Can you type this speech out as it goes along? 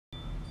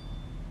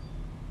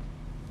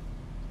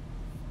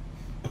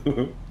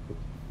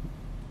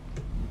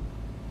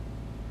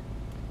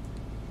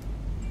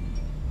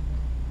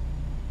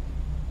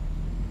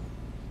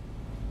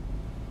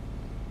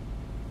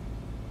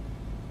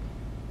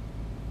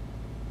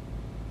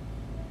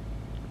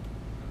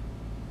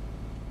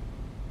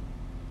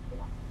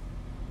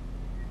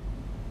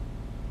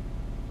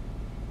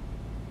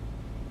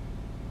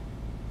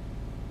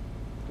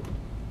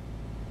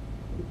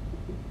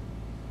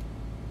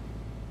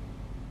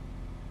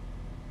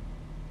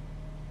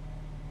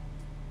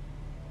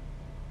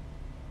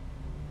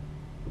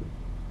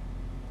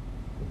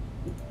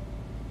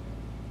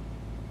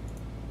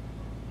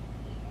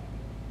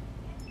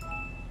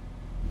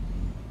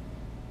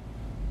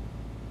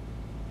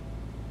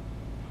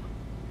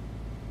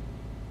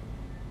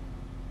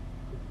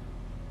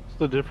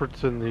What's the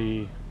difference in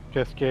the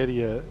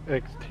Cascadia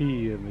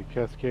XT and the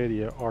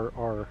Cascadia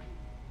RR?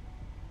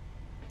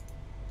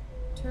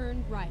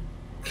 Turn right.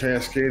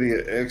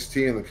 Cascadia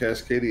XT and the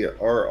Cascadia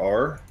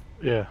RR.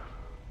 Yeah.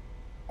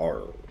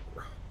 R.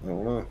 I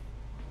don't know.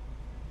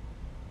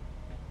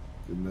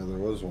 Didn't know there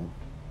was one.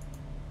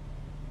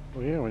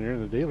 Well, yeah, when you're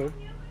in the dealer.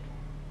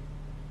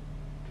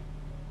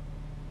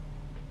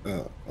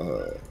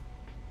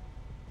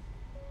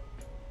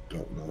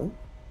 Don't know.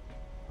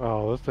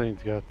 Oh, this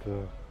thing's got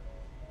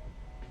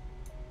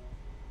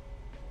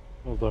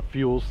the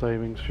fuel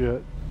savings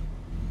shit.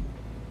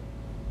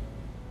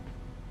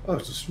 Oh,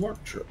 it's a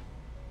smart truck.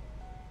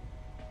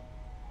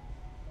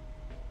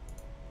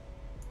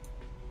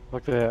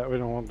 Look at that. We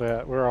don't want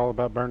that. We're all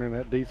about burning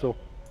that diesel.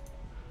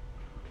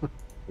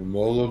 I'm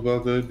all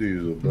about that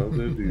diesel.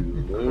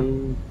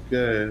 No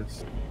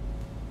gas.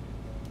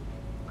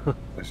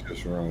 That's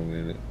just wrong,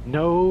 ain't it?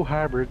 No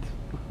hybrids.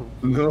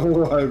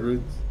 No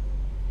hybrids.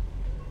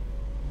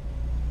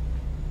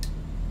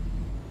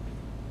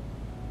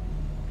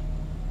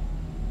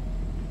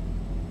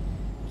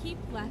 Keep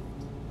left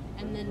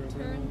and then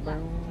turn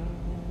left.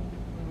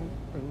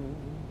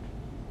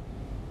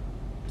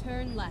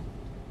 Turn left.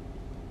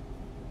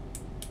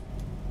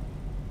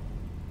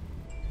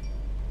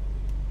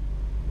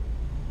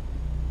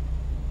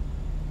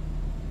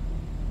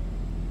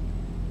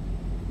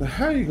 Now,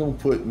 how are you gonna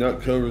put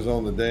nut covers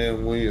on the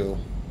damn wheel,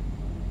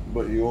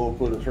 but you won't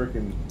put a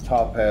freaking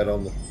top hat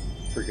on the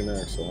freaking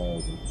axle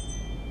housing?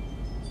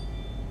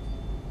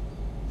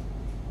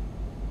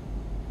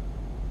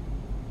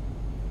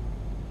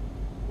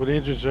 What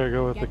engine should I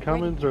go with, the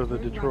Cummins or the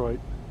Detroit?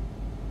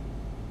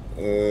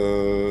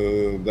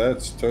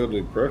 That's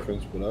totally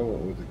preference, but I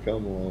went with the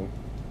come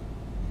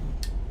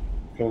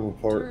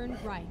apart. Turn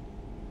right.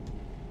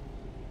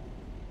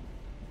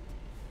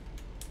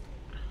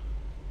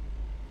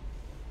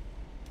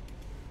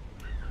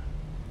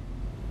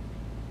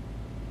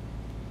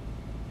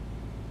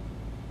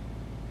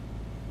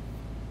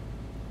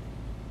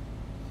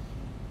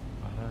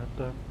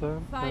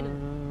 Finally,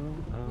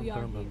 we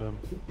are here.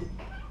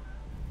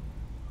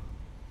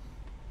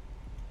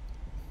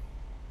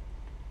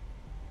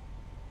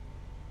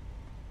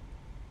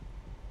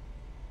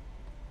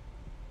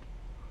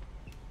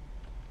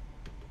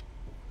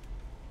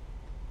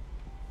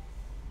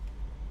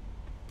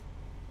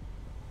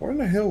 Where in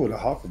the hell would a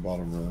hopper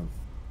bottom run?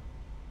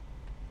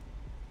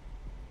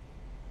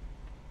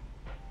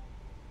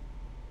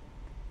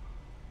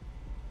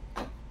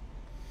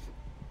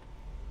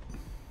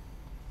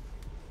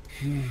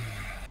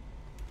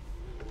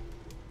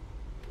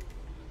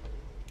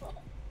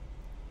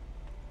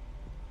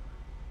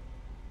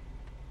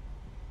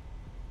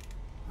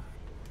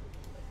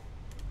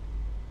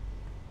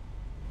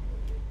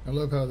 I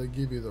love how they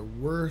give you the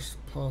worst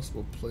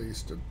possible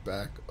place to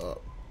back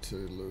up to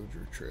load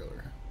your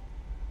trailer.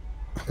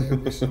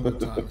 Every single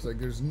time. It's like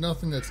there's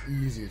nothing that's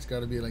easy. It's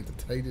got to be like the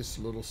tightest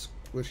little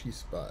squishy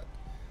spot.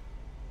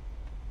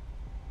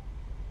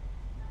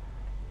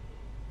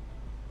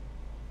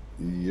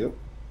 Yep.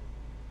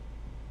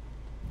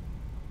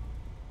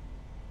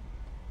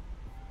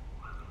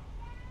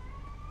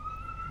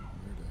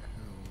 Where the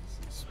hell is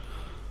this?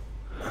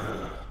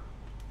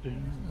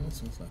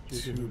 This one's not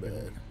too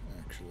bad,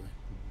 actually.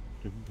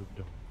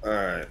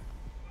 Alright.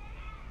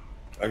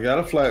 I got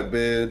a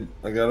flatbed.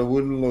 I got a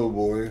wooden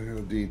lowboy,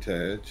 a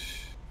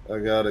detach. I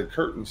got a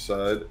curtain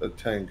side, a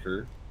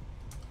tanker,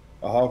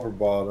 a hopper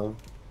bottom,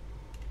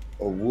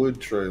 a wood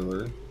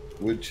trailer,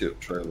 wood chip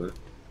trailer,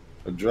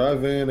 a dry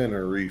van, and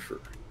a reefer.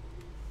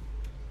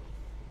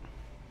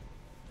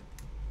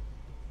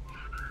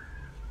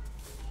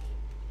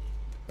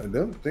 I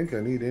don't think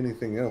I need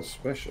anything else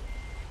special.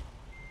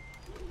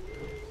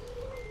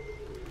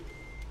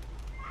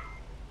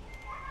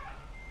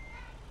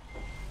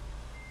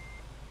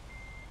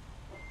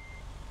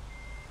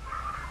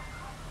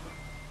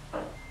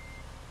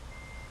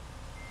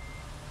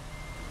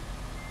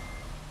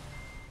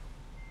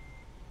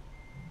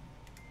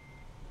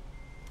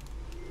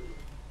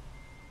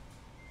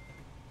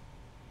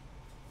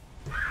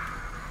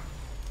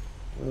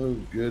 Oh,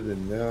 good,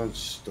 and now it's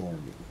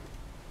storming.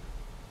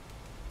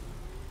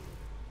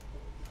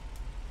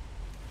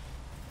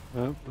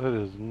 Well, that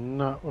is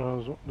not what I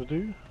was wanting to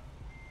do.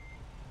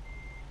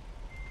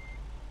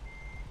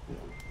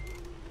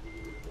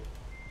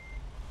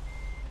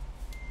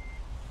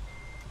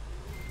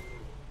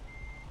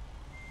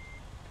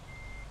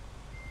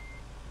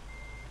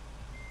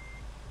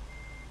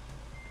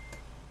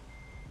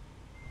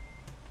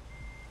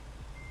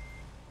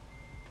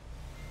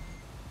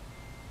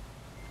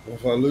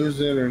 If I lose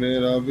the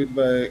internet, I'll be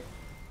back.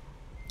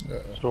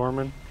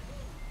 Storming.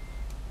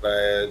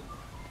 Bad.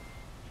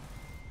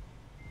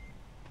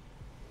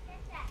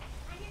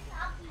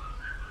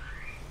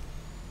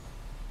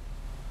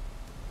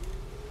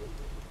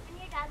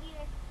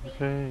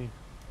 Okay.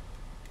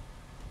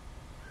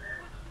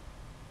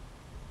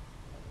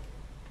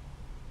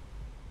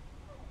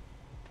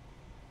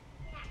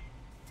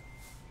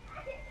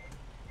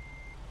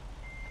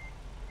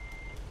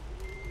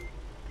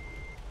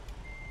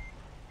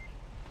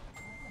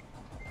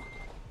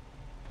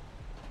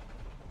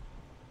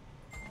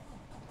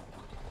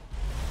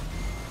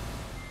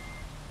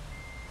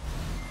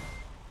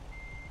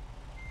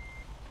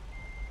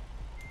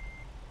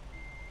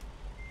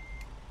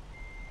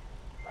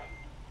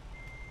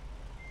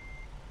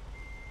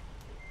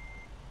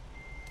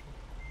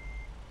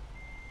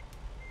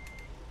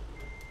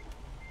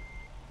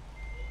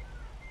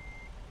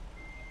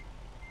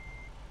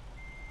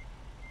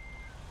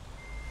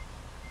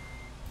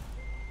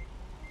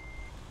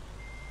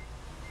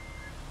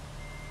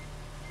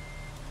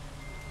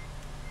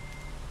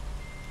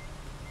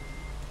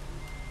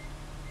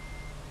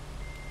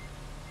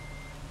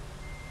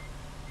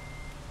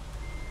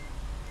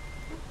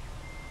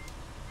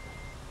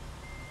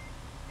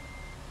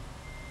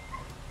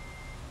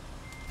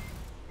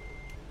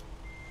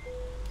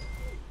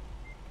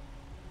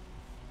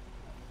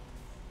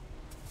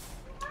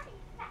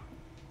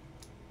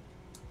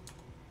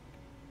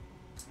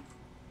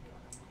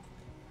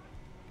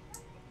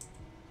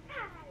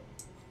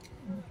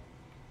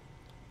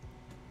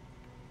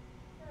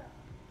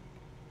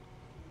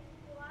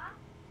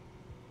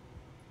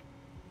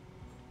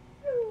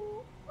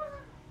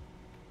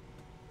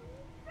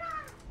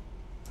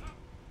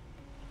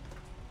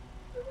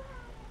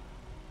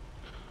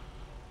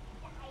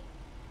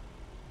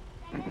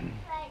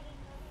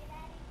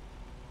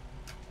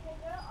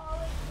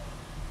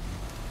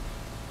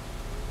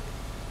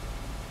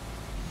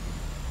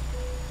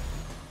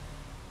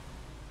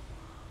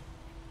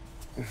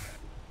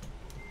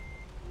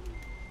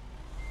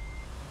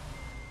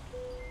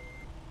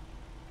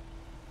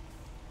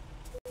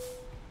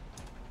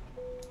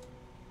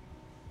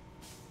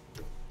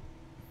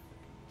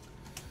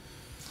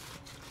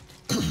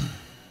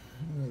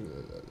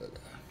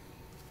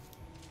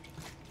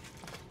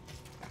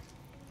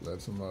 Glad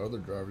some of my other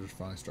drivers are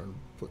finally starting to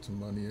put some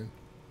money in.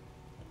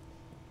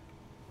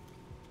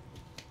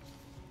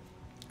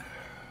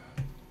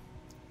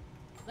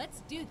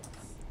 Let's do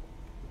this.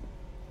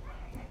 I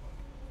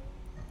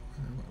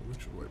have my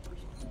windshield wipers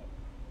on.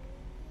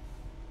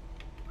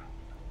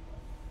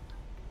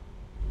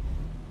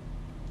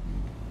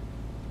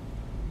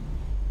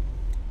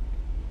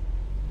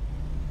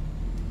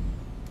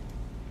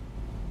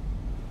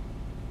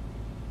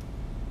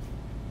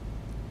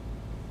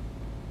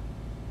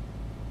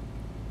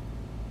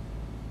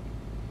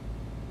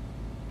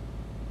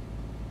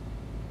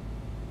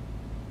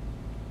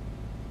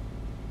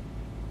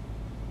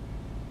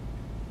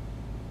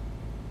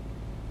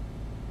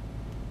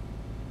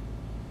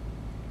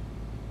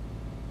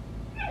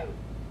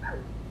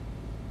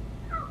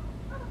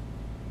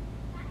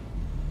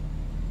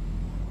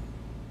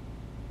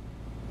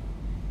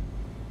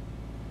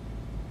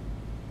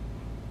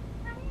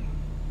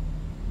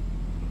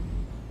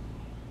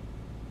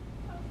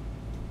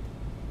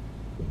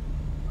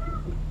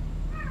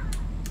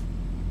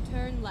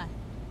 Turn left.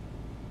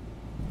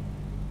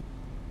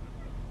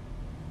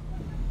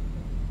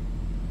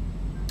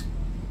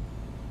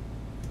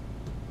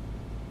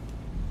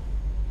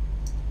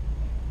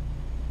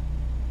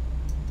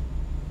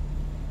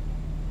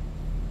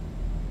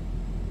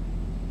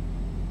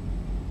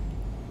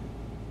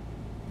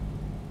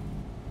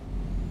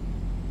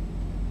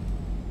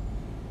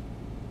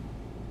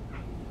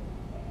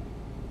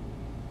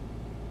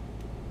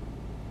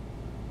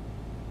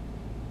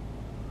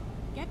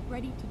 Get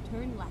ready to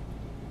turn left.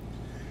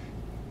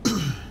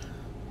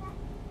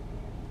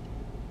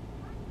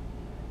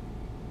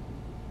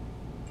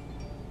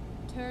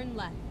 Turn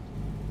left.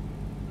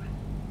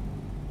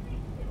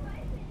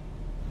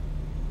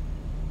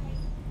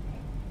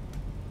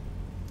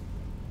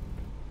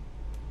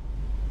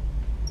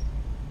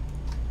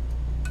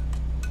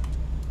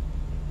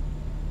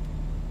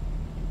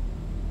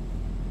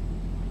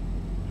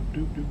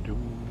 Doop doop doop.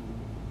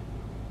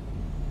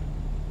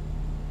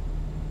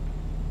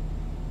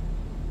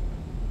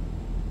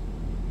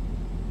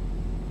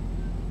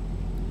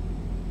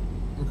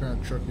 What kind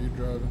of truck are you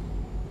driving?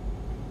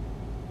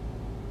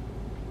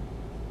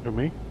 To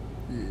me?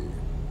 Yeah.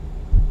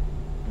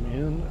 I'm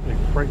in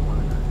a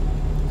Freightliner.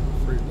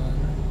 Freightliner.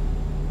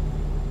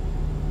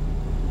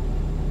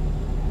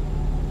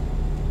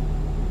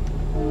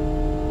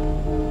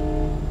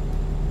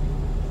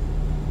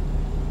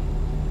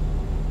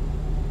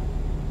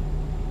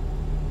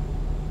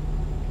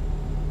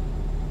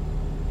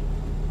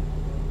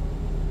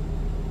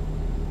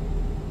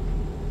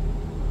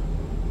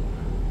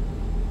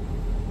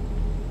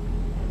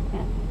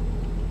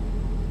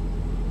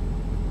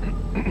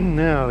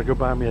 Now to go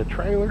buy me a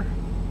trailer.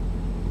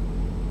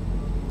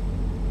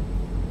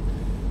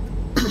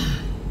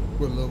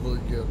 What level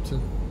did you get up to?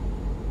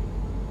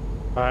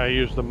 I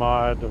used the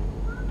mod to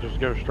just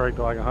go straight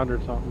to like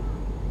 100 something.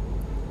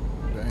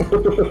 Dang.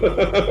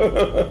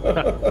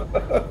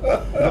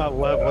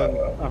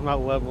 I'm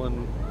not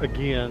leveling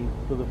again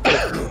for the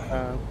 15th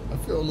time. I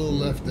feel a little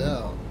left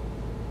out,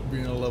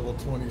 being a level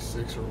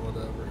 26 or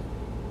whatever.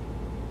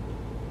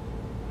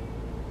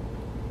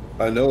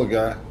 I know a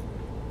guy.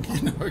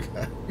 You know,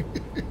 okay.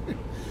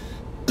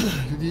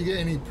 Did you get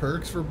any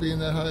perks for being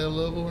that high a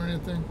level or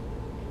anything?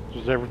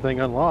 Just everything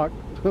unlocked.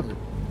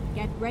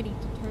 Get ready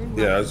to turn right.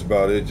 Yeah, that's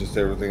about it. Just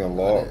everything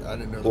unlocked. I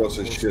didn't know. Plus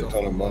a there was shit stuff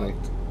ton of money.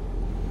 unlocked.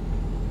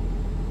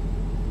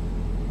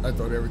 I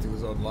thought everything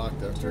was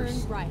unlocked after.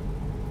 Turn right.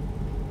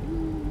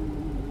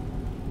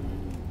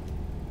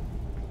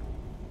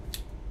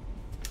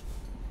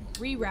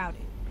 Rerouting.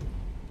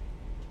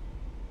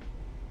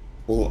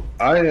 Well,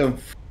 I am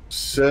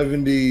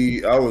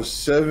 70. I was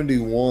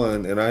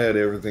 71, and I had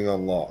everything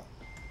unlocked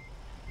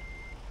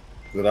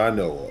that I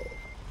know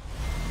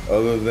of,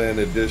 other than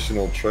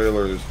additional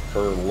trailers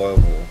per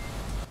level.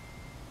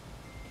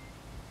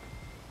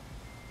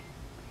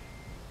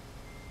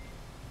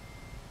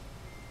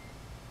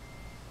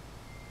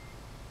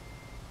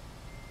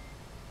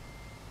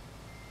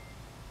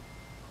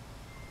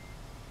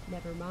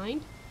 Never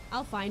mind.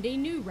 I'll find a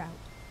new route.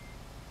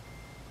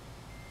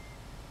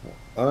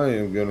 I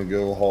am gonna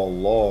go haul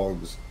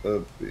logs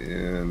up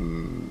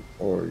in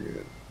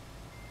Oregon.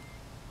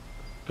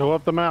 Go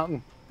up the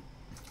mountain.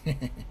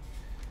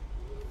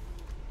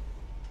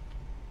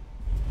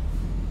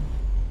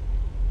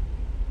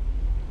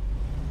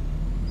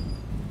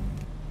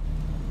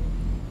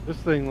 This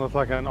thing looks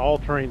like an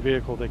all-terrain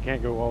vehicle that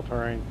can't go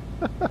all-terrain.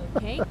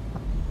 Okay,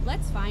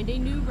 let's find a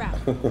new route.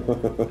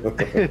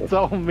 It's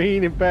all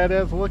mean and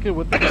badass looking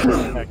with the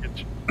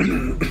package.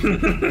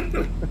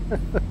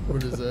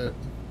 What is that?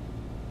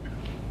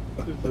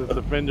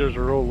 The fenders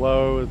are real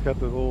low. It's got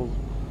the little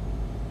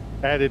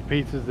added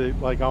pieces that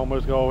like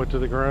almost go all the way to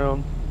the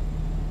ground.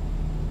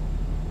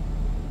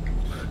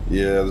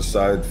 Yeah, the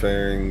side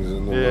fairings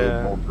and the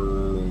low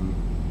bumper, and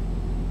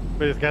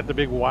But it's got the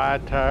big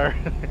wide tire.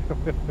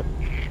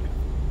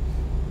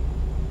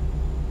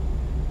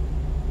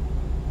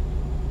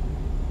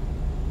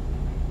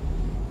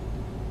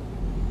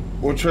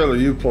 what trailer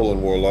you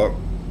pulling, Warlock? A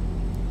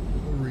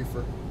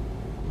reefer.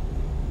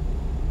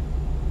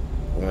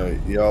 All right,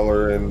 y'all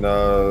are in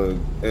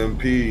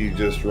MP,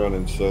 just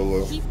running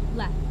solo. Keep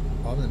left.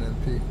 I'm an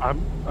MP.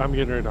 I'm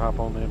getting ready to hop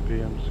on the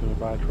MP. I'm just gonna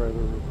buy a trailer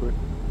real quick.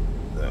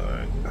 All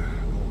right,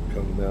 I'm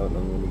coming out, and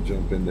I'm gonna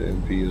jump into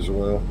MP as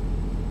well.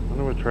 I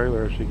wonder what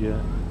trailer I should get.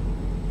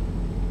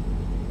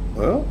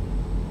 Well,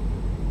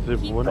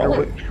 Keep wonder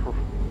going. what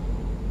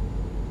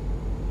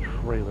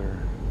trailer.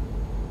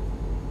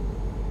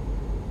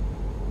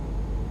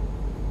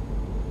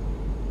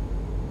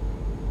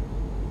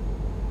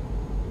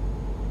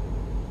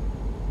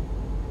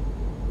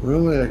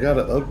 really, I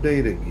gotta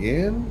update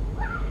again?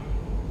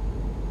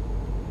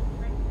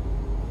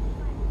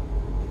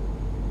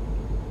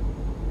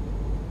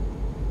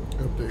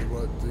 Update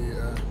what?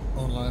 The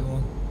online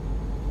one?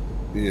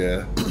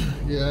 Yeah.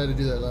 Yeah, I had to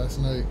do that last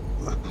night.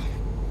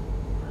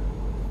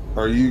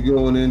 Are you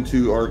going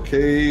into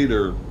arcade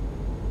or?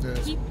 Yeah,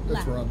 Keep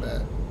that's where I'm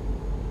at.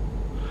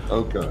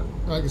 Okay.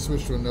 I can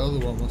switch to another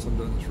one once I'm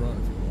done this run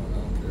if you want. I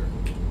don't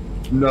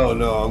care.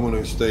 No, I'm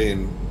gonna stay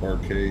in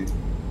arcade.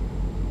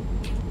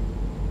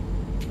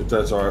 If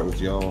that's all right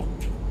with y'all.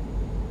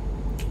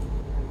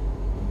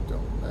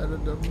 Don't matter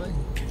to me.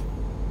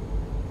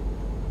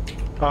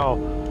 Oh,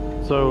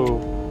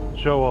 so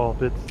show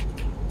off. It's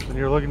when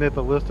you're looking at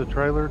the list of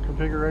trailer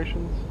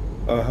configurations.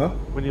 Uh-huh.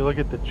 When you look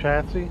at the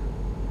chassis,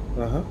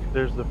 Uh-huh.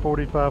 there's the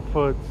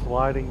 45-foot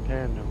sliding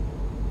tandem,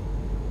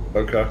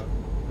 Okay.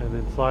 and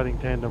then sliding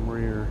tandem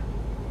rear.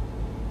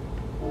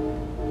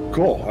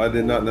 Cool. I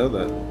did not know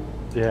that.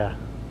 Yeah.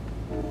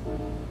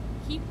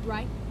 Keep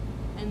right,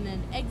 and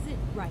then exit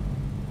right.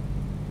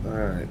 All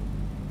right.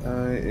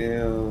 I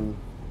am.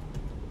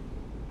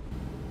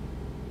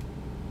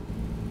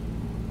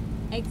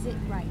 Exit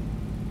right.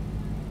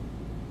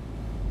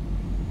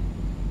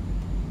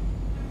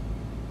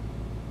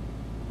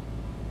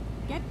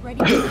 Get ready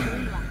to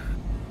turn left.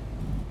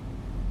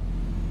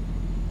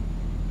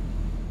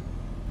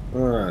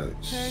 All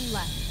right. Turn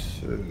left.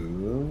 So.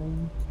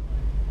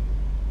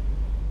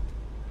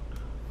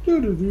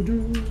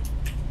 Do-do-do-do.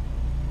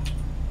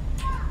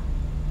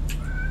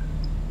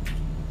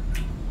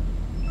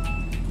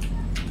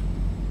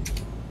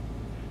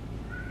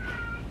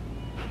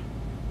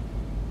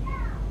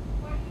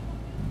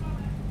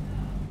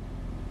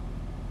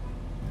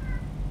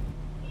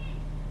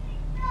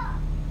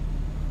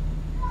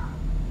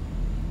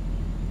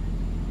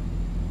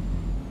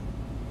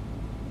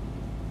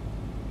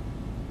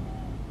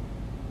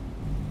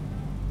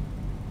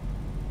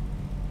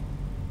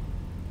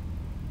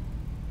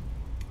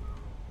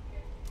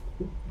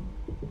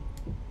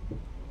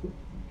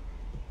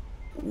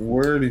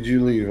 Where did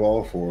you leave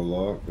all for,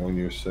 Lock, on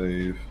your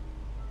save?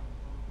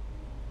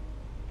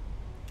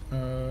 I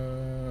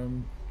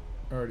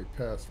already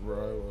passed where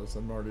I was.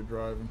 I'm already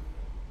driving.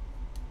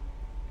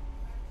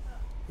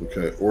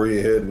 Okay, where are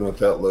you heading with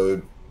that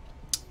load?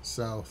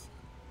 South.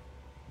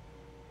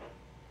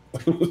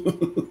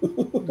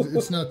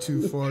 It's not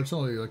too far. It's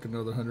only like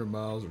another 100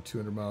 miles or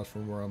 200 miles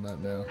from where I'm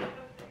at now.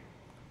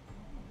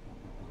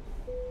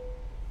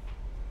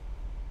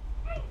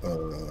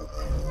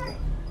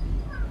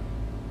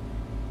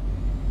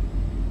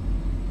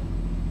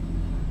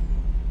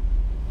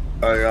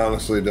 I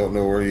honestly don't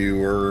know where you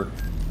were.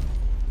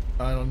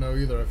 I don't know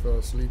either. I fell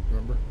asleep,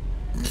 remember?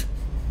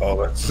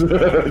 Oh, that's... Hang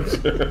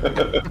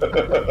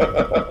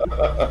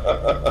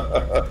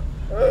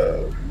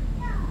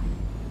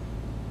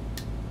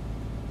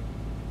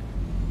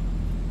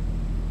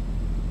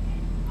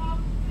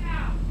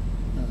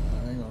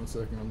on a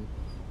second. I'm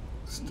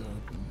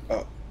stopping.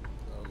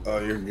 Oh,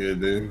 you're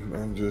good, dude.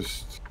 I'm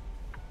just...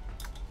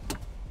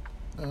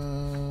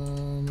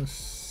 Let's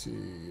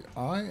see.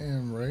 I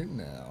am right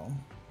now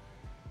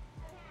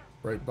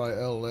right by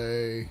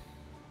LA.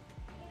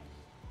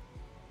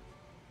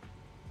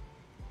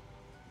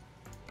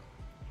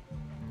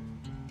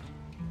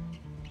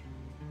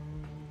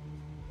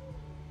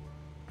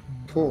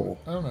 Cool.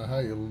 I don't know how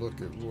you look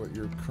at what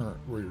you're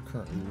where you're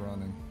currently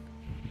running.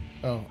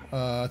 Oh,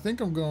 I think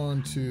I'm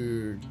going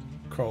to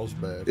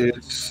Carlsbad.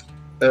 It's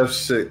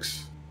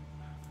F6.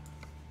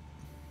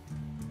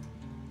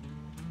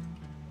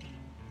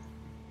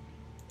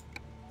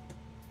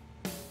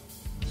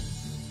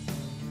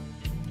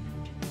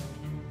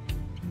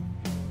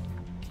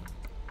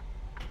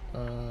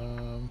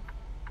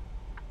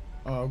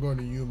 I'm going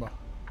to Yuma.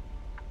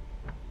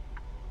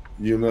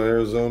 Yuma,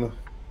 Arizona.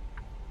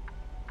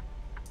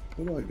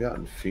 What do I got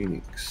in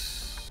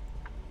Phoenix?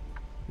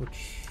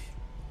 Which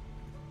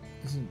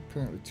isn't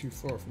apparently too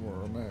far from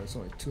where I'm at. It's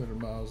only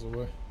 200 miles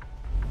away.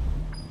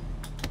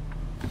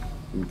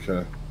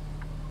 Okay.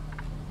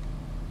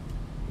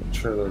 What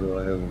trailer do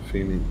I have in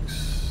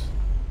Phoenix?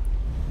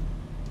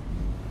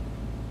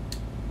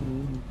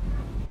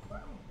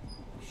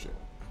 Shit.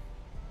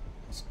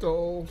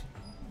 Stalled.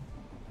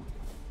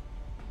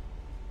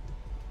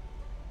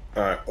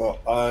 Alright, well,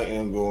 I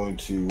am going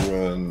to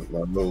run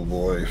my low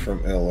boy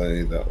from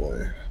LA that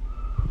way.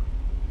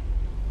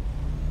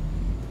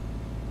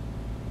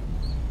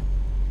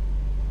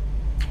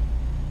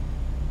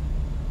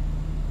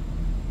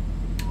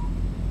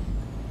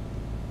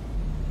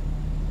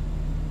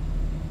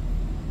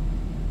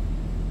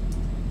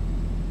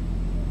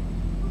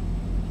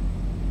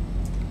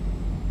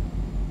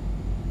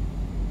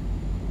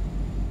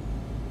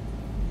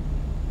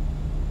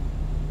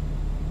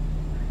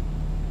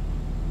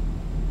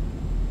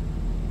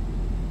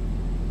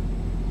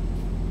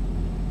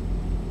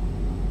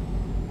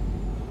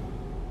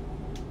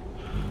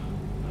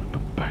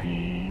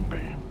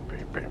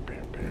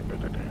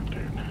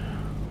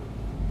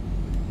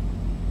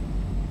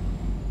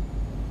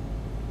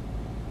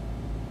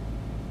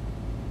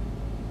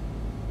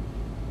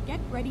 Get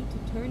ready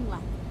to turn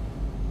left.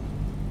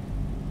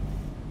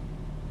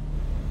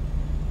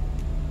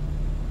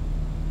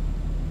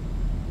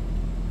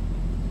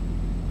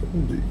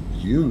 Going to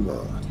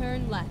Yuma.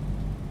 Turn left.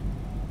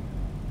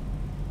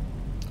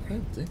 I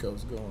didn't think I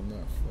was going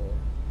that far.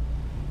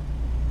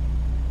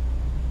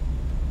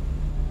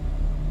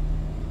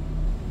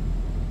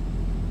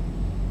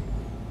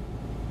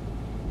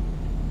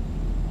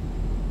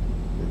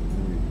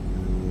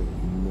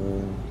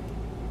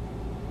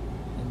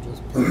 I'm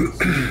just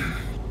past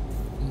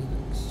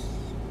Phoenix.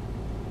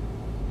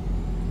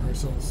 I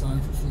saw the sign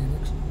for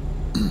Phoenix.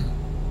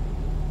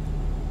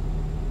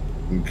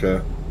 Okay.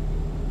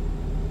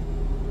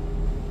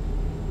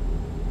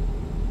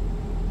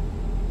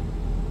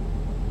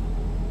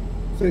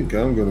 I think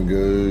I'm going to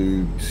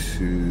go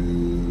to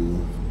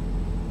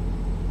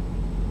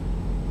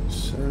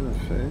Santa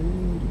Fe.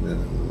 No,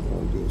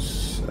 I'll go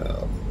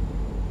south.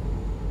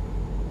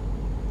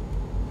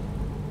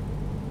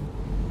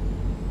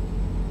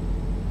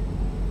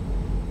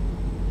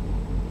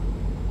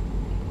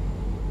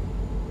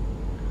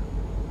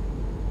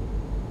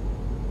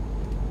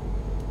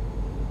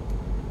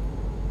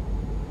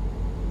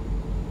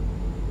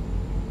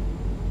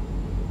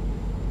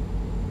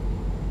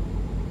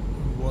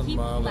 One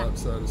mile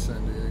outside of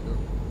San Diego.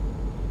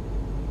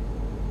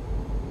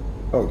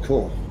 Oh,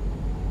 cool.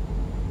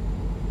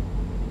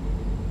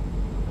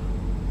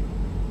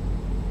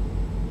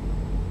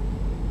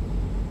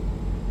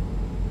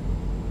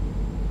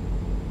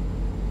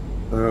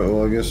 All right,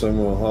 well, I guess I'm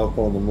going to hop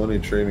on the money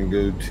train and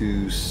go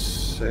to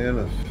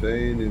Santa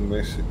Fe, New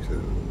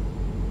Mexico.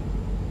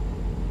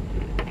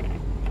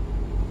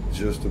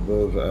 Just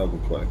above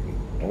Albuquerque.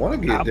 I want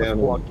to get down.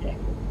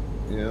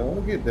 Yeah, I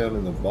want to get down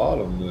in the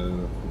bottom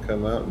to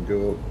come out and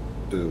go up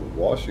to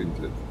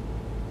Washington.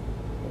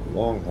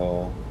 Long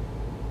haul.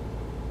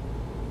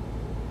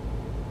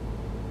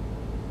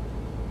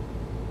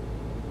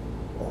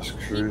 Las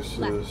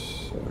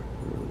Cruces,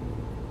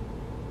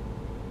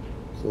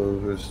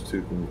 Clovis,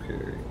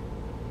 Tucumcari.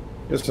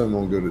 Guess I'm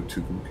gonna go to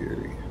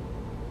Tucumcari.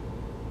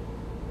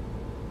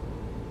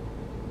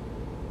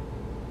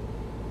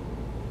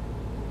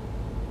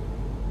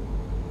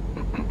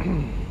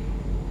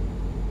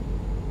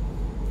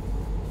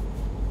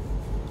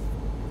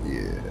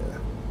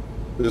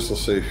 This will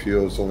save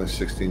fuel. It's only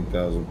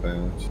 16,000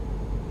 pounds.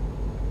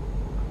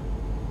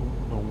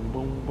 Boom,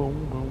 boom,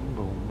 boom, boom,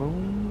 boom,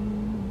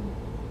 boom.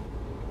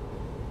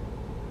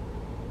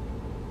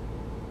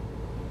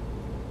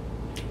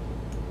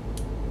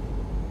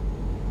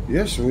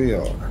 Yes, we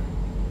are.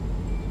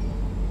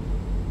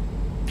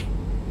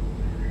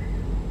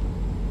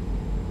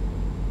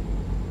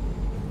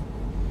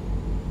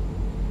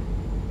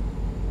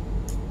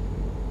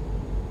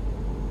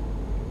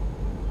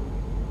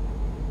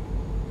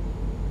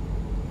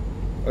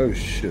 Oh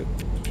shit.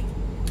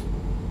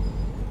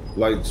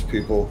 Lights,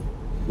 people.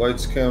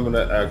 Lights,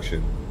 camera,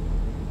 action.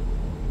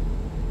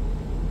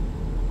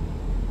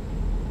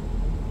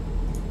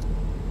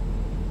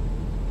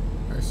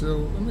 Alright, so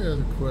let me ask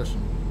a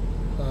question.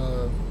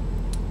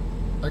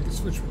 I can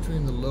switch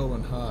between the low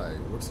and high.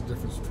 What's the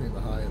difference between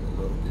the high and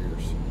the low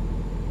gears?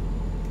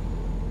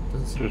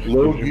 Doesn't seem Just like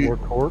Low gives you more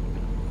torque.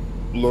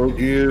 Low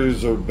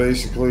gears are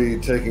basically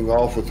taking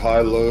off with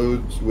high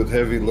loads, with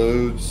heavy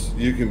loads.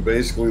 You can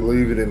basically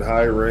leave it in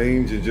high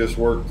range and just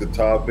work the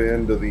top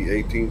end of the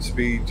 18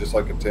 speed, just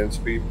like a 10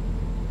 speed.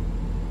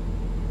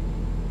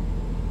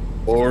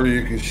 Or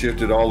you can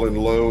shift it all in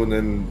low, and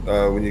then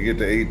when you get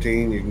to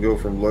 18, you can go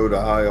from low to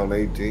high on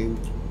 18,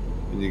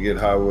 and you get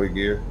highway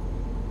gear.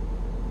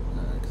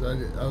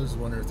 because I was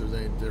wondering if there's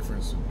any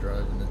difference in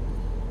driving it.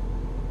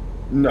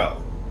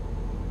 No.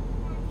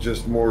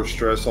 Just more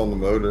stress on the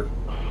motor.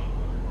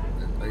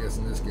 And I guess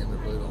in this game it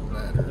really don't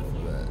matter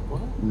for that.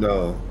 What?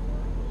 No.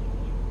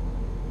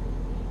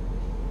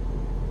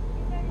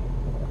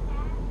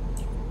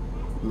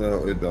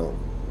 No, it don't.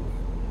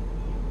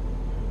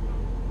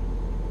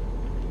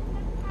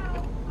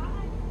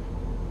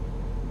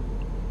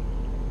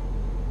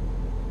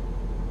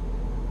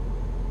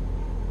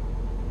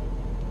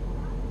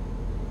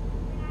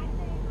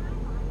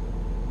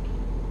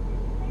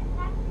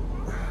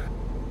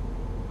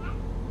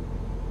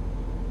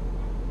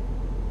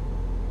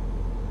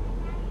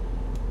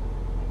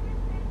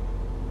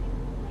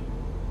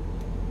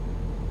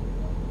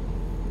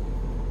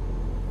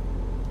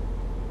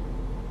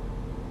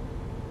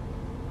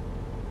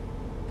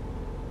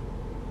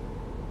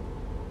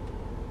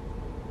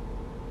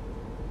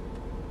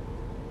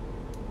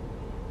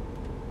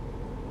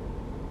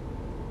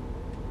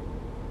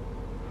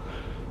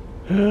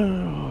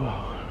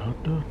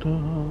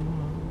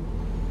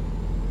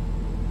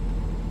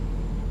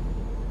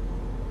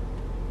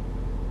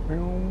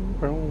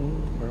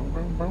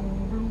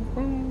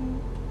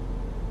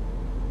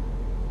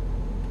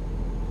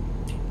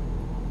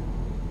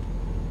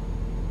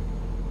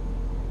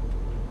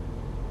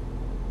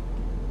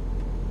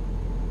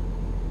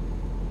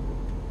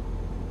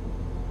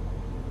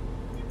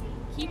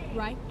 Keep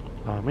right.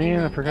 Oh man,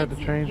 I and forgot to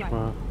exit change right.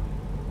 my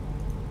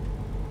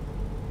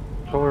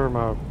color of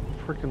my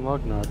freaking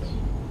lug nuts.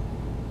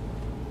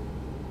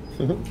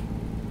 What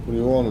do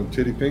you want them?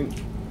 Titty pink?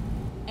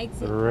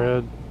 Exit They're right.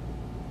 red.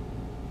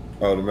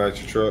 Oh, to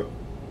match your truck?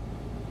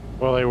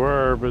 Well, they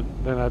were, but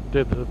then I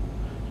did the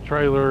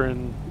trailer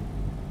in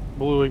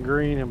blue and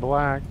green and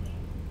black.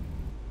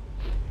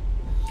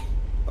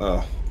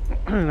 Oh.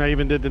 And I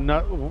even did the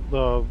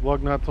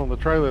lug nuts on the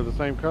trailer the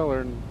same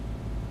color, and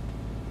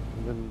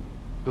then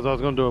because I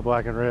was going to do it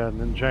black and red, and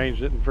then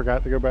changed it and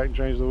forgot to go back and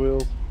change the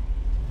wheels.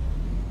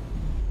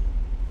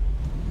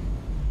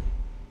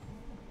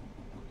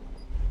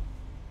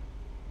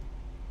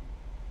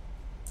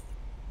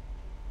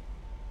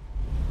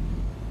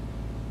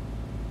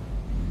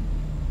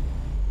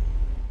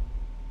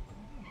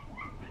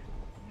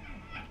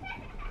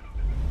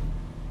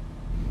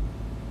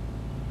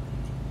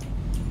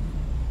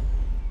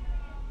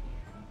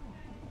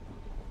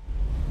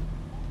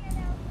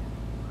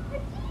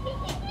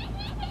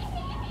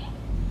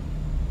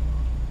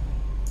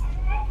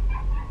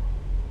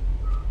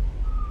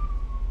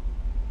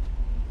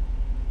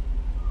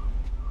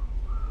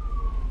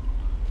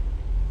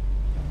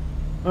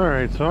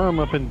 Alright, so I'm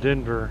up in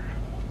Denver.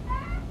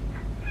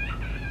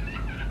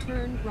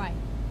 Turn right.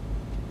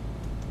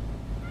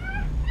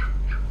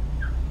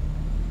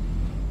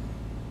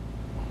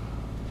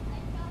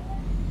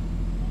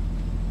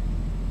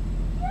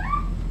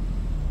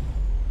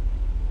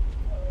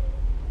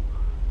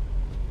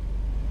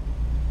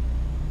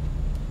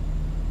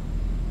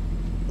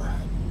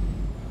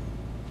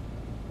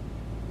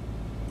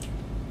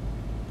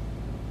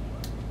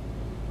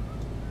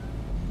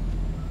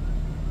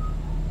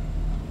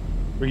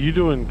 Are you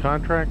doing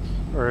contracts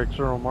or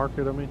external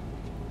market, I mean?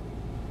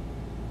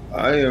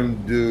 I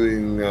am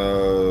doing,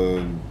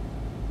 the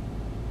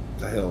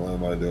hell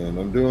am I doing?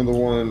 I'm doing the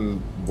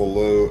one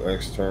below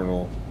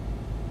external.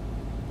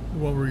 The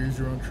one where you use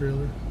your own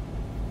trailer?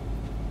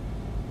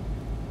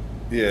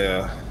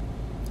 Yeah.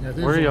 Yeah, I think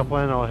Where are there's y'all only-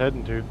 planning on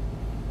heading to?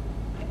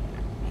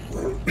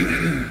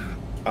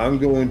 I'm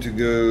going to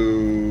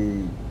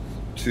go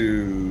to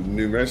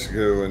New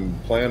Mexico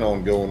and plan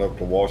on going up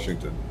to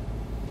Washington.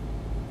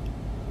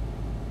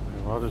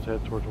 Well, I'll just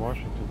head towards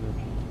Washington then.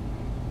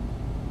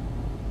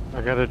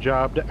 I got a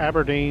job to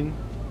Aberdeen.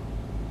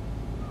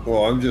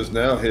 Well, I'm just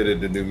now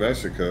headed to New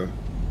Mexico.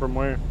 From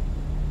where?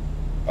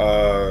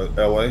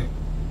 LA.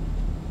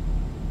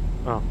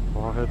 Oh,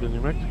 well, I'll head to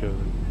New Mexico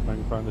then. If I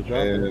can find a job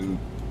there.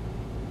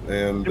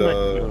 And New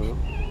Mexico,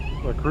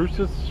 like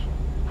Cruces.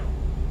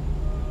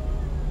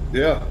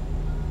 yeah.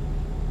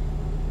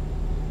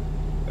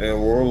 And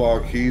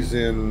Warlock, he's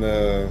in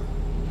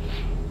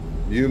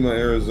Yuma,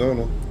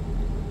 Arizona.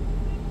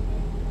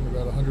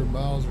 About 100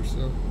 miles or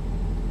so.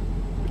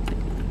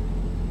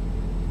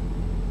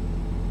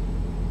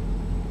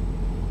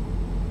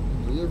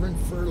 I'm delivering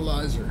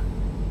fertilizer.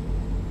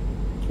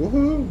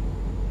 Woohoo!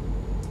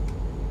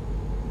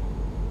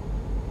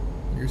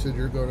 You said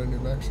you're going to New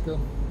Mexico?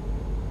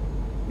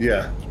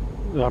 Yeah.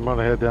 I'm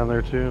gonna head down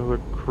there too. The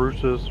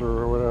Cruces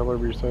or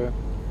whatever you say.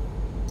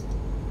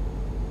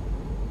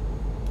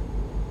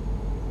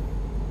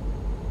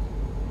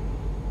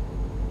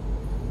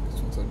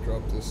 Once I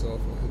drop this off,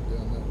 I'll head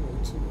down that way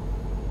too.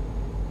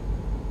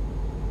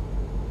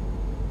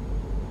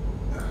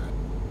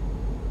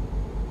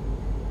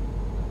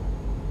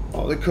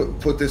 Oh, they couldn't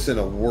put this in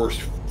a worse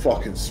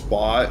fucking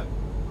spot.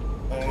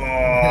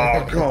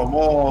 Oh, come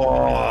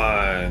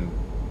on.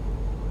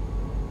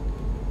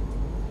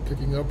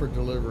 Picking up or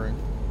delivering?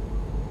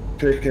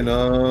 Picking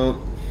up.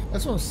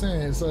 That's what I'm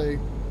saying. It's like,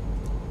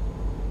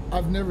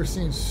 I've never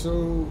seen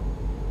so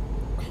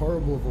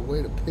horrible of a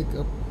way to pick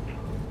up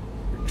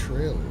your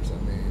trailers. I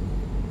mean,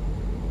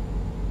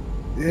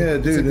 Yeah,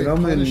 dude, and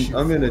I'm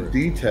in a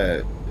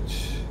detach.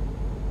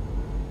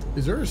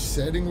 Is there a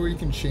setting where you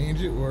can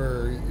change it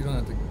where you don't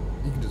have to,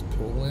 you can just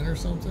pull in or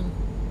something?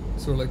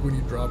 So like when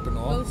you drop it Go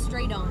off?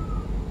 straight on.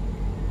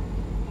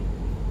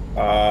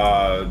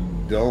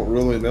 Don't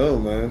really know,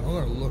 man. I'm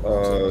gonna look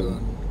once I'm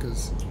done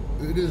because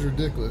it is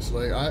ridiculous.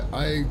 Like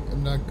I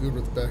am not good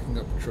with backing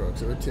up a truck,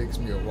 so it takes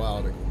me a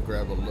while to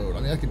grab a load. I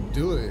mean, I can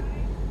do it,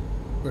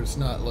 but it's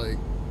not like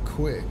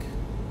quick.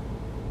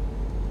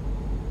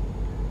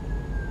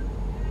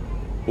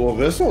 Well,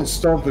 this one's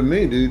stumping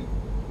me, dude.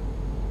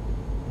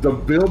 The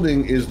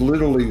building is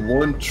literally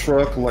one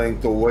truck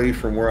length away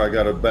from where I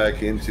got to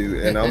back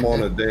into, and I'm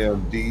on a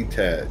damn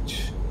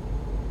detach.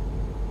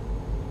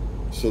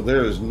 So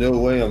there is no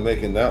way I'm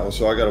making that one.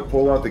 So I got to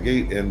pull out the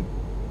gate, and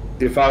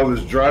if I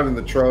was driving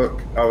the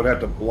truck, I would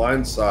have to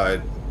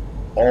blindside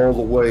all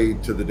the way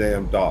to the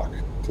damn dock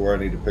to where I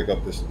need to pick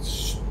up this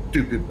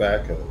stupid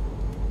backup.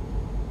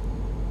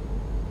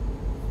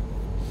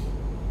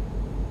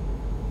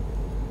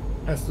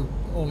 That's the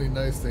only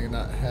nice thing of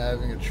not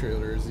having a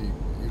trailer is you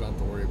don't have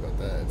to worry about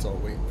that. It's all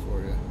waiting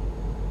for you.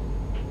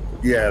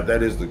 Yeah,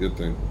 that is the good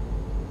thing.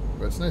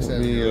 But it's nice Let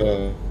having me,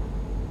 your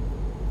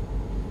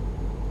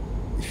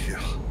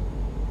yeah.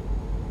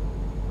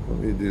 Let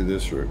me do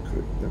this real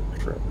quick. Oh,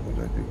 crap, what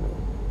did I do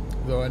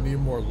now? Though I need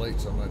more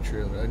lights on my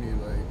trailer. I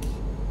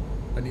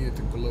need it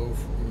to glow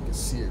and you can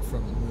see it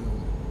from the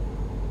moon.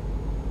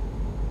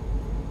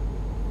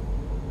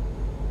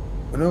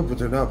 I know, but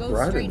they're not Go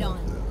bright straight enough.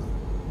 on.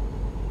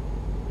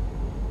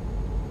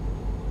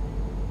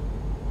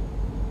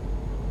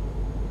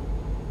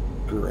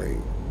 Great.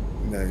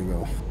 Now you're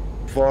gonna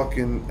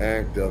fucking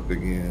act up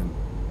again.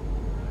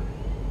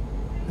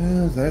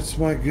 That's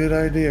my good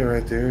idea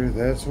right there.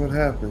 That's what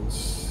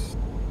happens.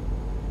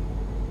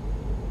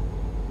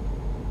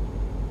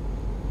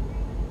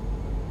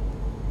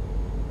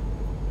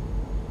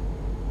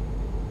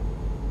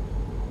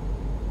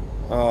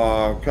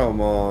 Oh,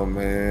 come on,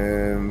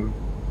 man.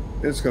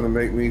 It's gonna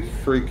make me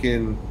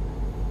freaking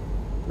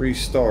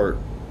restart.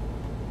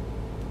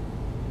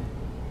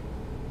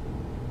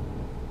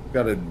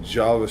 Got a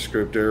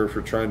JavaScript error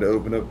for trying to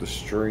open up the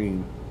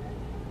stream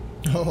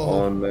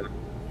on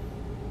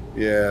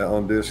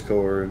on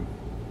Discord.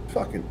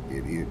 Fucking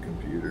idiot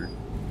computer.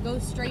 Go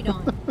straight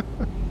on.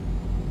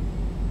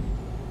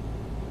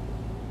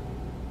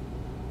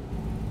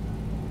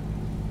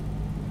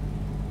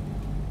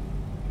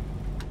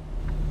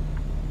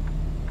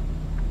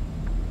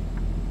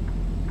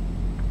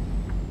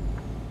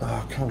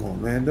 Oh, come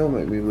on, man. Don't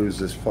make me lose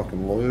this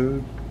fucking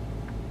load.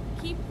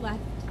 Keep left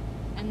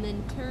and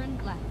then turn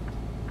left.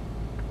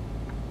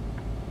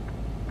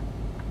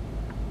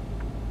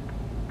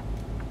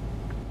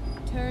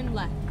 Turn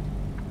left.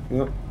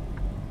 Yep.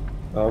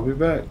 I'll be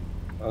back.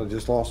 I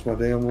just lost my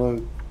damn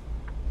load.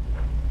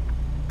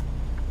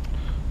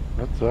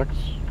 That sucks.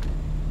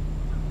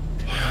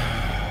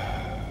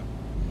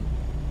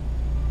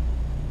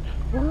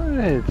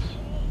 What?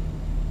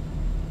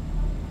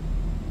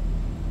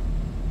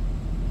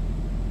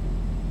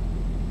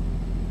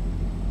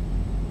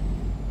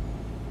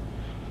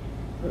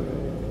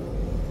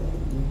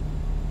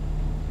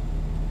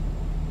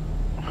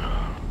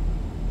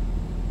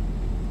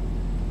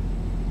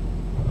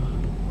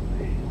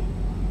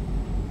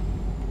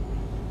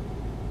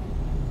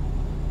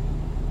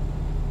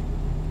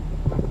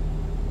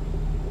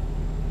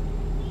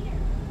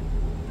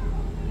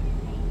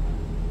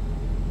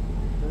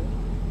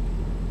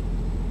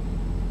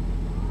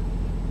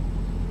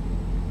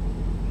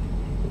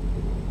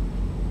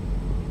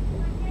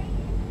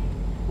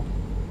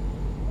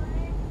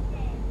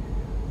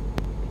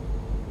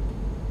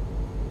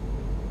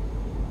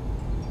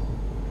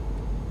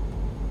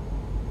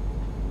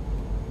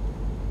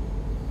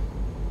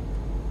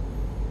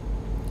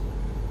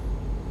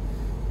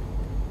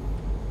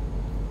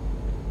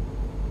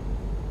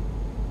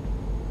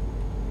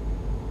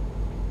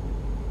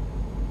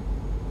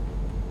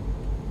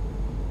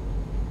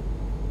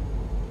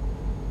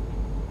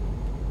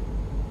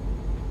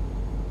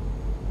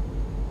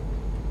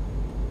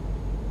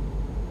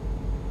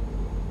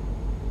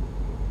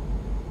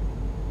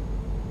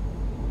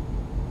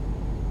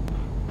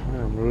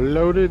 I'm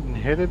loaded and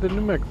headed to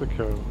New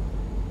Mexico.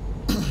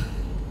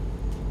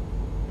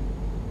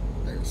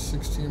 I got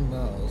 16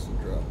 miles to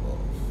drop off.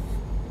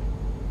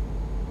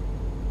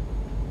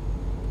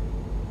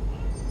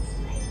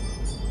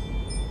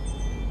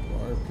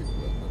 Why are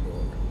people at my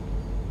door?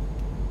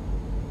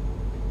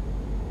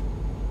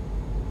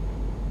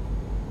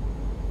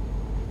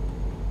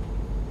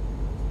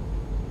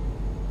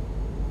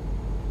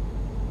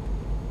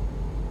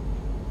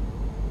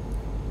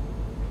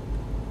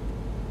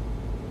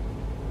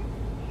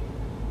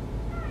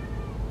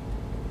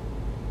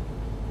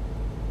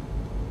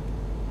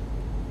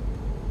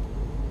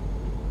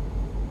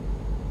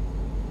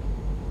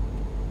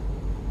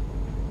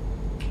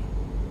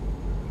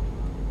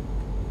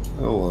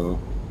 Hello.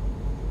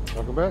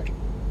 Welcome back.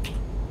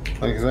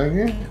 Thank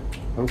you.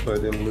 Hopefully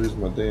I didn't lose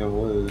my damn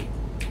load.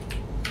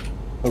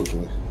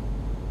 Hopefully.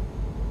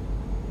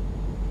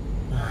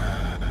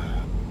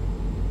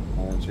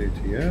 Launch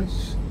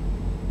ATS.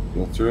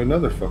 Go through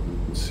another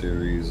fucking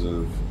series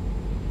of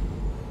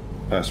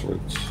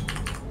passwords.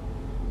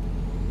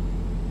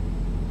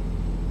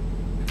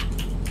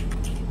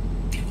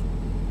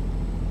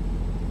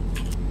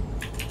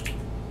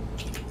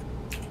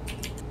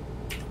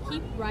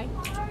 Keep right,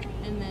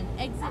 and then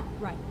exit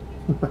right.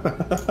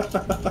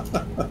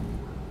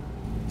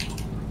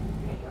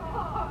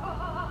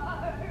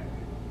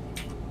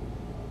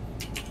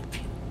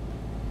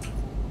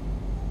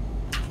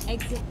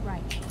 Exit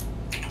right.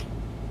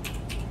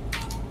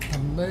 I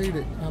made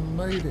it. I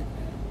made it.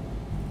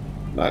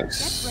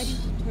 Nice. Get ready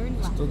to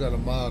turn left. Still got a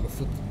mile to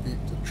foot to beat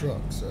the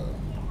truck, so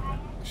I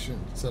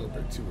shouldn't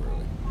celebrate too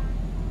early.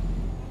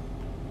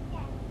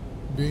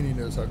 Beanie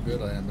knows how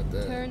good I am at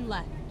that. Turn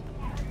left.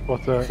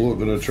 What's that?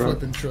 Flipping a truck.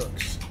 Flipping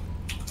trucks.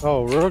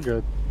 Oh, real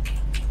good.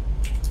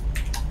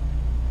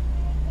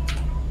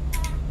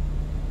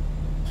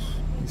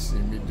 You see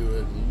me do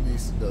it at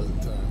least a dozen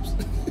times.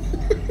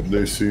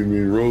 They see me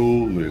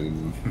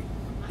rolling.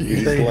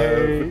 He's They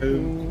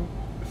laughing.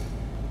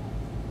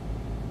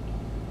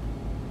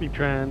 Be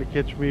trying to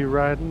catch me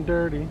riding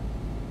dirty.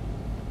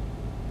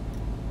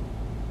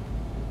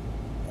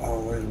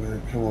 Oh, wait a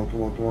minute. Come on,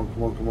 come on, come on,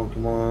 come on, come on,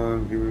 come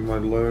on. Give me my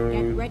Get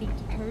load. ready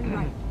to turn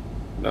right.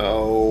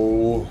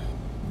 No.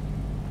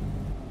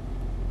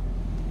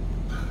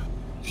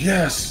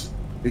 Yes!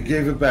 It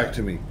gave it back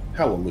to me.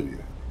 Hallelujah.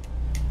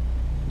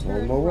 On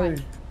Turn my way.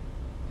 right.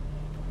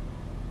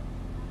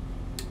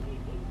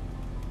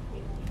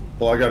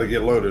 Well, I got to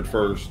get loaded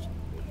first.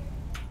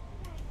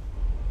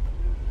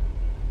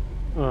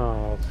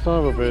 Oh,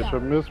 son of a Here we bitch. I are.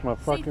 missed my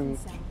Safe fucking... and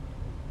sound.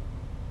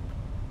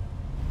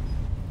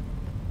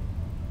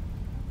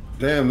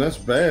 Damn, that's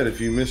bad if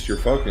you missed your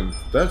fucking...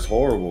 That's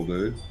horrible,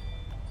 dude.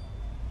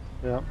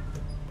 Yeah.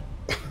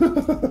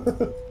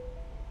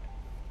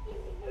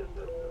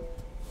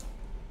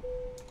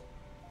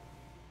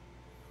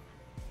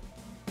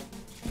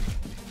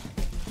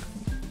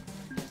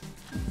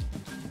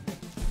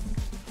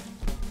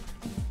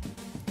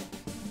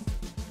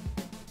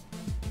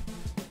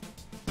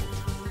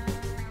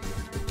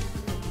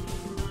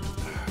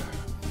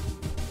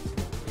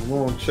 Come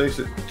on, chase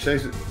it,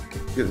 chase it.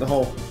 Get in the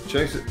hole,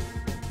 chase it.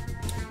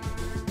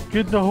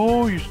 Get in the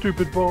hole, you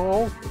stupid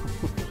ball.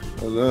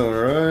 I know,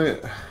 right?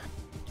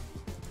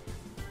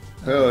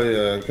 Hell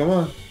yeah, come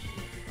on.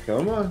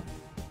 Come on.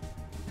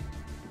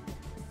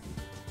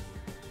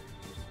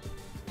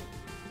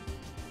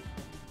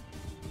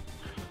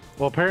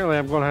 Well, apparently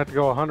I'm going to have to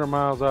go 100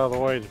 miles out of the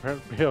way to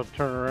be able to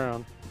turn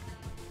around.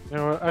 You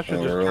know what? I should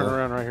Oh, just really? turn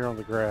around right here on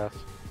the grass.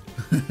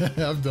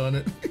 I've done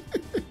it.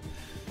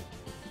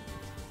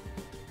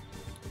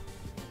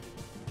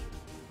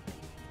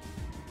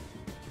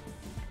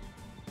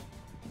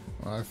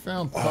 I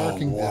found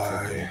parking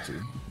why?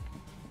 difficulty.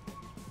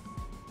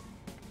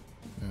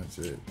 That's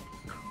it.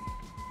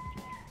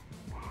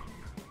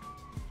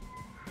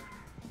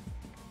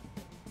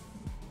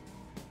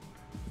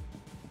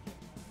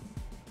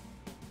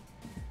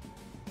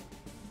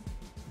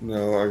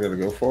 No, I gotta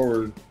go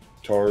forward,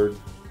 tard.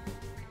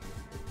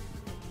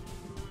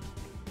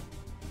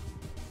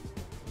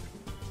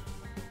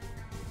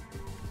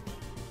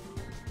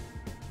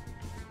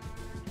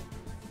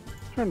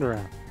 Turned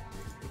around.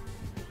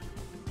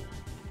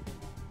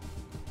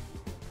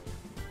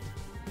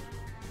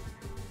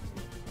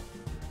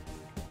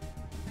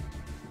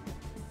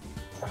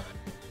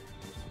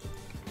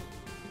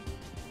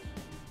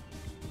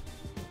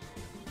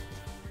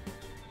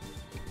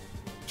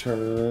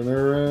 Turn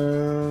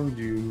around,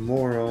 you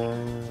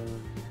moron.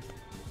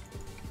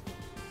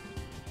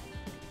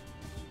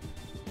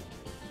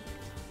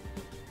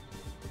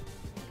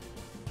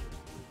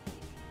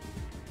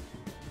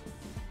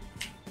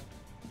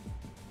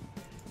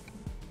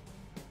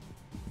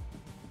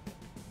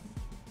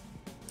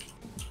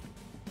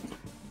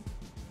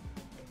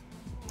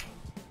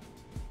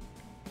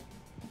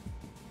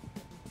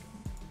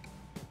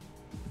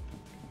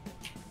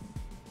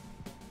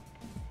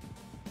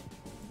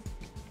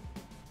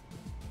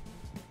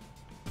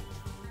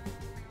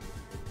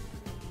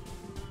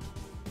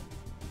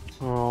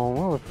 Oh,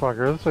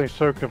 motherfucker. This thing's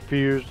so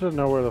confused. Doesn't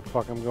know where the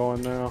fuck I'm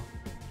going now.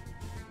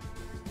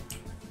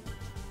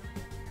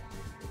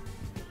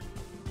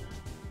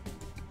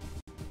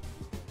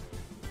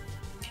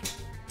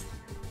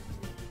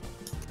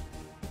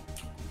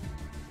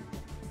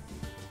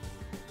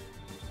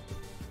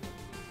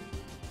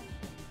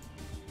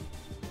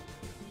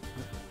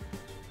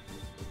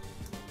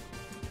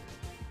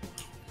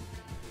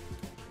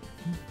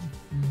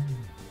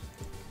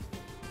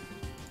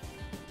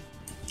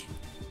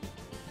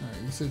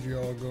 Alright, you said you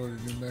all go to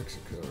New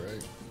Mexico,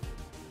 right?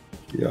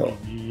 Yeah.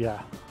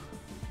 Yeah.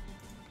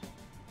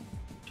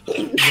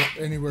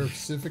 Anywhere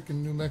specific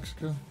in New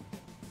Mexico?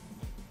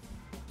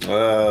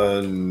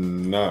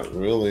 Not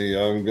really.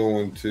 I'm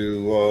going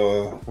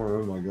to, where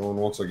am I going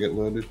once I get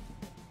loaded?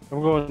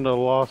 I'm going to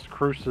Las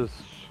Cruces,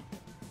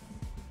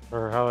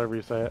 or however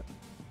you say it.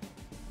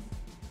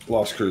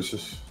 Las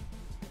Cruces.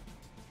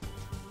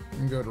 You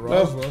can go to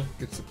Roswell,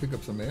 get to pick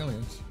up some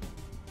aliens.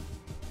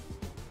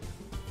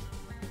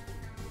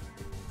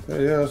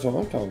 Yeah, that's what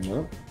I'm talking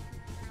about.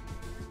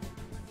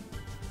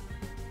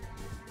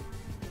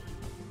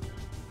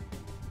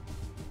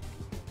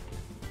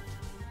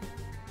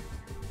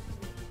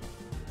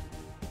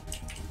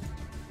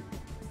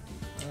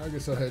 I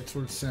guess I'll head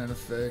towards Santa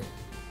Fe.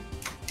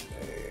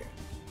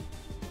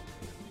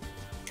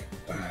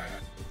 I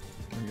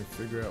can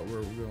figure out where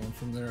we're going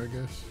from there, I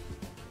guess.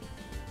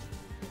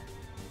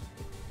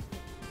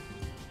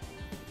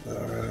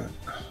 Alright.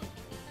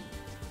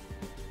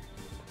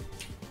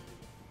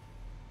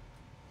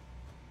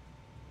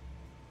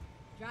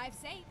 Drive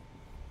safe.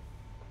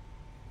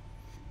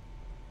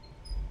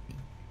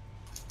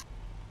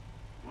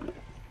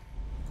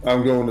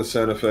 I'm going to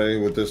Santa Fe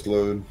with this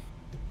load.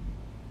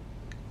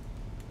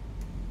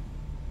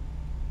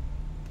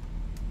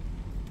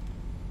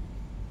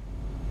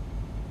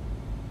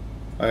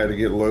 I had to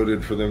get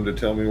loaded for them to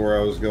tell me where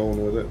I was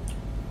going with it.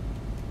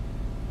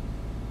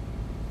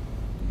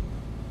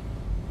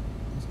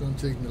 It's gonna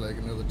take me like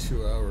another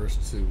 2 hours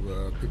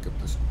to pick up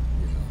this,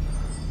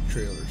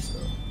 trailer, so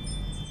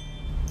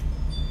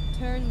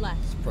Turn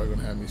left. it's probably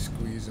gonna have me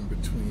squeeze in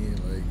between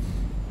like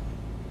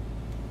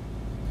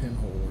a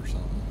pinhole or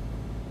something.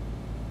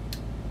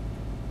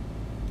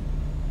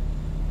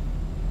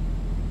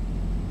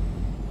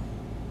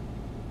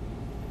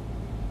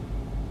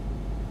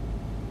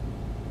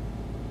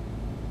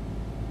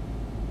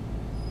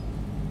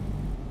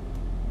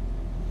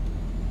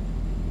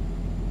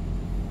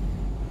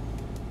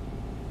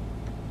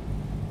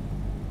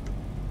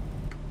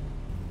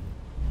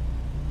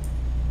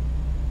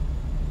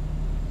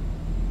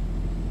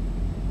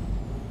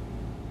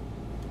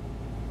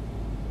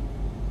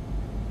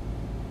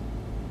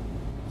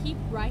 Keep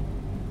right,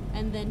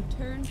 and then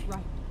turn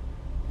right.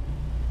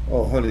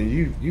 Oh, honey,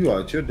 you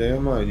out your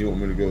damn mind. You want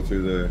me to go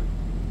through there?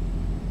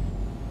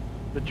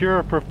 But you're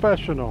a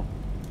professional.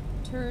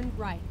 Turn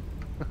right.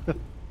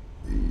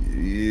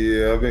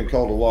 Yeah, I've been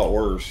called a lot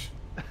worse.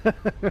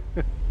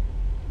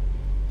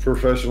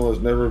 Professional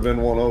has never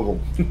been one of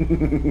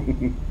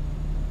them.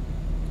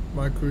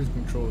 My cruise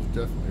control is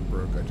definitely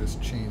broke. I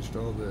just changed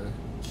all the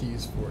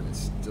keys for it and it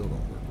still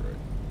don't work right.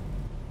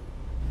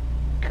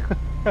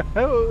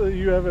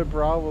 You having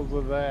problems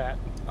with that?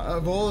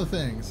 Of all the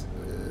things,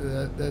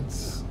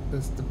 that's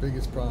the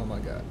biggest problem I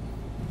got.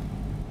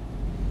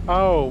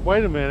 Oh,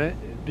 wait a minute.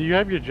 Do you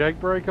have your jake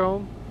brake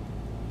on?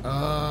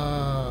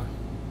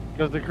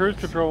 Because the cruise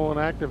control won't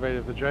activate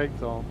if the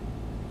jake's on.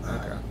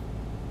 Okay.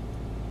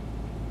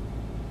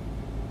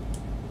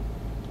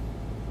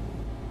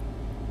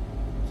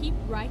 Keep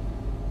right,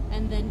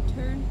 and then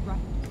turn right.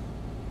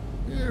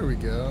 There we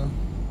go.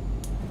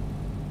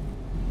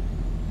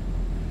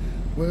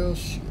 Well,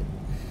 shit.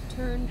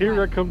 Turn Here I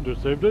right. come to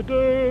save the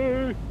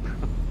day.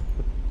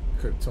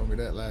 Could have told me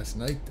that last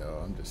night,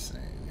 though. I'm just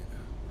saying.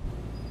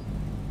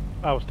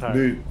 I was tired.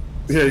 Dude,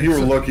 yeah, you were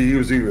lucky he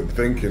was even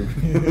thinking.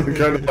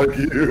 Kind of like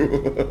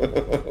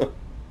you.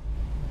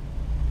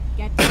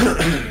 Get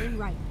turn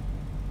right.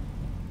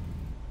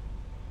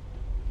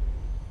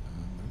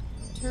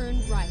 Turn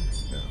right.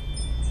 No.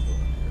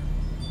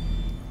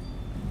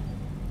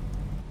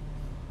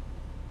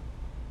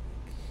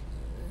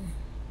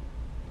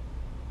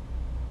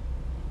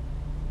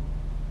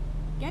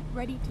 Get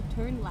ready to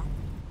turn left.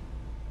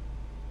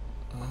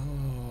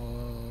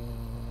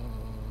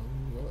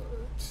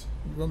 What?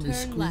 You want me to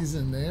Turn squeeze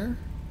left. in there?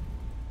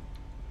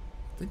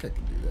 I think I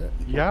can do that.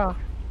 Yeah.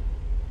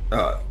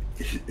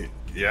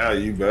 Yeah,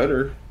 you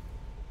better.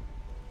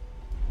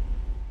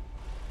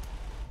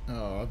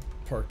 Oh, I've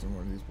parked in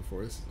one of these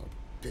before. This is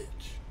a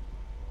bitch.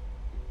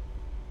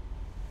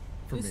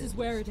 For This me, is at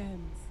where least. it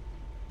ends.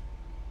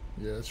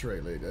 Yeah, that's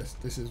right, lady.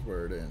 This is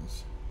where it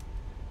ends.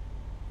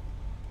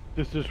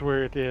 This is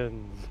where it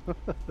ends.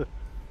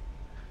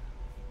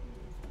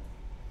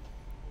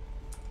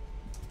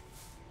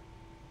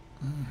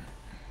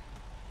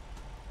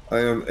 I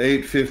am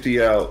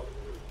 850 out.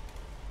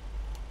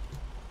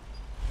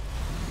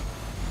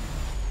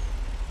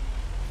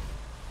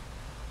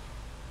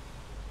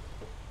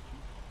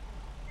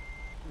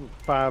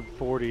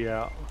 $540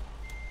 out.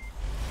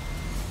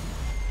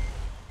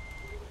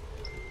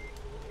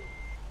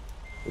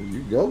 There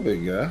you go,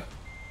 big guy.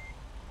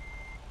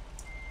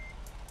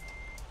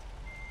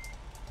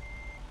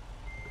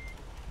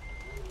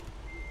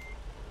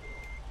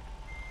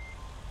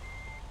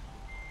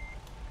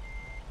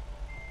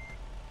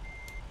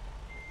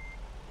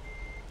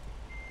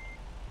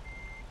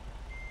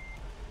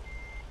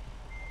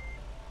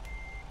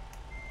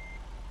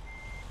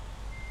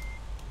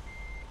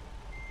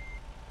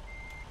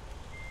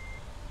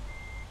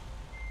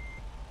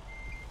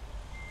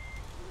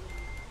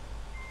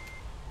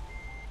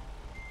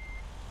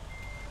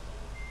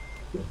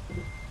 Oh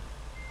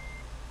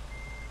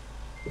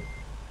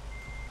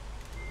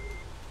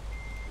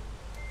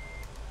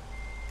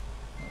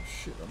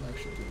shit, I'm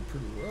actually doing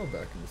pretty well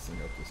backing this thing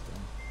up this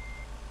time.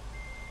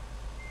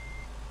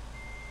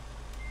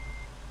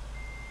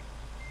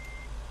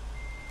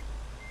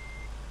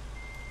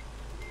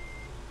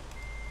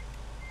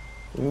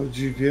 Well,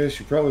 GPS,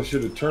 you probably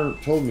should have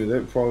told me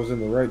that before I was in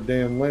the right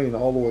damn lane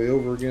all the way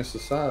over against the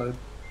side.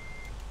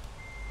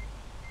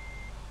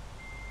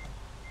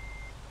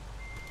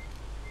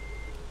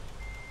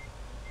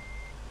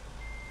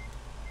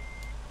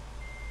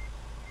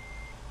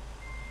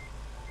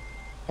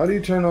 How do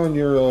you turn on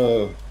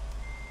your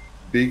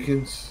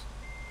beacons?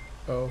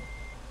 Oh.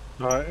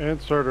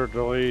 Insert or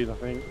delete, I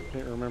think. I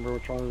can't remember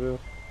which one it is.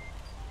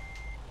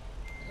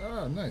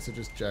 Ah, nice. I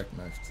just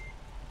jackknifed.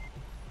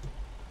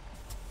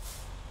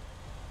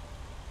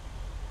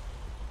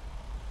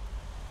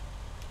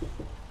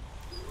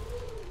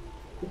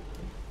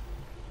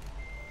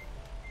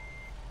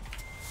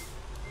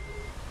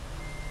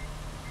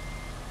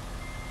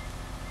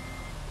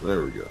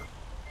 There we go.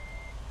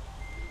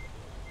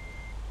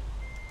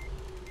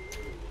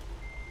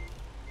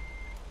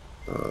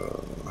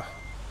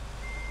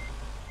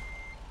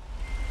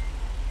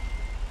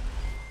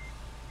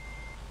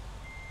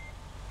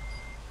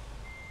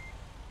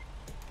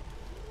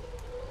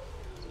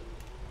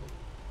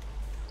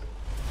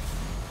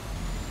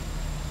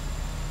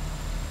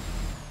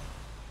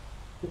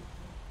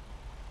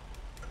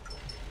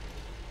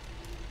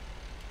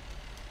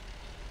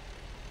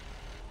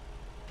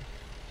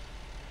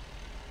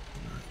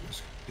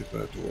 Let's get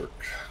back to work.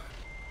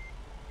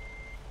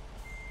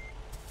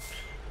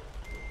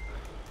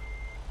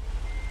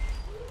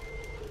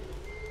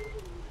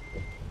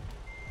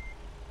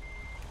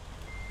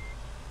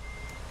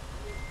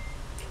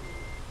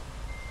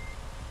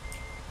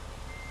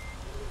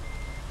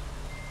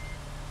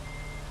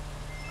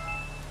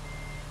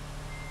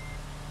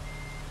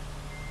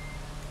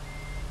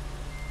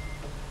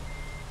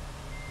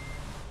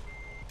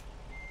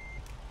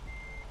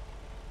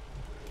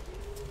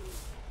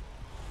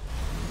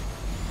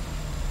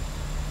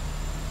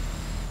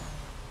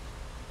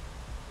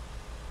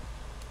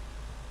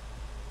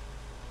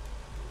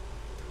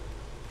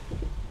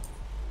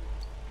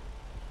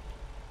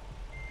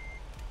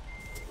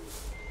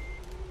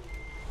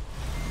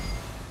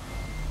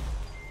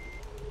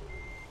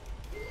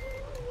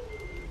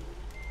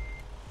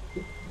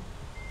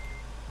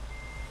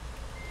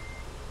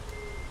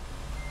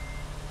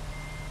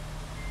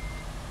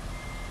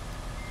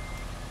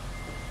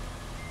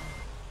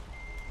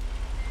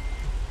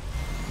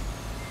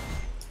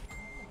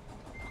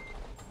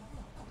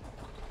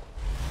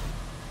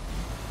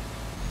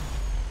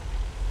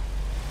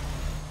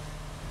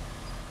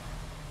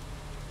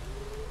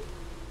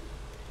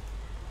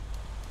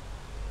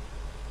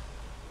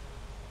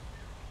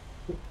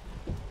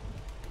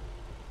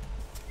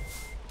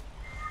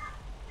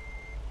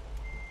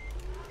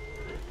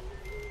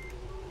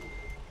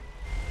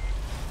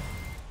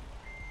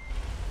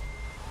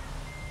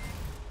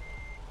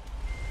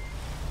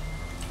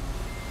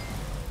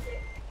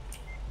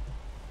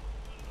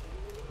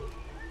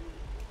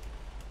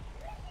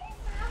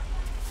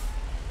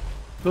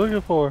 What are you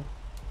looking for?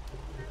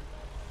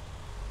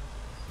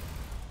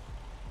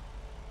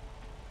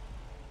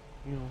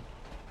 You know.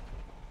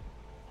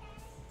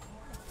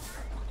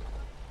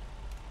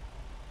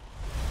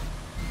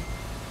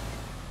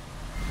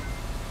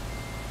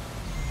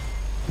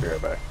 Be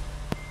right back.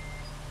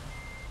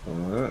 All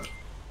right.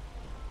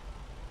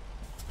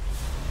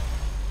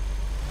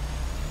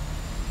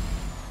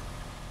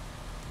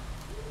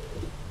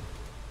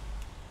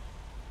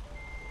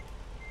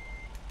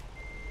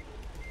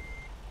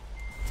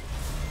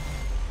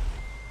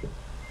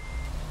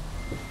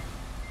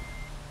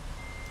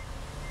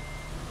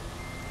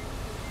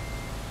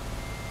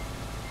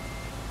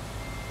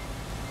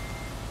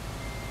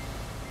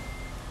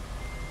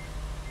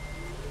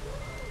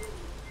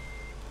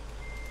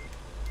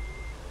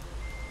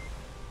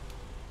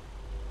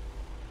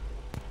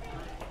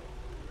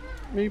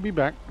 Me be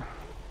back.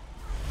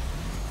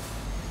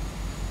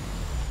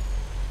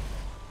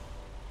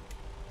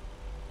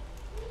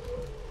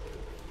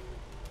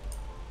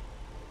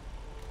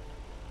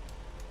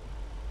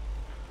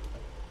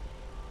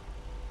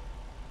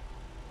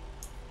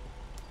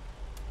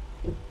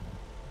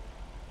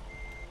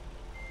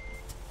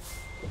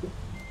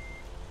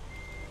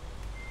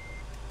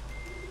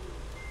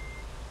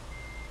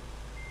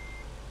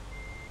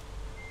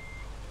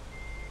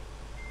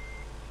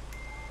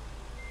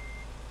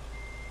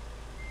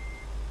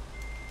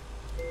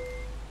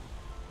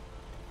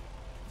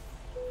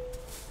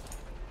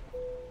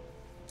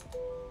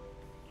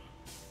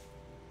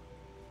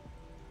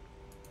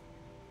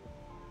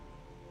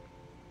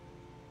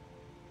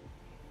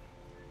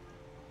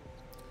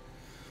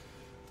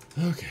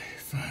 Okay,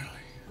 finally.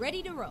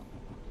 Ready to roll.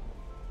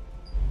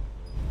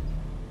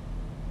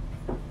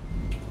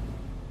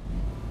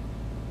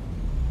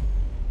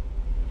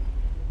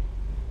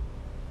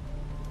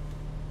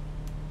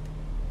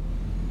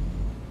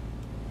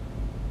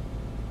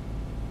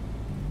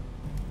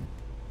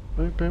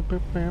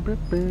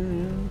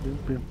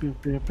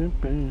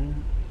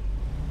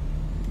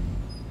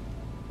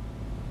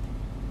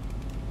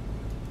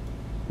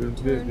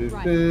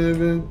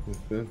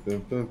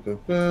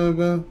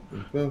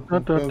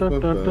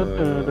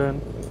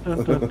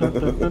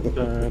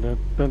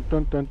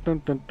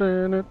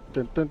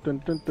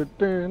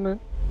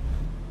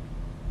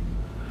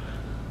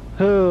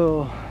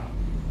 Oh.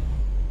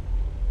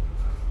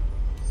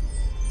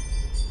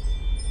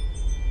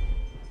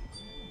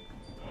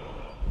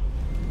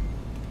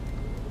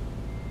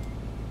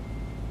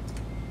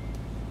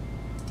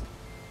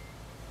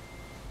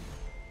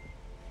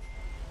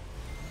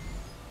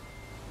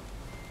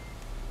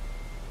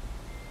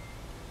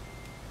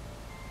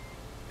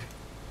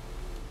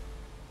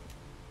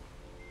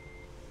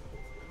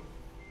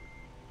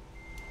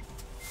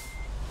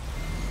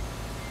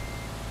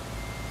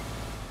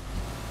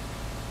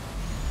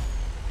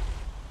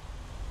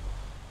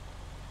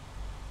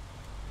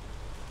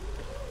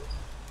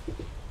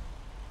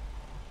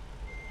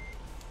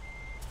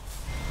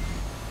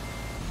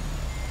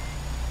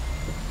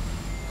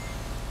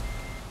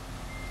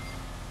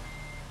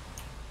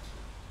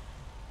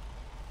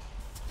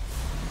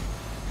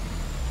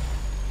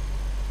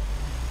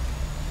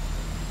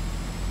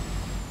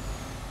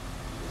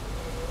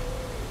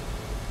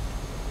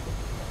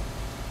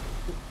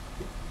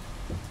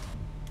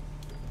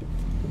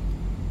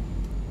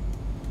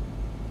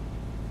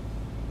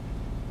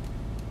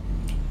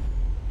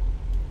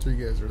 So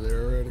you guys are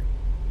there already?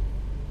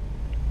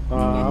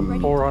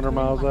 I'm 400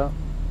 miles out.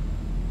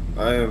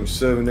 I am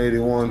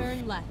 781.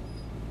 Turn left.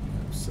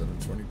 I'm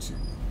 722.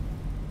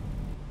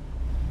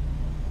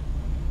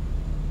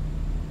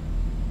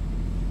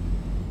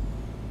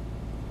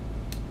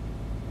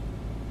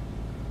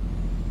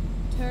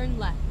 Turn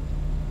left.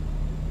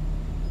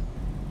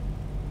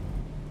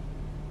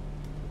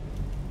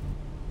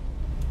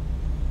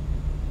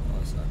 Oh,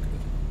 that's not good.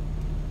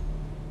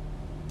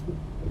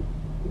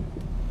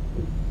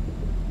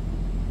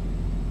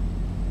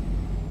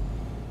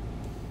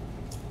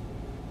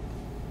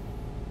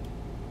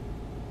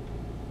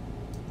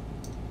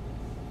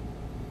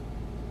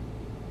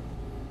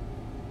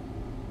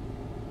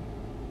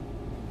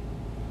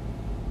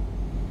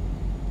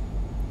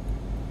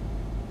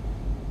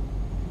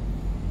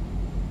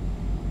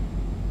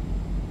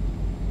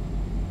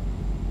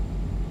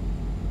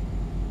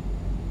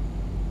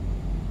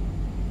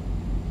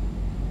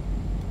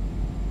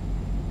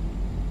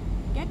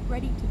 Get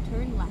ready to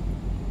turn left.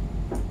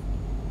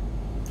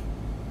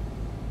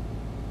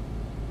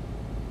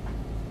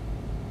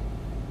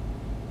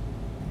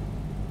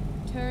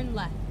 Turn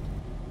left.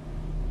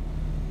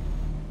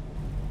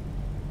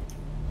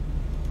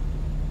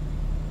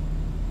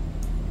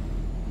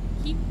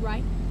 Keep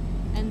right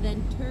and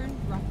then turn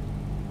right.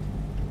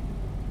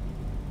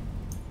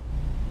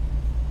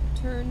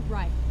 Turn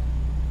right.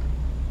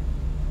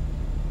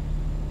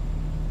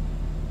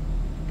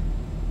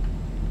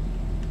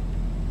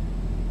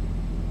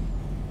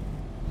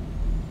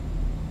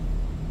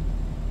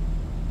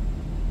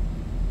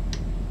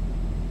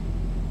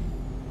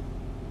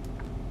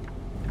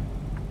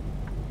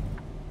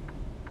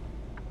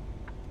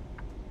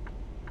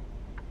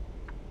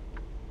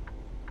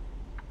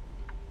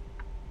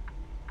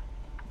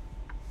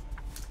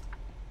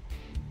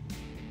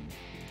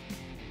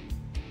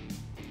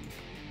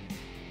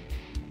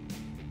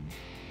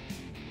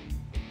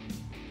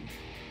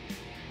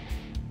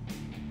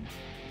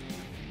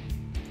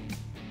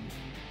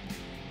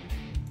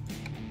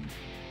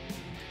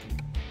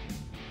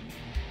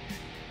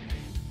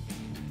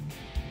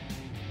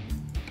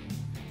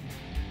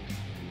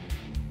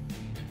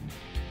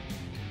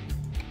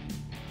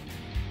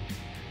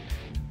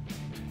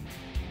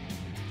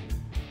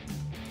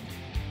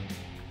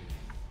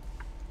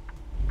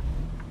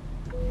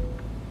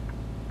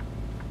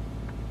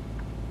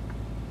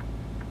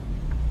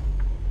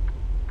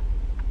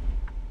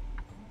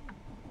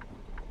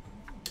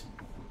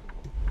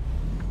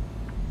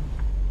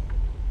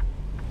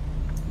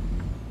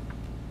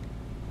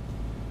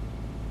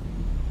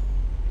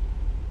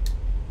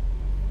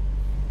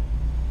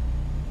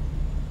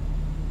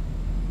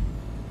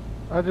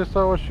 I just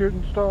saw a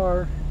shooting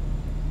star.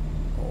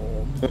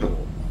 Oh, no.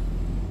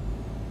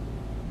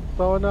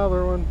 Saw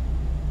another one.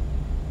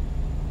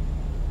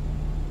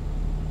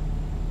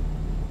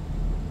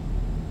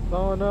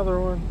 Saw another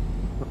one.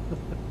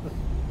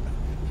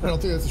 I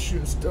don't think that's a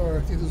shooting star.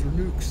 I think those were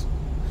nukes.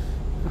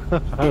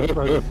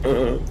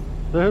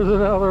 There's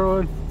another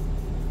one.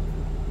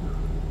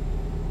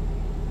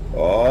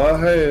 Oh,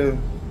 hell.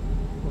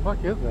 The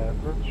fuck is that?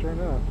 Sure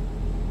enough.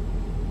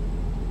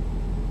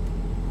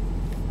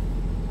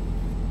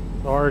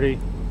 Already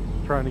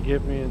trying to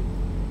get me in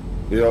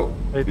Yep.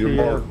 ATF. You're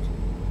marked.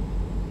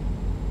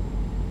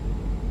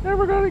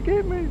 Never gonna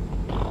get me.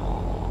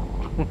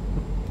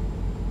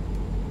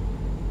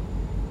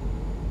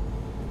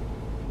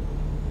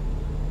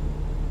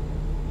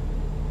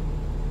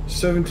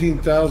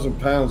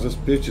 £17,000. This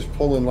bitch is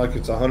pulling like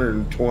it's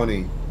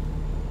 120.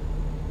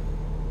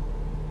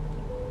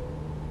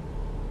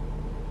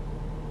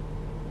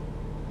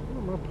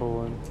 What am I pulling?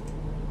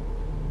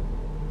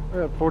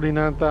 We're at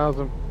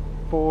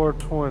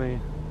 49,420.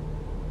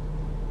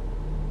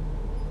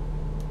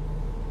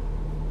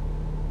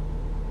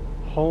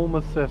 Home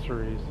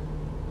accessories.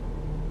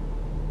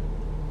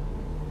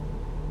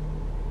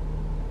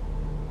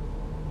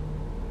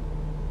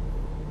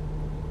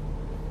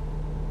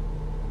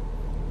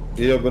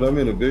 Yeah, but I'm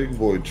in a big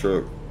boy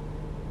truck.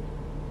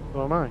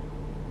 So am I.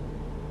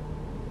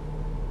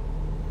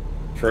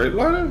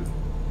 Freightliner?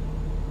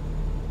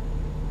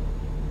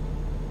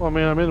 Well, I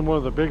mean, I'm in one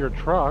of the bigger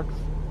trucks.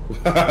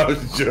 I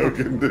was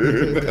joking,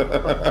 dude.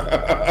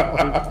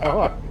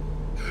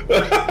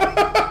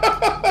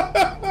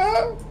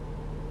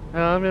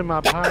 I'm in my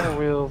Power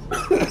Wheels.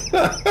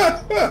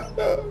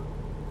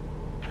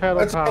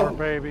 Pedal power,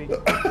 baby.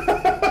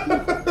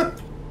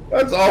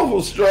 That's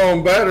awful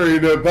strong battery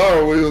in that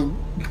Power Wheel.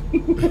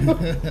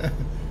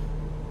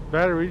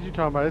 Batteries you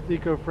talking about? It's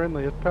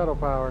eco-friendly. It's pedal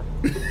power.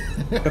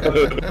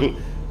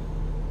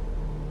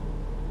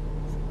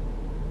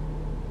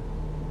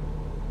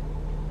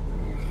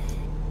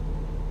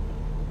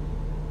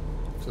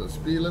 So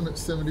speed limit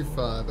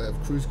 75. I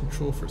have cruise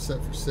control set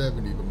for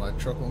 70, but my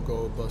truck won't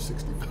go above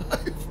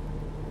 65.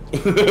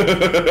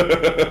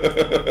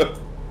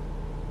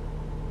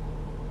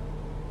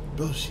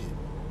 Bullshit.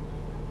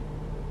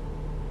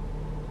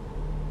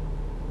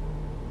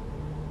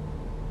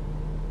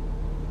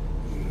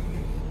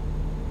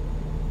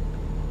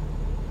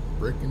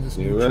 Breaking this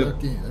new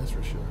truck in, that's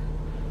for sure.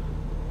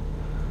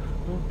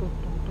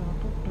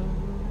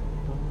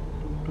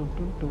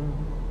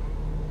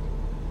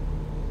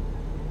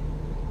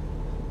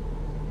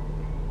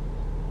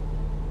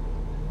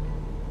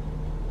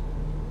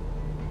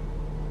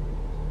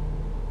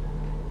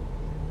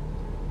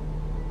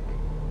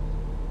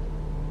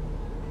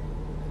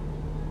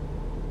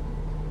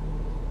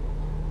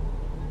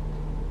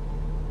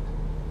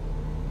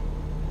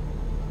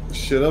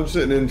 Shit, I'm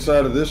sitting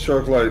inside of this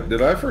truck like,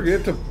 did I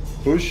forget to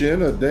push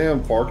in a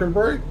damn parking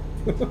brake?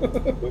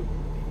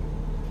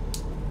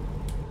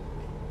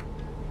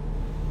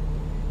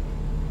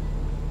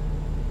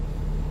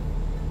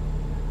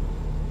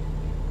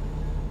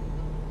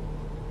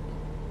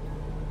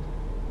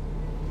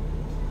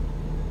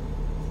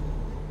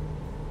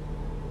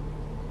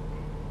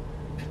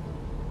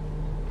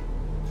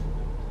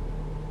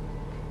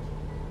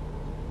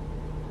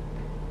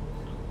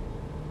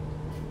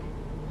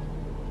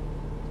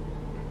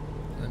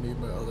 I need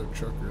my other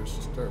truckers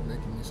to start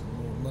making me some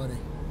more money.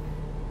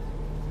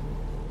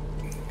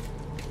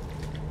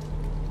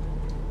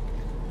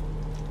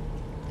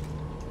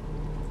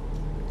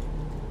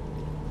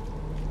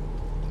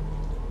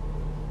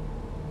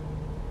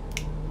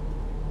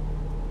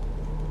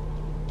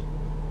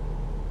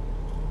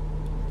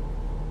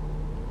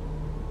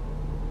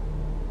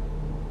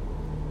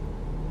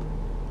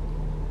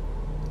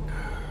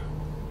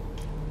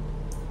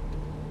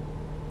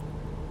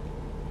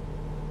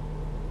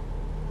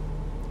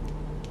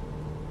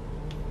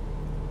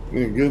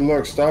 Yeah, good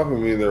luck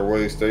stopping me there,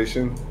 way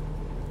station.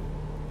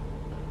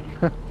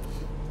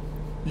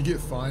 You get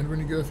fined when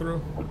you go through?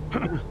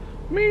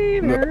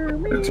 Meter,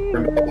 No, it's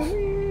turned off.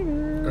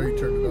 Oh, you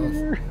turned it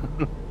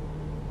off?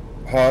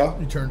 Huh?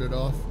 You turned it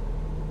off?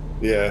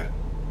 Yeah.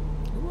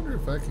 I wonder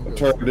if I can go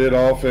Turned it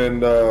off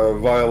and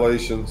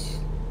violations.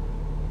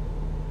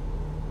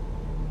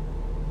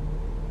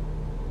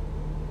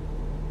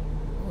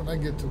 When I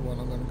get to one,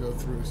 I'm going to go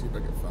through and see if I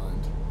get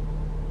fined.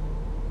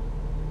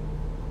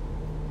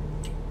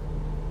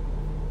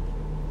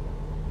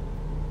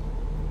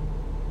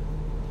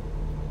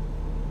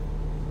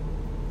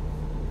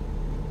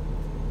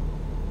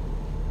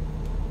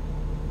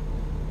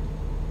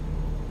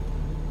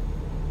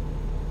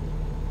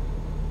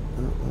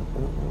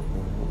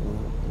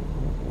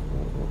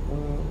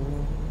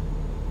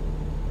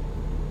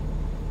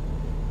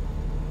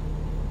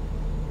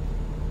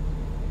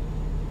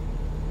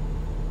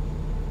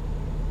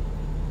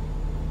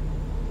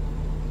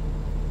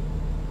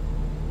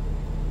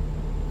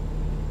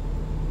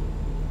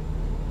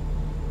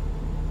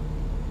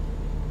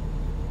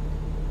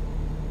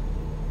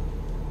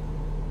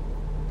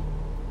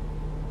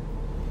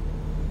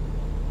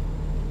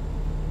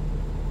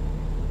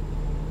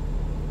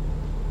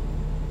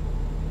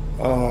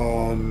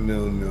 Oh,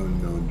 no, no,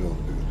 no, don't do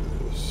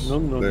this. No,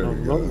 no, there no, we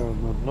no, go. no,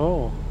 no,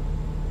 no.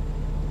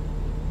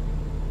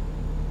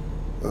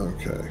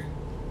 Okay.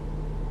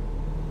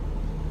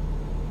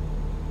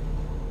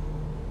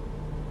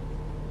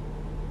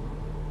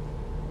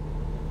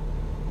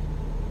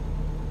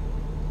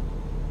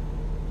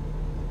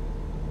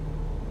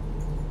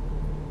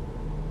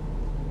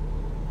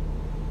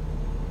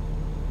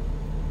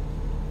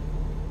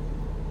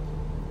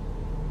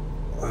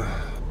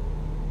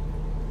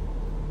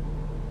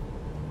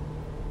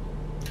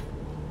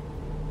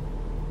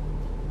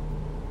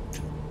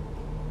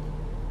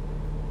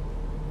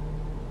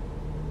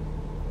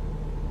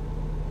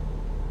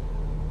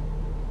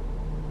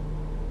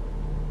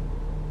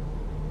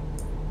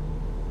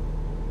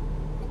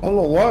 I don't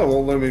know why it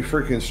won't let me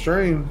freaking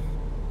stream.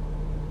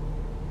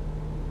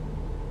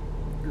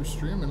 You were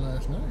streaming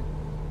last night.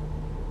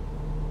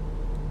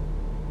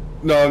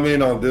 No, I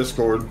mean on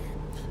Discord.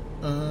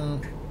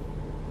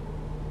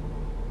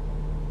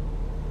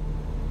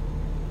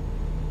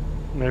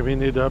 Maybe you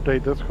need to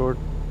update Discord.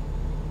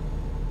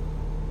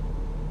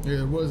 Yeah,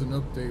 there was an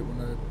update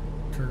when I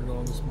turned it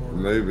on this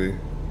morning. Maybe.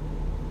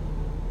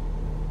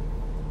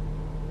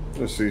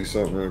 Let's see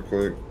something real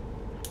quick.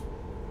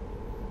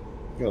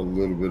 Got a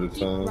little bit of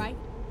Keep time. right,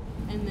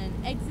 and then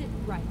exit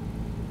right.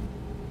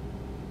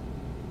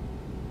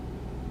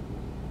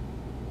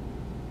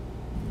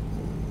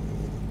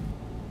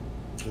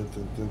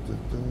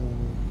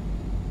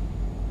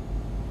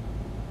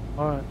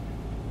 Alright.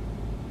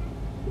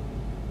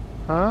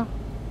 Huh?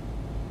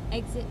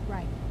 Exit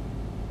right.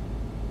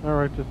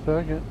 Alright, just a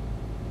second.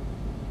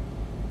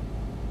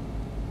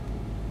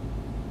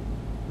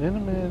 In a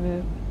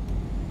minute.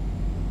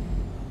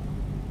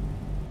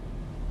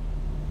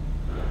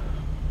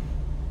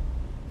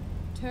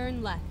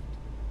 Turn left.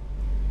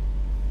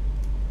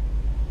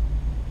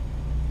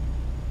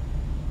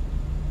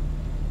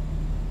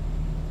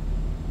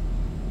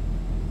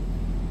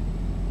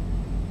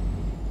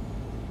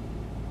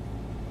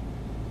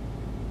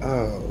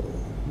 Oh.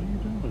 What are you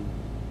doing?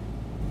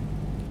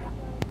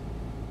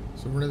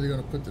 So when are they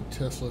going to put the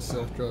Tesla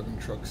self-driving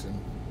trucks in?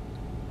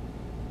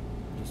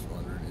 Just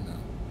wondering, you know.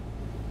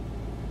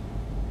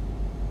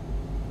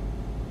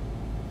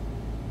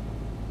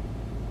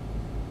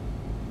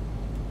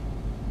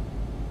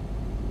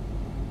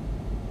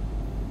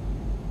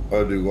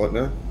 I'll do what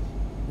now?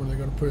 When are they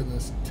going to put in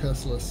this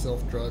Tesla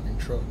self-driving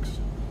trucks?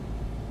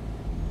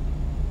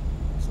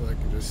 So I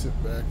can just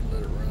sit back and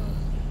let it run.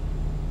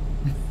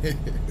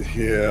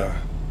 Yeah.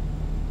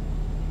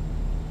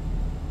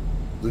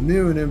 The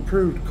new and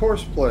improved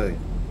course play.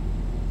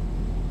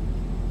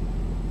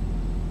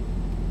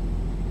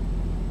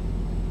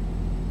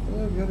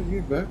 I've got to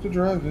get back to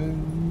driving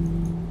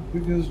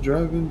because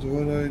driving's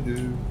what I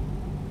do.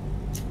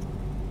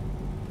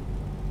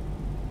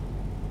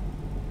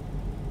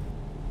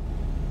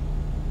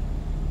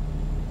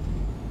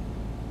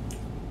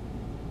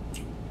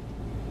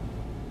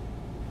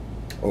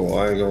 Oh,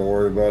 I ain't gonna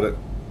worry about it.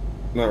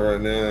 Not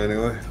right now,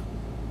 anyway.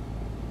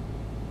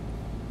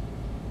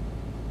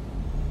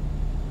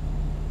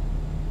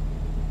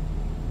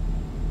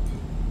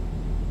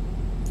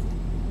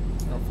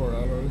 How far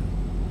out are they?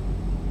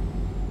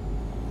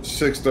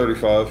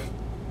 6:35.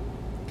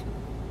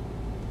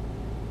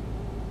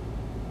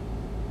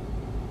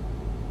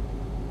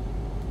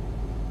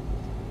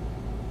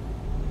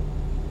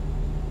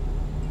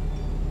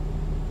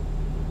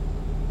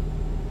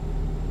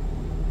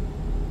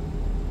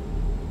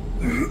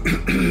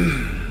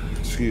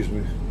 Excuse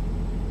me.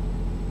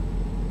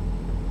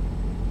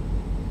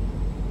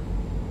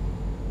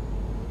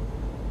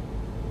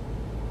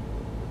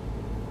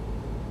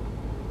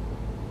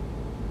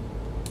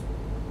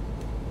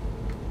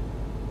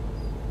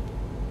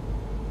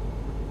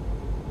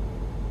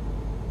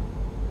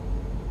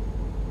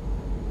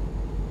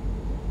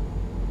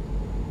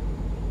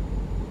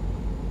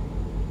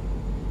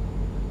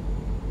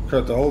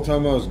 Crap, the whole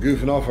time I was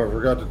goofing off, I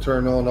forgot to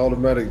turn on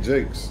automatic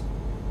jakes.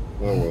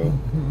 Oh well.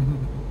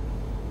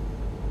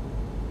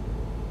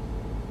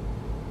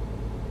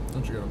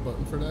 Don't you got a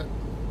button for that?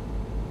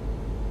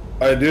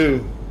 I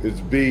do. It's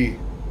B.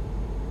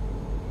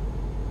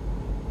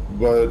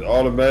 But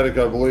automatic,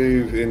 I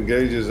believe,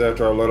 engages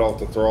after I let off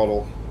the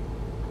throttle.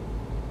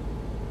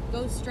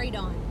 Go straight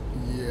on.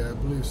 Yeah, I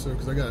believe so,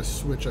 because I got a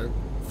switch, I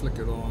flick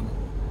it on.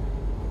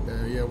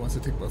 Yeah, once I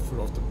take my foot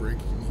off the brake,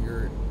 you can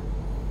hear it.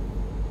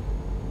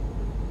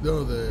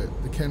 Though the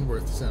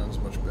Kenworth sounds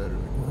much better.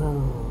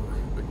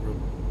 Like real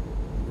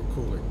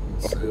cool. Like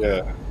insane.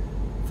 Yeah.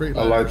 Freightliners,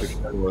 I like the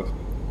Kenworth.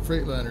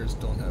 Freightliners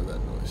don't have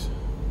that noise.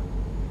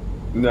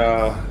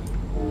 Nah.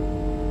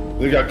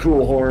 They got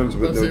cool horns,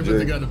 but no But they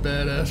jig. got a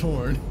badass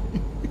horn.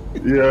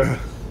 Yeah.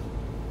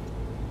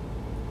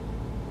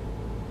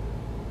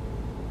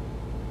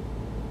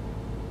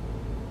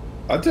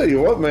 I tell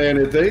you what, man,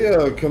 if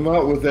they come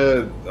out with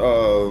that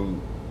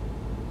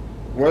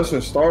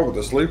Western Star with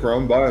the sleeper,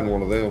 I'm buying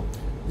one of them.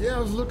 Yeah, I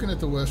was looking at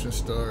the Western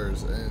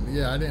Stars, and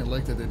yeah, I didn't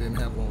like that they didn't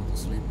have one with a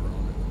sleeper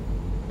on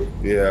it.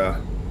 Yeah.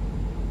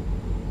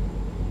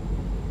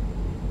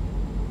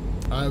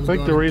 I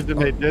think the reason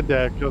they did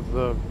that because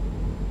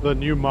the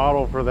new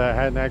model for that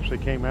hadn't actually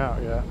came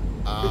out yet.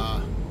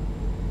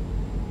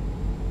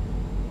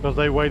 Because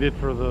they waited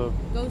for the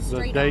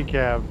day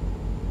cab,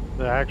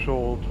 the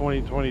actual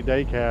 2020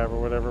 day cab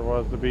or whatever it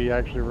was, to be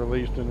actually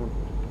released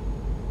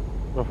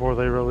before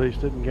they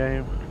released it in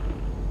game.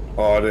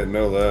 Oh, I didn't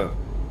know that.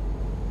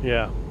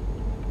 Yeah.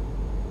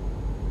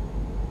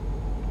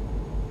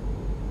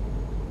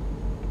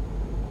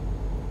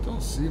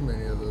 Don't see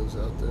many of those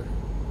out there.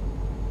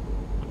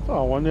 I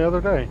saw one the other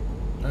day.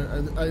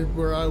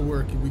 Where I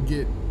work, we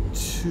get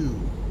two.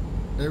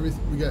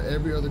 We got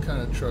every other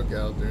kind of truck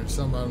out there, and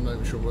some I'm not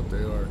even sure what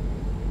they are.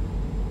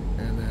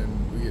 And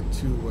then we get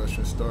two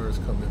Western Stars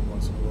come in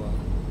once in a while.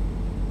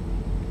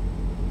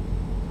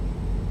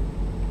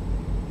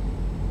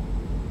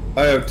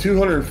 I have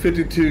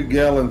 252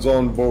 gallons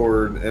on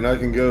board, and I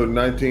can go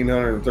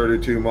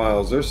 1,932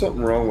 miles. There's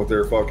something wrong with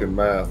their fucking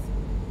math.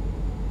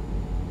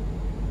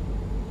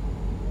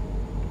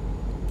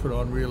 Put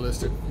on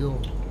realistic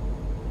fuel.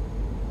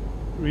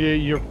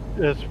 Yeah,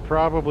 it's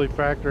probably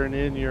factoring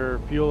in your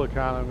fuel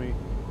economy.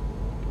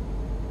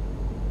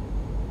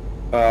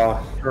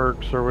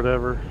 Perks or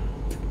whatever.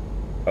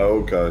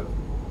 Okay.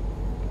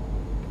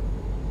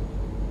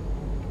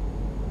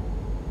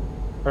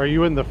 Are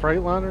you in the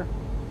Freightliner?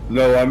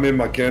 No, I'm in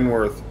my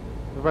Kenworth.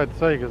 I was about to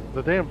say, because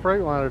the damn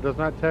Freightliner does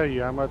not tell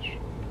you how much.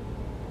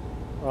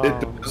 It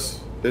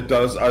does. It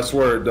does. I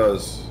swear it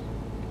does.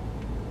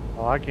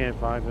 Oh, I can't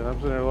find it. I'm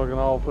sitting there looking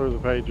all through the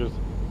pages.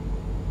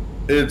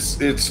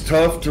 It's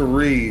tough to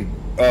read.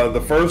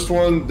 The first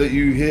one that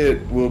you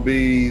hit will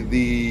be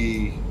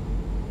the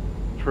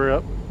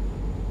Trip.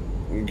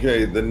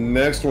 Okay, the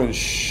next one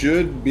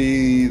should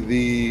be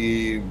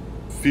the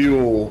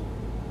fuel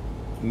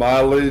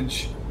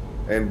mileage,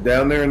 and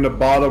down there in the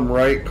bottom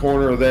right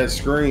corner of that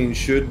screen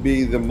should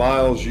be the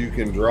miles you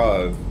can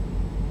drive.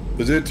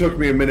 Because it took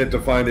me a minute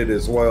to find it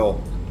as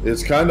well.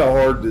 It's kind of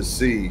hard to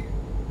see.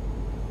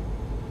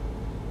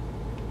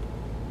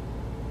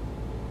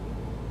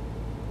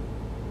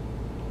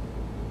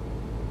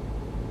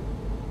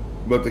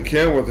 But the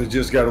Kenworth has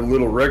just got a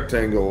little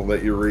rectangle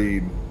that you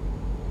read.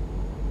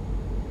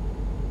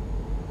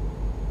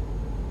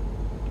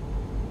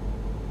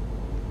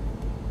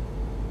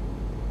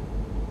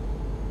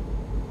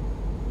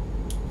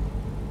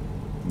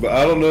 But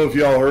I don't know if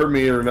y'all heard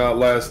me or not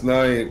last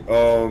night.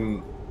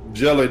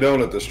 Jelly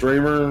Donut, the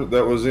streamer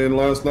that was in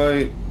last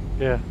night.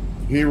 Yeah.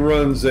 He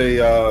runs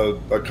a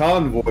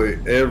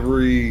convoy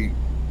every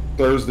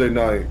Thursday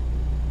night.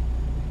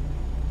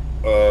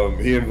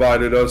 He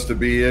invited us to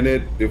be in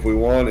it if we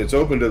want. It's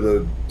open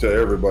to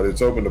everybody.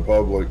 It's open to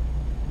public.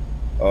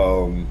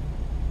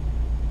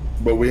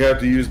 But we have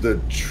to use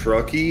the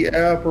Truckee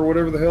app or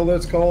whatever the hell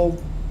that's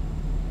called.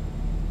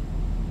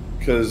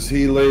 Because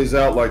he lays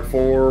out like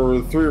 3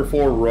 or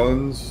 4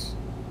 runs,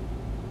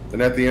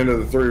 and at the end of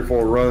the 3 or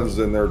 4 runs,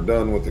 then they're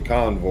done with the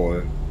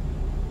convoy.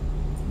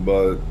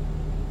 But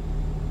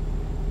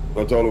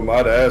I told him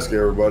I'd ask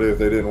everybody if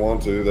they didn't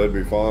want to. That'd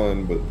be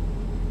fine. But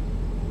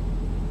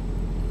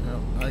no,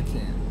 I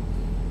can't.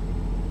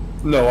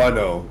 No, I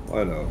know.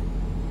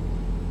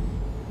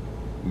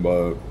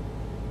 But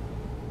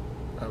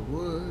I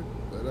would,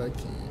 but I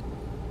can't.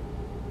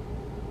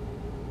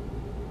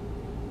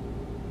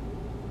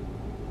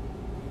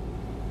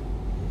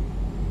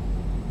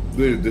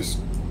 Dude, this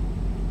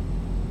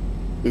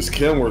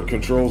Kenworth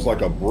controls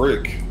like a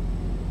brick.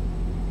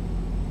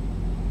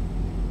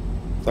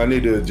 I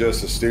need to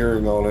adjust the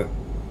steering on it.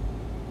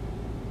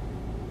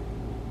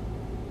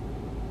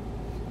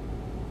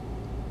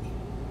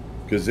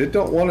 Because it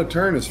don't want to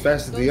turn as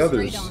fast as the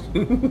others.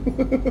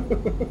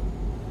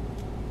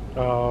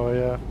 Oh,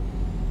 yeah.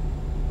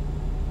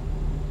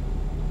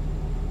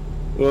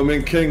 Well, I'm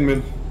in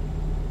Kingman.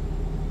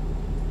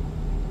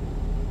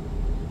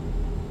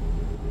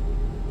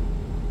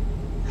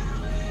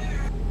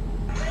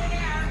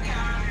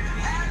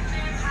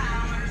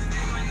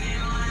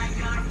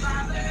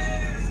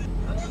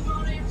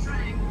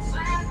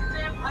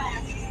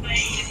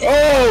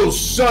 Oh,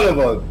 son of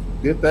a...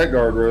 Get that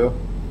guardrail.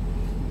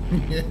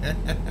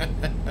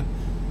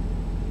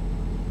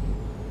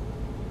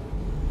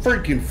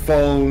 Freaking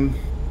phone.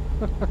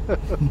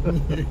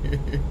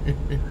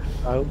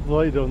 I'll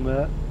wait on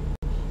that.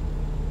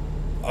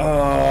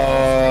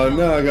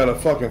 Now I gotta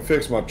fucking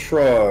fix my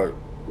truck.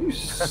 You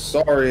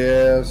sorry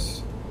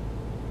ass.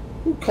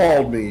 Who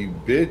called me, you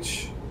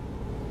bitch?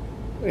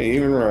 Ain't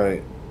even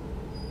right.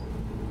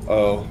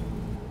 Oh.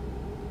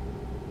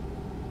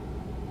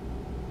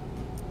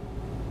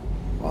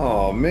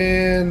 Oh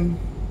man,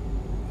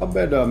 I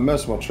bet I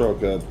messed my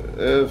truck up.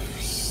 Get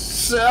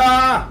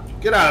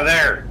out of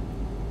there!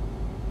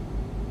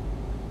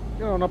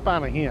 Get on up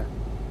out of here.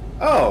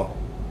 Oh,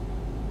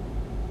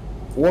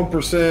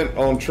 1%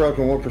 on truck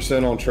and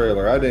 1% on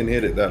trailer. I didn't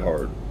hit it that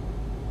hard.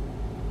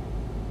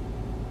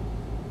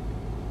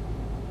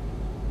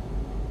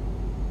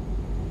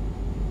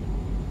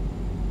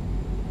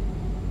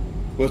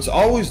 But it's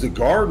always the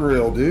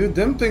guardrail, dude.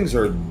 Them things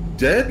are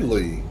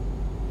deadly.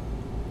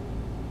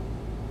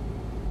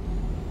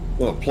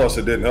 Well, plus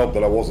it didn't help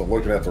that I wasn't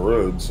looking at the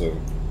road, so.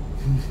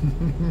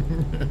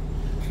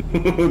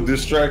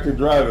 Distracted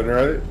driving,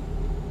 right?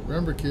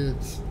 Remember,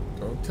 kids,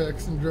 don't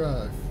text and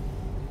drive.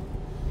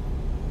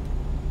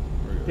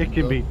 It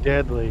can be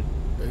deadly.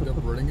 End up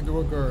running into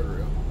a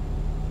guardrail.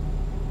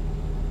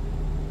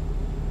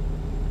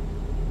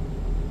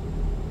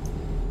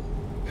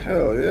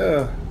 Hell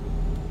yeah.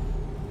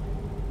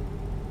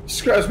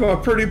 Scratch my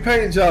pretty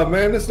paint job,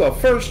 man. This is the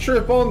first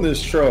trip on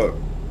this truck.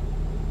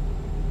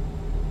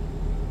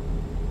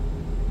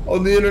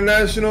 On the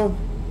International,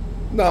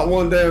 not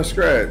one damn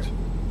scratch.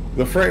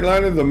 The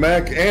Freightliner, the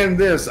Mac, and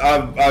this,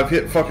 I've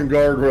hit fucking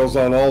guardrails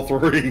on all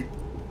 3.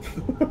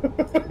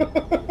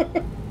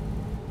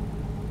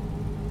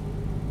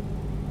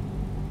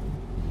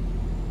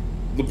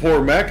 The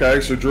poor Mac, I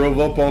actually drove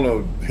up on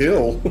a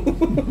hill.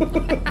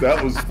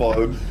 That was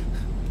fun.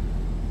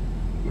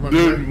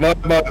 Dude, my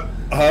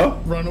huh?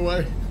 Run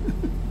away?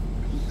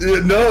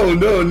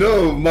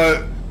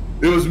 No.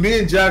 It was me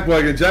and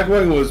Jackwagon.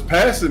 Jackwagon was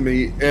passing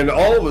me, and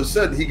all of a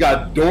sudden he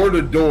got door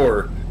to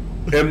door,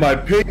 and my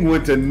ping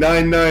went to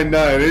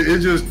 999. It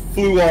just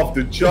flew off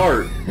the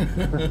chart. I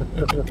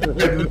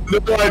had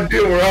no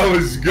idea where I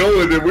was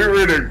going, and we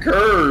were in a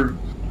curve.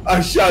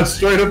 I shot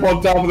straight up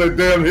on top of that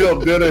damn hill,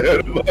 dead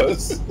ahead of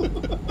us.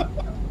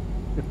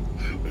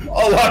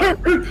 all I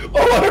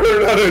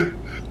heard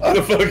out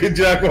of fucking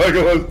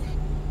Jackwagon was,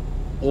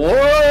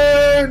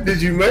 "What?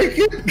 Did you make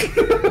it?"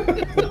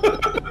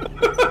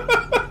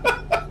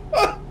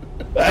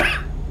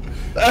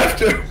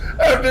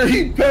 After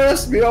he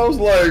passed me, I was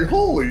like,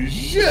 "Holy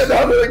shit,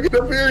 how did I get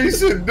up here?" He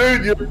said,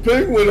 "Dude, your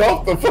ping went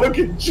off the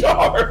fucking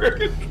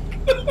chart."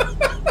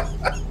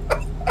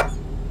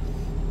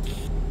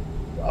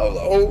 I was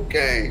like,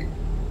 "Okay."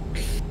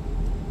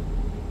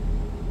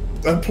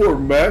 That poor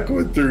Mac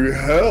went through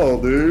hell,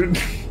 dude.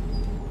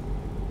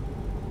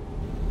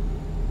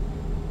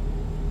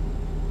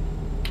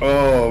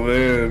 Oh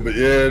man, but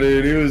yeah,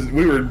 dude,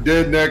 we were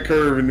dead in that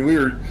curve, and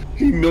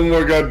he no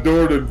more got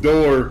door to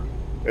door,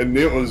 and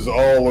it was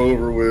all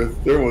over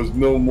with. There was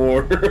no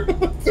more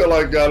until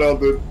I got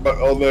on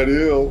that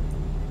hill.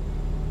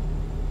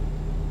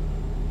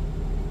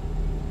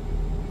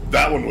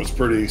 That one was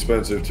pretty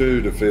expensive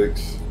too to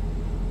fix.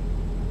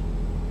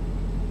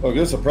 I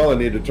guess I probably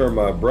need to turn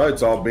my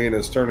brights off, being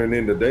it's turning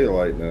into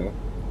daylight now.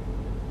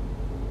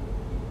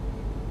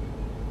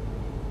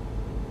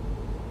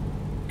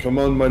 Come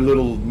on, my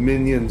little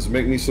minions,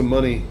 make me some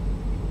money.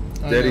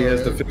 Daddy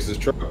has to fix his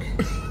truck.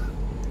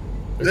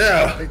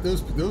 Yeah. Like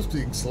those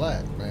being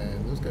slack,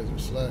 man. Those guys are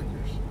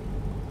slackers.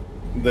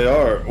 They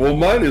are. Well,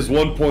 mine is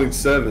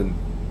 1.7.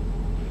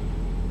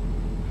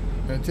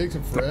 And it takes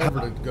them forever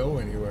to go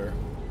anywhere.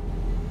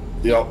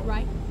 Yep.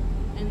 Right,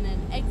 and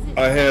then exit.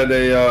 I had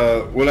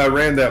when I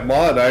ran that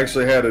mod, I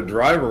actually had a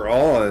driver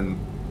on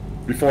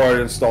before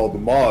I installed the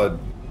mod.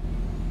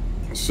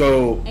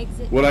 So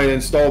when I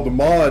installed the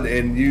mod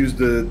and used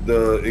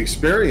the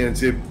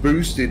experience, it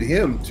boosted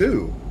him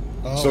too.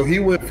 Oh. So he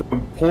went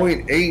from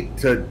 0.8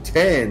 to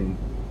 10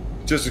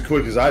 just as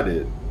quick as I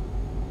did.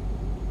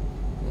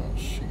 Oh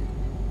shit.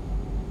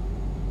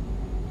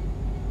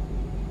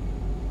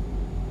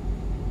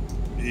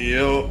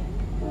 Yep.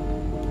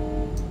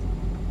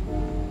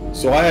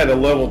 So I had a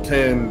level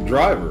 10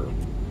 driver.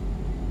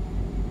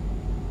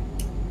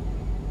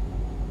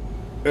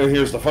 And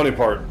here's the funny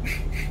part.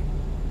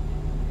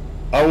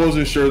 I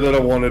wasn't sure that I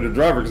wanted a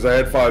driver because I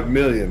had 5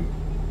 million.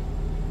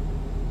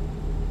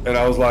 And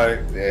I was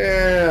like,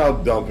 yeah,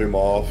 I'll dump him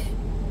off.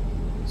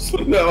 So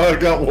now I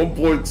got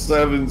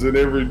 1.7s in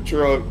every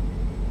truck.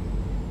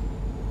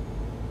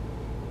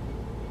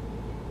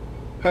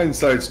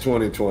 Hindsight's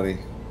 2020.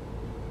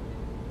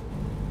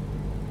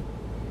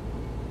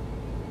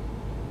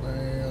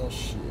 Well,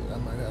 shit, I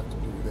might have to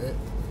do that.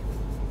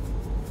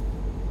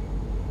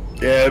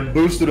 Yeah, it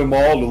boosted them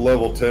all to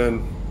level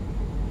 10.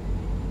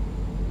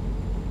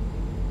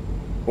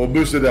 Well,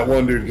 boosted that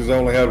one dude because I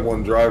only had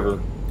one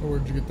driver. So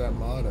where'd you get that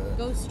mod at?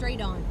 Go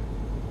straight on.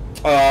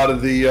 Out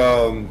of the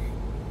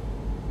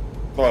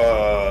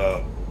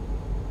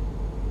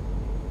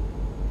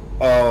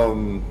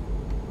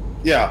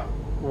yeah,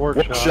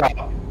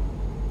 workshop.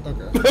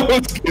 Okay. I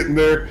was getting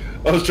there.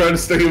 I was trying to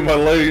stay in my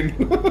lane.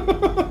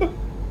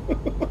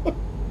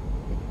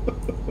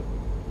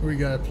 We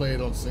gotta play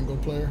it on single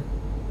player.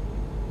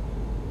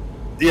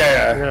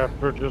 Yeah. Yeah,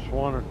 for just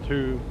one or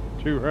two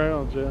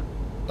rounds. Yeah.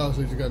 Oh,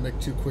 so you gotta make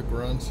 2 quick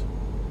runs.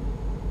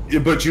 Yeah,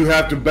 but you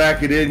have to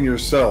back it in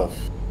yourself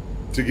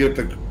to get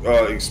the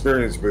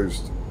experience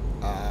boost.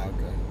 Ah,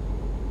 okay.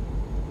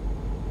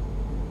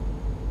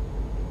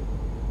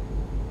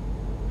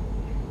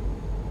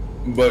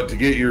 But to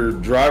get your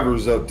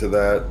drivers up to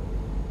that,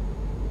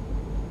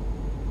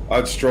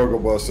 I'd struggle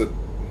bus it.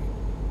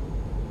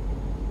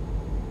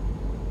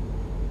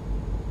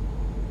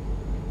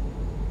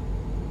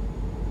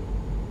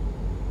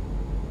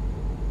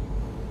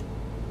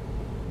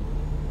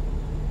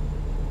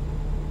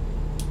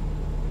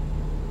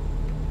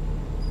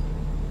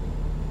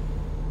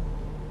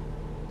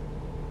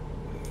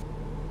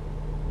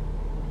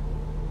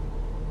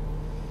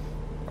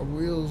 Our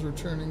wheels are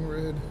turning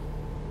red.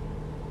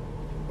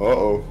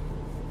 Uh-oh.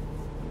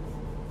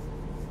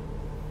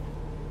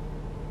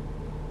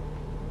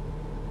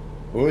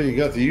 Well, you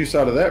got the use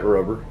out of that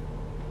rubber.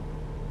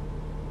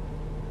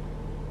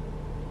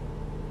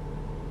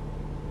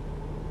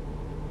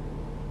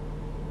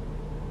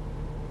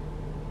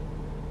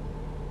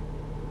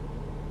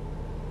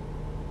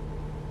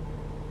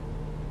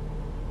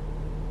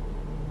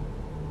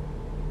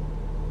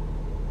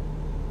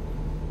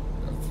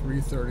 Got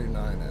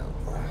 339 out.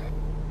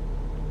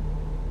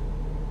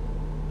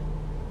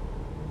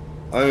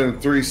 I am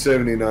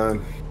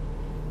 379.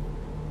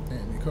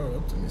 Damn, you caught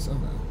up to me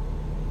somehow.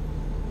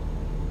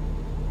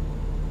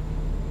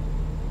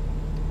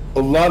 A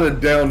lot of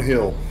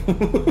downhill. I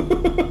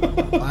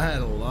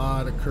had a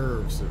lot of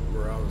curves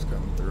where I was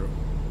coming through.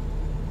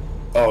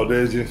 Oh,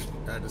 did you?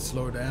 I had to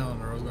slow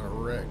down or I was going to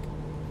wreck.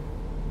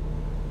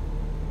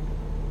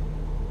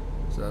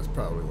 So that's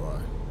probably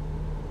why.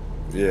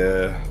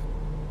 Yeah.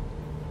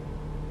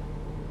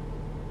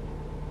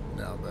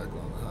 Now back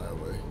on the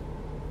highway.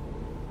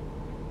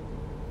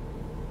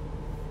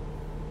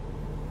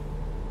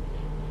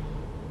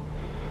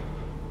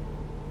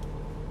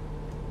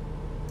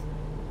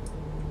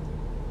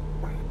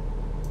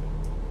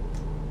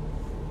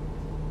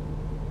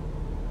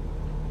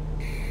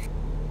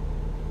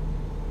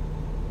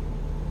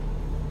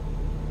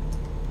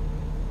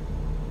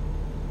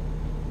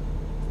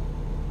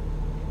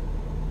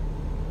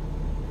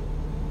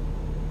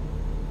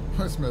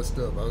 That's messed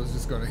up. I was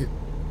just going to hit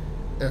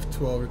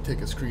F12 to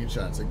take a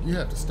screenshot. It's like, you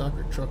have to stop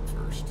your truck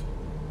first.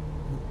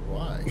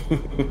 Why? why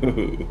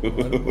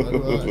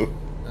do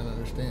I don't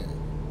understand.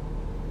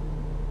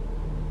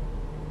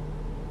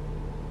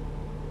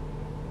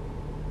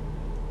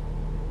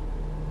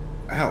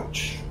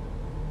 Ouch.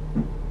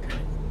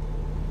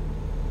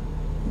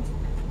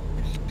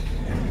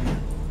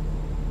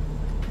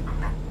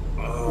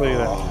 Look at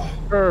that.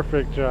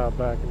 Perfect job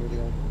backing it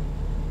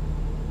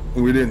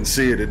in. We didn't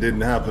see it. It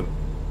didn't happen.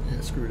 Yeah,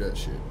 screw that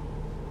shit.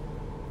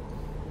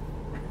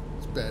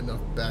 It's bad enough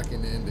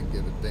backing in to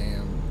get a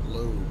damn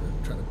load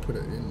and trying to put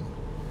it in.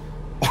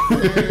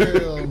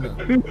 Hell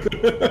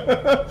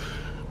no.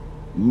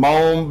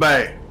 Moan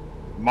back.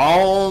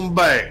 Moan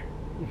back.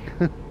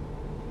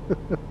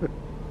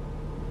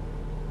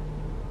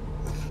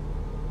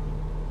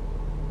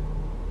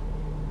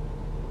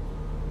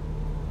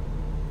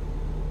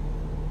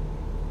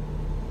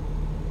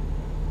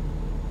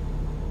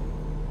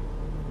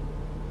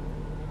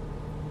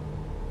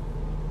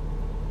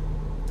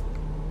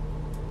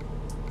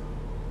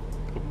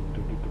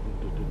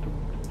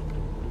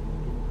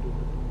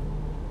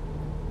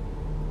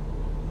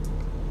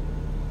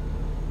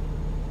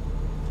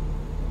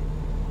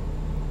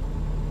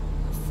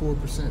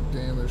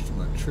 Damage to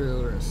my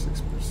trailer and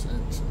 6%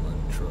 to my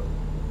truck.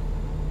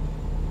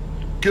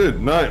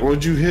 Good night.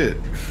 What'd you hit?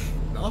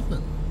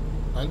 Nothing.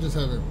 I just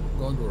haven't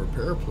gone to a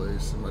repair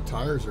place and my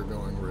tires are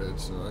going red,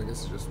 so I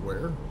guess it's just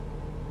wear.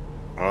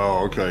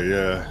 Oh, okay,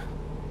 yeah.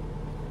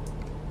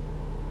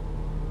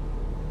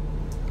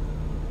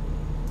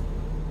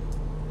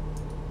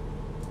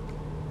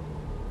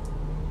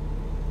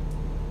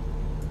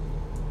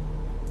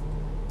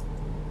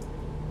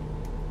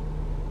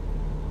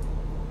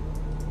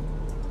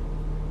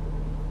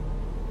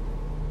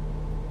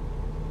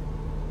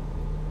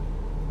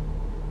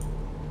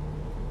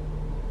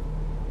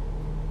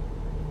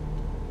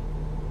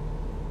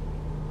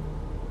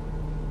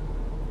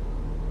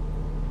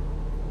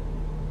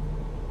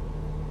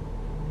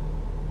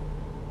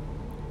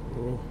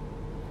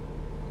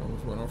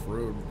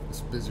 Road.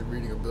 It's busy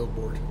reading a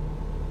billboard.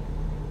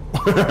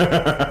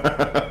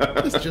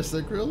 It's just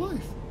like real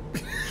life.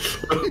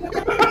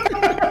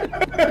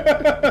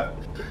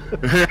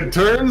 Head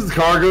turns, the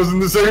car goes in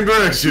the same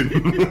direction.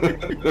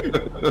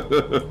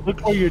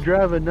 Look where you're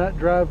driving, not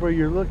drive where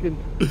you're looking.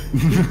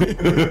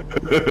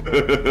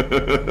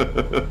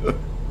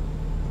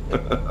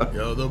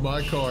 Yo, though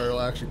my car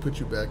will actually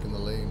put you back in the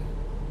lane.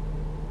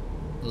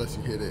 Unless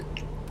you hit it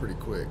pretty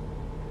quick.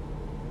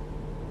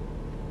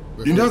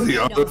 But you know the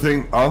other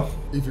thing? Oh?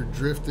 If you're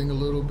drifting a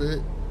little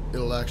bit,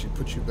 it'll actually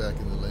put you back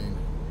in the lane.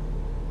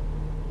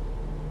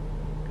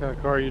 What kind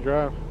of car you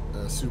drive?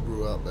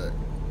 Subaru Outback.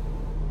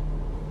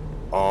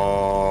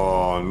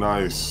 Oh,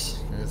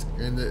 nice.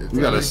 And you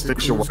got a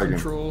station wagon.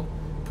 Control,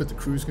 put the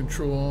cruise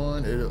control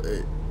on.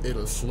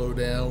 It'll slow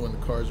down when the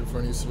cars in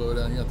front of you slow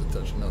down. You have to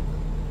touch nothing.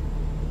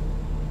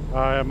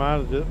 Yeah,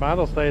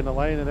 mine'll stay in the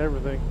lane and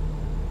everything.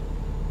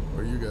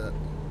 What you got?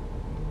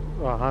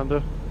 A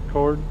Honda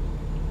Accord.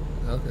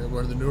 Okay,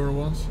 one of the newer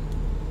ones?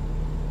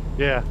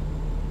 Yeah.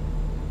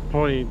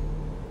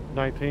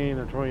 2019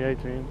 or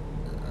 2018.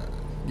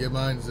 Yeah,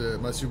 mine's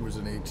my Subaru's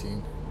an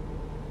 18.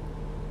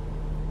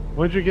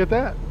 When'd you get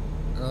that?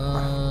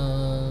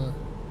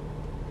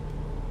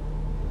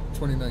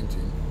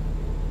 2019.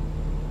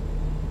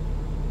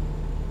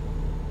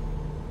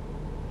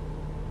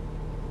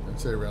 I'd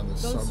say around the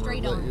summer of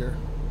that year.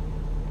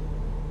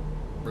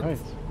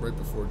 Nice. Right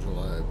before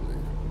July, I believe.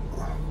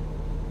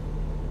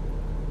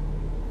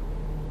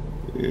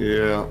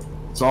 Yeah,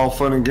 it's all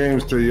fun and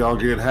games till y'all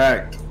get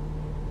hacked.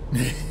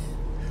 Yeah,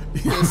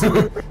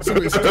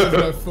 somebody steals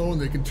my phone,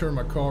 they can turn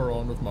my car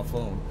on with my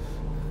phone.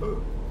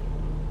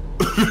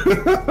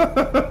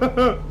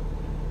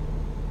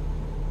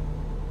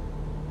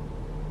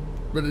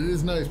 But it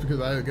is nice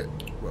because I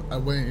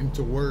went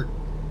into work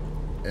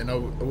and I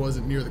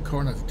wasn't near the car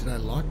and I was like, did I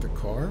lock the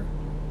car?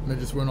 And I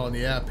just went on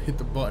the app, hit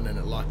the button, and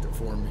it locked it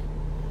for me.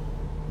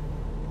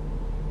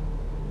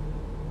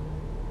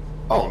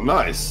 Oh,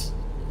 nice.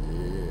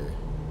 Yeah.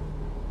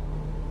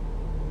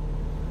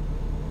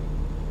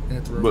 And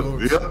if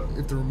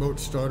the remote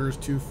starter is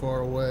too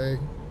far away,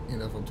 you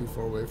know, if I'm too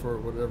far away for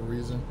whatever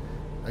reason,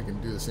 I can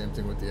do the same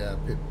thing with the app.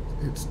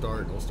 Hit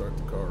start, and it'll start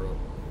the car up.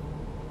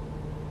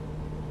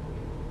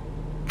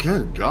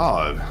 Good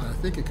God. And I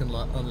think it can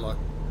unlock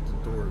the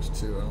doors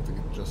too. I don't think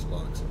it just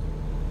locks it.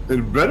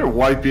 It better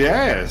wipe your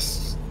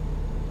ass.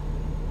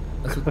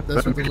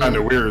 That's what the kind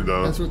of weird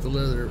though. That's what the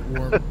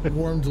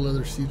warmed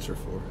leather seats are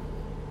for.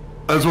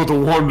 That's what the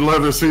warmed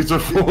leather seats are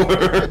for.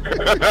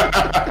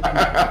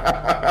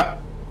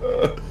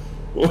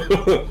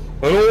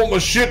 I don't want my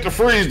shit to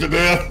freeze to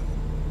death.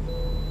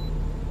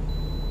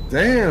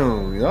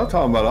 Damn, y'all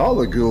talking about all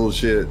the cool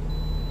shit.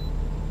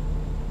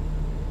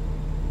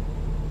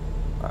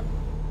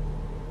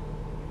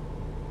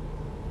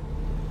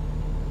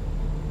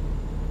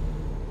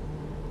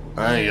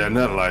 I ain't got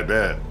nothing like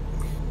that.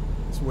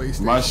 It's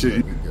wasted. My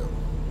shit.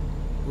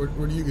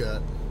 What do you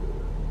got?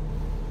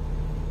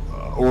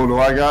 What do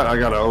I got? I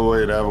got an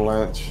 08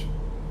 Avalanche.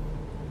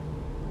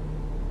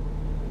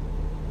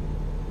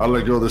 I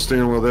let go of the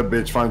steering wheel, that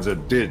bitch finds a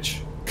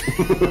ditch.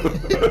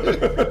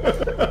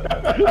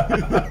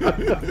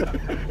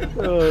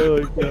 Oh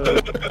my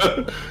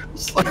God.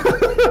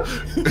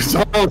 It's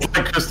almost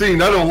like,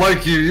 Christine, I don't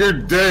like you, you're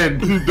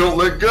dead, don't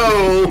let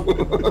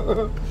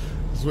go.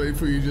 Just waiting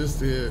for you just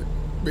to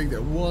make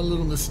that one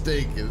little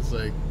mistake and it's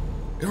like,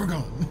 here we're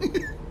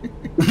going.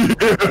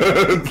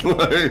 It's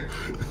like,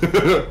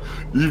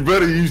 you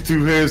better use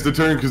two hands to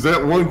turn because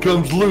that one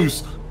comes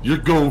loose, you're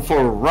going for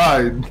a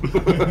ride.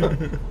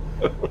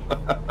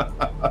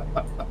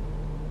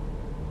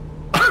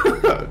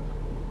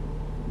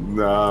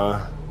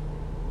 Nah,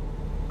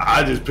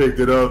 I just picked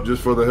it up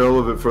just for the hell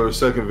of it for a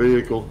second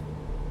vehicle.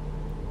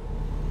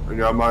 I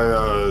got my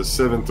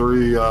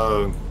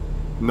 7.3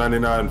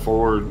 99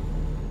 Ford.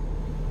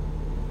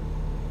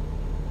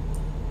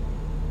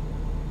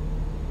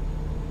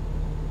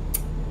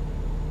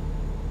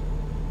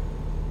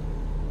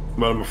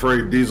 But I'm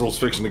afraid diesel's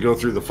fixing to go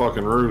through the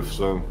fucking roof,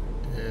 so.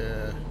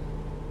 Yeah.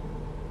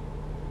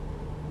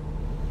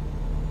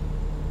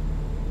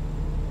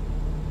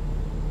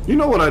 You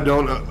know what I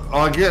don't?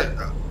 I get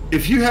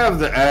if you have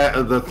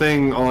the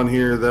thing on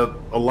here that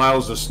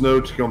allows the snow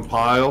to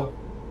compile.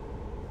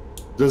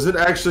 Does it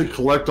actually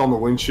collect on the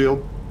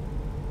windshield?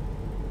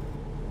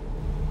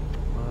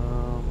 I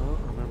don't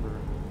remember.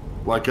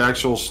 Like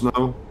actual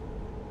snow?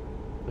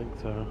 I think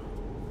so.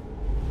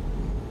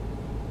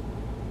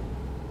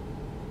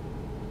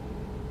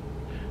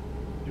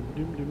 Dum,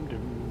 dum, dum,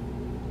 dum.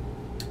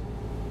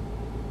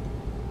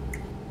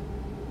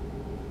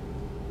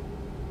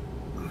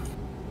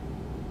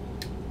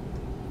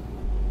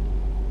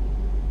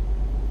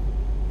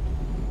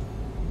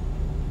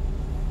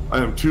 I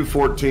am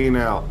 214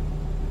 out.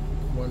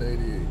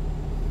 188.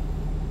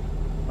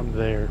 I'm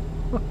there.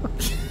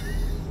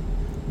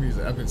 Means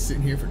I've been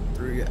sitting here for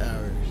 3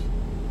 hours.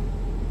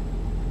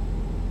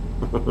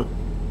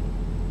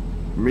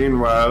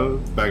 Meanwhile,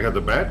 back at the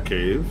Bat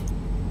Cave.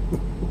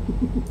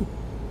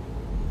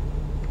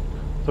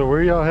 So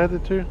where y'all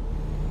headed to?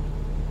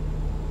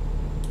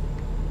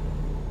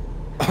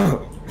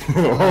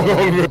 Hold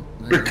on,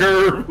 the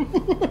curve.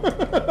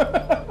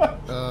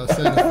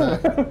 Santa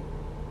Fe.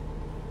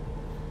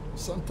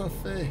 Santa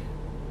Fe.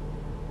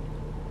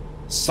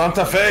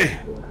 Santa Fe.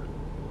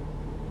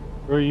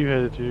 Where are you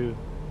headed to?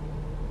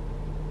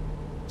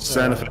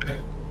 Santa Fe.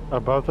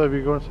 Both of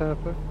you going to Santa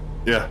Fe?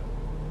 Yeah.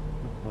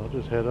 I'll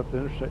just head up the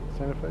interstate to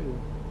Santa Fe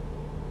then.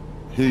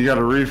 He got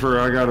a reefer,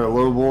 I got a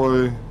low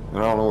boy, and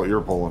I don't know what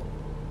you're pulling.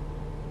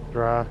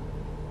 Dry.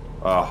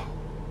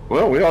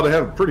 Well, we ought to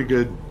have a pretty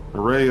good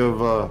array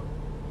of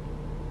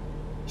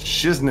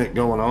shiznick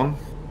going on.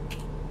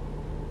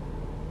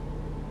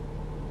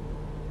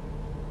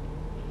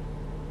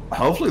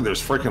 Hopefully there's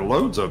freaking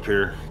loads up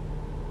here.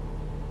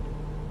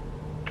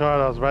 God,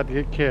 I was about to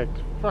get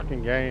kicked.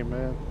 Fucking game,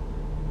 man.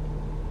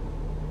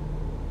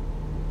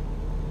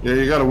 Yeah,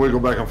 you gotta wiggle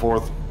back and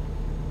forth.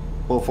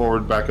 Pull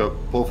forward, back up.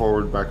 Pull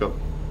forward, back up.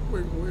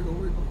 Wiggle, wiggle,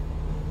 wiggle.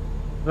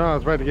 No, I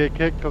was about to get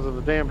kicked because of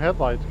the damn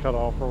headlights cut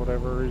off for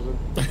whatever reason.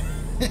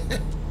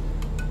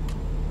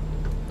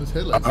 Those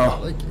headlights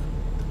don't like you.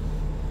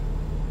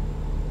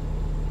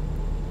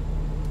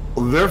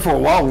 Well, there for a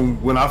while,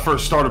 when I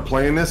first started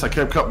playing this, I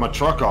kept cutting my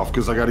truck off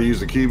because I got to use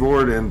the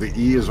keyboard, and the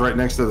E is right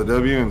next to the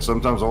W, and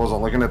sometimes I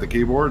wasn't looking at the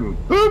keyboard, and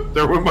whoop,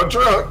 there went my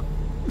truck.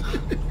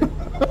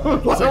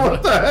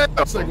 What the heck?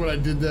 It's like when I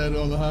did that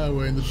on the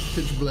highway in the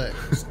pitch black.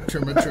 Just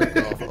turned my truck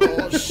off.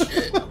 Oh,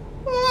 shit.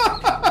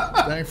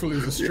 Thankfully,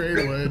 it was a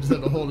straightaway. I just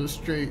had to hold it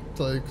straight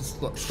until I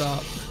could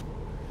stop.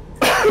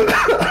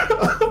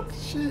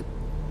 Shit.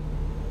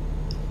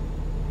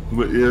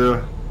 But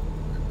yeah.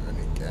 I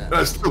need gas.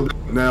 I still do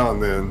it now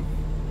and then.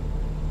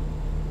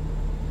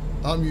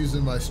 I'm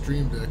using my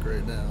Stream Deck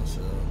right now,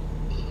 so.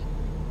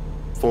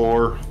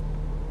 For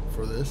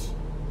this?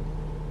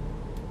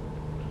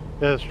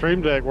 Yeah, the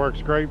Stream Deck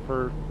works great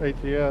for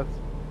ATS.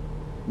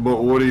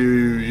 But what are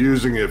you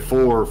using it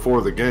for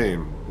the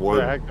game? What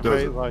To does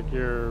activate it? like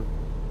your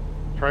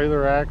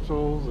trailer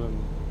axles and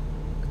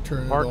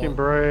Turn parking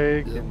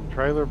brake and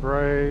trailer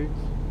brakes,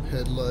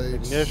 headlights,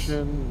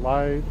 ignition,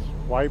 lights,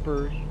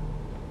 wipers.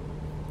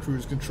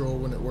 cruise control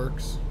when it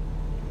works.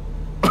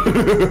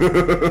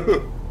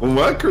 Well,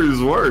 my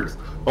cruise works.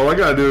 All I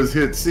gotta do is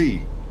hit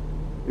C.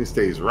 It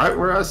stays right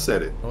where I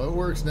said it. Well, it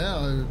works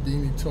now.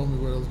 Beanie told me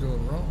what I was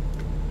doing wrong.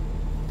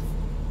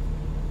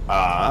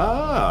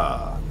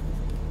 Ah.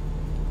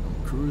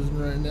 I'm cruising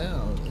right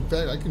now. In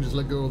fact, I can just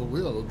let go of the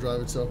wheel. It'll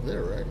drive itself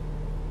there, right?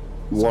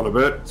 Want to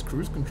bet? It's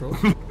cruise control.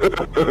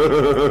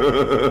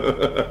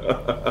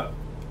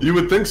 You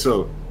would think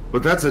so,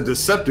 but that's a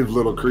deceptive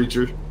little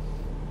creature.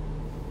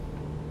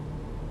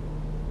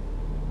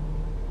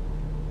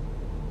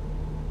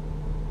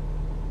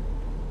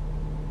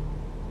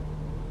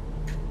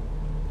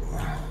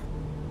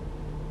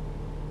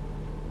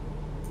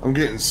 I'm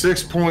getting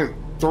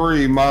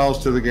 6.3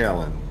 miles to the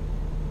gallon.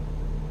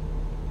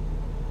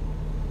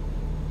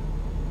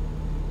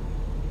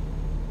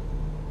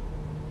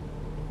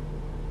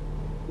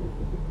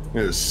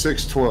 It is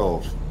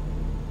 6:12.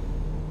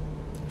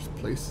 There's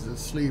places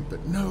asleep,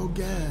 but no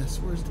gas.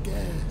 Where's the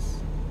gas?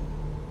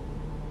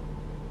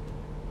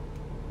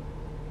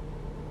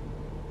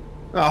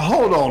 Now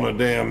hold on a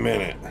damn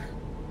minute.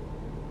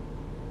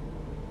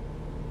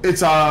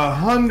 It's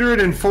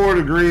 104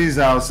 degrees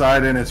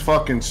outside and it's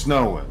fucking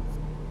snowing.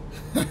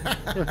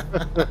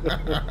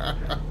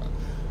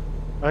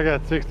 I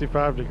got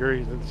 65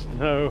 degrees and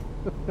snow.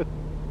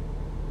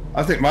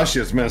 I think my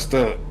shit's messed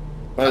up.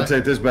 I'll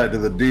take this back to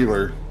the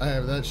dealer. I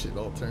have that shit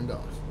all turned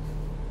off.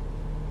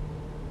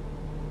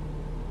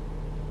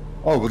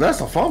 Oh, but that's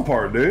the fun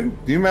part,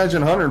 dude. Do you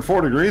imagine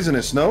 104 degrees and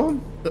it's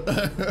snowing?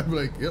 I'm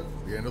like, yep,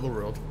 the end of the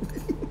world.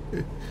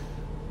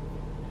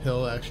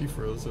 Hell actually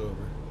froze over.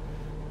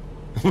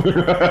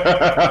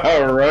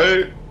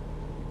 Right?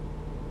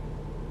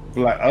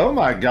 Like, oh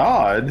my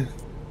god.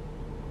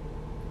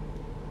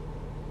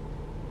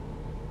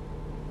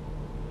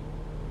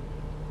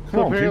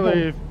 So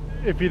apparently,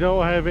 if you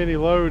don't have any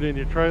load in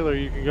your trailer,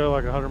 you can go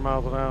like 100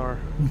 miles an hour.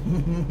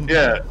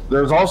 Yeah,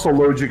 there's also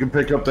loads you can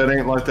pick up that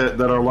ain't like that,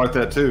 that are like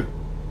that too.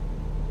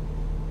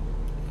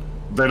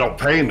 They don't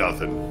pay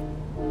nothing.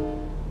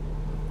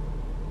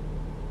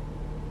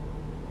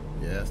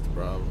 Yeah, that's the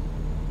problem.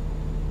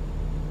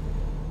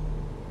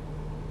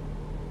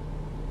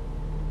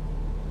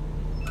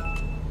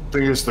 I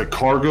think it's the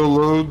cargo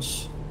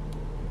loads.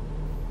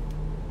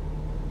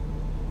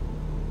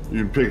 You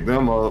can pick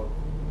them up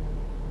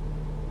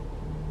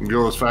and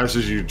go as fast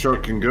as your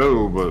truck can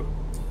go, but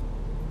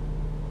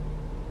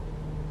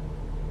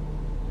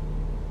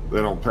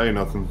they don't pay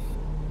nothing.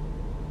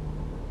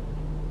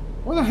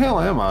 Where the hell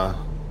am I?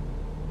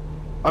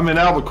 I'm in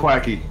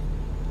Albuquerque.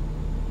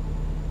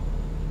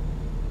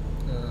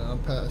 I'm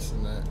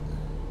passing that.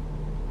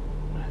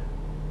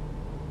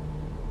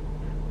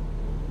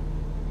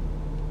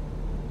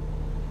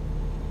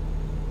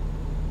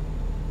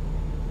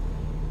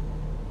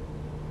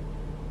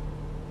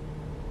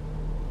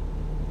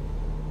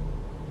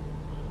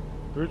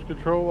 Cruise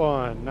control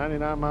on,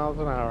 99 miles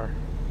an hour.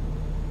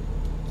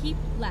 Keep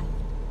left.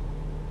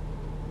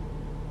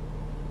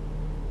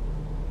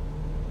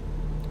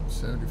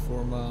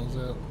 74 miles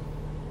out.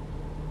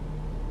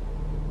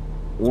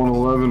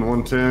 111,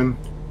 110.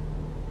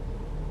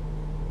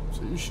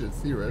 So you should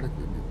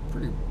theoretically be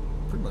pretty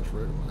much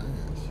right on my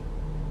ass.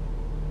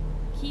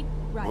 Keep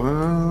right.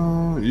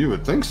 Well, you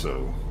would think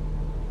so.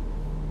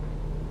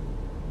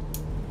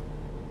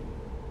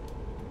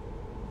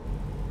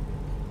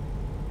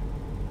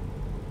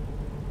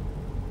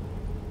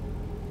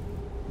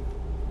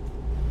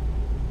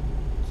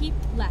 Keep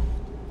left.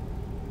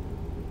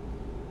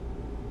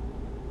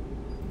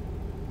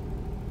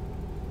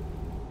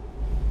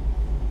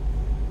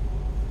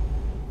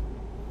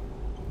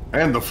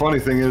 And the funny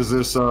thing is,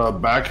 this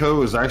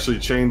backhoe is actually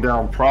chained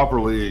down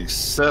properly,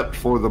 except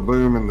for the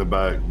boom in the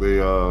back,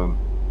 the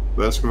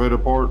excavator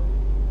part.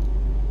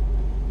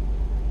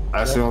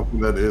 That's the only thing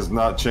that is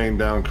not chained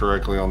down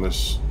correctly on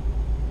this.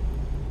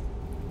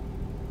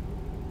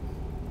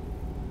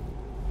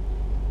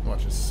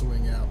 Watch it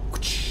swing out.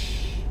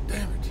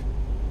 Damn it.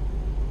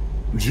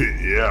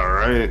 Yeah,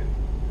 right.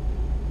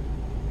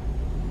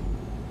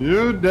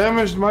 You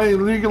damaged my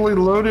illegally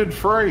loaded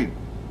freight.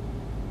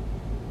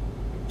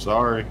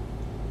 Sorry.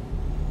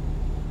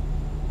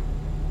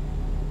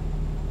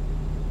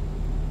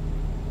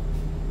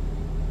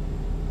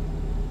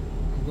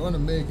 I'm going to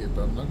make it,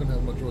 but I'm not going to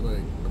have much more than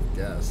enough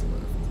gas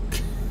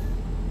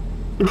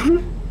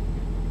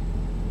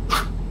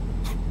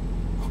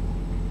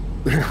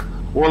left.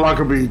 Warlock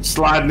will be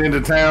sliding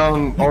into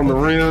town on the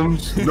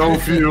rims, no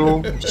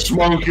fuel,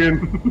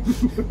 smoking.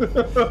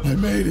 I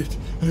made it.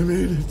 I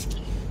made it.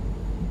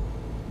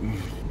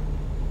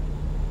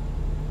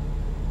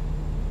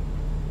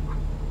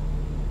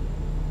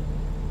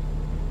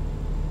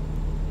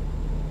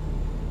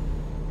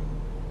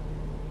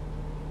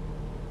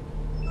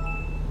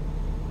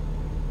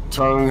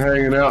 Tongue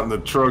hanging out in the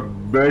truck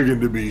begging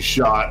to be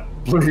shot.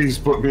 Please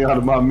put me out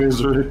of my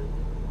misery.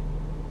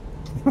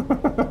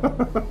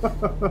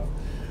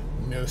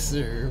 No,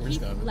 sir. We're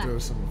just going to throw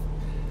some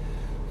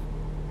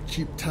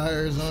cheap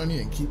tires on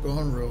you and keep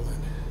on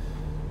rolling.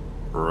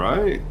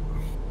 Right.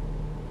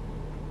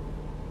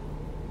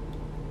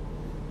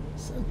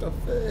 Santa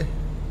Fe.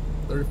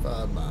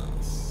 35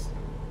 miles.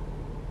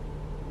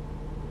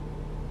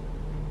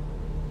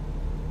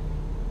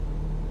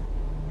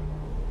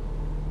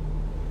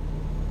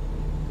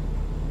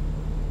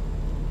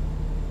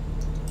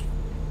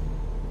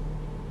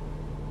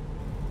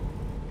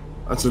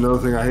 That's another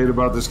thing I hate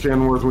about this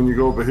Kenworth. When you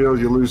go up a hill,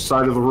 you lose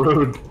sight of the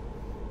road.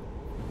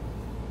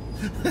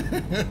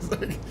 It's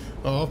like,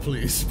 oh,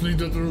 please don't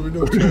turn.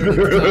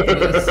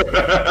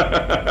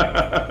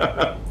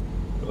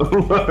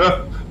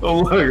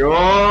 I'm like,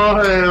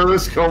 oh, hey,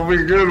 this is gonna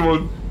be a good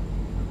one.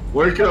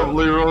 Wake up,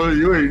 Leroy.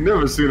 You ain't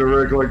never seen a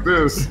wreck like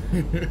this.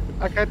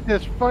 I got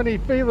this funny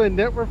feeling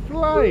that we're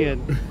flying.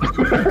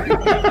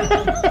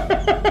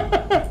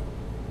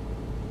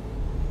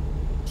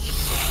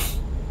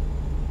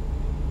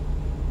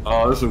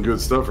 Oh, there's some good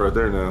stuff right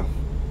there now.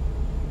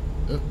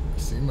 Yep,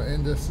 see my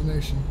end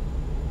destination.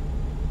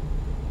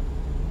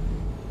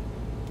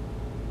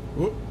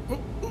 Whoop, whoop,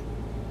 whoop.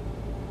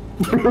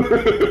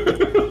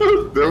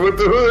 There with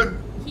the hood.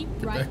 Keep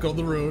Get right back on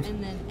the road.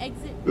 and then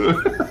exit.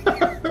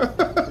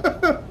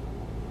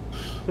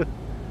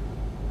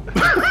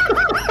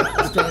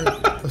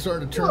 I'm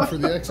starting to turn for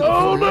the exit.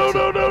 Oh,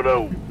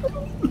 no.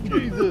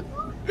 Jesus.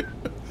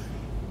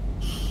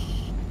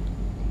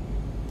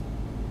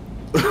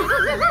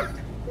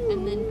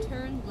 And then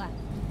turn left.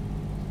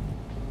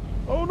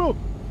 Oh, no.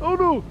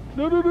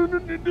 No,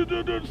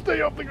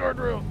 stay off the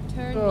guardrail.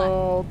 Turn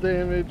Oh,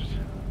 damaged.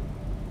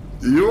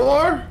 You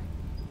are?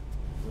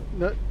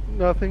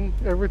 Nothing.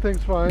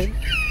 Everything's fine.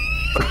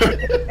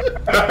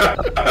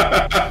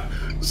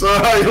 So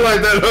how you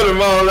like that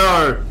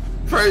 100-mile-an-hour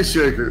freight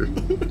shaker?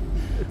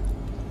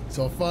 It's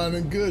all fine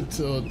and good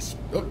till it's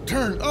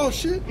turn. Oh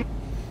shit!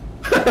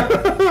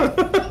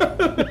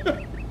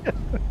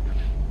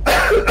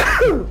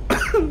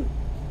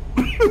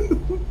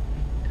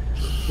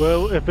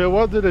 Well, if it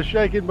wasn't a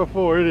shaking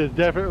before, it is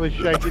definitely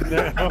shaking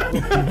now.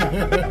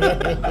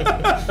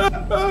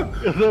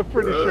 Because I'm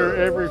pretty sure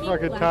every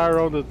fucking tire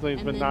on this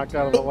thing's been knocked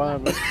out of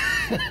alignment.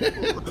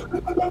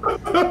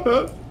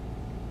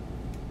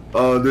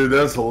 Oh, dude,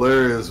 that's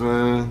hilarious,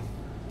 man.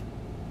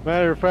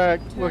 Matter of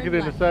fact, looking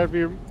in the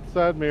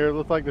side mirror, it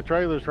looks like the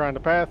trailer's trying to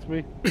pass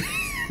me.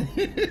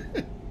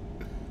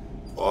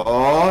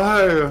 Oh,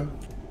 hey.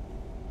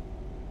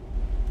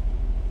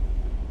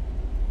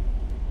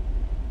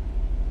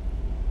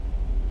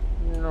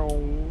 No.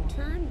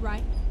 Turn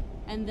right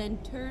and then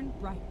turn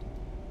right.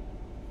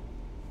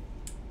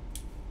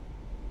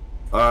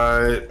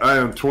 Alright, I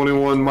am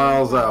 21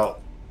 miles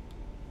out.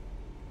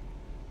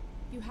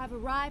 You have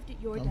arrived at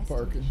your I'm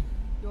destination. parking.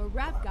 Your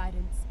route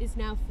guidance is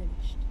now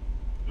finished.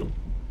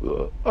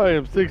 I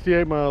am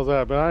 68 miles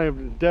out, but I am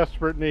in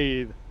desperate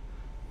need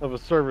of a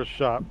service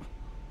shop.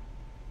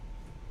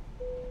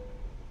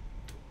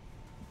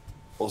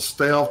 Well,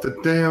 stay off the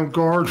damn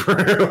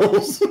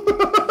guardrails.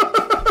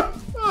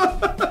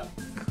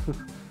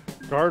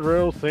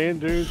 Guardrails, sand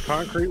dunes,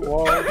 concrete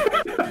walls,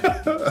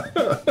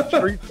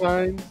 street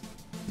signs,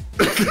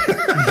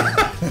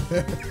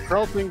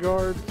 crossing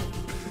guards.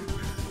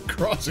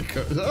 Crossing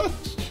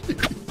guards.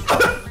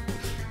 Oh,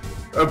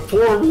 A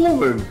poor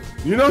woman.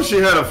 You know she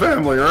had a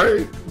family,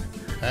 right?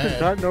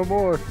 Not no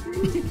more.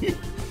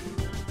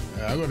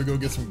 I'm gonna go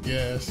get some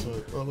gas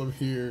all over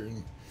here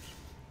and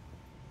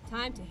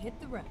Time to hit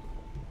the road.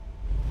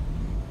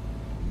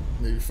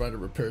 maybe find a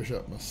repair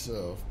shop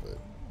myself, but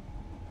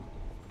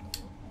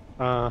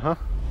Uh-huh.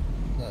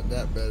 not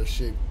that bad of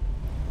shape.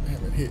 I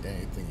haven't hit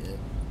anything yet.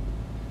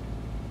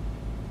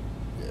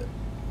 Yeah.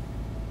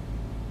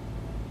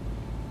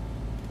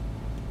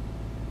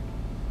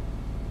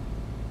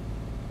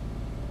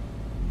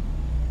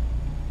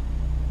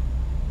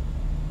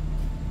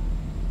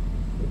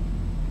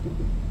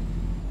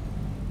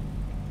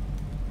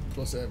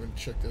 Plus, I haven't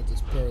checked out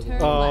this part of the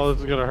Turn road. Oh, left.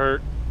 this is gonna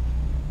hurt.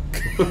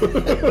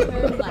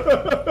 Turn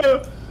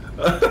left.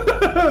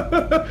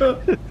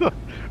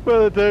 By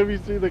the time you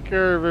see the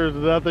curve, there's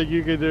nothing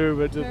you can do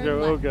but just Turn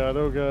go, oh left. god,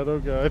 oh god, oh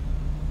god.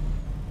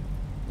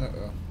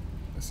 Uh-oh.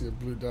 I see a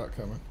blue dot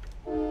coming.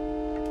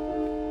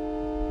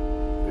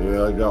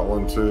 Yeah, I got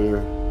one too.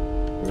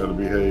 I gotta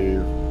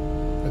behave.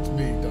 That's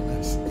me,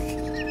 dumbass.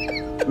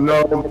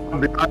 No,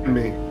 behind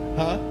me.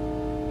 Huh?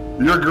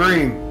 You're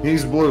green.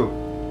 He's blue.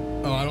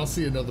 Oh, I don't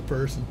see another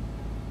person.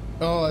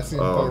 Oh, I see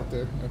him Oh. parked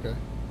there. Okay.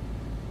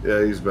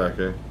 Yeah, he's back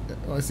there.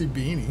 Oh, I see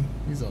Beanie.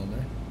 He's on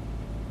there.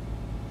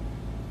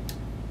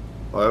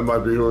 Oh, that might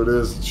be who it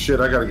is. Shit,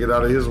 I gotta get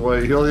out of his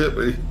way. He'll hit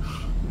me.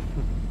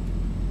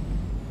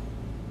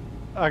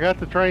 I got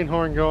the train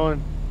horn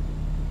going.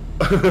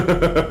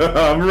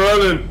 I'm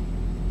running.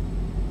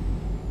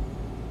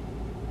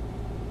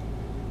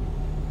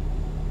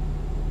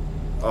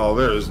 Oh,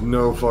 there is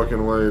no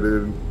fucking way,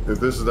 dude.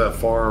 If this is that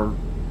farm.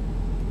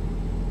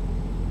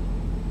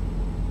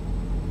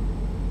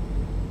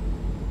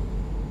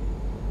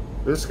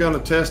 This is gonna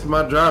test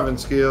my driving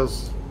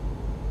skills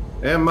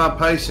and my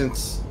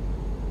patience,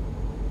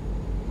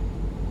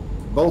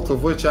 both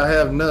of which I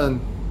have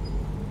none.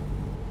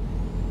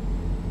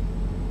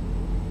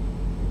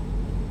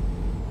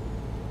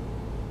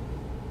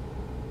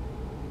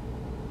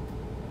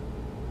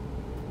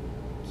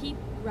 Keep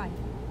right.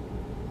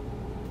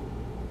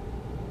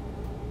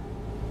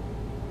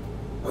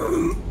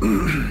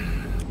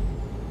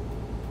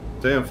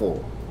 Damn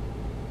fool.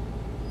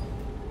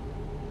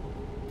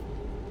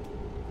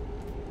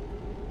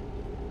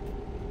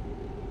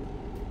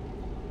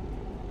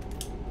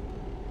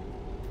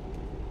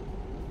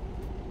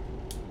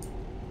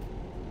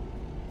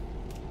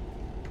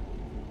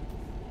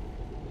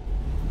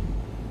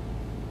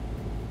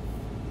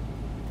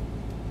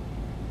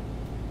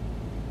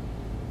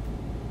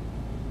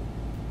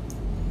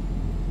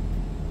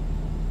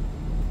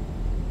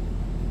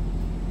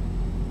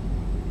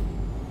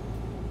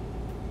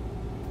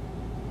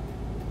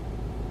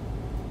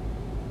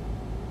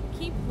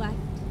 Keep left,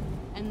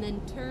 and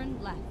then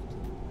turn left.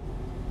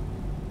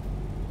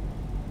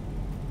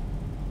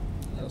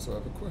 I also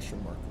have a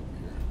question mark over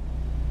here.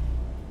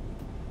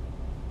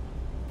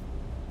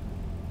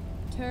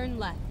 Turn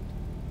left.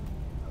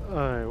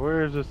 Alright,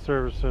 where is this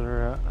service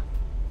center at?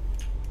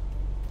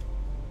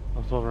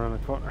 I'll hold around the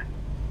corner.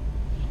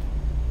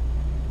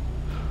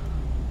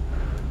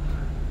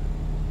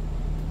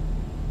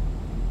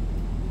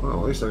 Well,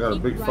 at least I got a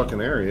big right,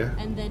 fucking area.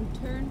 And then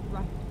turn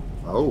right.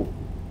 Oh.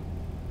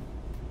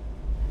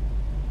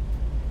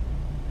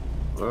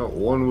 Well,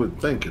 one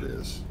would think it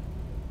is.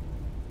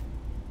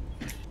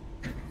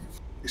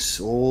 It's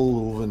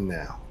all over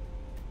now.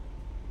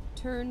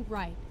 Turn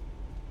right.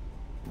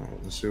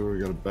 Alright, let's see where we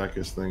gotta back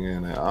this thing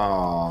in at.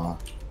 Ah.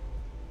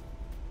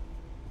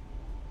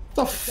 What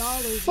the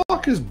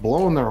fuck is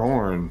blowing their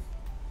horn?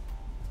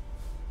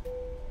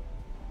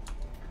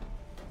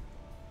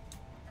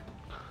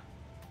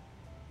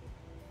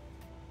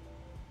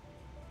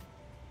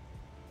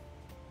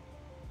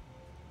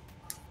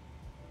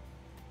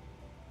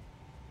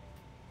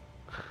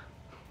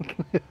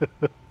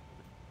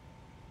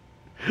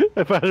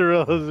 If I didn't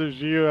realize it was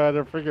you, I'd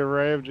have freaking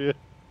rammed you.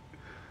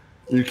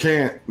 You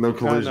can't. No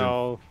collision. I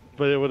know,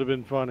 but it would have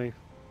been funny.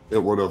 It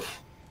would have.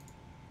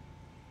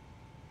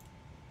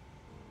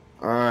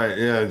 Alright,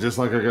 yeah, just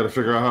like I gotta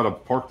figure out how to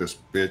park this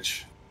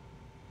bitch.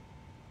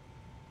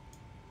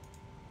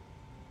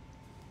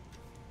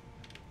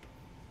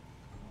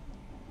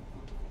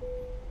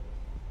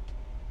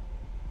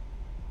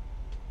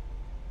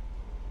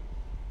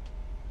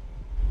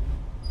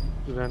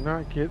 Did I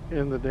not get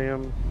in the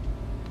damn...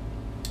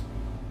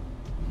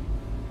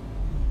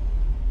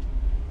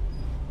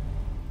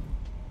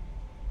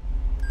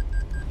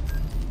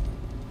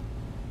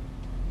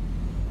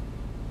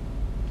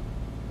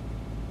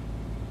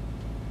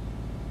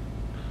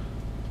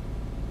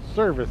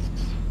 Service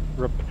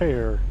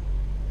repair.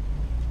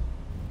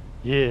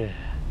 Yeah.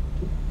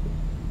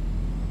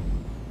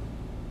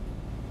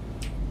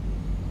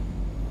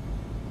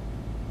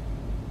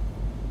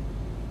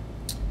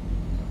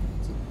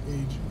 It's an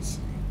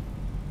agency.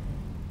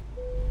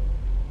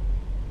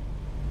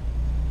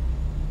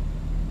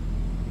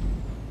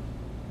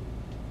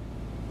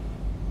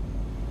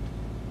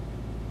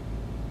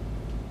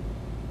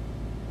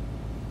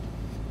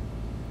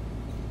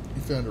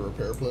 You found a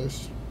repair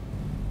place?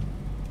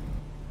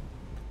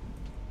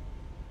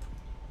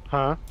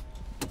 Huh?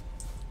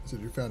 So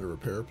you found a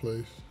repair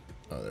place?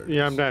 Oh, there it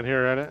Yeah, is. I'm down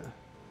here at it.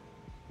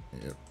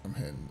 Yep, I'm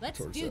heading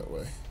towards that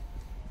way.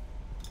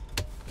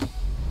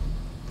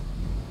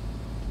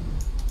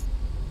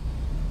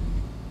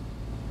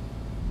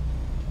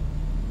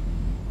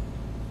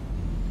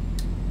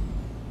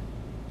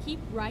 Keep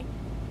right,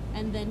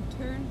 and then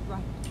turn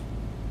right.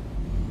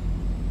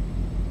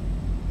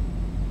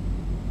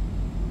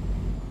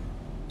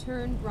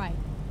 Turn right.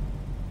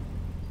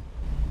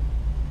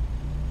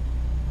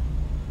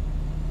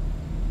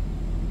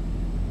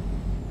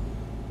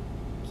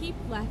 Keep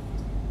left,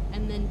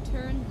 and then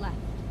turn left.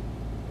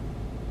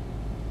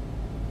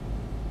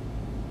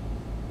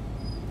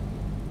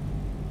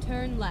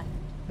 Turn left.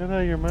 Get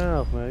out of your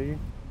mouth, Maggie.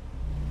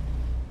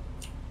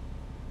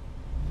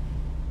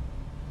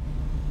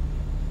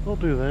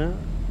 Don't do that.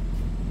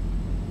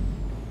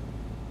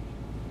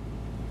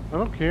 I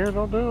don't care,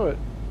 don't do it.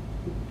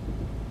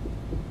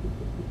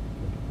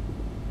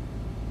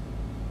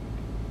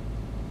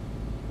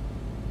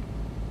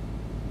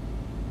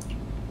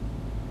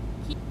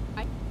 Keep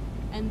right,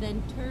 and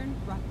then turn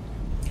right.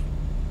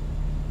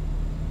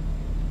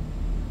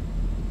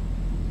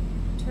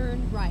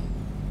 Turn right.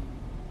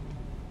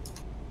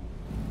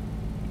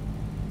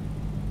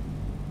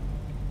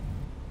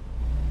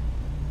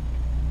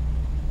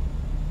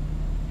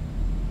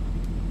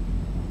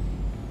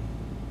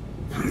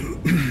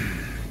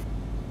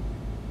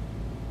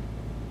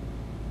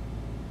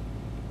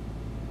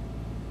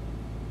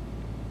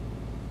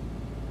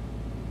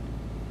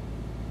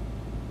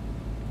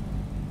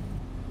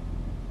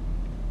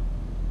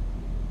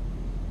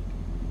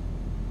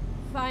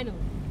 Finally,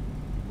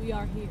 we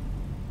are here.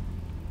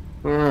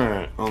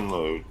 Alright,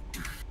 unload.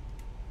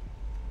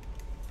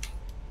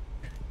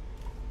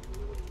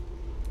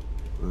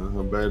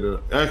 How bad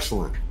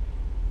excellent.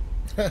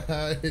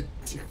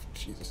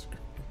 Jesus Christ.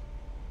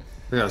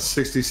 I got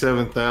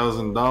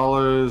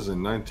 $67,000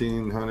 and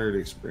 1,900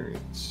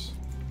 experience.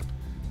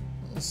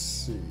 Let's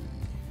see.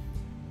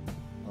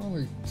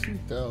 Only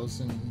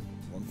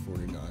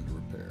 2,149 to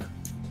repair.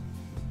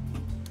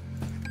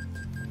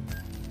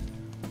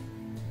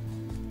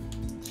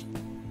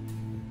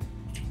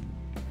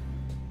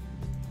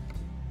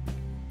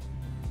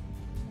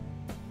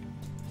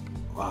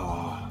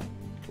 Ah.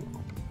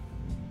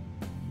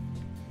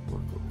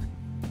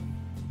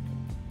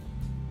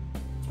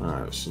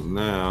 Alright, so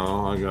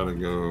now I gotta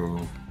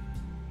go.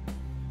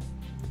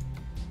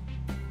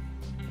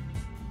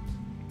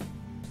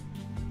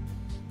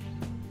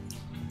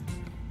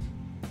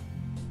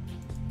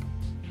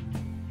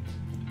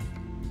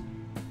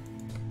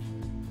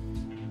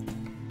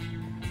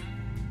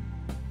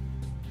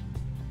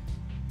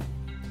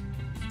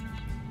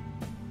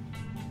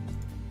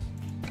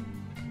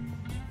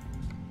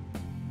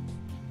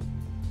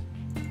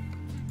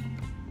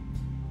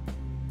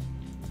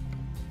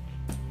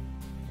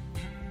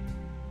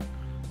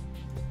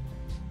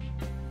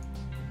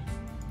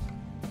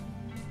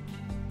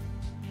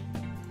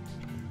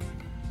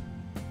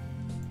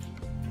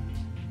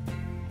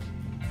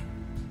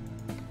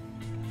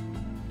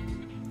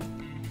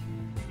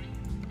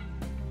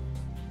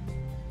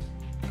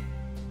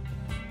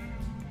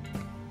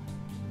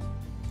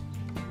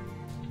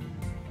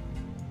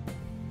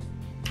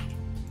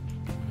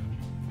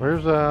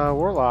 Where's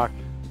Warlock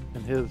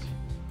and his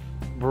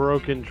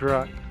broken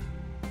truck?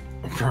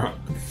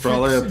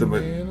 Probably at the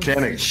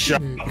mechanic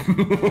shop.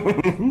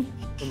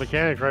 The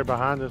mechanic's right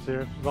behind us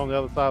here. It's on the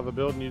other side of the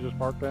building you just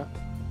parked at.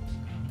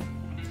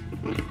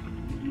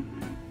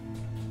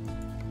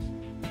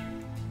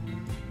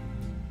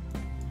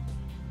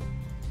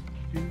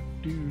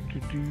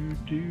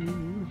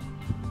 Do.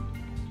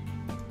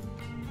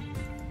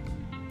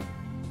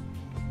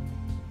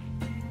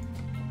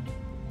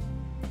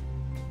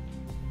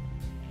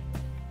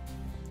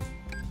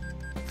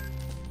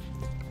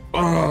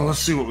 Oh, let's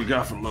see what we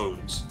got for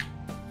loads.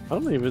 I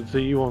don't even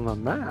see you on the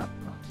map.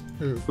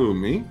 Who,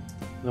 me?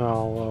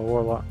 No,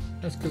 Warlock.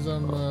 That's because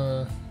I'm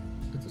at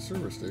the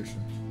service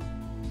station.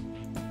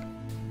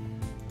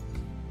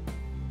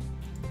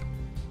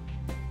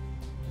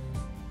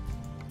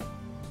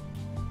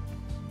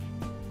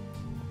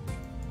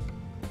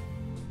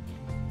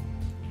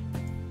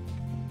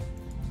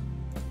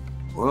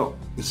 Well,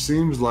 it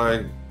seems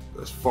like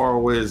as far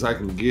away as I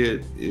can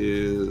get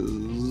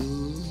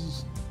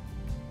is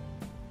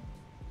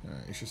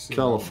you should see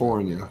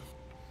California.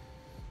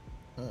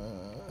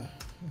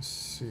 Let's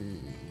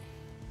see.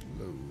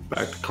 Loads.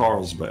 Back to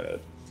Carlsbad.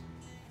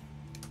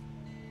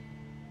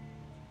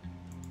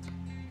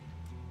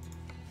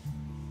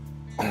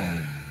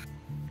 Let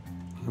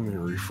me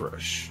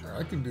refresh.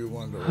 I can do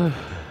one to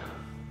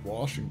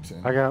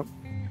Washington. I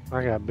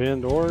got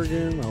Bend,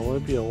 Oregon,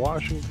 Olympia,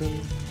 Washington.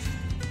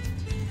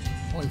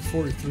 Only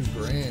 43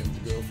 grand to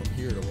go from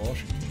here to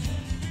Washington.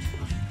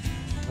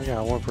 I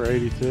got one for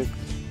 86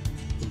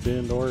 to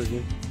Bend,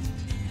 Oregon.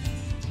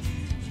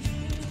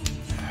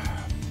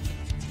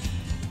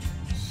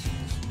 Let's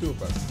do it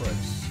by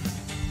price.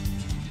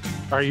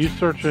 Are you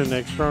searching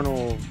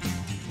external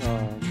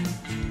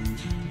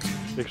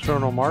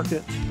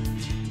market?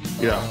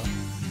 Yeah.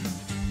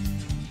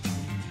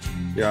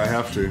 Yeah, I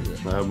have to.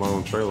 I have my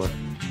own trailer.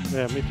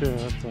 Yeah, me too.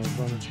 That's what I'm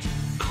funny.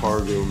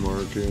 Cargo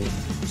market.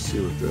 Let's see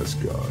what that's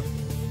got.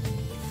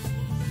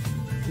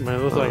 Man, it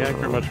looks like I can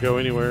pretty much go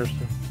anywhere. So.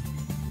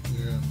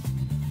 Yeah.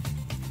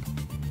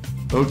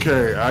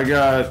 Okay, I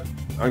got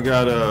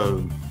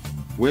a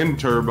wind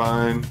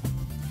turbine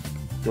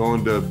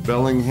going to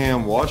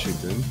Bellingham,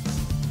 Washington.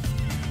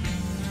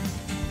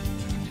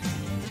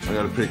 I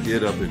gotta pick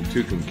it up in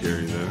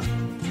Tucumcari though.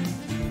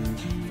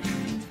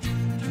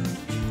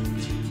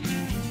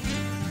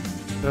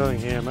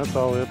 Bellingham, that's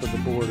all the way up at the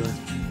border.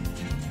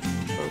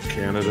 Of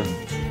Canada.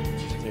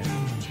 Yeah.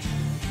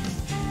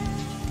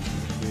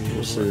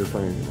 We'll see if I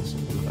can get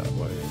something that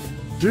way.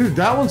 Dude,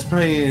 that one's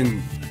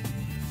paying.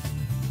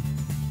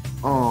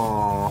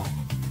 Oh,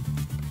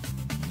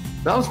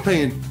 that one's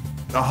paying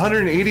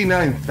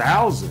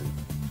 189,000.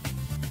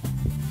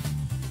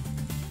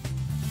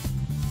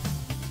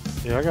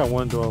 Yeah, I got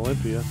one to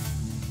Olympia.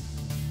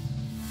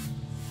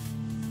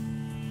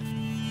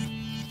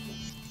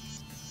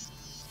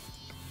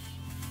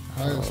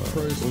 Highest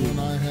price one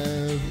I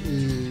have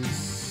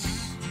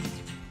is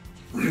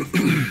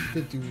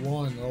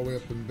 51 all the way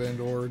up in Bend,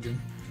 Oregon.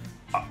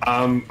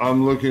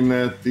 I'm looking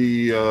at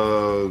the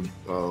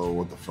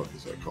what the fuck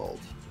is that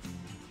called?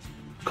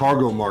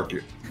 Cargo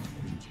market.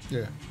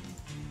 Yeah.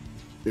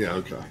 Yeah.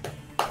 Okay.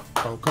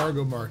 Oh,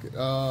 cargo market.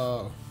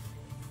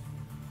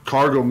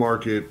 Cargo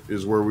market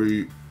is where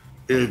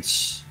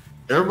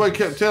everybody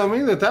kept telling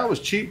me that was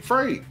cheap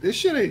freight. This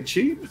shit ain't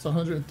cheap. It's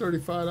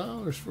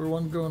 $135 for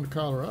one going to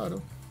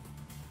Colorado.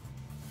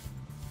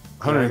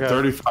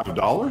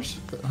 $135?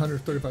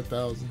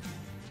 135,000.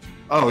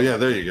 Oh yeah,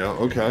 there you go.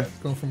 Okay.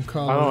 Going from I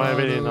Colorado. don't have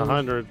any in the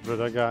hundreds, but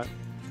I got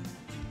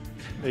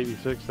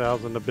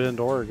 86,000 to Bend,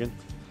 Oregon.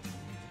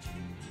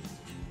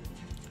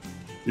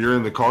 You're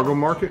in the cargo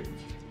market?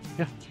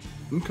 Yeah.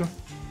 Okay.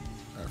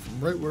 From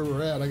right where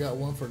we're at, I got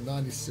one for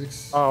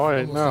 96. Oh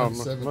wait, no,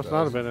 97, must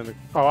not have been in the.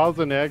 Oh, I was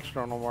in the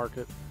external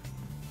market.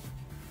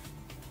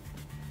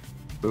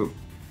 Oh,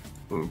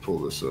 let me pull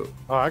this up.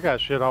 Oh, I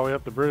got shit all the way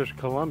up to British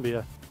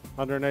Columbia,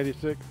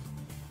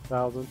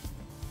 186,000.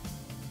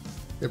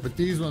 Yeah, but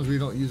these ones we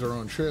don't use our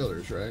own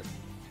trailers, right?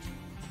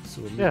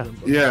 So we'll yeah.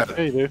 Yeah,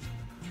 you do.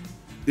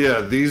 Yeah,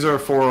 these are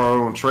for our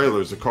own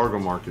trailers. The cargo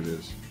market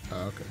is.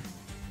 Oh, okay.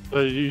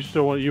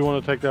 So you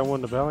want to take that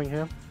one to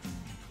Bellingham?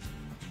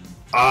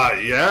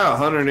 Yeah,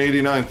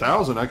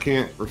 189,000. I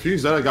can't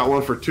refuse that. I got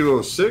one for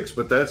 206,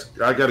 but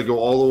I got to go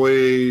all the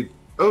way.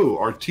 Oh,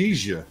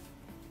 Artesia.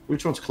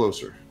 Which one's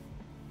closer?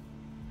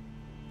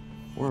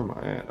 Where am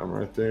I at? I'm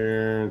right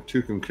there.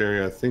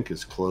 Tucumcari, I think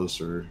is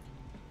closer.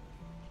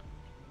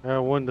 I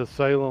got one to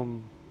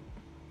Salem,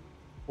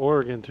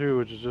 Oregon too,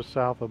 which is just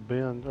south of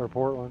Bend or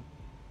Portland.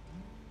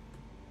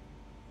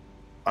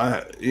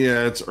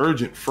 Yeah, it's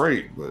urgent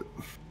freight, but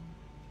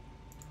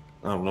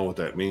I don't know what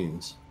that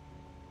means.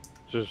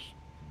 Just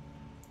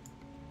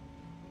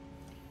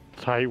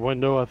tight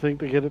window, I think,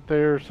 to get it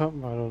there or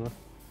something. I don't know.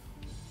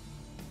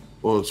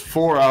 Well, it's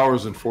 4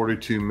 hours and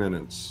 42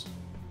 minutes.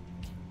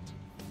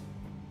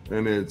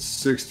 And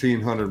it's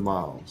 1,600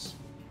 miles.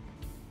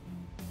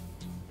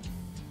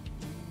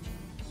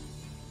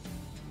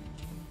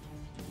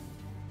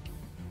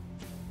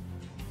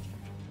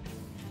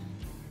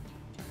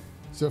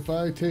 So if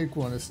I take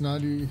one, it's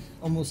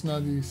almost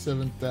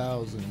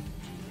 97,000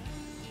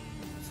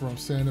 from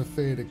Santa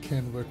Fe to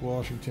Kennewick,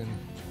 Washington.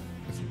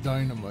 It's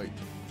dynamite.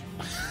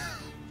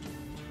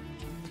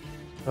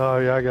 Oh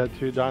yeah, I got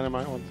 2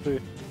 dynamite ones too.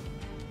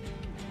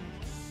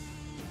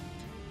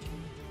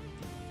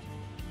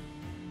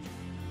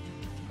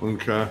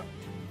 Okay.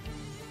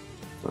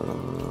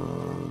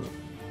 Of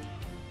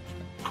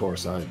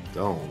course I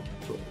don't.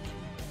 But...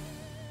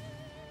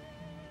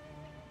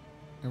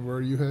 And where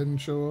are you heading,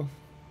 show off?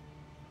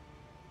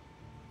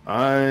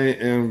 I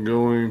am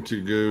going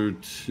to go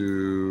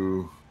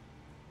to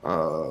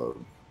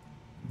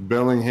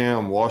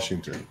Bellingham,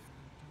 Washington.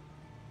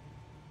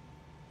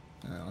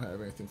 I don't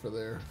have anything for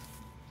there.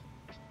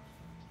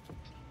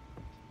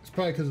 It's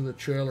probably because of the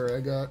trailer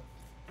I got.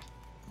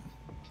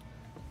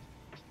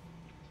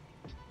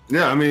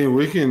 Yeah, I mean,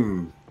 we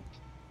can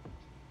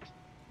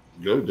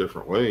go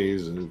different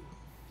ways. And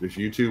if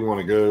you two want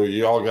to go,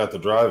 you all got the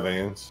dry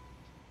vans.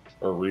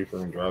 Or reefer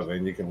and dry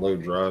van. You can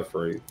load dry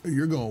freight.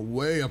 You're going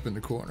way up in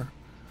the corner.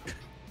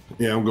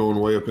 Yeah, I'm going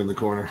way up in the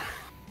corner.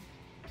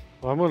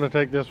 Well, I'm going to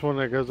take this one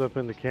that goes up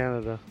into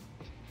Canada.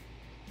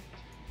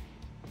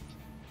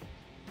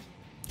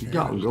 You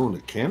got them going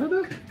to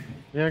Canada?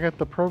 Yeah, I got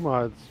the Pro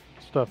Mods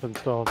stuff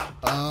installed.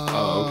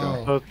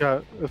 Oh, okay.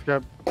 So it's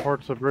got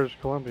parts of British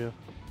Columbia.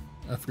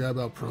 I forgot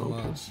about Pro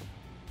Mods.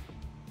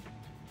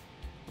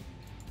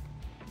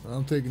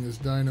 I'm taking this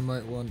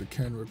dynamite one to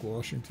Kennewick,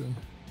 Washington.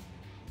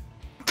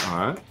 All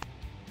right.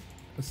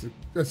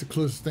 That's the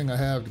closest thing I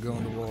have to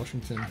going to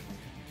Washington.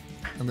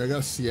 I mean, I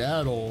got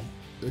Seattle,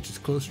 which is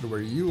closer to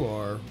where you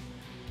are,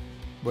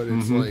 but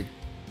it's like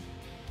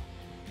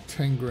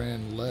 10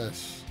 grand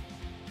less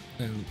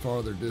and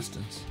farther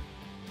distance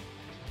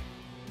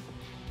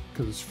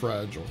because it's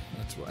fragile.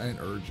 That's why, and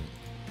urgent.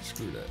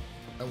 Screw that.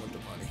 I want the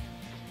money.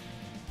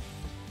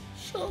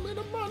 Show me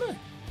the money.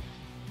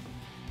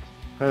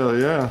 Hell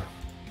yeah!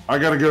 I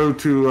gotta go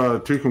to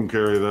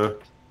Tucumcari though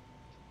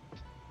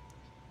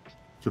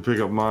to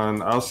pick up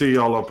mine. I'll see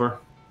y'all up there.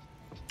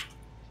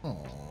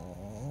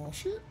 Oh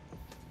shit!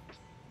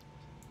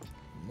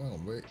 No,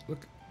 wait.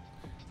 Look,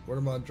 what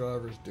are my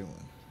drivers doing?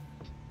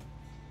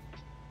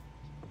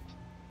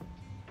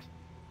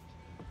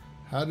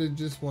 How did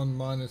just one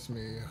minus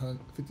me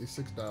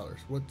 $56?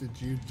 What did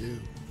you do?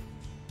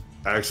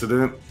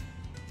 Accident.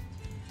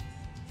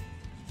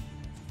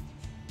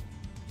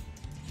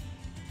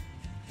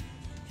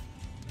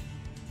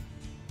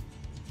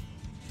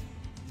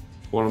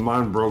 One of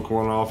mine broke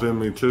one off in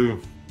me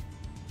too.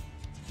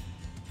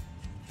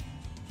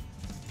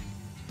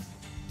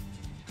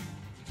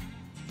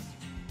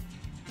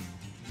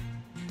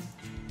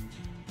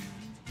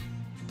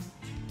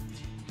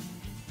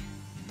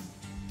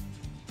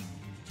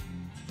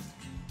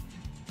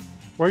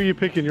 Where are you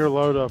picking your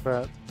load up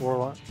at,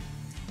 Warlock?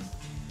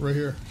 Right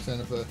here,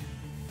 Santa Fe.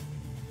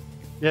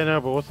 Yeah, no,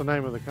 but what's the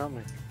name of the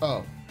company?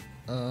 Oh,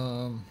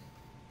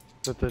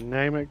 is it the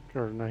Namic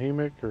or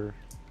Nahimic or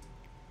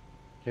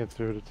can't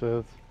see what it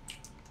says.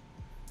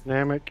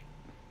 Namic.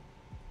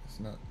 It's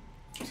not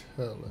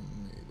telling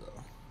me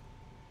though.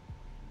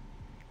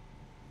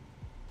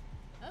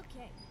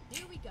 Okay,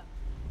 here we go.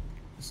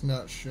 It's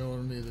not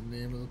showing me the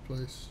name of the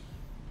place.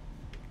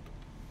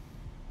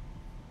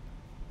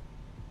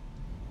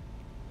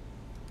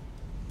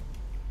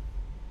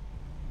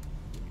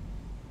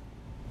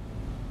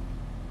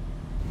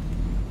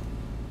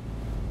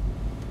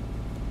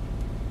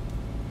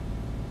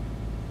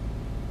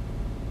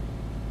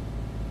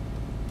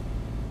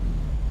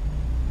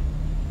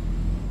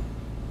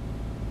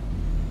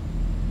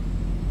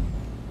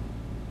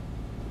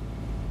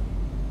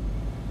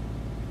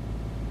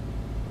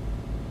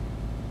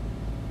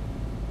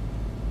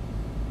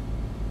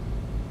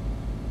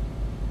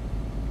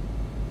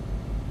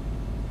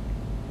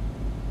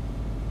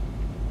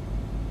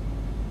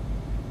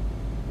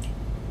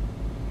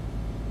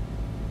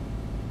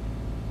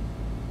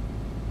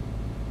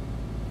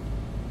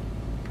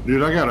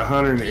 Dude, I got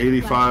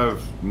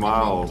 185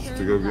 miles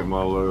to go get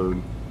my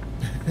load.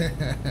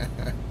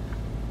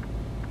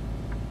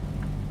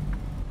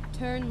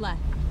 Turn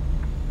left.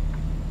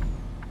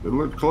 It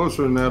looked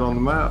closer than that on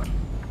the map.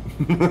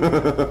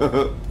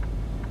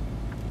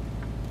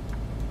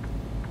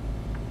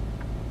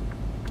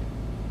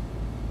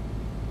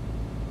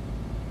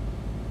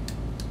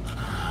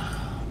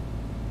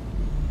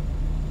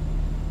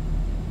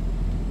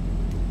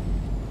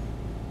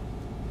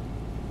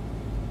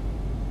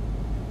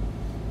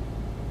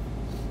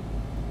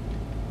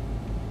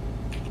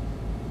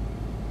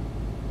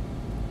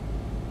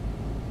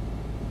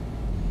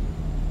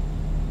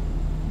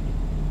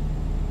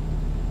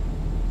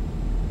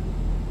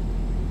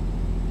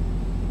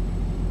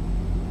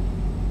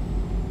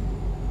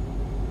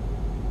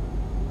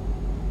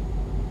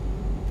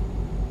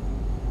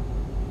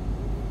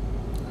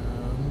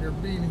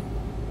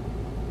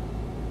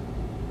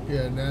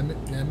 Yeah,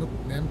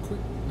 Namquik,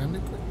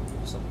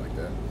 something like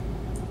that.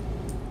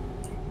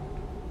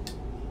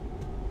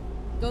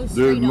 Go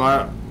straight Dude,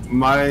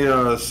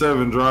 my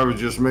 7 driver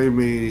just made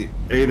me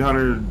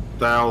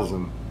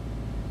 800,000.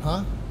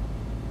 Huh?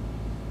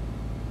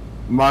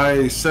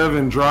 My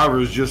 7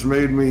 drivers just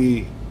made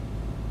me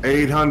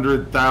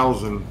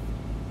 800,000.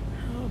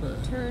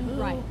 Turn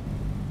right.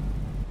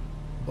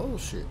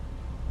 Bullshit.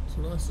 That's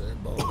what I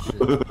said.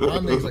 Bullshit.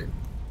 Mine makes like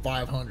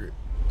 500,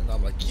 and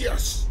I'm like,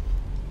 yes.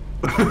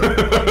 Huh?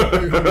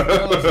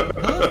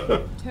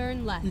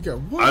 Turn left. You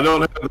got what? I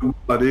don't have the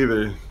mod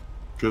either,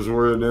 because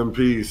we're an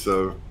MP,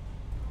 so.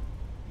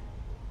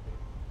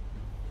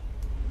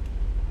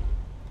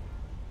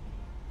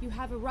 You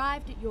have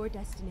arrived at your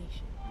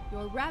destination.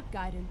 Your route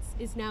guidance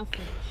is now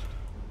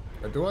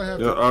finished. Do I have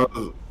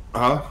to...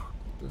 huh?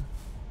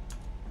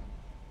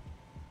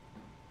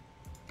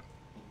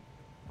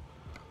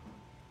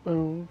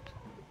 Boom,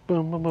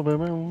 boom, boom, boom, boom,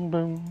 boom,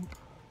 boom,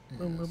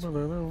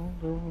 boom,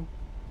 boom.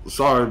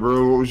 Sorry,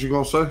 bro. What was you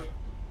gonna say?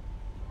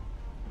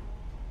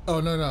 Oh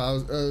no, I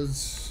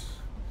was.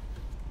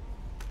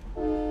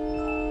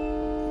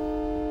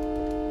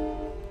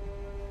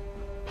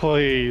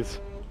 Please.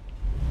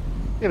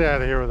 Get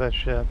out of here with that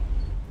shit.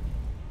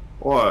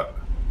 What?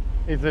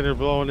 He's in there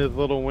blowing his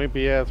little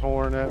wimpy ass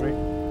horn at me.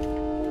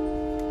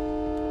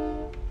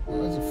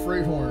 Well, that's a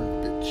freight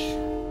horn,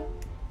 bitch.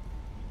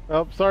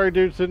 Oh, sorry,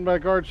 dude. Sitting by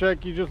guard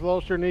check. You just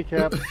lost your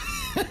kneecap.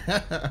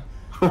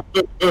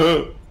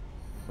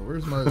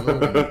 Where's my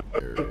loading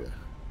area?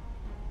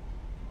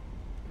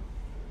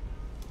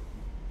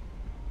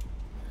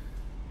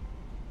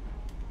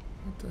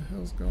 What the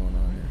hell's going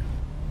on here?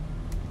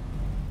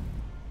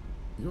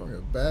 You want to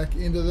go back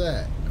into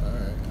that? All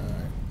right.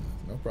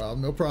 No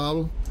problem. No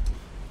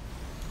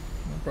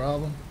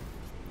problem.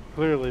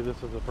 Clearly,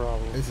 this is a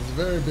problem. This is a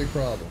very big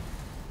problem.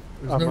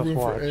 There's no room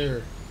for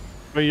error.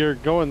 But you're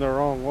going the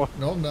wrong way.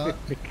 No, I'm not.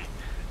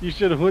 You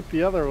should have went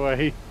the other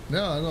way.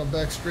 No, I'm going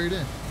back straight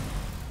in.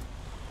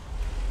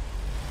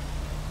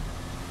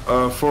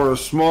 For a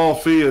small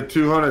fee of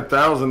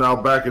 200,000, I'll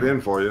back it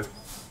in for you.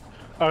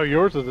 Oh,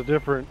 yours is a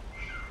different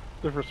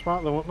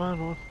spot than what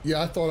mine was.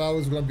 Yeah, I thought I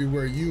was going to be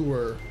where you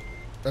were.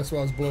 That's why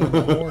I was blowing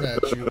the horn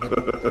at you.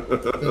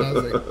 But then I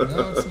was like,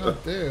 no, it's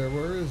not there.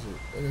 Where is it?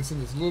 And it's in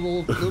this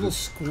little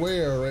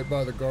square right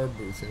by the guard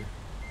booth here.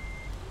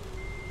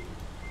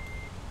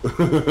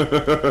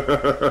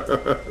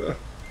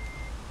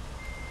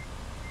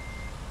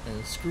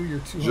 And screw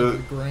your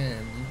 200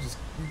 grand.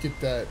 You get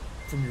that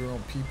from your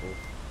own people.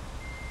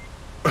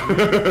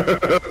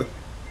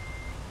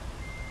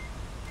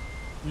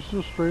 You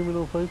still streaming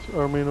on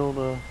Facebook? I mean on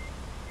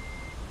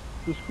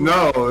Discord?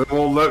 No, it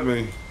won't let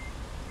me.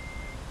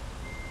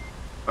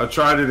 I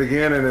tried it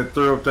again and it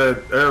threw up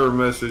that error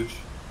message.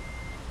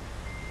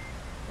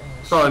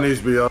 Probably needs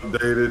to be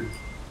updated.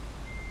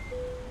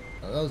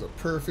 That was a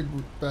perfect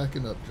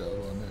backing up job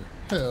on there.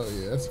 Hell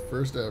yeah, that's the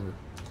first ever.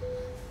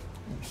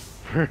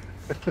 I'm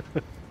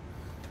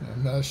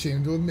not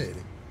ashamed to admit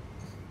it.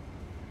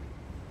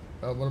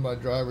 One of my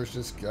drivers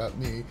just got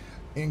me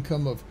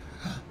income of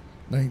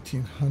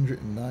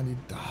 $1,990.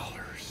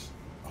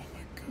 Oh my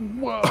god!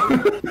 Whoa!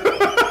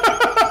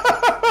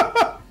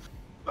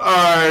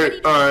 All right.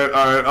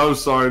 I'm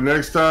sorry.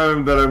 Next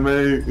time that I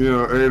made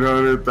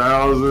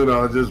 800,000,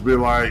 I'll just be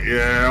like,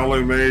 yeah, I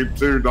only made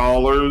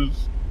 $2.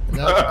 And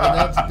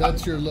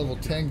that's your level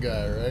 10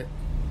 guy, right?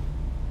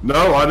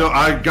 No, I don't.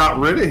 I got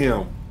rid of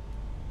him.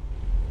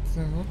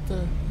 Then what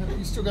the hell?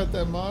 You still got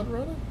that mod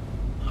running?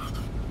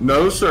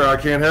 No, sir. I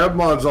can't have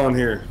mods on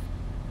here.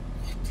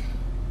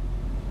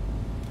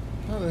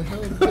 How the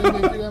hell did they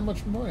make you that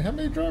much money? How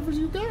many drivers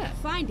you got?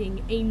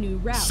 Finding a new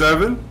route.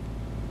 7?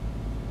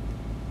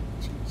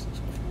 Jesus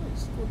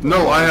Christ.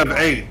 No, I have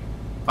 8.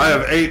 I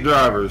have 8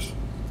 drivers.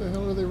 What the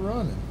hell are they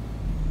running?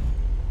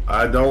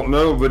 I don't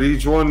know, but if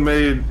each one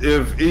made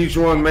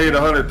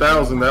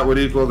 100,000, that would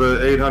equal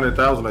the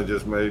 800,000 I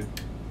just made.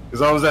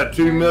 Because I was at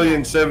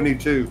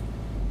 2,072,000.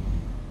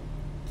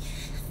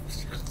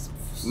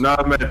 Now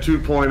I'm at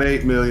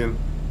 2.8 million.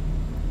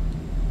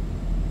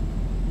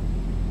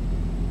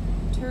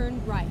 Turn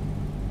right.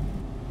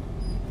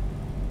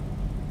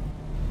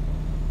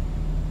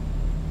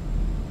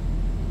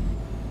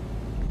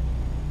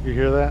 You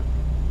hear that?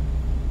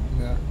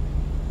 No.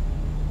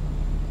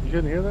 You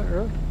couldn't hear that,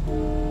 really?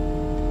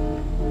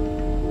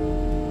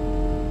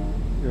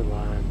 You're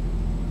lying.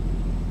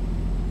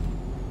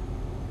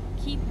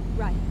 Keep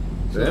right.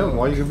 Damn,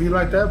 why you can be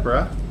like that,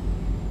 bruh?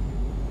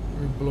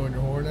 You're blowing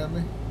your horn at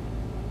me?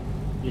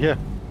 Yeah.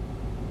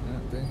 I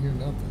didn't hear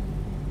nothing.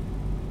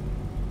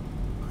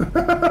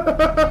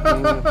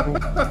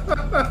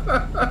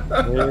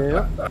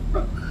 Yeah.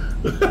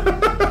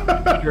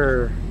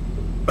 Sure.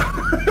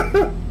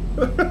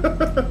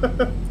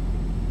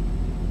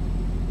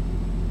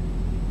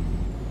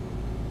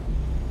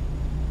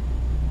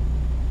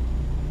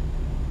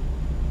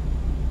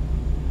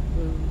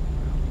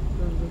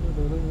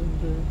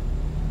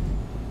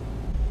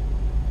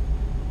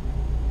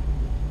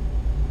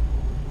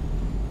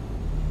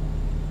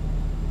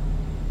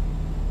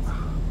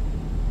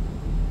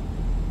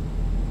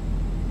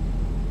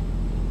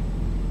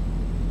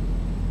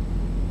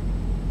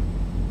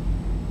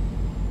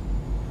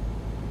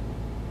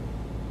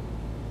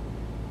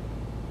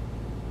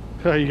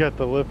 Oh, you got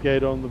the lift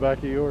gate on the back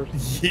of yours?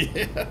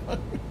 Yeah.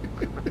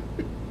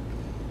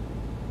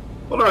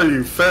 What are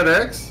you,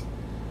 FedEx?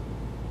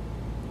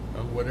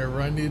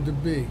 Whatever I need to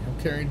be. I'm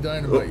carrying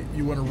dynamite.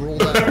 You want to roll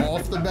that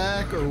off the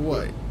back or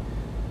what?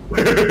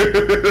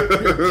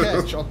 Here,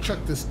 catch. I'll chuck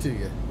this to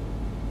you.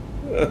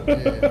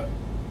 Yeah.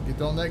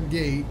 Get on that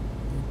gate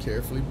and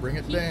carefully bring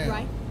it Keep down.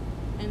 right,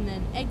 and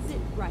then exit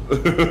right.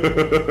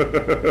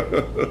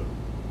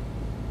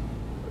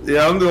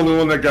 Yeah, I'm the only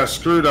one that got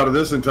screwed out of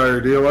this entire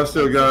deal. I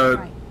still got...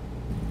 Right.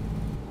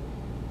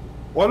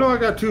 Why do I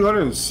got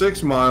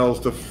 206 miles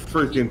to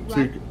freaking... Keep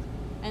right,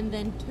 and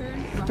then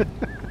turn right.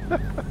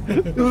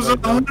 It was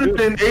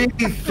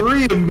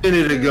 183 a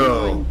minute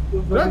ago.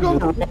 Did I go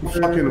the wrong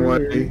fucking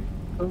way?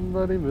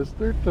 Somebody missed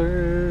their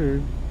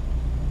turn.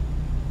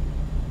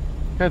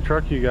 What kind of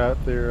truck you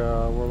got there,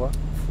 Warlock?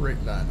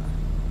 Freightliner.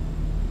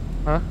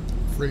 Huh?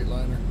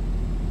 Freightliner.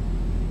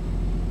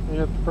 You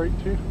got the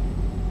freight too?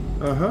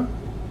 Uh-huh.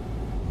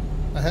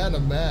 I had a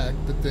Mac,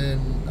 but then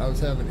I was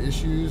having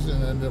issues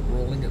and ended up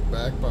rolling it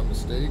back by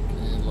mistake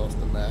and lost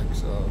the Mac,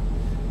 so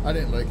I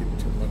didn't like it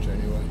too much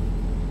anyway.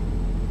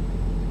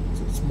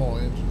 It's a small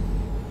engine.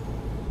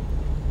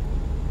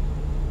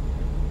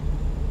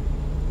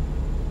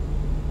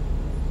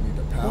 Need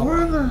the power.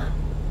 Where the...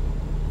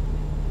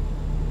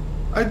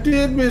 I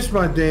did miss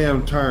my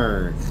damn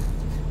turn.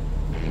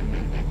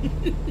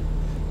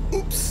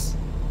 Oops.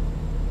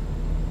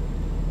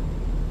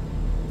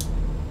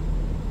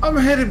 I'm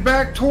headed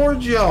back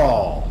towards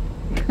y'all.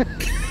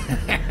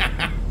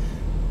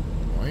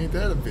 Well, ain't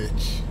that a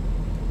bitch?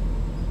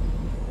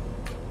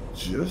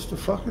 Just a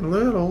fucking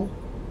little.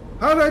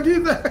 How'd I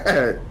do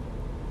that?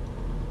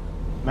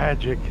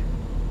 Magic.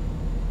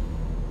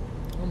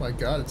 Oh my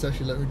god, it's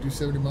actually let me do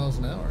 70 miles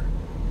an hour.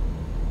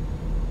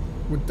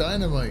 With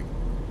dynamite.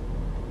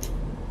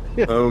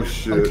 Oh I'm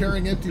shit.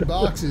 carrying empty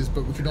boxes,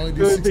 but we can only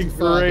do It would be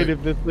 65. great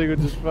if this thing would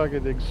just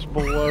fucking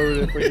explode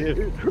if we hit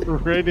it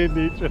right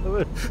into each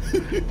other.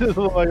 Just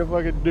look like a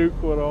fucking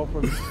nuke went off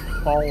and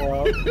fall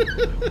out.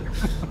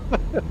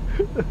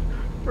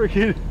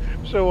 Freaking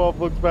show off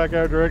looks back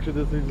our direction.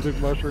 This thing's a big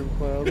mushroom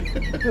cloud.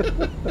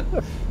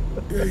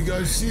 Yeah, you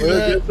guys see Well, I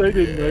that? guess they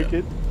didn't make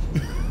it.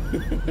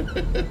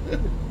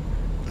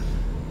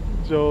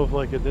 Show off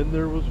like, and then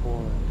there was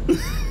one.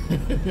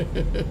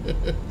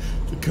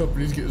 The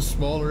company's getting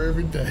smaller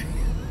every day.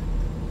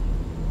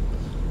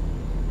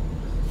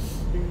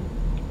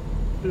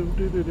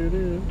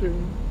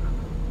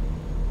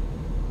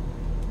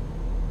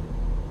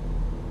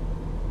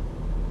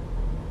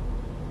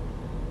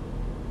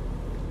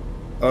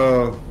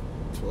 Uh,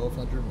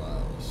 1,200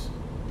 miles.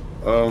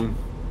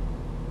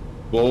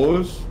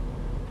 boys,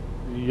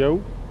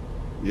 Yo,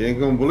 you ain't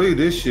gonna believe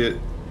this shit.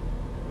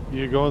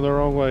 you're going the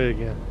wrong way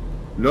again.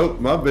 Nope,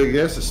 my big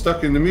ass is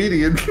stuck in the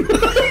median.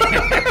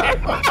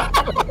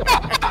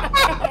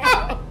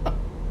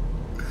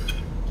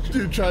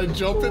 Dude, try to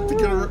jump it to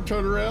get a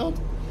turn around?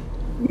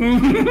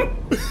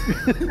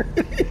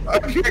 I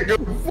can't go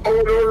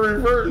forward or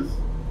reverse.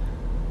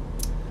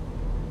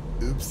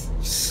 Oops.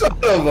 Son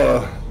of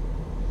a...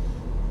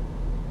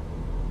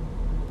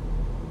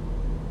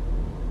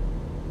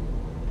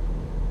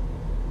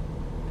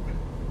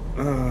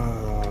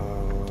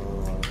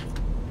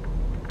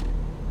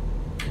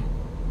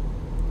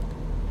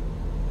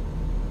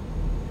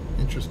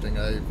 Interesting.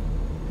 I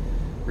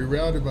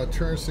rerouted my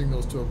turn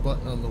signals to a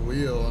button on the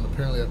wheel, and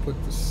apparently I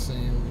put the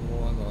same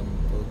one on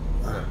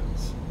both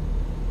buttons.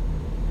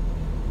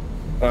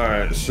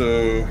 Alright,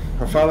 so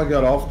I finally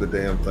got off the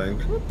damn thing.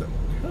 What the?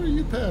 How are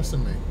you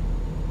passing me?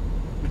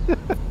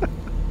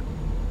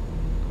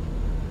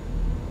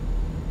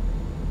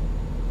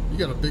 You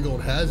got a big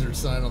old hazard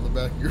sign on the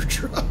back of your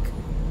truck.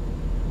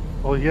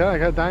 Well, yeah, I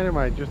got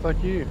dynamite just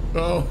like you.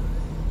 Oh,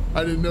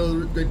 I didn't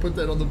know they put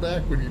that on the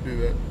back when you do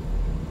that.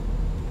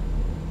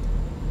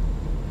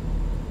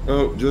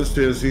 Oh, just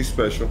is. He's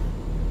special.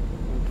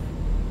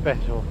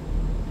 Special.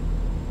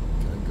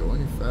 Can I go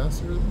any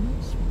faster than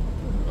this?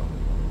 What the hell?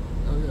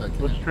 Oh yeah, I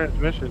can. Which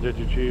transmission did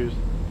you choose?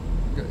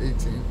 I got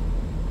 18.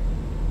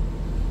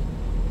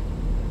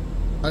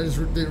 I just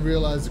didn't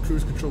realize the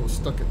cruise control was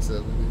stuck at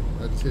 70.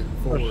 I just hit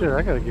forward. Oh shit,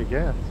 I gotta get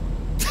gas.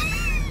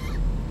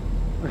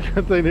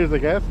 Good thing there's a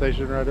gas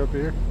station right up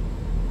here.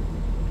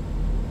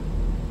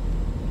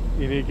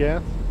 You need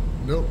gas?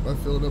 Nope, I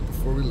filled up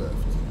before we left.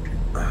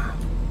 Oh.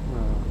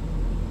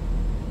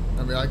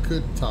 I mean, I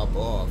could top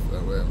off,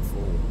 that way I'm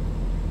full.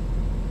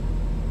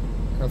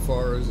 How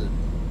far is it?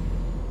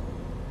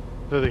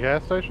 To the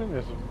gas station?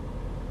 It's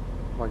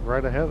like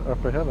right ahead,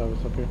 up ahead of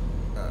us up here.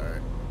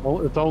 Alright.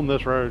 Well, it's on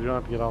this road. You don't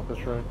have to get off this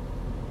road.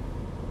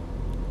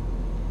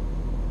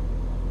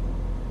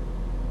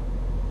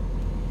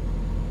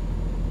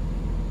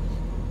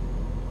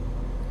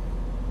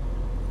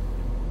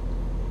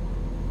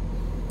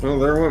 Well,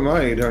 there went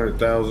my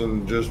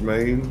 800,000 just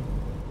made.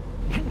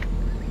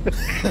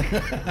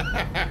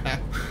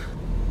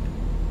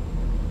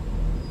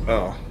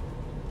 Oh.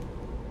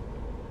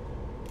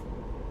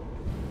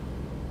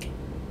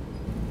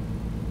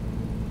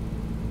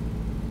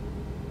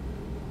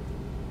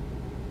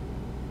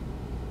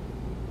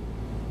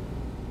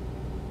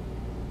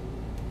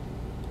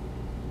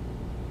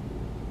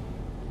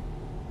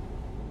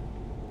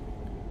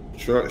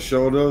 Truck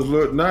sure does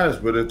look nice,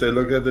 but if they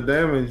look at the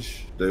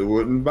damage, they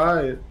wouldn't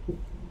buy it.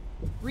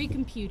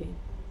 Recomputing.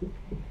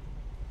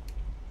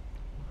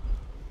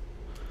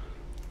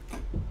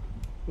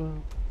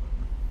 Well,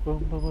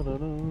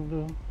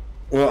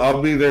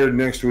 I'll be there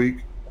next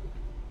week.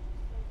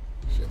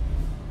 Shit.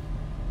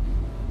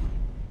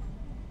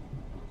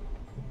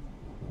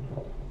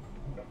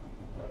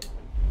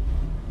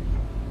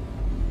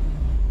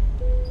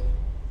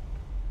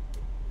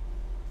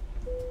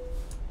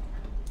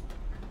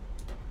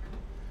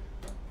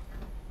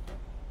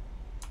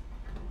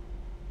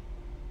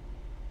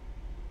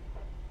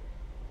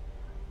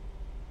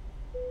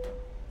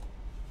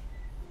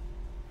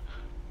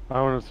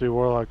 I want to see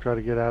Warlock try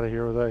to get out of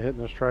here without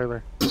hitting this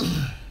trailer.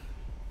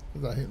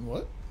 Without hitting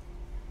what?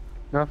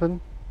 Nothing?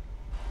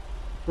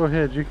 Go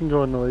ahead, you can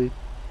go in the lead.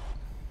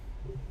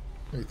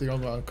 You think I'm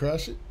gonna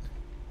crash it?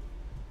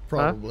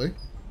 Probably.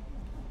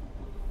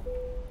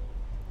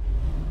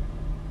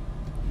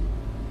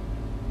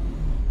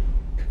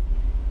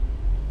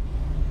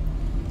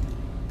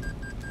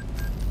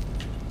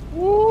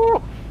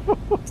 Woo!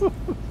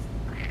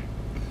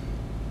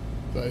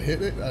 Did I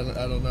hit it?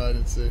 I don't know. I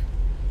didn't see.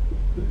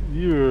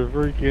 You were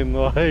freaking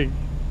like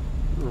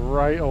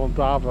right on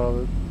top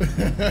of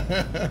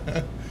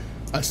it.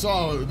 I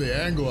saw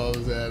the angle I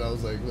was at. I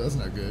was like, well, that's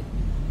not good.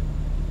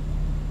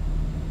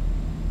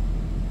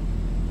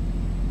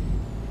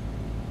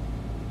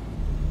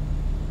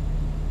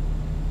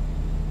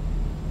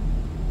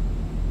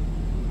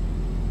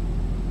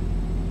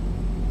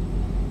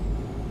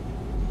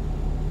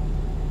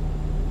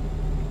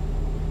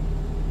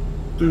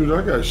 Dude,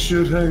 I got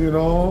shit hanging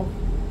off.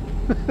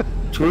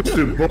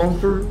 Twisted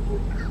bumper.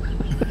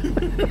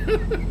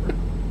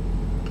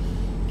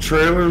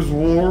 Trailer's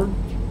worn.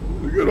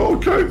 We got all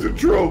kinds of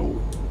trouble.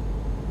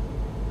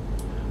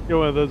 You know,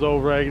 one of those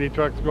old raggedy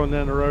trucks going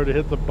down the road, it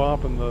hits a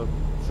bump and the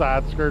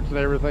side skirts and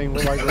everything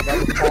look like they're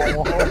about to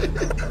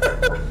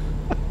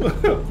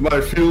fall off.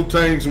 My fuel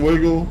tanks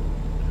wiggle.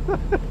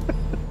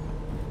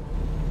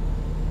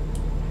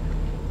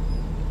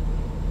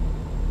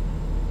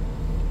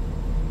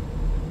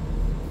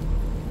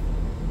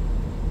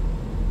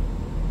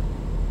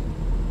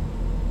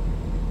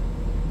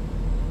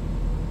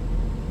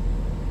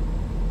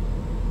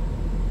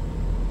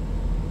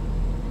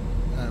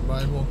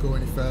 Mine won't go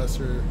any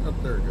faster. Oh,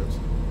 there it goes.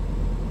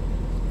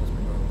 Must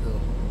be going uphill.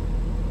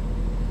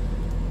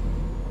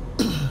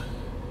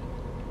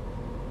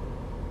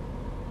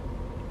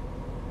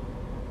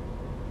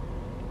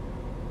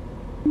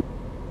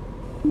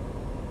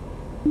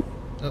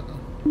 Uh-oh.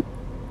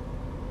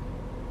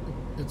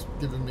 It's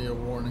giving me a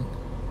warning.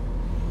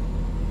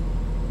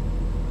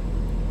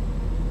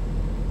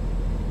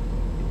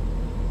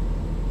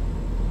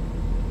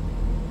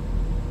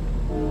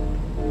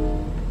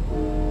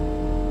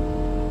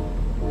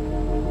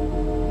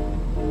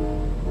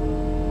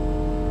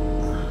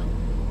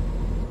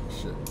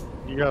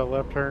 You got a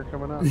left turn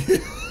coming up?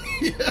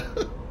 Yeah.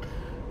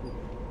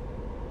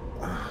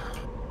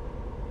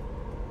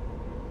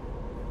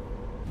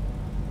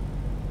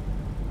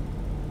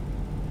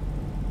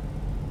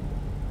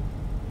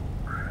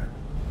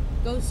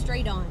 Go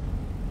straight on.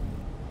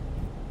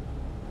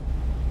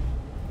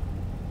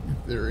 In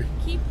theory.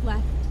 Keep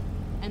left,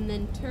 and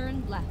then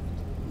turn left.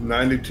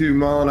 92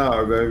 mile an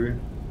hour, baby.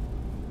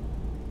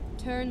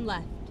 Turn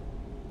left.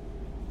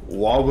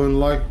 Wobbling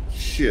like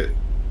shit.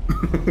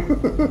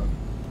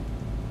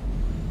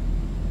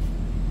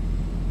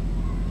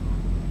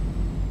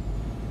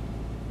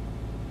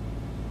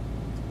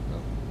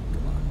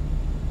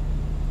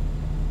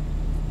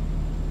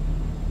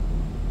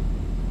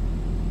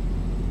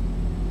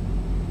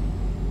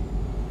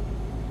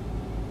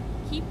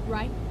 Keep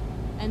right,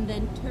 and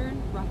then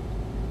turn right.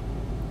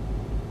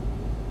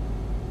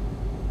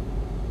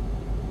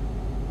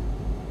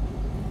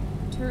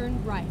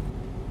 Turn right.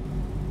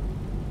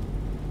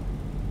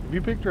 Have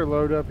you picked your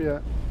load up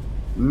yet?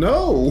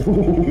 No.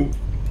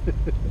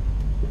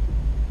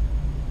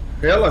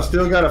 Hell, I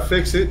still gotta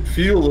fix it,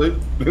 fuel it,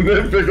 and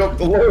then pick up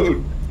the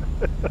load.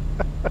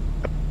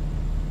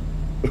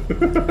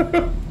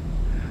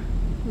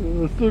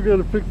 I still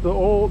gotta fix the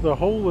hole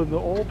in the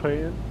oil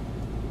pan.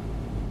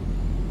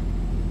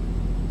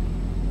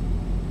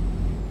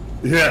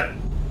 Yeah.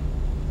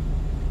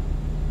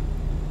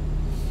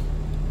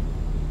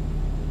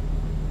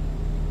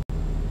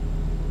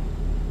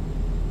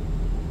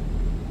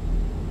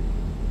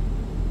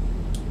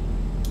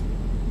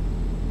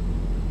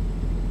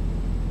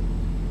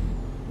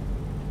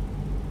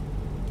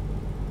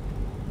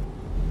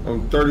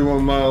 I'm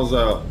 31 miles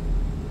out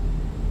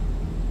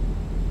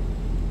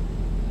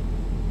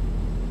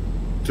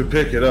to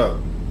pick it up.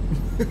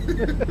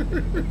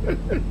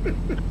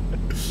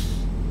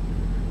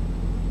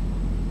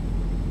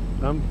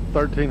 I'm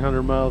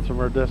 1,300 miles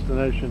from our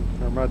destination,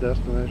 or my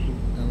destination.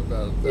 I'm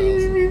about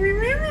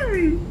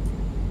 1,000.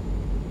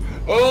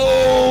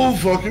 Oh,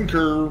 fucking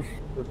curve.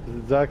 That's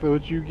exactly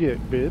what you get,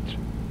 bitch.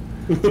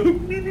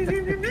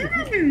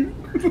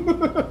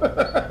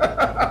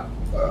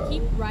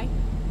 Keep right,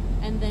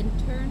 and then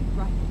turn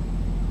right.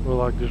 Well,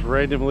 like just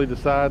randomly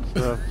decides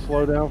to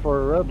slow down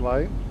for a red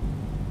light.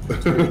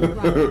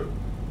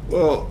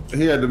 Well,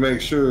 he had to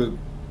make sure it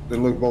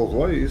looked both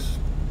ways.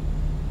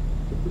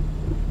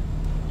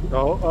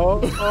 Oh.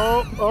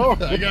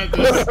 I got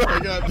this.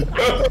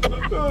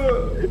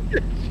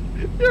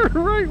 Your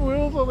right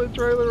wheels on the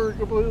trailer are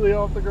completely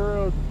off the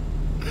ground.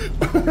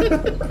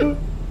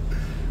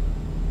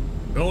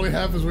 It only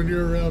happens when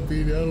you're around,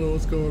 Petey. I don't know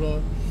what's going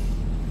on.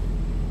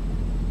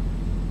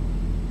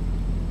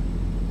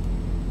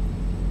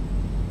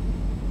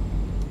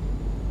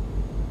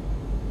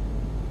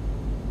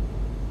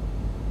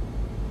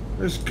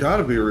 There's got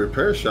to be a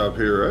repair shop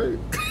here, right?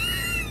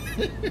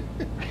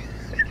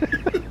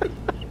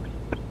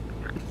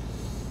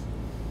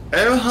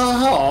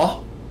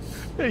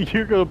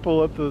 You're gonna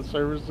pull up to the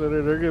service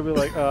center. They're gonna be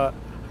like,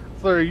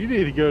 "Sir, you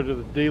need to go to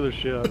the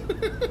dealership.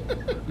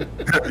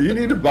 You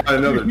need to buy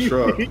another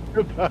truck. You need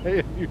to buy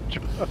a new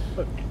truck."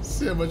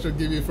 See how much I'll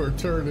give you for a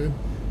turn-in.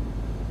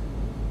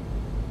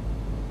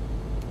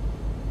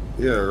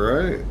 Yeah,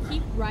 right.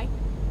 Keep right,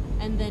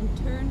 and then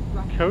turn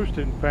right.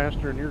 Coasting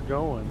faster than you're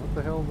going. What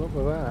the hell's up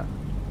with that?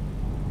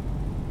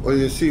 Well,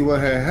 you see what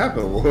had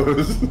happened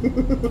was.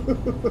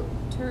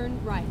 Turn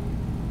right.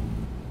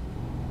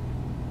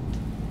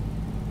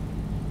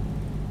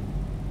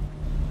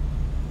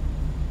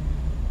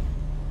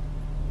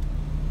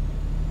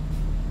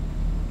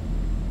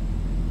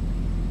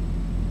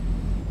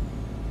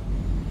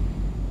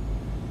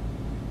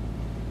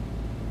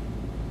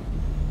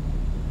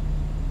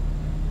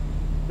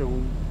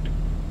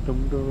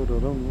 Dum, dum, dum,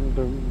 dum,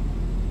 dum.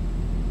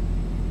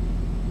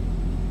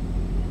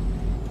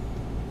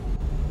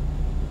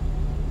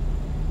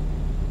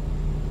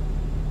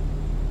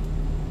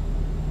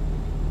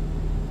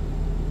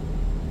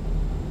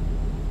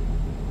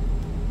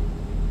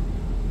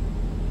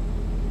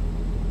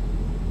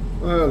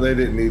 Well, they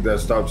didn't need that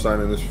stop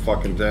sign in this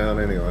fucking town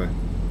anyway.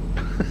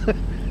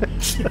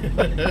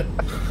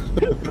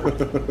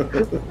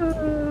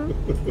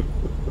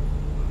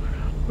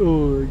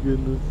 Oh my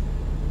goodness.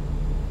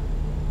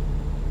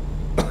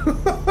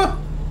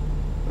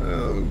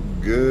 Oh,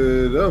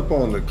 good. Up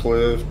on the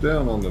cliff,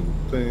 down on the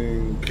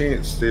thing.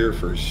 Can't steer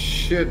for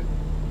shit.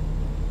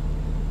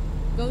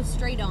 Go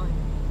straight on.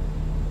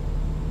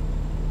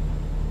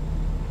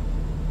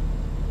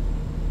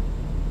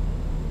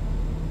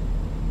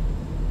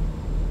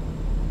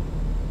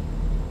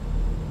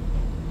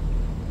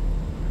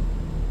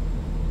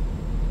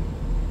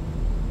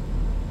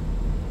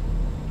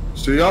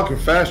 So y'all can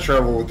fast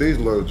travel with these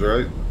loads,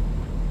 right?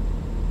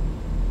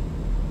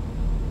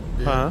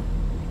 Huh?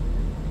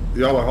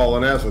 Y'all are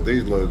hauling ass with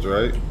these loads,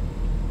 right?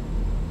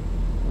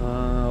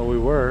 We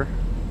were.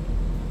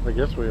 I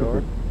guess we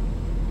are.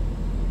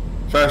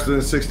 Faster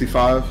than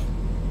 65?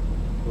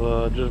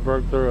 Just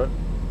broke through it.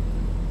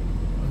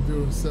 I'm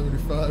doing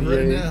 75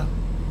 right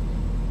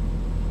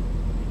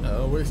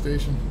now. Way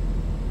station.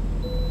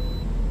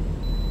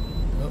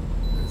 Oh,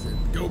 that's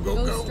it. Go, go,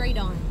 go. Go straight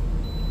on.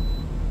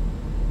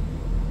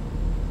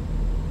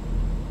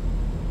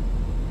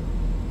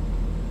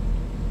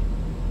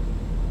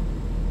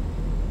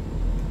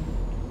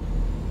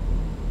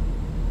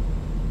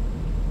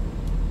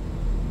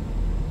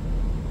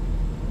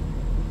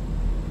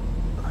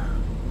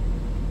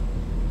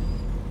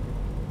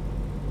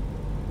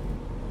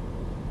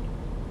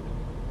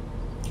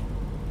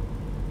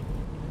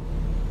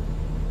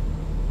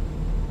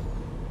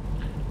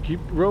 Keep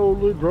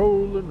rolling,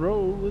 rolling,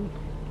 rolling.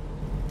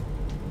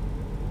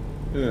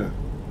 Yeah.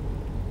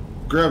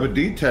 Grab a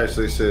detach,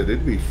 they said.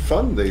 It'd be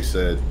fun, they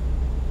said.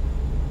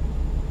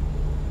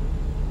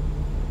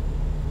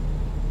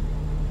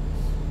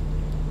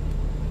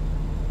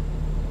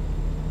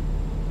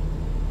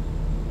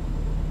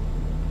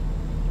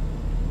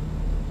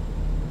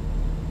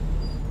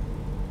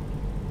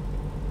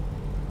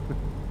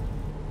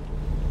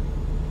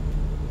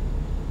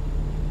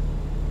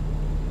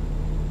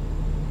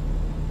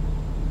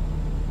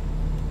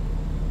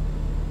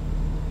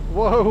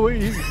 Whoa,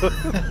 you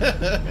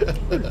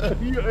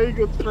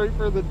angled straight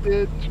for the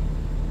ditch.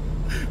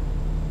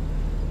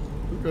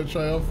 We're gonna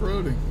try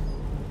off-roading.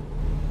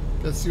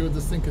 Let's see what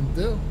this thing can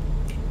do.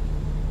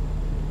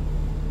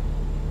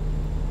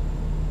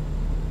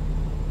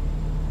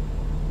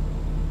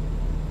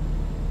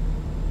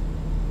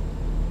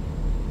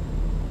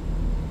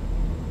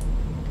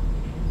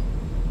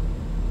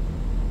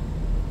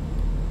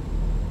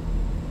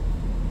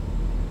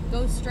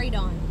 Go straight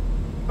on.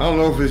 I don't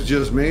know if it's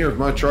just me or if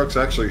my truck's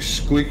actually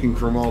squeaking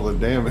from all the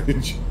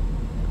damage.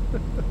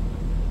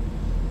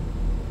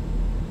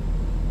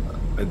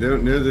 I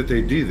don't know that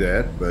they do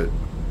that, but...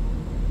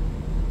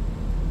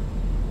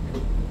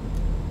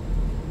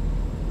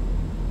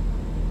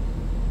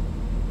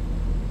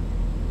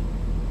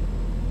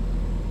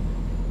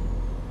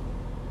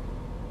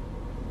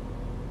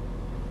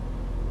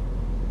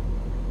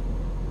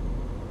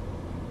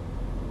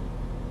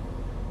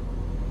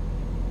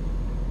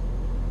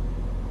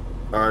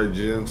 Alright,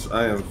 gents,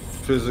 I am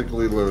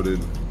physically loaded.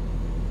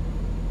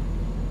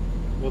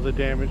 With a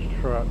damaged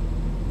truck.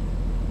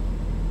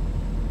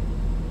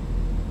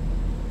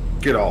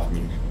 Get off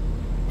me.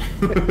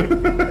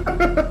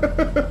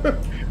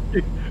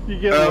 You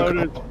get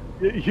loaded.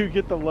 You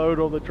get the load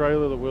on the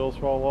trailer, the wheels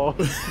fall off.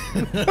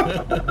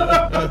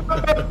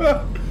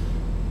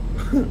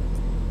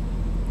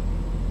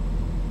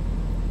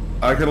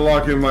 I can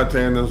lock in my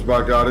tandems,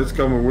 by God, it's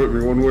coming with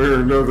me one way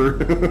or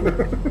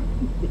another.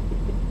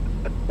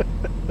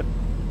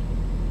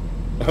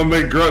 I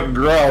may grunt and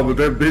growl, but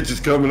that bitch is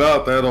coming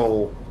out that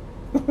hole.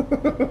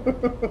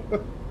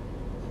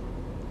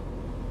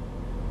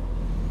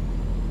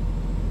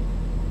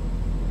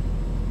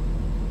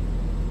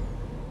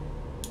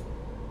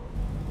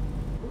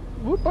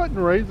 What button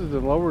raises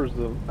and lowers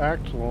the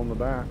axle on the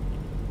back?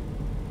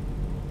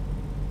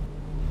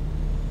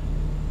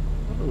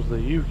 I thought it was the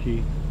U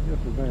key. Yes,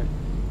 the back.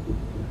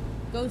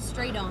 Go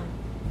straight on.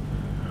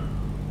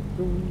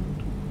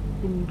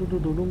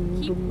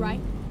 Keep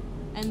right,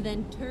 and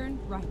then turn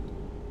right.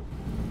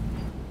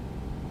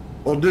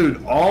 Well,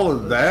 dude, all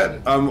of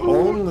that, I'm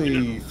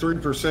only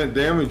 3%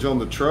 damage on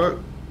the truck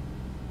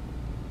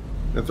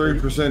and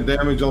 3%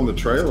 damage on the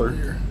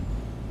trailer.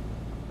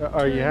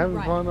 Are you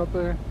having fun up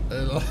there?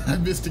 I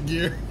missed a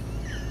gear.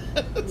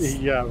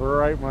 Yeah,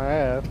 right my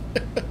ass.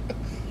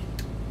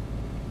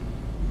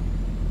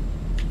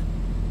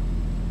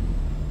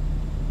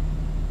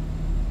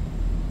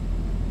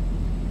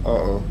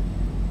 Uh-oh.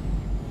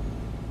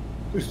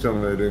 Please tell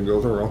me they didn't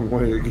go the wrong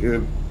way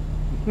again.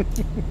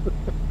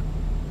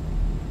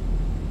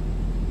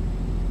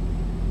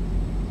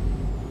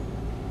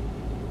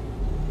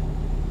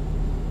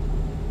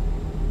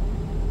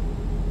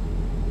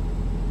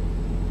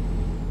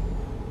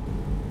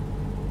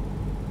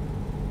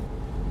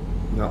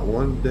 Not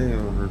one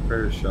damn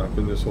repair shop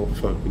in this whole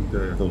fucking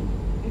town.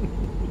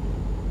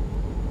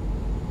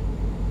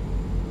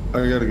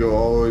 I gotta go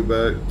all the way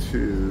back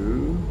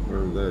to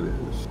wherever that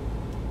is.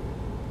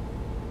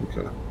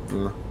 Okay.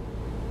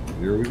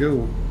 Here we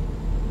go.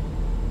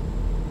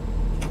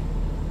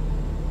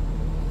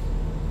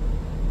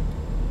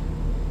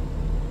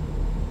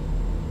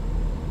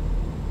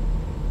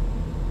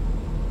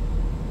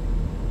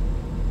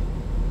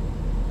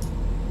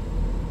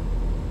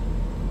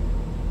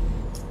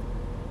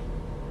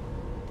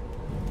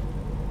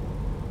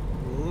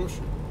 Oh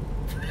shit.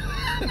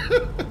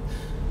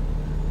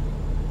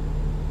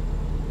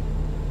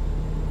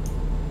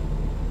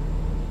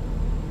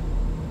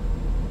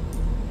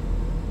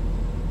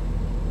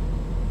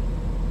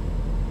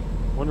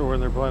 Wonder when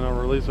they're planning on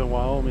releasing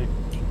Wyoming.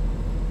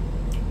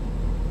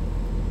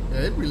 Yeah,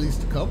 it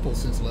released a couple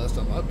since last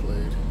time I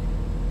played.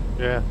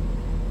 Yeah.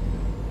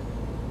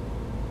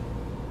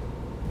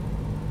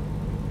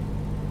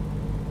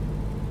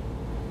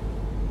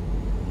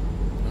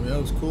 I mean, that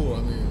was cool.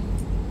 I mean,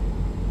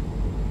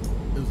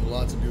 there was a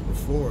lot to do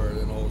before, and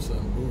then all of a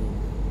sudden, boom,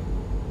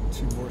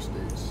 2 more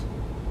states.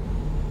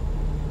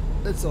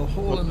 It's a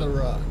hole in the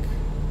rock.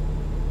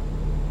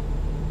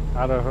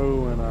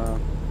 Idaho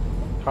and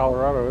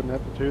Colorado, isn't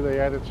that the 2 they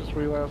added since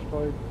we last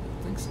played?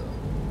 I think so.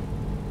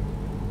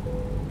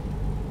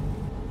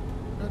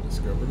 I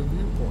discovered a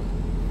viewpoint.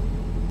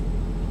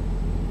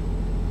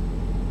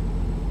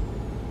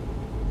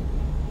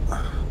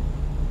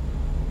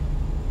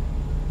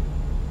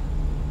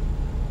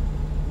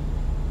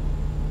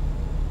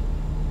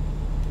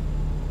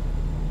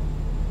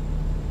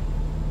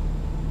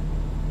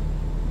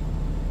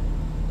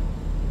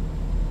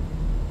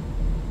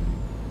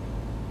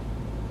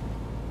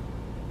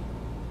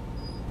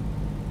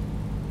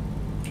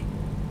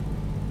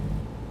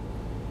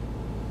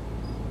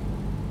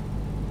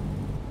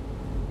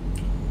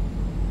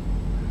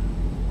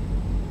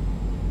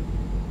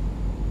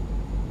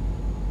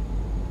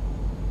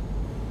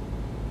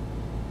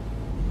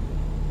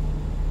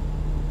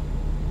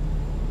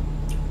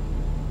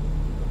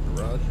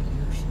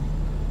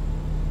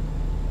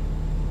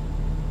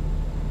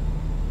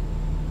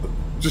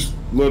 Just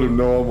let him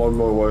know I'm on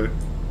my way.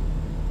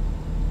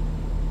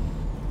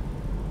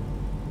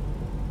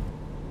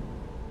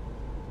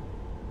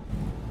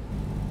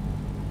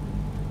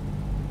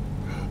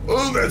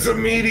 Oh, that's a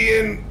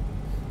median.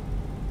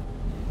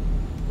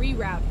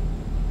 Rerouting.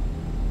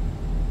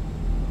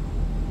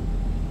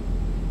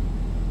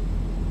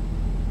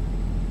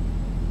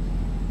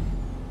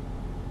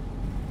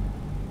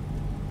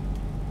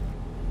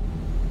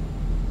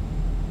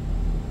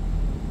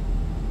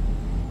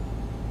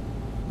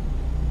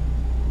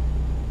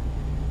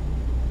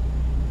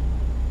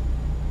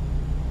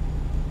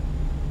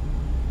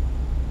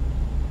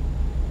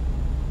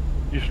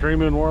 You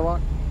streaming Warlock?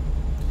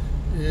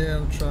 Yeah,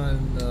 I'm trying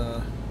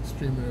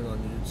streaming it on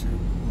YouTube.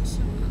 We'll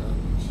see what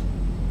happens.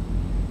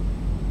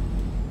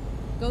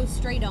 Go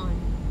straight on.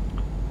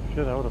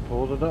 Shit, I would have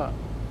pulled it up.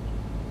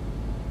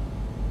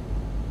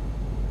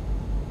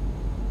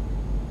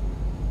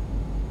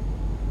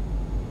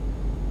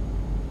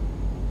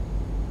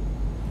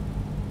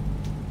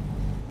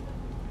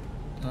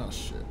 Oh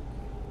shit.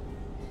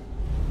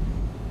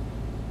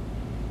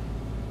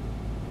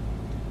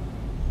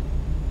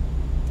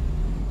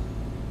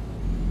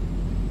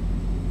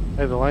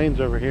 Hey, the lane's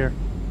over here.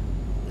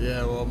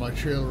 Yeah, well, my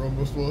trailer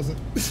almost wasn't.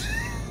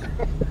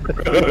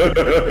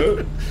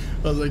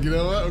 I was like, you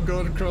know what? I'm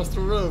going across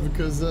the road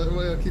because that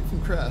way I'll keep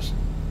from crashing.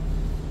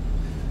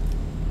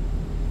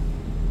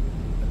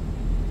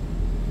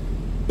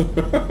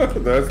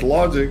 That's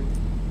logic.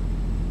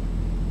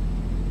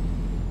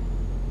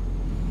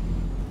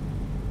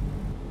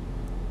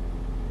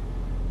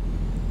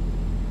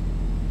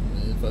 I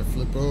mean, if I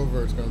flip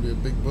over, it's going to be a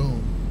big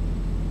boom.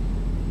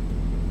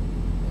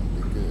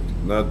 That'll be good.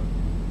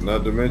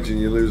 Not to mention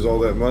you lose all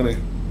that money.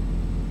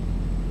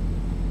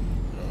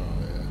 Oh,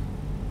 yeah.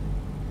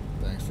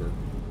 Thanks for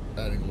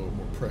adding a little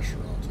more pressure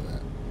onto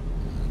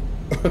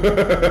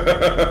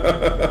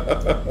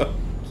that.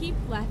 Keep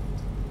left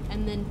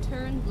and then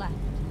turn left.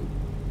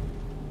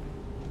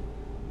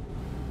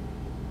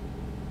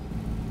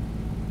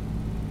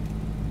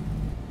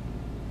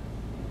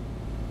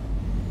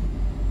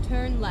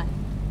 Turn left.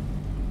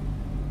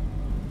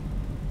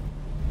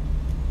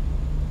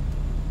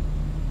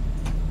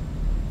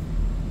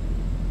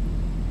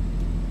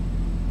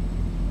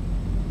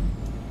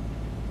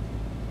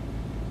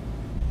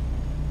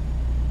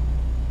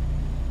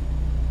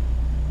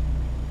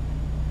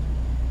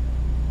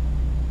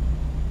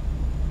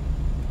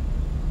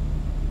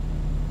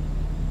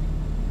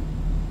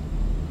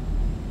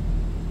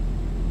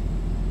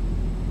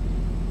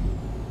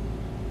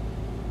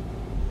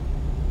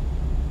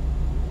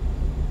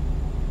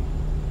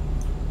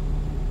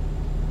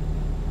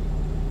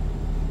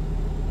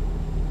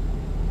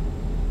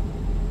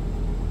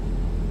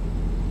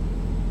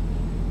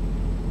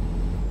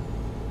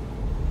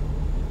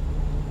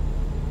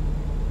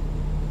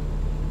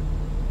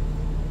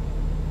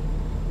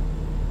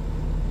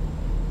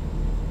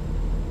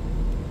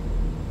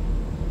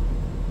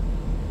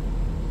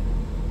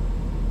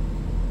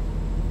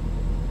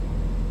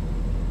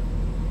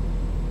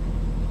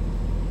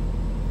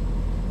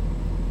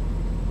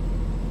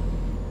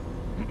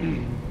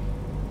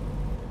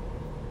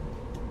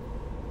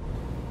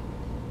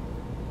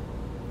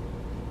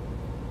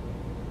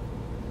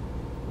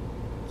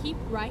 Keep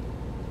right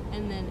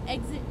and then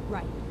exit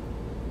right.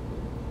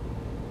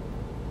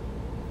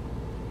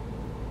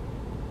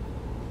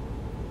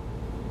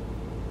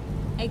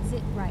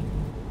 Exit right.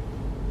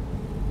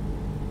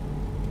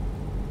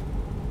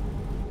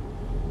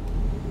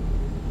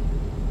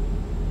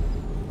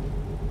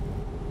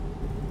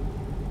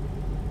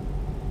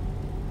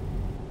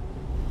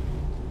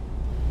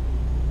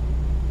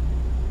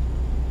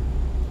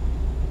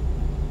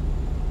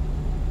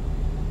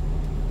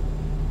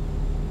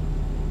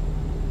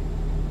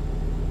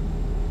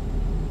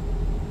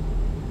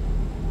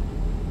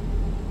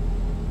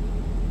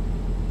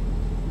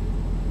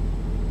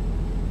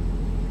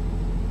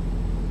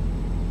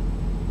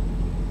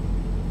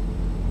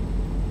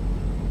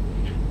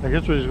 I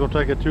guess we're just gonna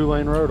take a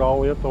 2-lane road all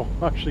the way up to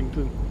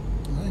Washington.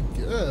 I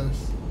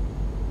guess.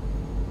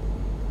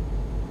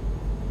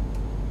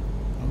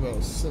 I'm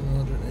about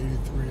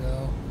 783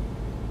 out.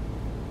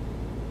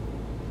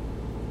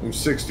 I'm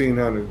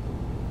 1,600.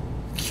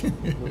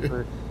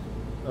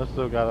 I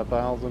still got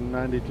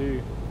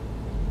 1,092.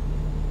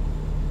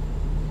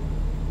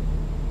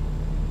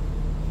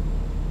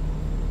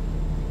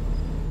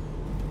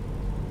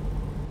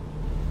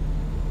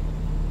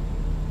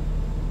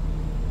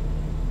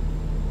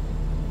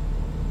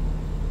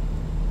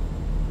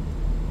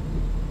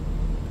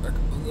 Back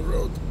on the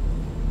road.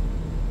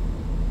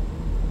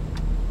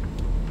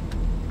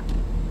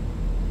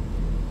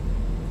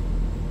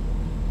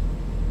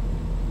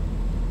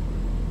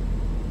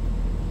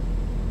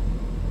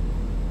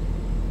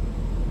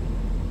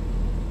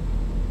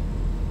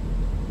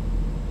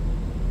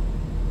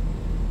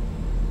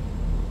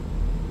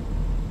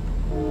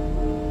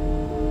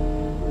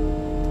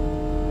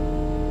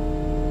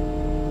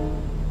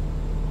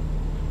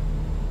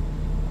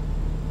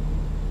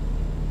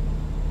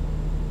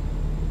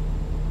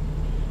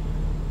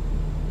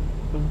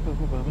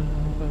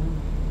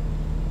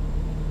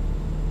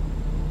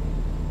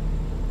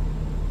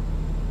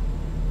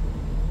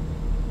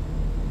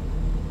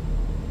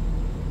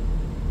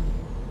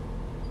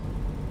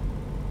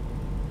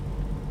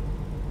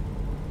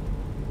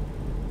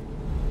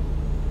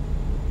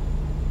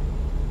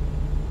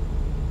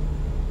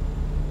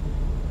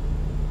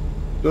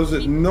 Does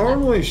it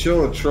normally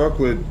show a truck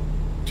with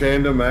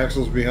tandem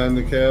axles behind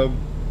the cab?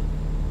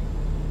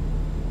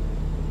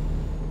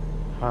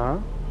 Huh?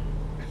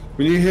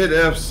 When you hit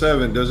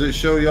F7, does it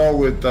show y'all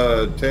with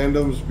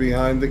tandems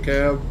behind the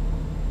cab?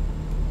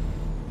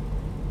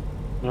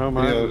 No,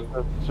 mine is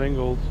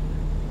singles.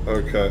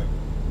 Okay.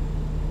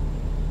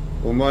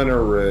 Well, mine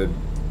are red.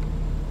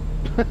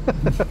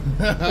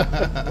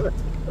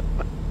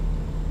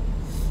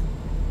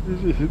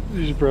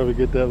 You should probably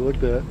get that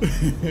looked at.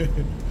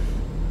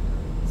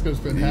 He's going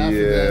to spend half of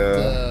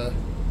that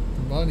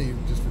money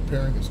just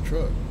repairing his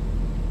truck.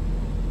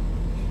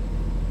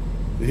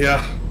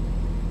 Yeah.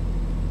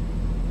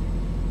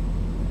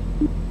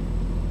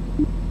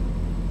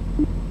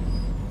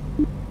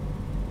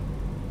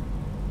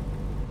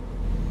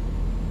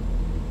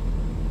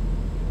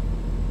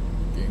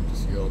 Game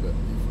just yelled at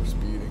me for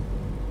speeding.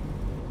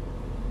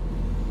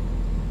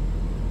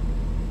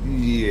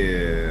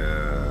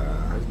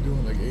 Yeah. I was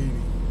doing like 80.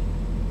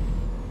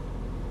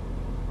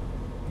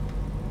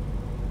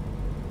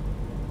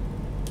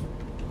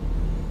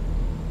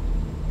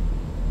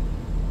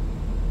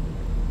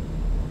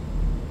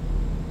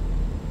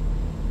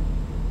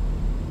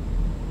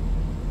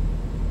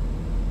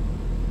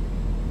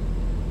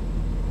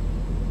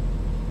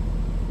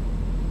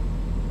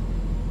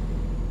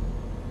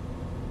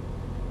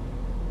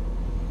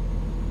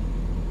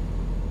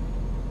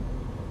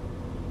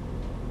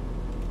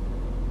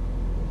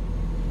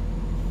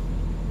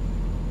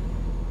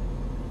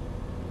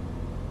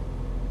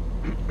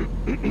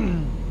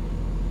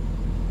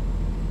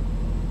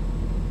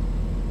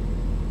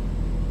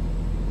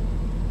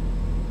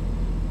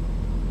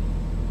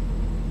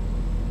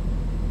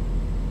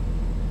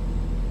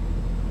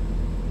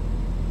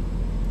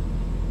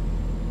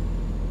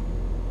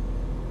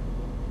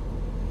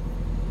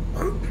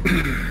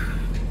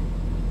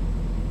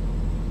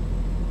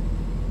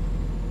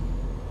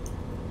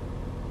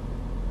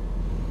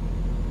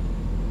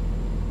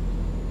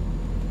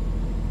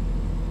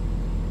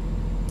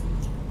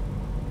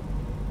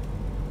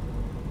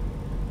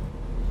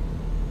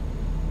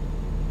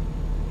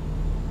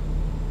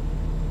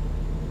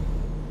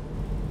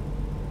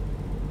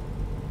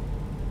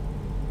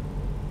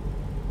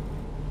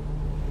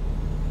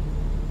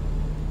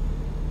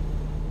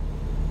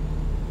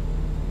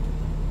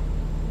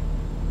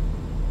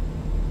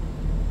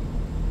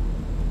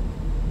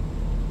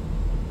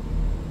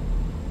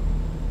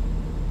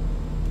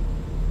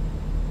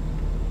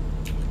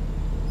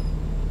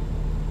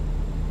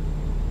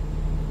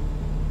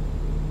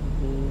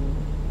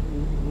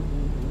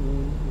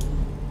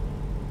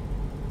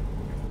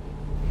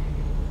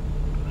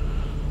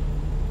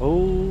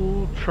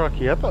 Oh,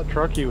 Truckee. I thought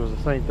Truckee was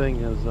the same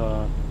thing as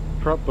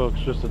Truck Books,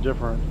 just a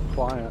different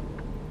client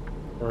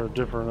or a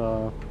different,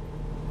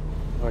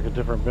 like a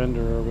different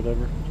vendor or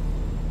whatever.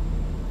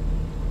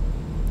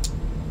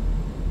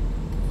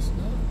 It's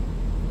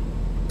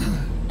not.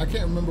 I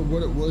can't remember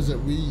what it was that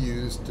we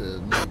used to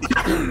make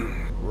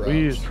routes. We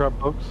use Truck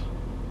Books.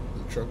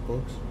 The Truck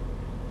Books?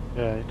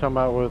 Yeah, you talking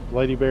about with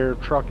Lady Bear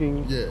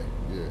Trucking? Yeah.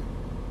 Yeah,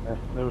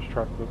 that was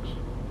Truck Books.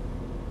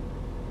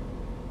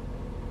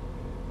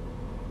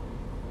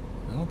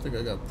 I don't think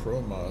I got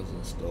Pro Mods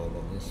installed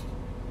on this.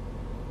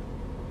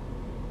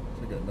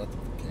 I got nothing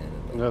for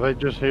Canada. No, they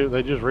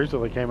just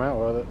recently came out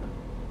with it.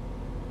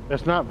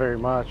 It's not very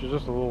much. It's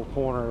just a little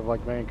corner of like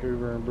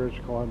Vancouver and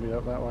British Columbia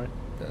up that way.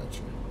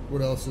 Gotcha.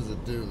 What else does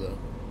it do though,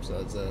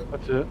 besides that?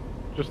 That's it.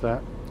 Just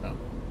that. Oh.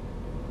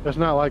 It's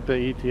not like the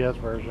ETS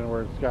version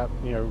where it's got,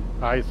 you know,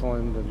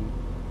 Iceland and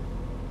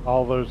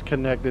all those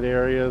connected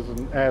areas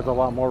and adds a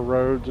lot more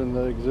roads in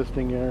the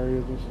existing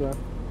areas and stuff.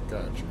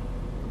 Gotcha.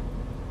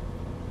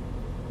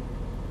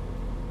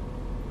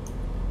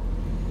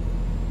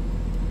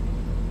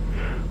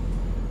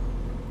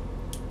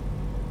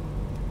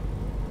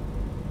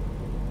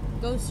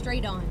 Go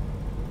straight on.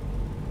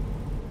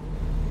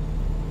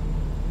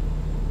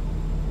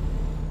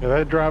 Yeah,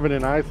 that driving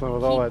in Iceland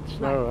with all that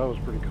snow, that was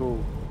pretty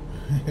cool.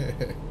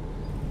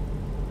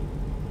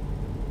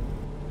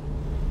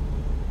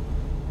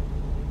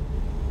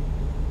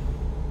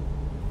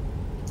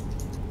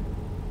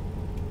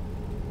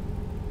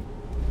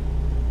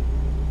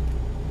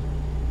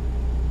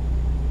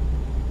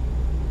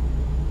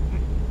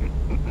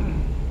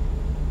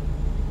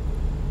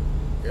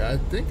 Yeah, I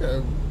think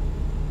I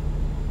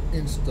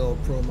installed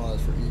Pro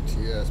Mods for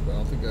ETS, but I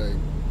don't think I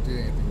did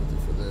anything with it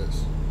for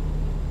this.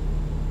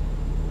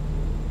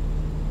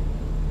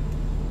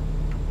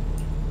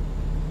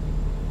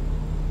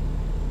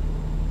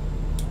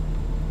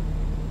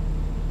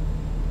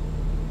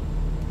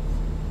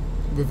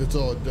 But if it's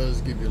all it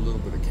does, give you a little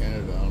bit of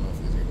Canada, I don't know if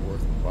it's even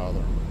worth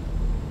bothering.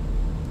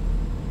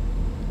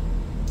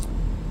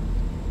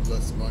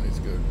 Less money's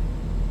good.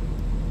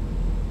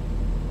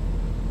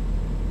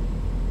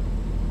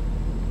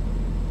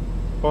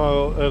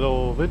 Well,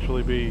 it'll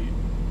eventually be,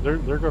 they're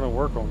going to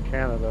work on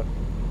Canada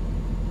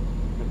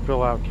and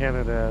fill out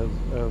Canada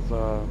as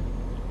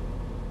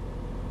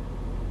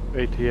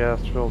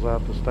ATS fills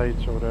out the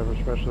states or whatever,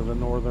 especially the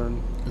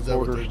northern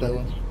border states.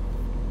 Doing?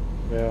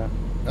 Yeah.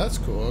 That's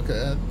cool.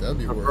 Okay, that'd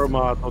be worth it.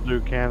 ProMod will do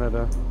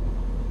Canada.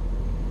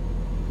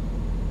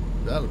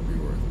 That would be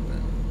worth it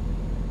then.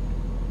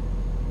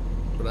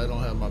 But I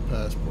don't have my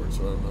passport,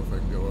 so I don't know if I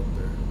can go up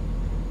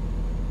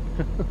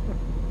there.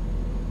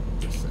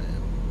 Just saying.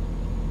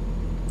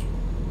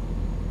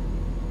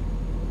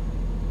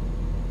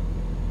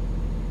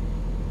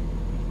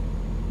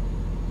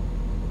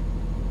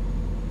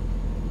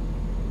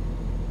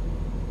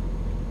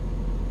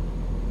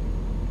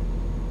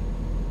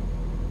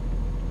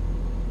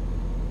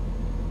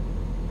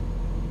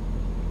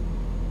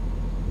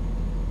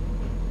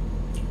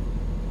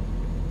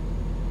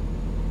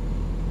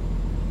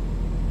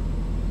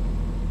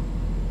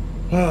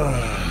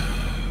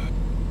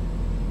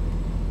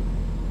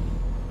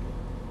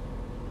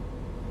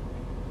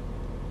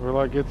 We're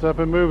like, gets up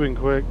and moving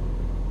quick.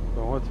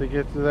 But once he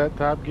gets to that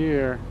top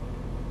gear,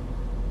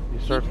 he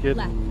starts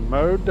getting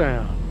mowed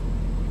down.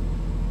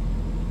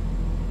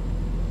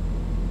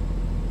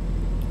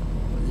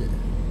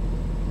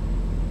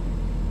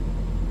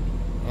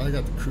 I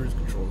got the cruise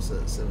control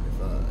set at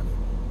 75.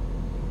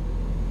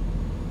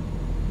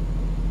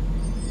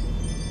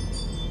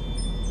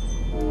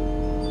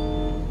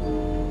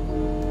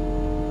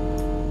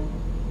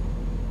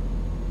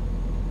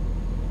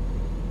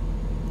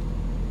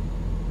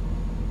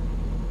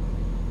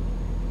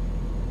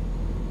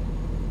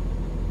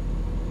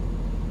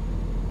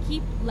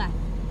 Keep left.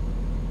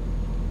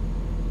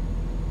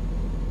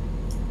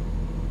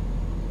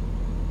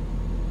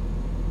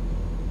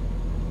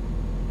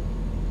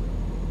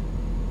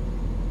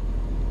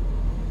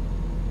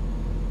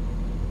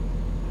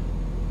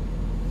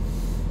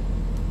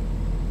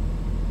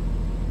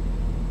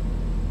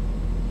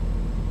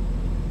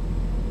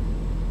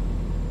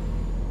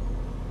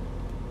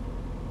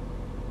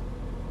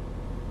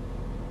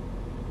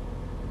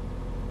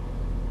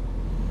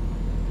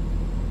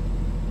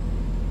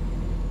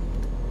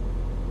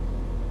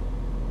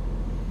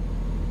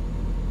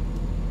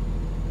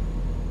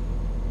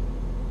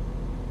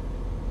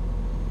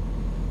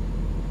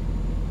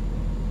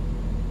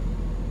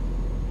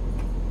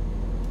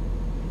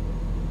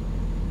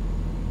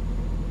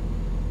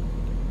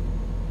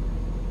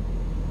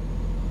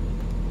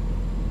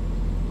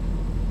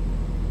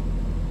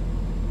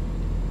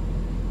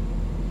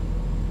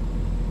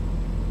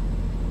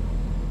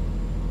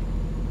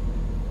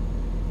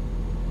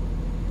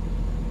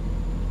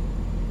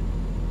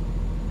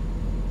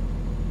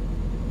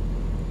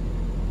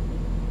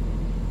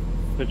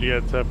 Did you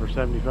get it set for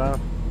 75?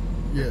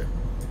 Yeah.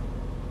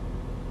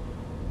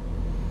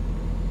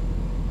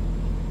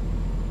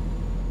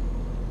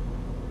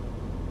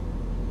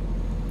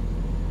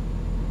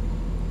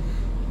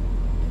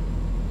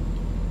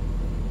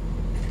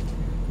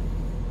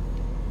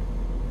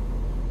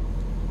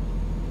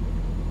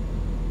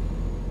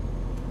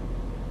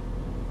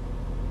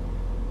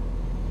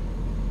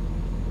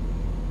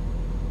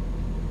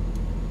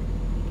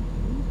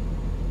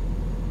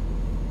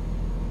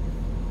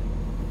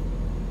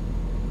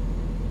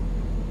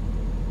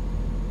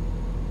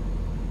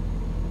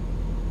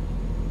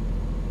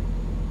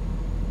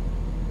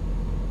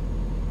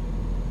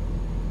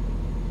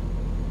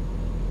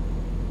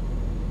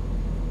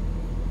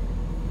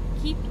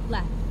 Keep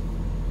left.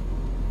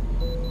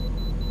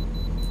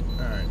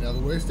 Alright, now the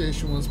way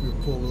station wants me to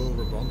pull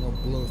over, but I'm going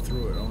to blow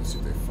through it. I want to see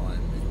if they find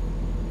me.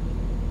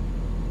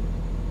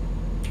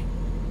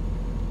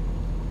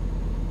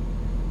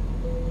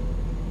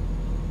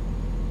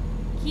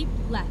 Keep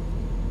left.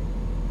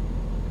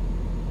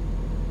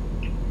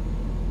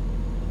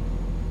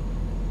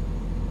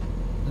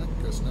 No,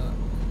 guess not.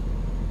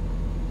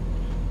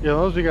 Yeah,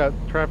 those you got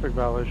traffic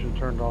violation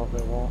turned off,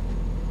 it won't.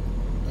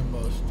 I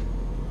must.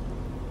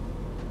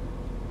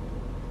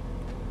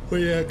 But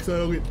yeah, because I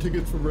don't get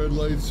tickets for red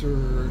lights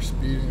or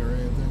speeding or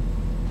anything.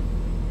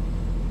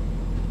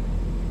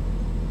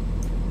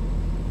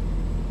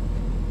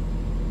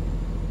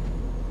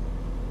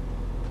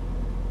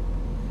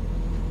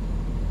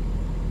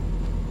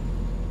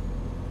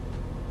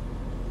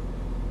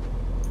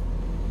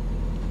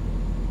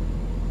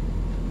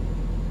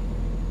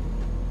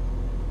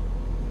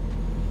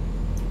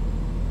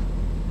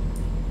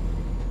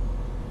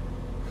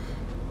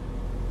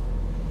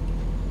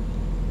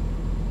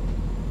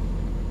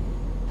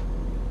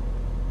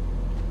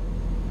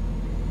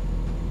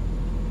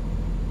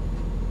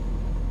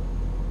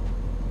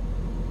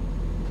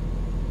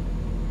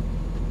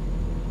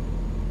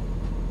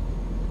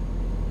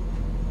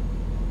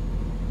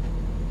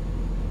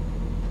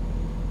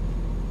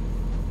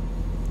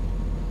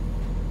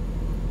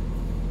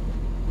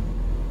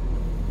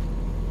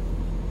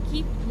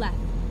 Keep left.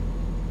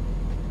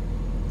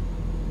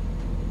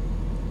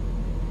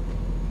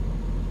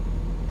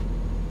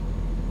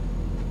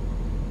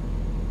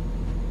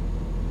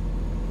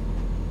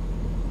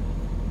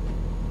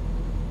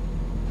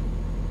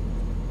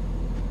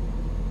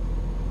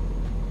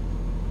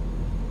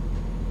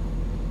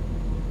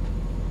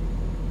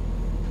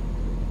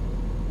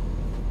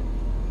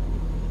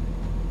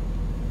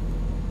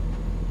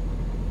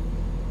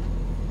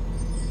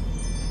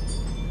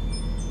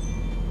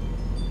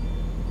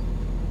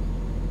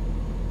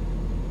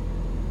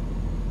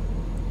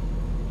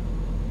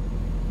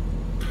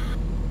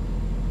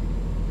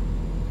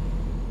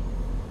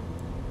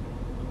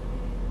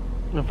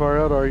 How far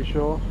out are you,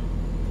 sure?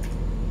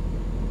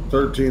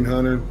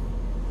 1,300.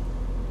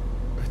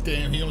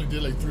 Damn, he only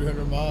did like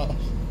 300 miles.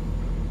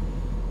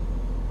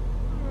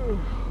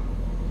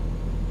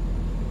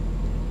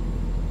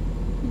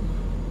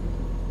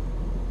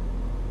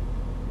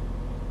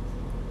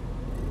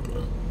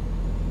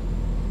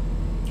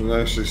 I'm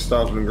actually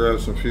stopping and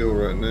grab some fuel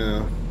right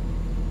now.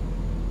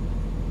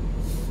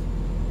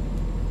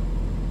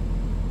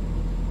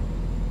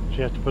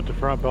 You have to put the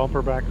front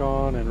bumper back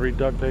on and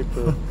re-duct tape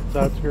the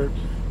side skirts.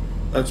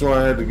 That's why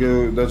I had to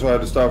go. That's why I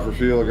had to stop for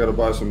fuel. I got to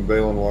buy some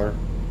baling wire.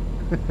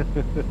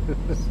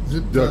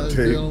 Zip Duct ties,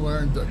 tape. baling wire,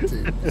 and duct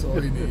tape. That's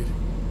all you need.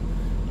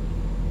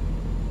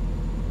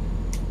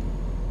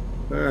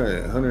 All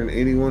right,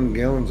 181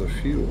 gallons of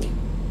fuel.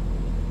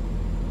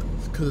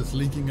 It's because it's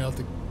leaking out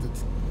the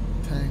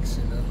tanks,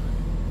 you know.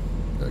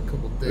 Got a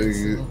couple dates.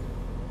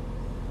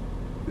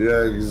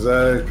 Yeah,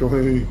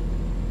 exactly.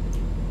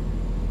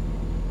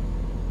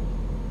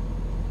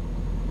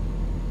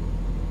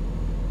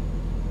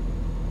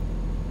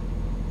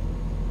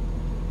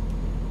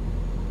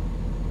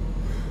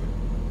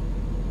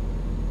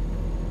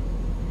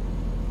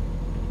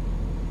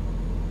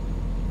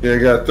 Yeah, I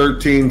got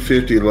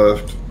 1350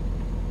 left.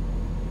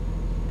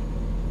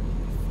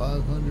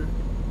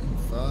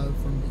 505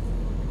 from me.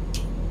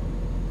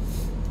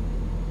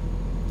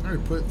 I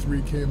already put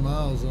 3K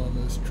miles on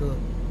this truck.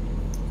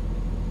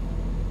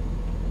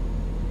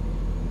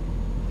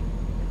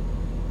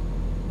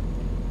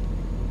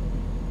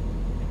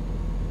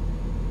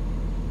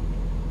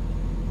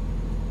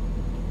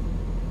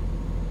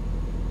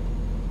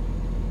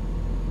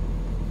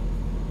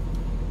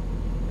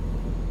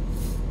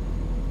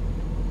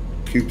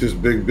 Keep this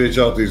big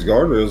bitch out these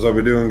guardrails, I'll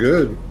be doing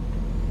good.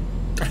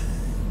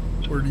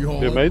 Where do you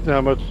haul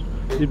it?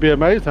 You'd be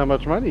amazed how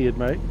much money you'd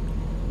make.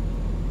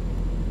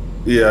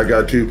 Yeah, I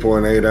got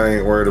 2.8. I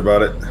ain't worried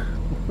about it.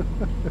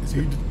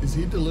 Is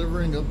he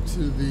delivering up to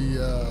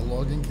the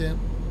logging camp?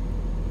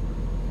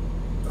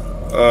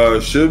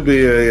 Should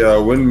be a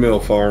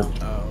windmill farm.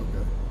 Oh,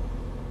 okay.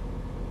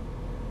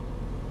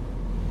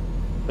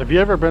 Have you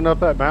ever been up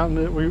that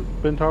mountain that we've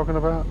been talking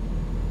about?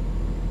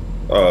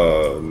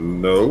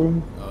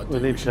 No. We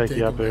need to take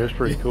you up there. It's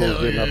pretty cool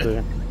getting up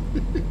there.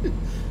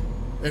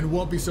 And it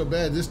won't be so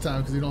bad this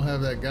time because you don't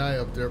have that guy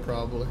up there,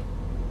 probably.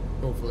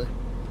 Hopefully.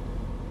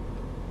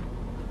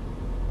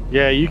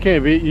 Yeah, you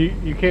can't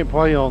you can't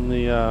play on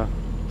the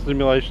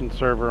simulation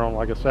server on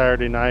like a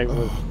Saturday night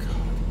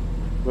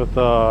with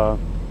I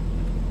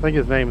think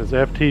his name is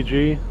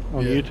FTG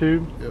on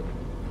YouTube. Yep.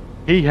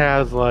 He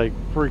has like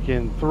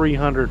freaking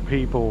 300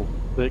 people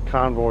that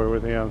convoy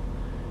with him.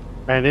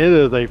 And it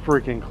is a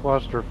freaking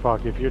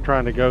clusterfuck if you're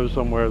trying to go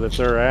somewhere that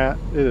they're at.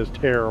 It is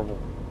terrible.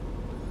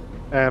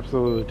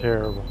 Absolutely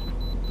terrible.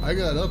 I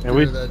got up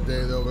there that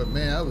day though, but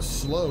man, I was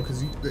slow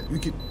because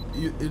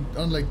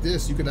unlike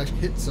this, you could actually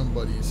hit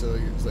somebody, so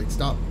it's like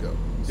stop and go.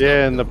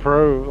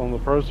 On the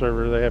pro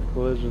server, they have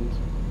collisions.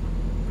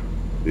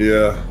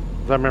 Yeah.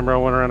 I remember I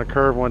went around a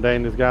curve one day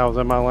and this guy was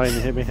in my lane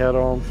and hit me head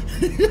on.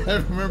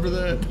 I remember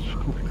that.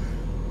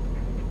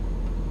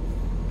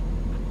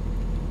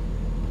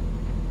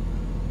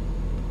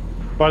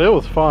 But it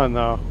was fun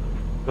though,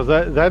 because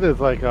that is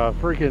like a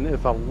freaking,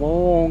 it's a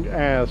long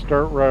ass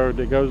dirt road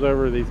that goes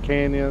over these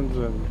canyons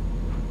and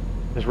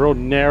it's real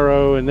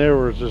narrow, and there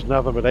was just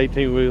nothing but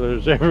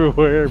 18-wheelers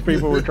everywhere.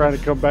 People were trying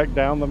to come back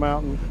down the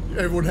mountain.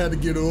 Everyone had to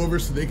get over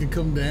so they could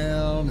come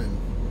down, and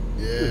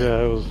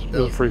yeah, it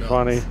was pretty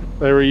funny.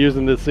 They were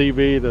using the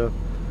CB to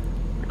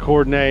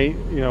coordinate,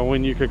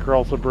 when you could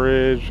cross a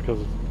bridge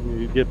because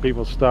you'd get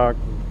people stuck.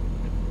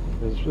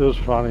 It was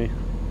funny.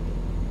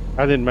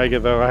 I didn't make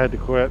it though. I had to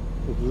quit.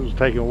 It was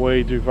taking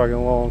way too fucking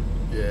long.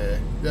 Yeah.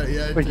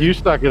 I think you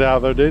stuck it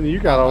out though, didn't you? You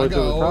got all the way to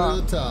the top. I got all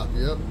the way to the top.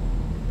 Yep.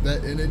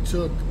 And it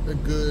took a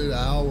good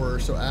hour or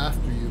so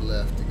after you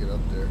left to get up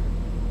there.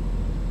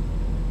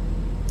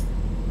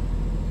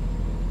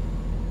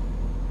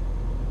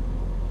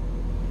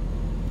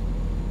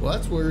 Well,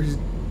 that's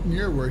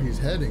near where he's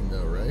heading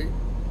though, right?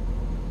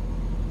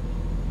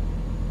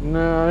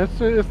 No,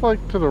 it's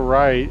like to the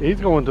right. He's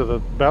going to the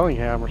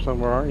Bellingham or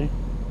somewhere, aren't you?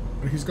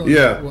 He's going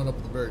to one up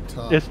at the very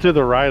top. It's to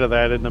the right of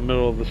that in the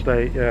middle of the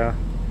state, yeah.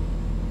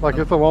 Like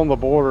it's along the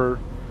border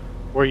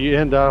where you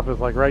end up is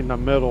like right in the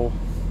middle.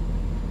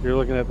 You're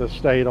looking at the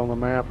state on the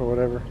map or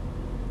whatever.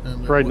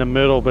 It's right in the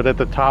middle, but at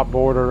the top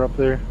border up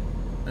there.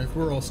 And if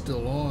we're all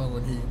still on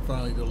when he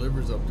finally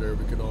delivers up there,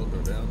 we could all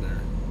go down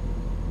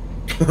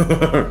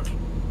there.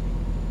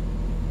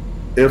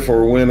 If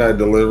or when I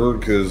deliver,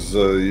 because,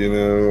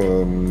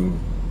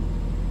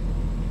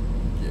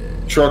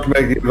 truck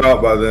may give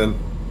out by then.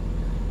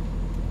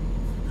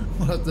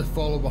 We'll have to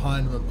follow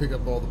behind him and pick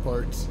up all the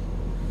parts.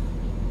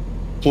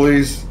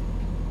 Please.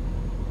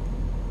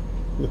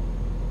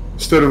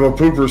 Instead of a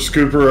pooper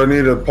scooper, I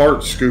need a part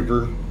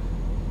scooper.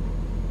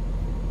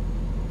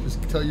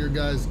 Just tell your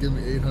guys to give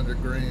me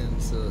 800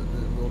 grand so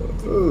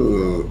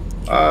Ooh,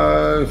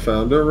 I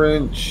found a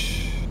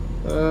wrench.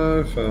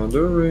 I found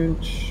a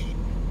wrench.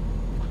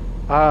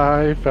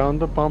 I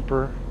found a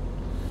bumper.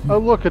 Oh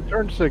look, a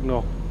turn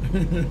signal.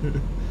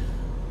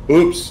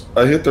 Oops,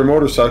 I hit their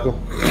motorcycle.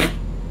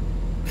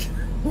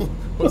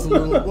 What's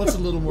a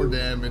little more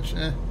damage?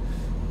 Yeah.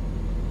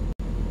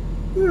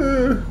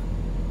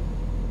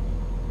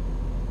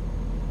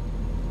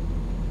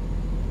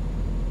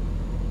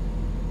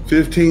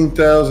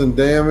 15,000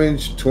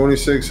 damage,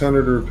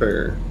 2,600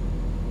 repair.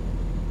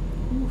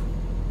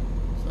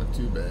 It's not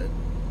too bad.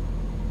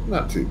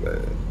 Not too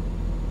bad.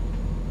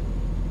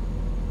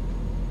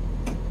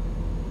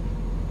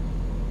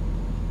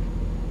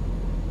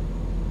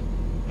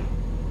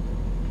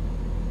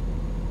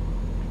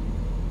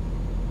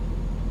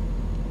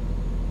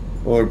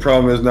 Only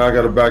problem is now I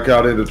got to back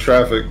out into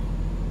traffic.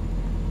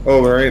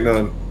 Oh, there ain't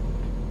none.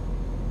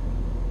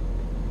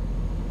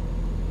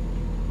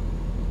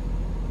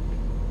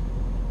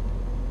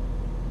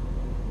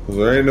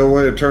 There ain't no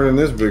way of turning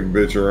this big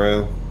bitch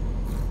around.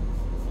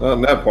 Not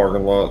in that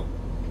parking lot.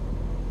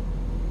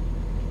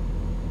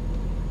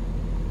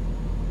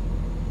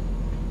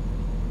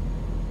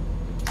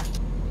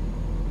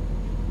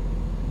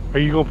 Are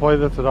you gonna play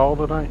this at all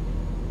tonight?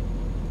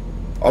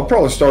 I'll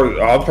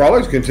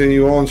probably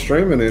continue on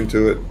streaming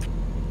into it,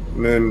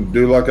 and then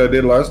do like I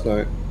did last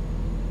night.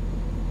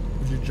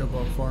 Did you jump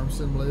on Farm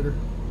Simulator?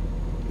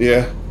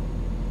 Yeah.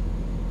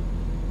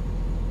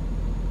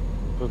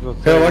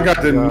 Hell, I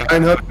got to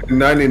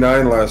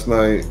 999 last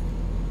night.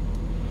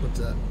 What's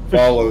that?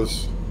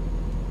 Follows.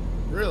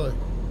 Really?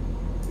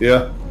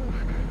 Yeah.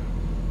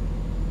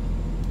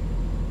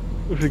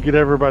 We should get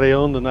everybody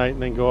on tonight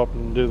and then go up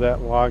and do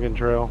that logging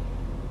trail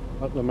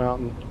up the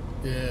mountain.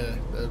 Yeah,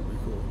 that'd be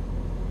cool.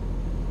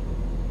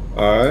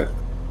 Alright.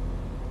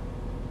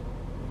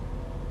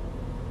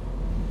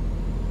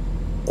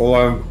 Well,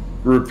 I'm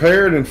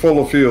repaired and full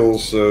of fuel,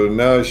 so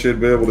now I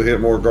should be able to hit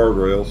more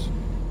guardrails.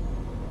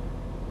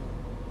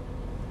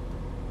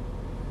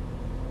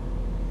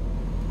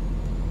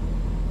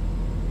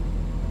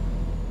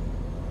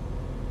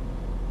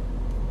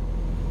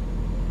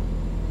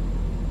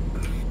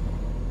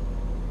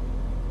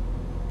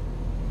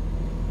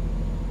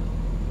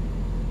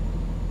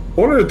 I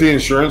wonder if the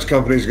insurance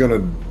company's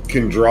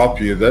can drop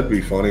you. That'd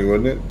be funny,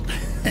 wouldn't it?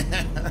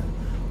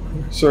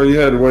 Sir, you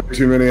had way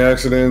too many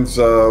accidents.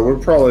 We're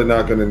probably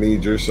not going to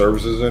need your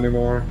services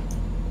anymore.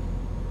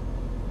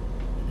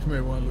 You may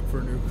want to look for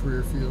a new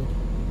career field.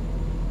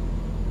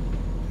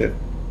 Yeah.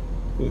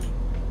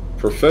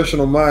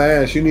 Professional my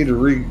ass. You need to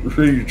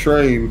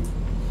retrain.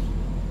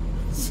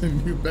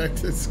 Send you back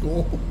to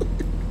school.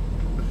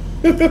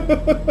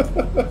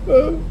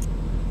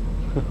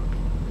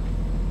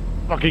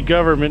 Fucking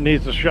government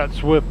needs to shut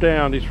Swift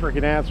down. These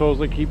freaking assholes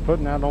they keep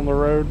putting out on the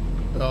road.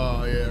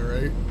 Oh, yeah,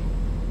 right?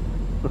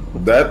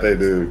 That they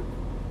do.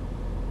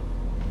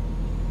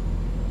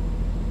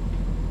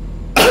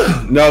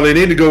 No, they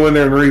need to go in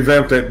there and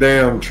revamp that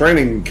damn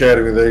training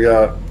academy they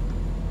got.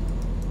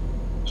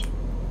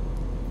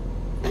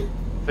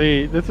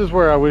 See, this is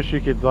where I wish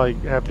you could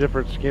like have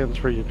different skins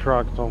for your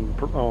trucks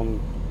on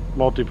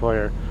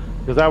multiplayer,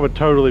 because I would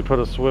totally put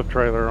a Swift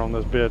trailer on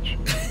this bitch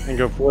and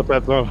go flip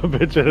that son of a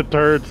bitch in a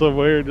turd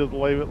somewhere and just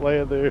leave it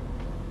laying there.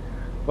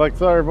 Like,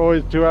 sorry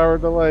boys, 2 hour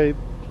delay.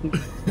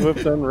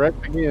 Swift done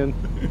wrecked again.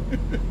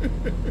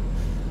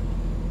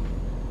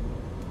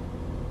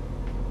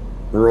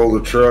 Roll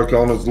the truck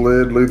on its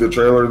lid, leave the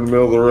trailer in the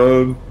middle of the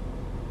road.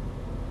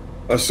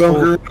 I sunk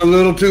her a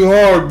little too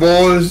hard,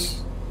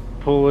 boys.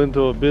 Pull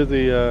into a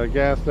busy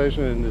gas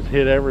station and just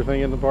hit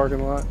everything in the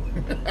parking lot.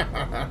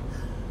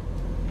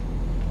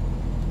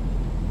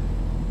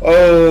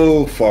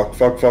 Oh,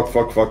 fuck. Okay,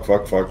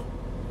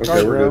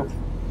 we're good.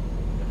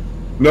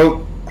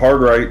 Nope,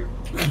 hard right.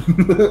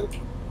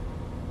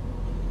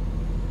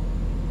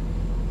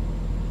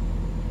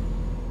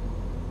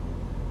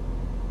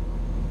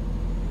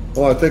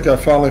 Well, I think I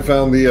finally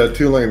found the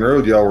 2-lane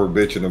road y'all were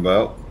bitching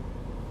about.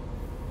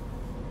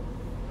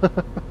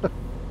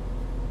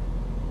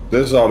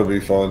 This ought to be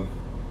fun.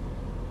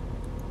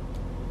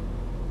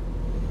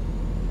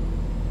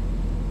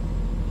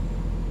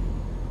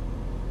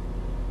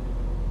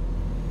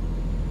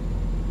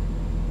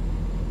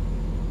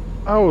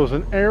 Oh, it was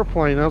an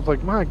airplane. I was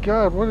like, my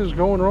God, what is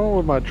going wrong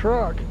with my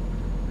truck?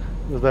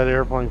 There's that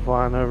airplane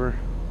flying over,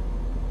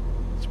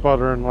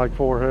 sputtering like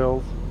 4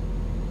 hills.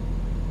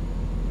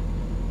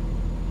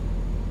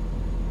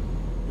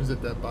 Is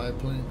it that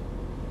biplane?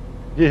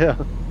 Yeah.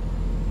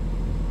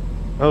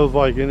 That was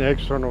like in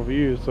external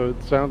view, so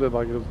it sounded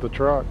like it was the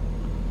truck.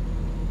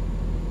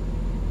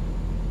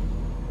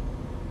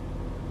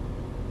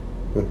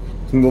 The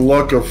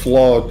luck of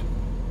flawed.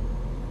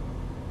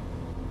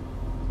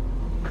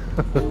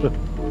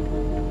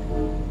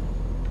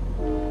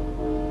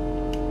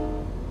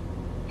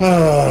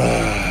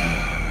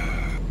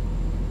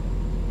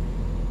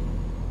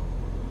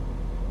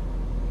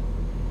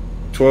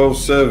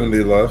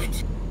 1270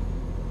 left.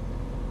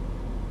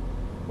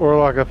 Or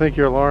like, I think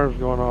your alarm's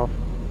going off.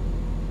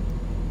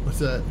 What's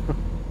that?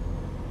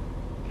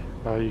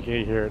 Oh, you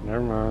can't hear it.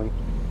 Never mind.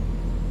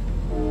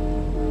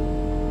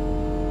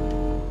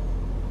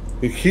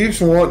 He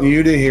keeps wanting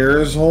you to hear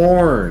his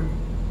horn.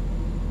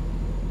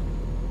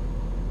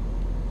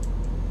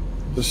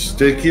 Just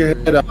stick your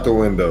head out the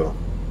window.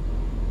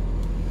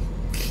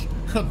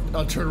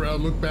 I'll turn around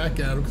and look back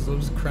at him because I'll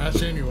just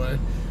crash anyway.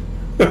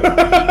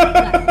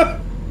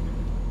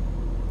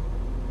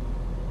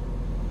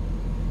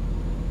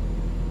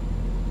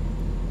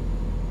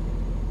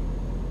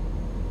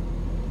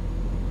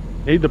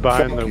 Need to buy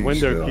Fuck in the you,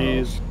 window Skittles.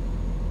 keys.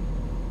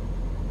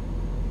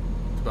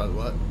 About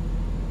what?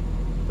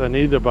 They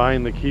need to buy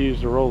in the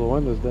keys to roll the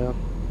windows down.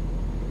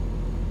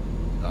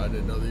 I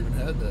didn't know they even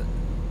had that.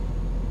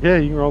 Yeah,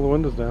 you can roll the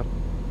windows down.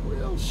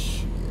 Well,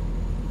 shit.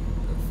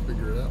 Gotta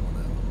figure that one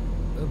out.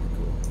 That'd be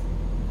cool.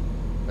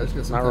 I just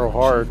got some Not kind real of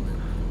hard.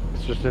 achievement.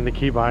 It's just in the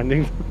key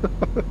binding.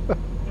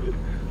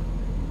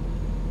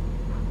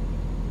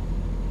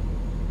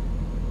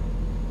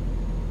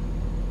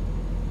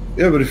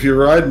 Yeah, but if you're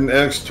riding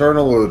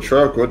external of the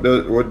truck, what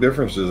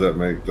difference does that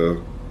make,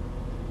 though?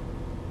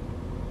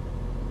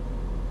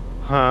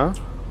 Huh?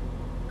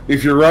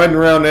 If you're riding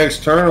around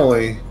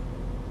externally,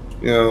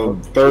 you know,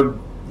 third,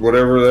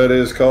 whatever that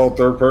is called,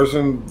 third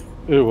person.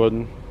 It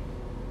wouldn't.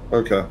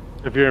 Okay.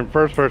 If you're in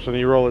first person,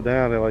 you roll it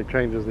down, it like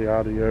changes the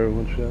audio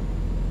and shit.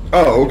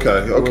 Oh,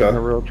 okay, okay. A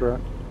real track.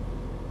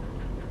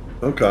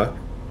 Okay.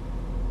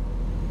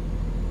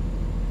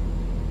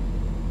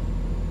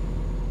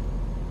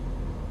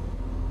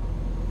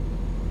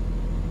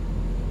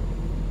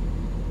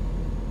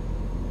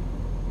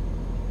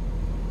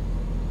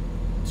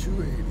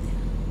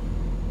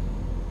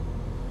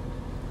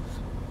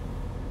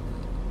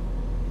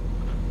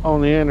 On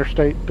the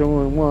interstate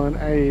doing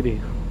 180.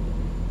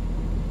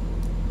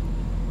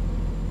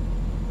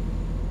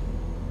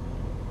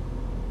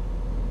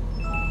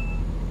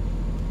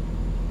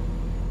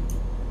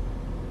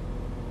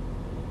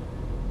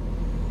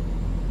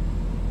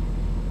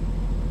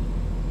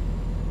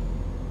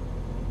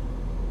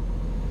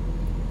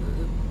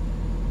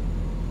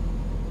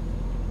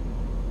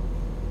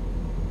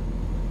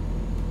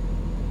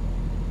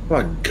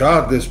 My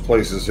God, this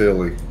place is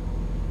hilly.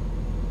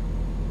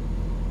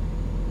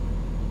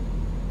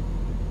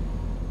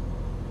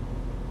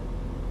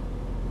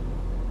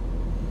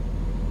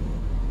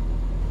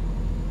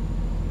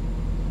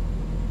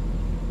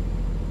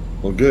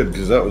 Well, good,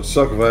 because that would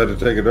suck if I had to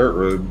take a dirt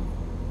road.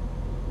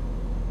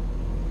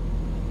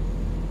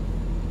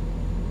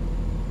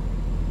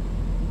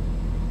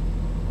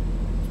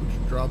 That's what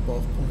your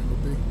drop-off point will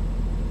be.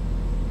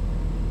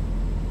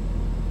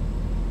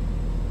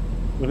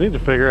 We need to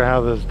figure out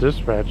how this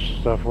dispatch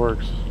stuff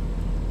works.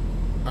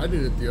 I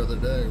did it the other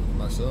day with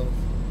myself.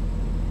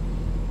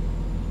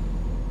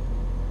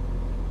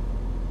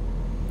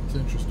 It's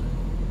interesting.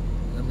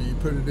 I mean, you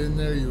put it in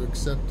there, you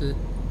accept it,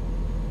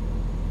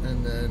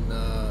 and then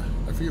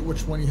I forget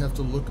which one you have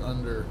to look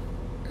under,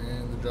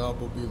 and the job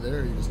will be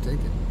there. You just take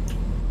it.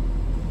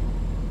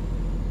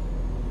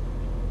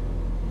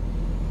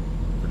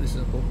 Pretty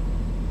simple.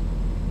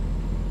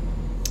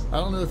 I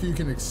don't know if you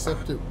can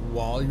accept it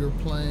while you're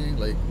playing,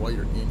 like while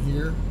you're in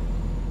here.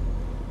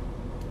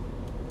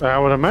 I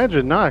would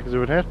imagine not, because it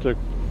would have to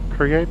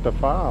create the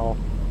file.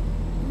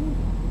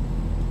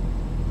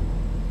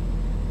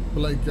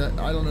 But like,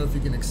 I don't know if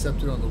you can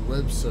accept it on the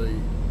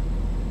website,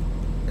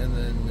 and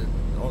then it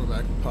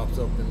automatically pops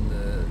up in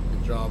the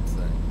job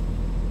thing.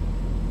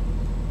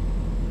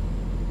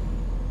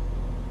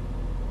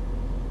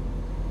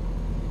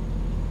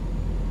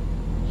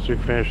 So we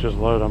finish this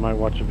load, I might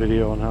watch a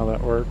video on how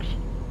that works.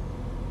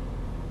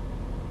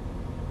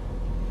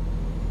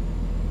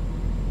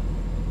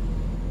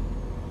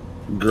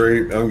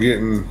 Great. I'm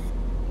getting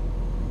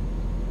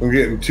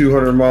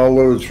 200-mile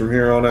loads from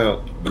here on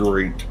out.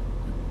 Great.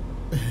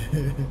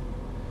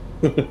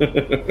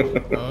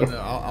 Oh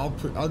no,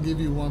 I'll give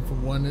you one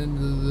from one end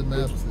of the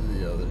map to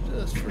the other,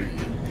 just for you.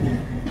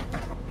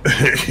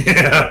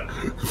 Yeah,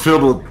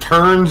 filled with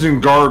turns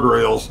and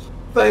guardrails.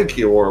 Thank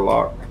you,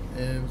 Warlock.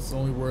 And it's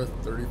only worth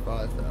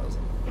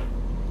 35,000.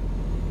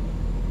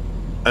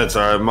 That's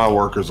all right. My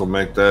workers will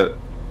make that.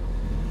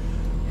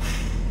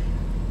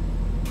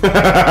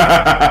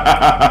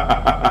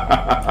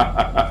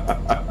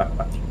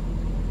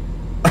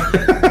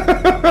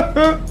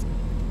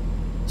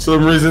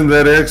 Some reason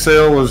that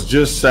exhale was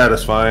just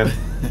satisfying.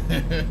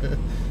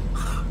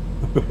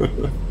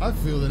 I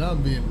feel that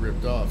I'm being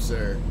ripped off,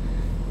 sir.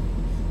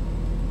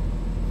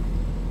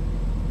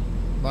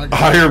 My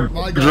guy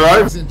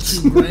was in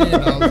 $2,000.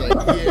 I was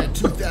like, yeah,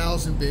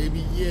 2,000,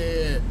 baby,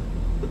 yeah.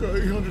 I got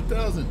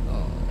 800,000.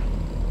 Oh,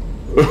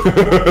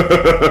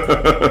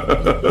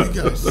 you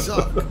guys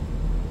suck.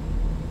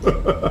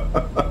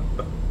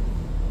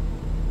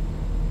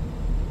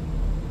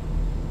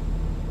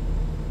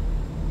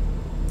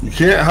 You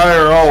can't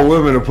hire all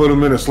women and put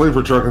them in a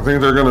sleeper truck and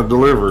think they're going to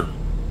deliver.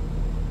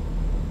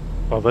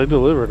 Well, they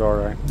delivered all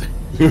right.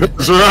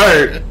 That's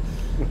right.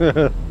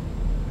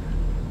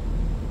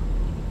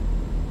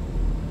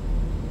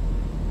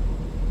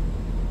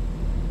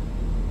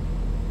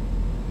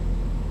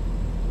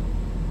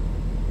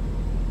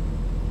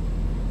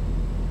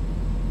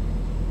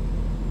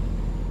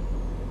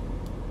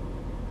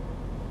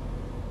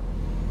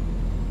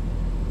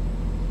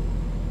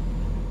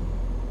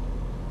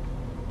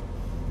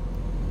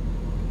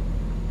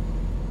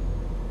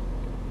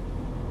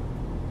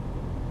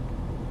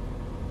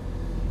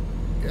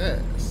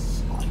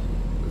 Yes.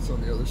 It's on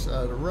the other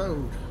side of the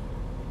road.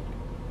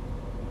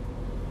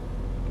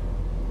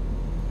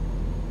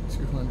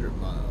 200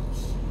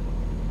 miles.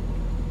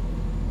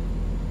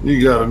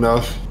 You got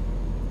enough.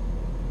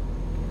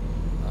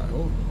 I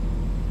hope.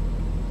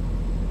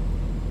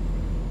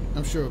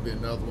 I'm sure it'll be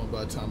another one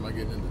by the time I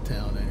get into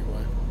town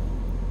anyway.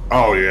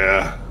 Oh,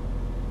 yeah.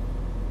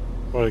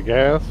 What,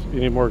 gas? You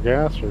need more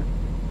gas, or?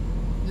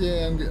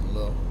 Yeah, I'm getting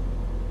low.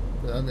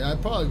 But I mean,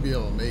 I'd probably be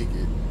able to make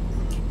it.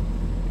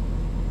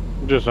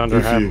 Just under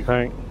half a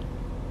tank.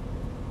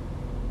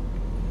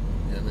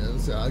 Yeah, I mean,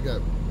 I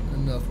got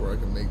enough where I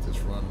can make this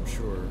run, I'm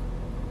sure.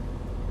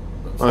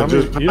 I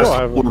just passed you don't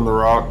have hole in the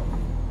rock.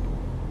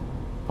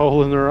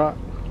 Hole in the rock.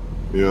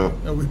 Yeah.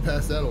 No, we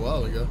passed that a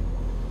while ago.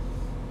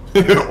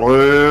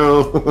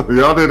 Well,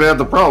 y'all didn't have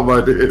the problem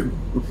I did.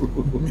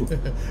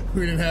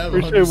 We didn't have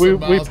We 100 some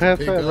miles to passed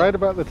pick that up. right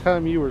about the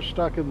time you were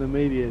stuck in the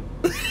median.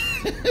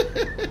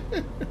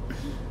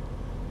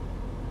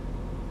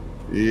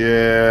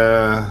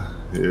 Yeah,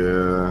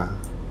 yeah.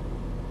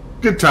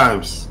 Good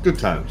times. Good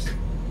times.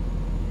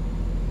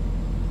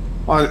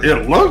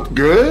 It looked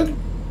good.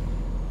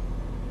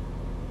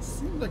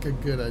 Seemed like a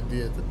good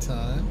idea at the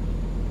time.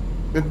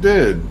 It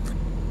did.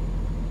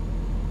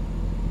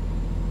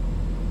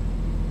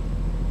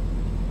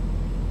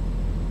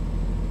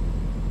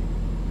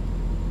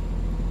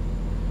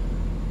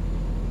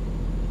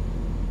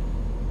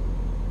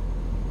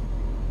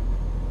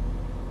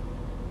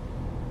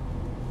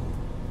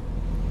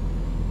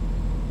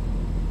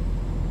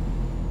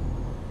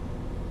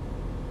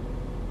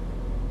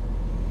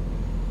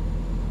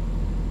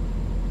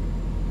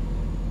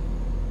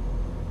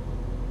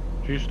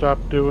 Did you stop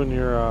doing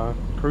your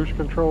cruise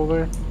control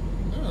there?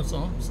 No, it's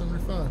on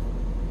 75.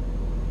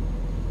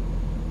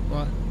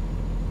 Why?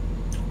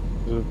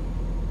 Is it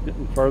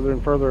getting further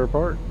and further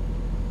apart?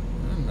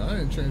 I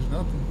didn't change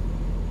nothing.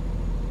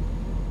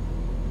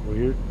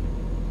 Weird.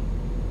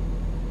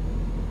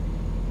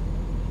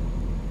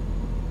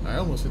 I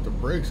almost hit the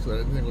brakes because I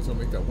didn't think I was going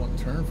to make that one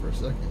turn for a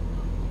second.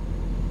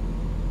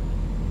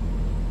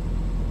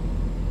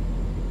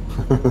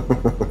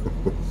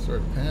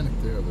 Started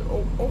panicking there.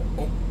 Oh,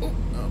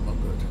 I'm not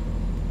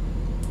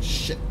good.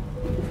 Shit.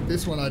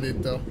 This one I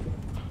did, though.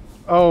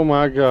 Oh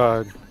my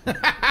God.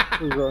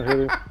 Who's gonna hit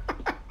him?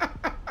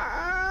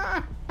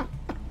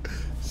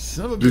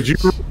 Son of a Did you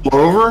bitch.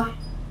 roll over?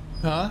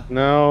 Huh?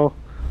 No,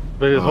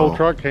 but his whole Oh.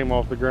 truck came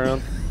off the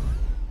ground.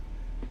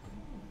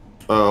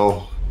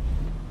 Oh.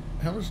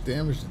 How much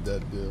damage did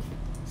that do?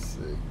 Let's see.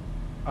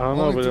 I don't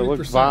know, Only but it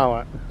looks 3%.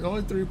 violent.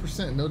 Only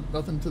 3%. No,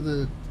 nothing to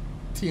the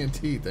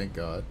TNT, thank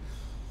God.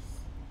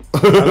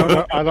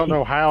 I don't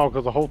know how,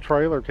 because the whole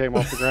trailer came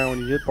off the ground when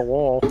you hit the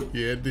wall.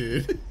 Yeah, it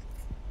did.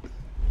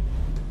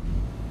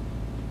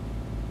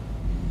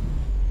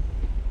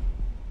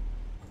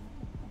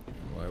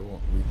 Why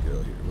won't we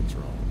go here? What's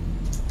wrong?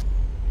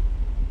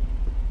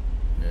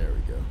 There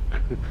we go.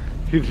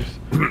 You just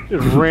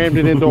rammed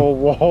it into a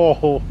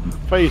wall,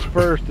 face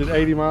first at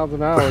 80 miles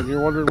an hour, and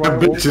you're wondering why I it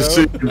bet won't you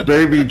see go.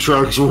 baby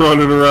trucks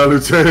running around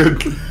its head.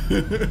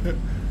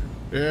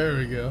 There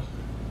we go.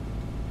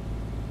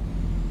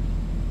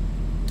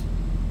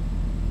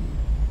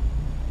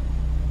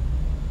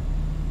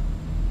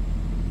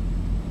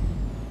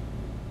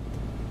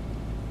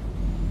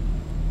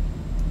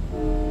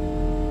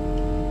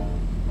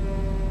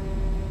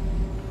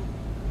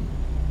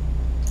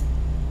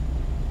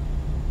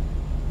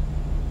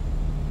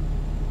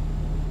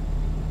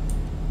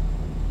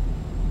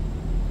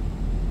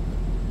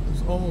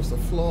 It's almost a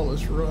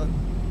flawless run.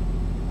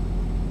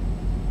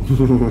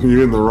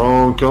 You're in the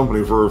wrong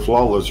company for a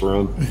flawless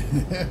run.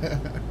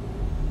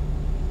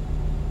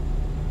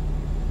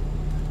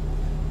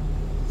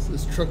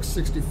 This truck's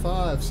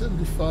 65,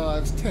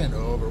 75's 10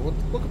 over.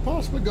 What could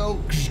possibly go?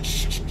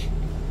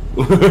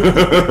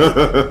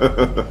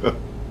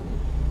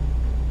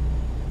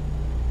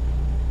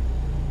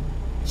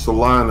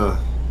 Salina.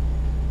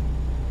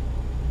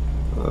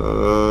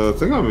 I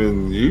think I'm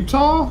in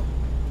Utah.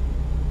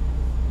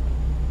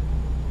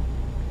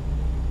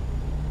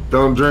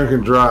 Don't drink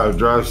and drive.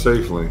 Drive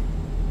safely.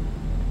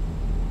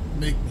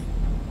 Make me.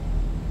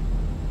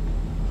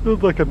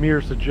 Feels like a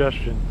mere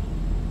suggestion.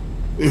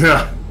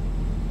 Yeah.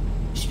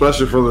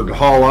 Especially for the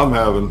haul I'm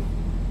having.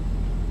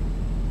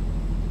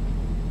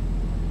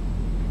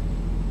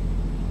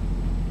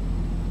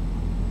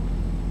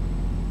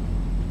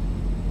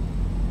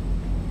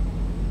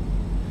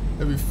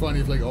 It'd be funny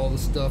if like all the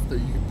stuff that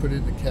you could put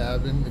in the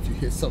cabin, if you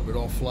hit something, it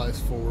all flies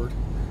forward.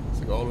 It's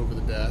like all over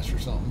the dash or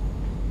something.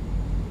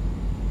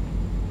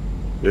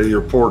 Yeah,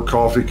 your poor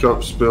coffee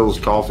cup spills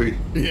coffee.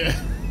 Yeah.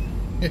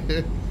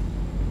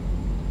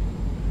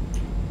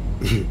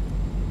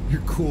 Your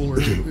cooler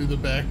in the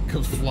back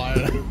comes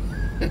flying out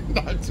and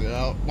knocks it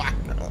out. Whack.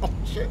 Oh,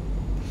 shit.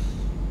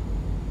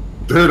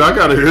 Dude, I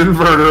got an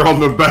inverter on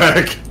the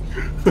back.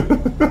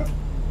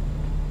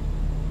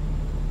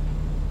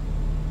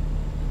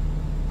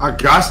 I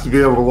got to be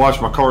able to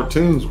watch my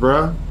cartoons,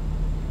 bruh.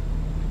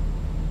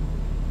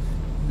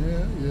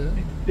 Yeah, yeah.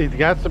 He's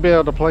got to be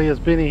able to play his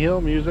Benny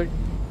Hill music.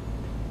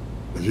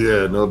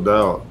 Yeah, no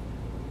doubt.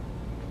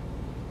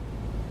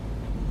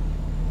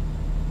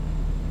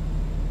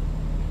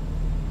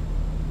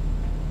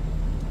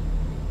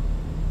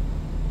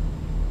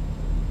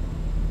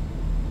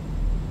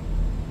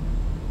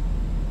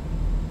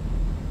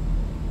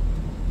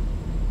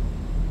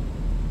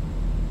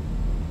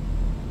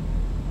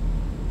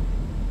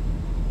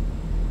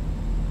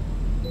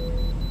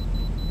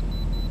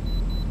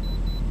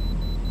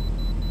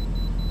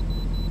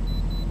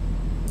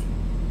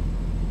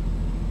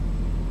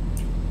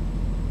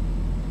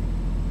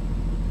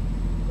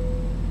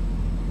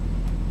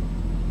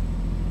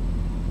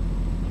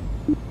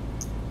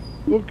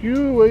 Look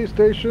you, way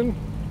station.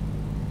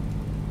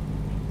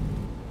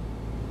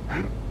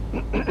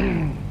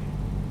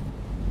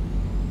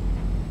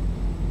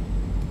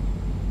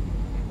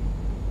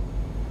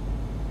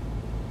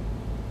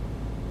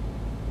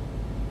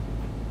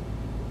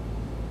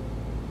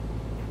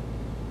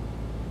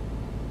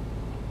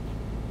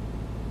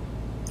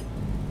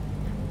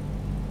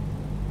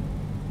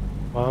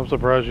 Well, I'm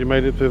surprised you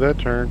made it through that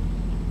turn.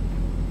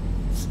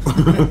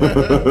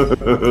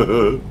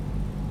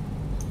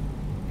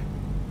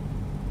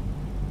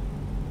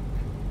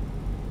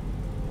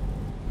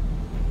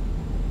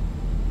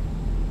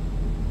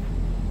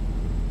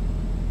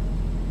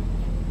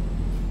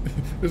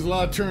 There's a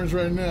lot of turns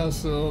right now,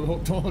 so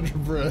don't hold your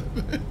breath.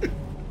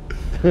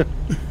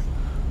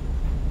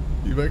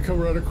 You might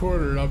come around a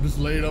corner and I'm just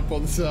laying up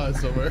on the side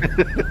somewhere.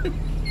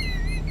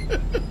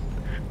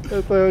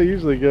 That's how it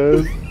usually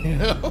goes. You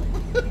know?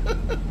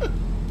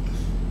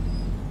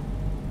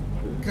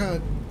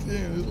 God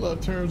damn, there's a lot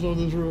of turns on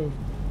this road.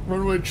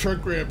 Runaway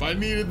truck ramp, I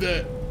needed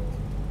that.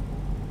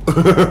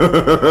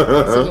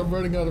 It says I'm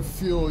running out of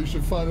fuel, you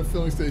should find a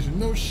filling station.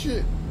 No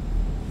shit.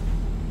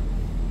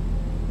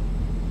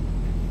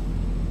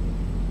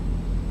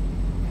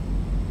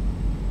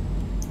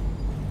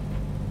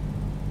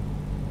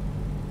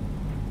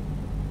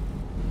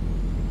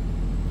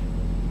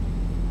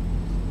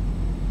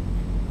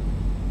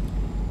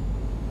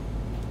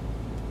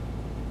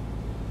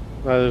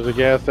 There's a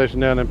gas station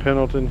down in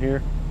Pendleton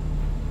here.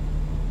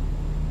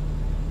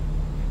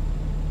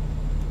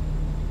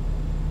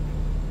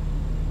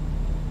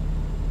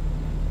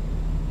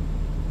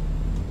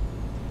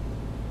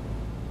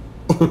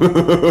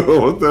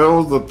 What the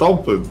hell was the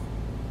thumping?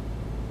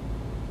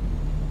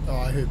 Oh,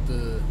 I hit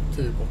the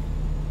table.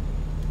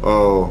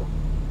 Oh.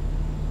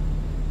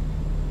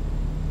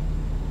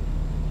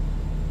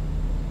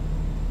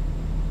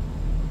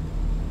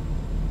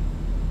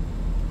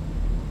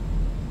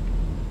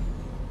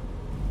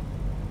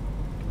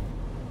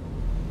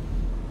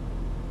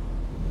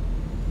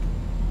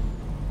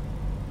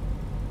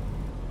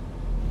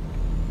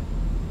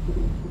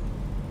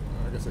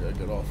 I guess I gotta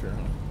get off here,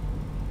 huh?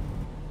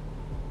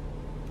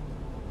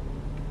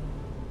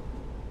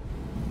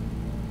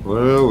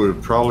 Well, we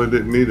probably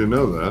didn't need to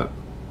know that.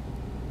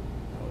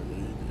 Oh, yeah,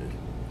 you did.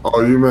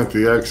 Oh, you meant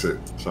the exit.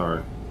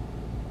 Sorry.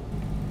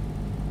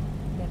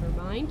 Never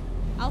mind.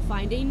 I'll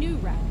find a new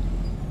route.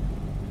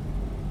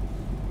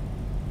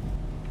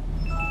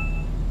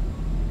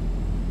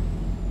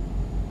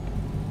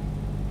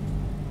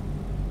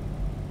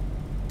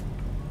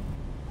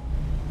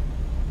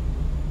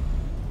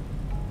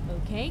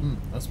 Okay,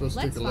 I'm supposed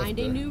to let's take a left find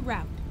a there. new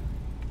route.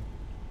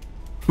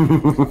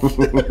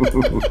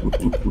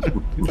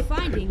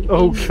 Finding a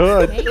Oh new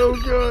god! okay? Oh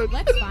god!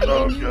 Let's find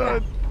Oh a new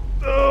god! route.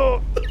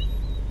 Oh!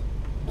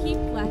 Keep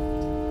left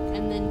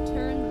and then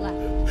turn left.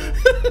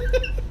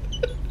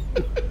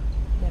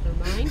 Never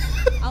mind.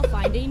 I'll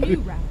find a new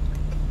route.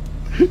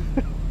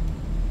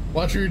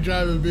 Watch where you're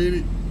driving,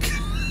 Beanie.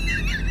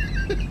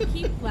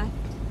 Keep left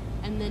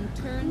and then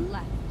turn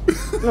left.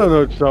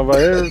 No,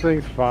 somebody.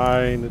 Everything's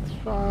fine. It's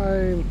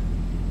fine.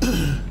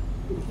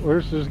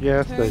 Where's this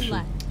gas Turn station?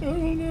 left. I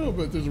don't know,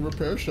 but there's a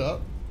repair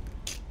shop.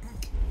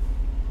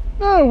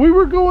 No, we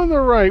were going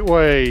the right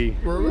way.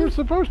 Were We we? were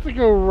supposed to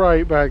go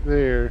right back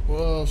there.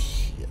 Well,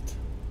 shit.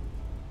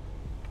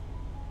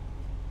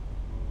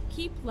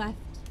 Keep left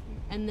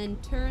and then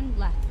turn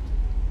left.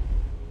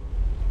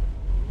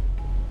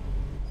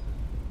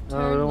 No,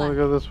 I don't want to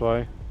go this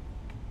way.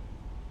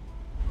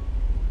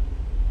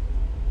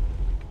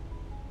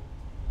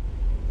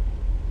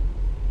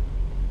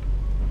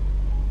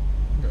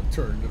 I'm gonna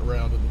turn it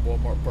around in the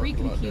Walmart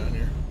parking lot down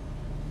here.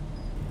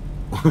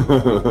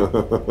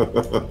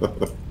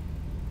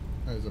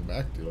 There's a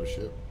back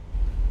dealership.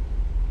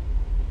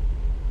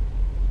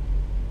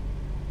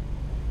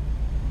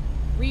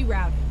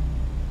 Rerouting.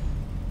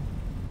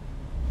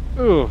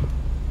 Ooh.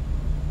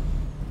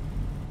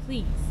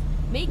 Please,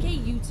 make a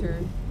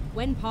U-turn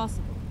when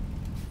possible.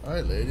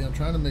 Alright, lady, I'm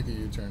trying to make a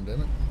U-turn,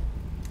 damn it.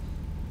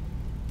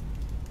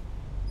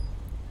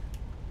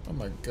 Oh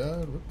my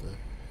god, what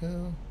the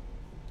hell?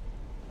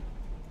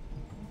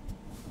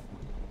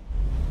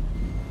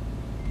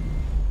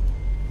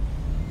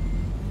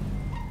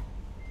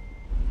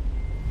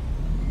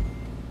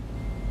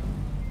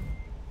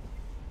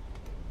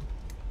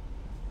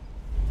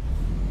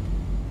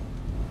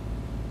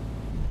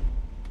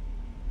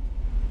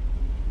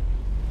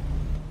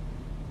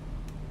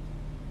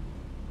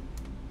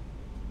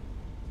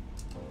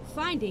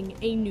 Finding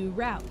a new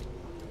route.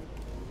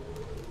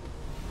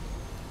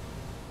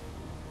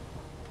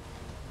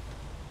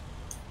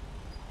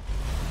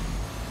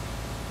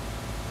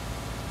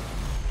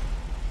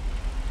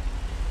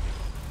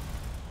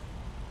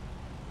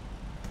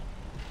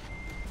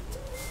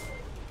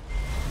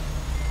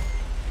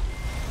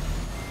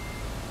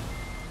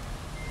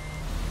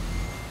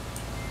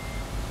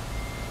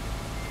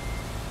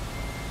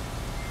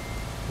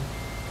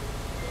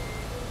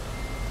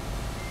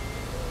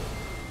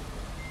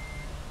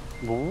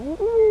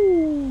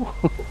 Ooh.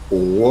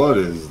 What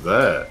is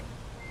that?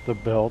 the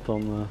belt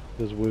on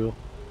his wheel.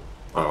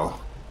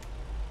 Oh.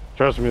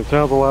 Trust me, it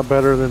sounds a lot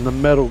better than the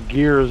metal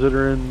gears that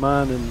are in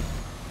mine and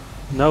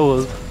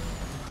Noah's.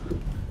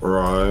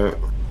 Right.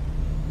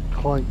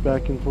 Clank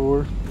back and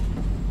forth.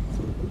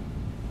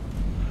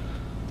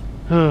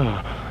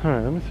 Alright,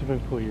 let me see if I can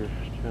pull your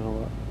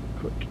channel up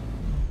quick.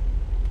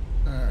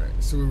 Alright,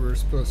 so we were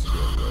supposed to go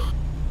what?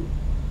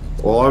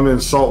 Well, I'm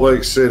in Salt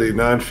Lake City,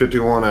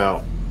 9:51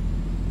 out.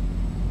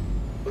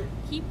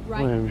 Keep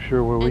right. I'm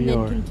sure where and we then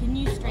are.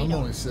 continue straight I'm on.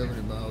 only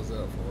 70 miles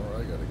out from where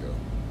I gotta go.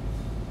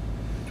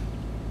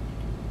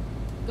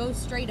 Go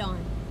straight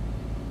on.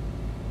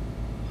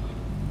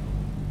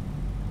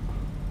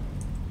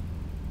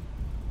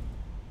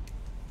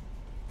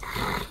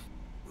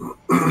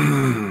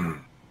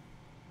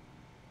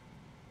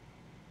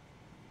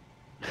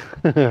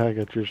 I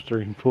got your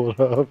stream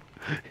pulled up,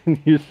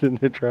 and you sitting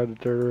there trying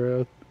to turn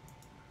around.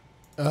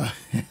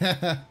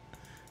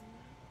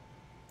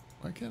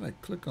 Why can't I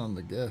click on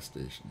the gas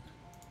station?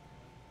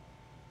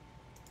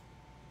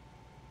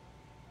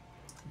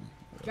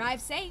 Drive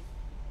safe.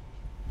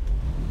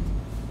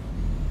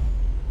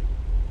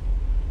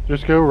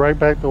 Just go right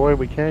back the way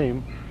we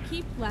came.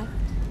 Keep left,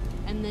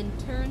 and then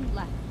turn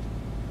left.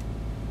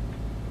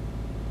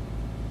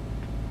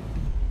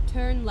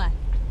 Turn left.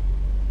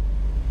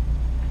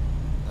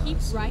 Keep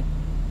right,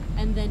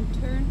 and then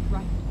turn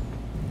right.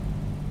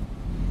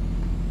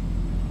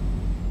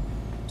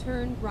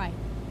 Turn right.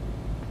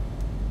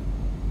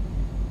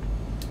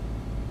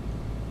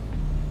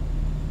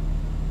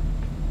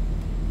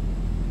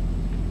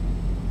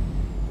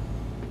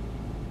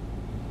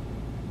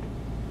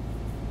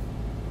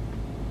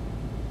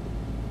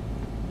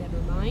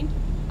 Never mind.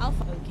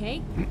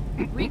 Okay.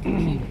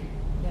 Recompute.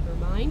 Never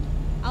mind.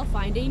 I'll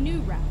find a new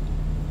route.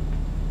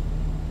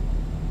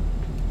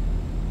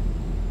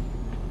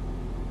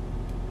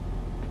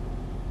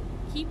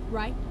 Keep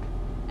right,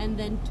 and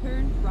then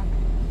turn right.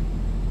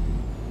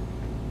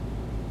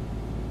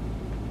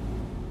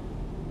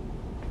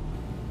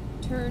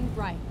 Turn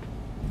right.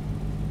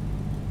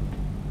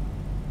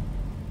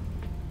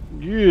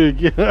 Yeah,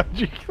 get out.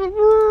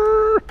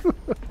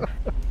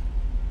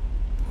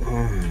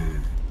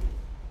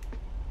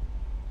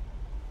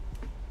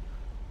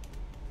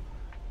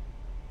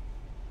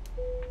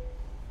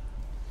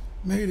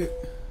 Made it.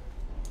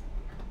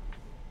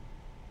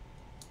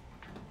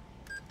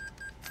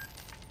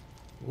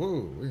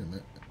 Whoa, wait a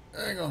minute.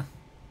 Hang on.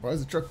 Why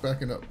is the truck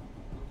backing up?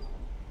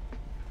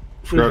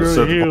 Forgot to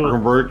set the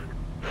parking brake.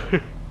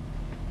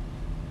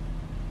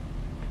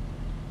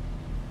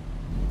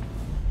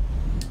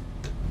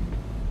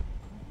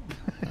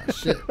 Ah,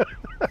 shit.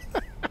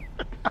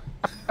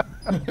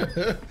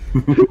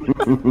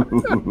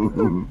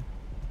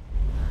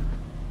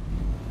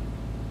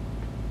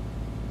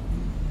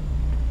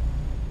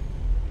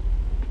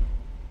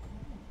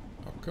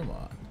 Oh, come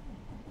on.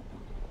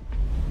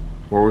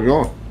 Where are we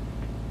going?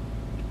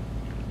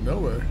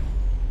 Nowhere.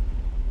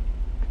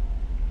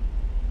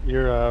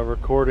 Your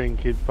recording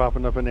keeps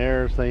popping up in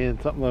error saying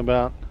something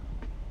about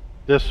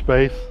disk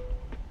space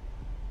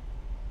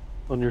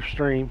on your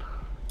stream.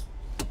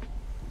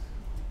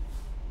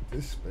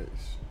 This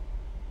space.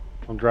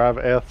 On drive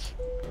S,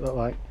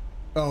 like.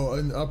 Oh,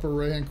 in the upper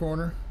right hand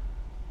corner?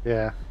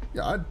 Yeah.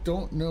 Yeah, I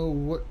don't know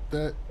what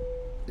that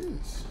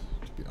is,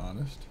 to be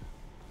honest.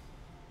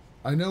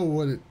 I know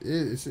what it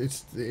is.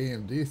 It's the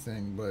AMD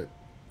thing, but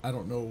I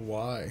don't know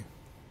why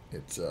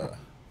it's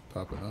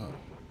popping up.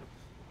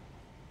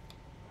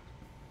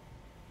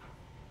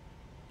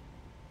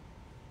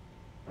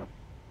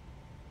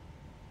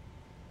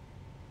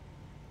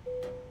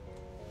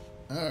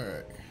 All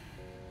right.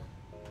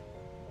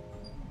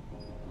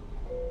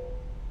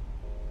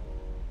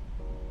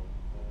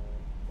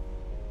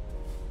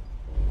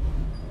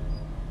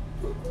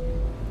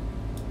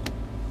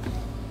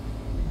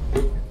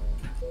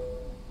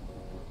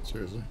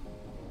 Seriously.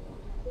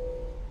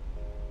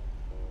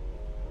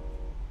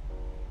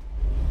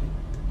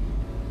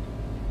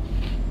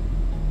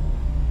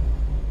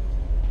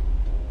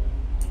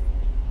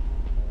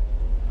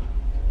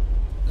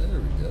 There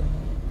we go.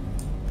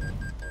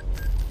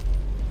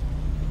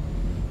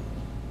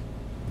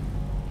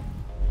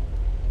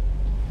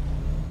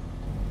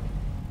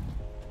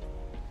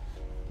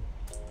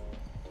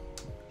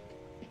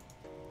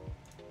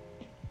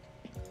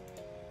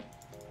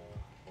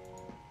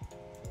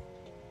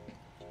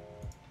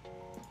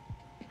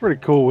 Pretty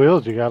cool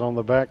wheels you got on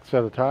the back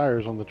set of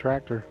tires on the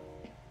tractor.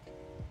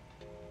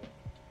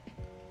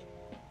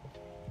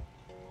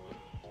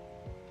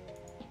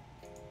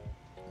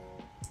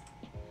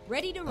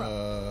 Ready to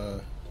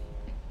roll.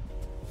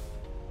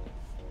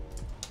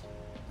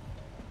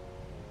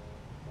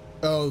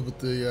 Oh, with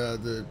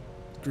the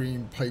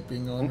green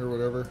piping on or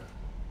whatever.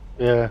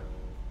 Yeah.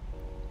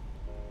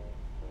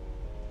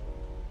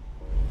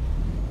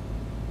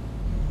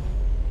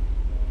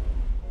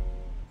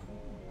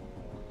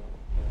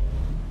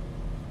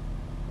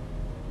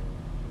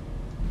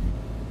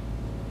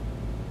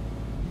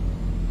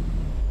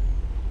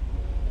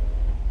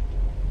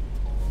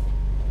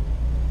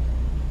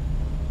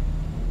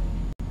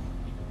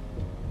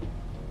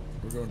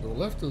 we going to the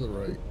left or the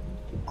right?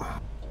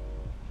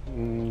 Mm,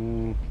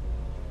 I'm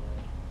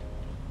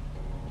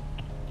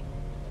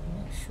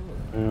not sure.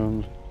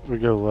 and we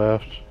go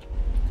left.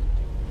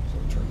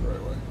 So turn the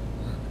right way.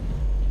 Right.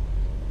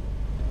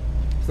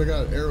 So I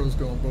got arrows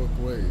going both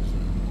ways.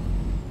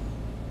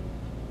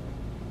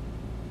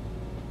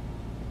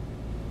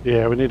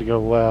 Yeah, we need to go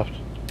left.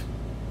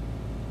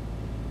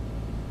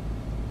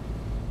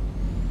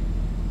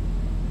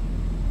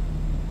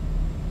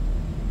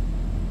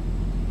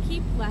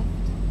 Keep left,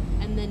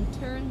 and then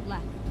turn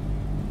left.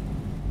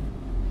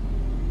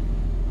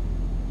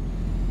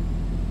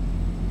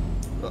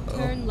 Uh-oh.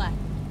 Turn left.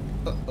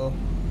 Uh-oh.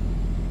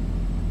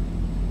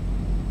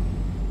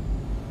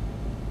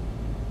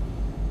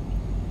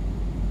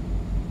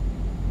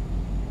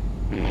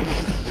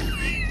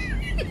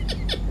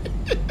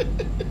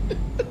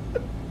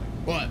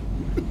 What?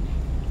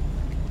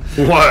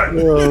 What?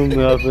 Oh,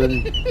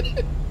 nothing.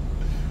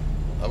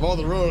 I'm on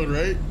the road,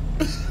 right?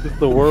 Just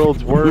the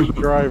world's worst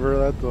driver,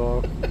 that's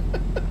all.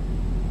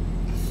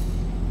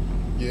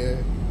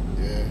 Yeah,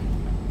 yeah.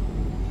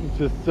 Let's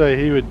just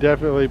say he would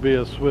definitely be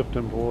a Swift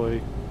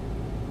employee.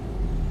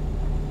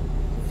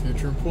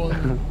 Future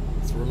employment.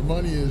 That's where the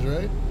money is,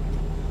 right?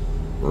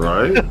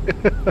 Right?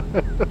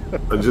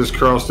 I just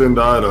crossed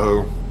into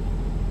Idaho.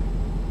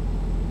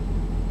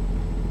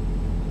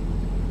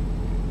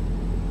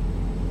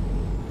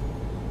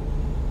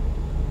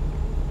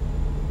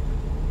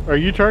 Are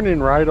you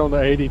turning right on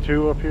the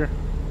 82 up here?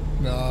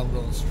 No, I'm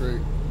going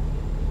straight.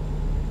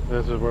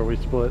 This is where we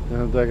split,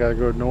 and I gotta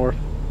go north.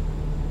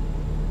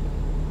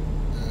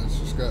 Yeah, it's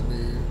just got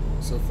me,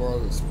 so far,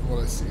 that's what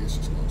I see, it's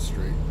just going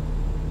straight.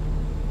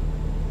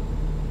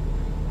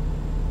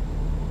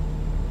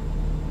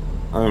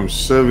 I'm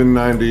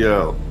 790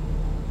 out.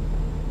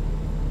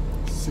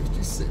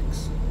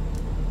 66.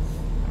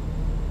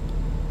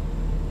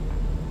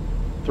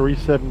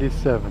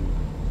 377.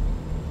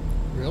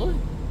 Really?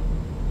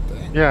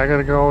 Dang. Yeah, I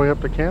gotta go all the way up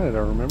to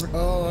Canada, remember?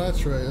 Oh,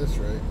 that's right, that's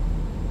right.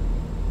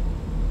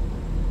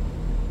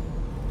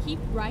 Keep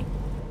right,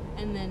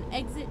 and then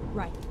exit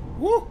right.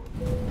 Woo!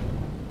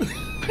 Exit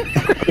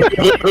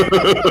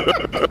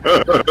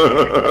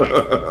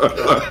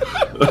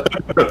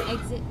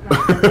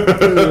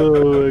right.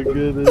 Oh my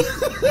goodness.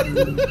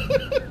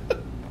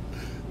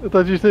 I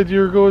thought you said you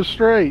were going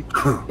straight.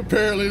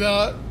 Apparently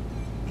not.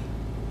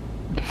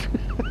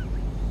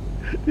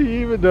 Do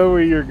you even know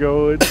where you're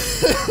going?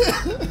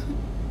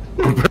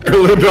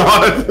 Apparently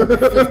not.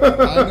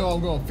 I know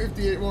I'm going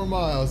 58 more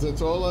miles,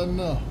 that's all I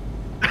know.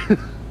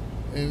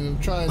 And I'm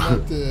trying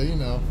not to, you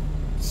know,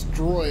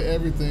 destroy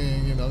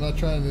everything, you know, I'm not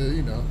trying to,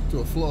 you know, do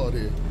a flood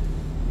here.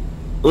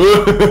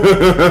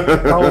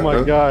 Oh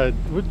my god,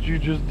 what did you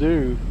just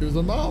do? It was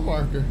a mile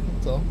marker,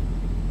 that's all.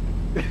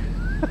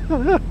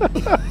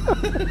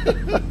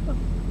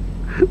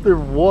 There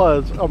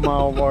was a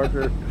mile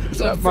marker.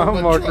 That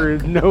mile marker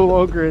is no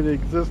longer in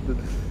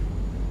existence.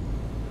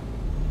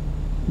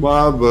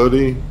 My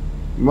buddy,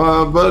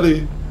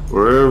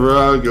 wherever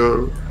I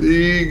go,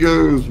 he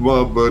goes,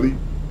 my buddy.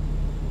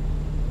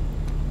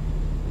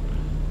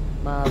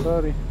 My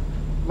buddy,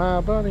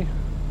 my buddy,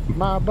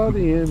 my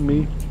buddy and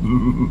me.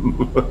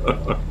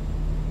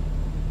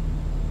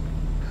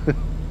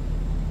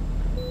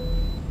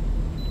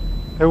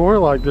 And we're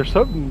like, there's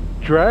something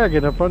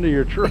dragging up under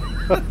your truck.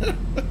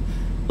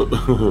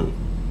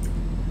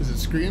 Is it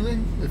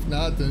screaming? If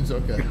not, then it's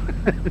okay.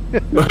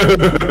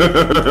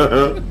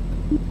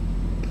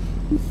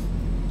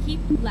 Keep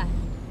left.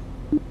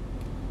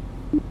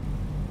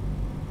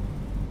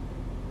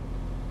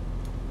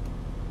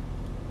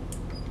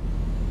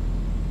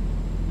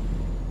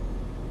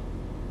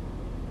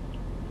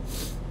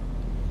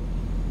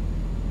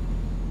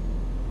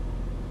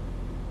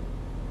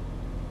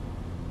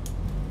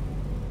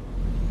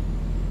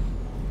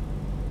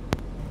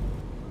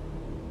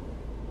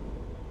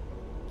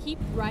 Keep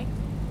right,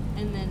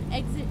 and then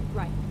exit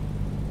right.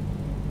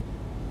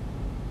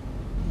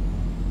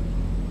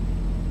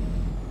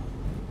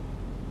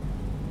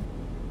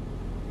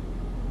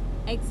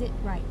 Exit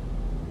right.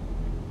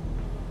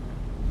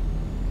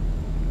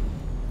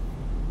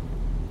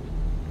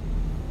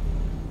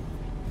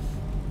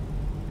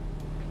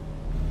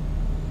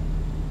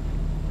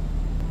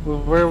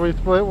 Where we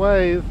split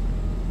ways.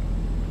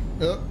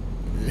 Oh,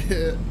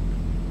 yeah.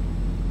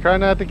 Try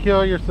not to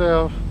kill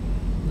yourself.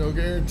 No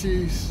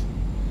guarantees.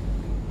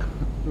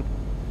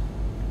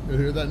 You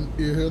hear that?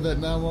 You hear that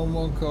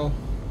 911 call?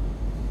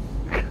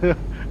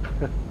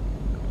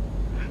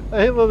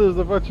 Hey,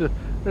 look,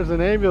 there's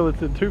an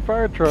ambulance and 2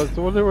 fire trucks.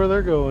 I wonder where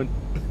they're going.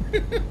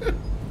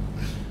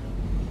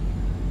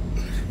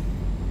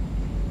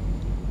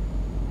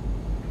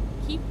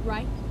 Keep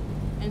right,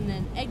 and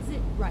then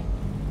exit right.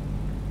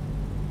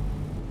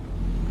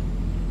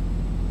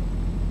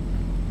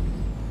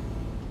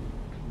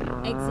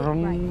 Exit right.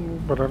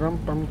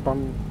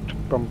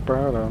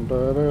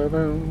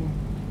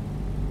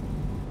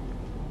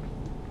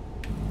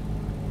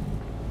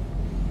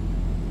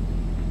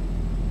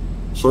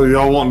 So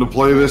y'all wanting to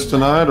play this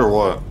tonight or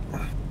what?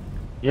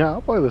 Yeah,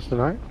 I'll play this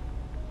tonight.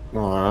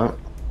 All right.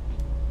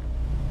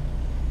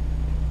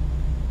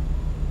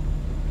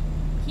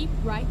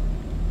 right,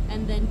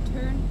 and then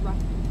turn right.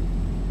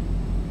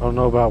 I don't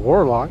know about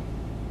Warlock.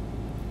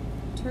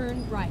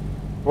 Turn right.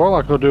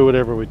 Warlock will do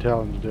whatever we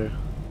tell him to do.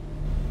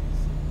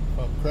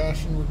 While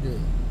crashing, we're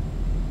good.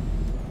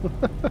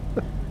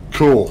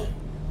 Cool.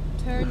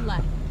 Turn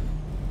left.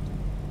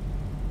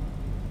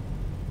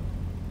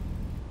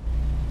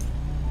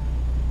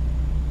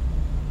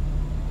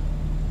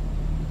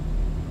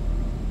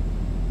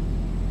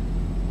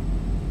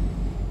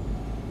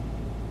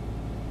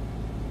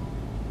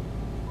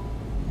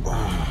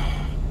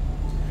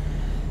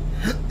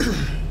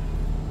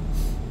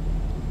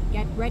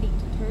 Get ready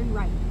to turn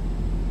right.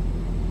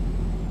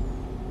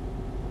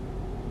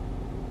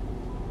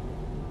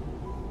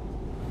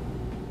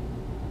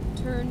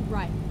 Turn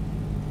right.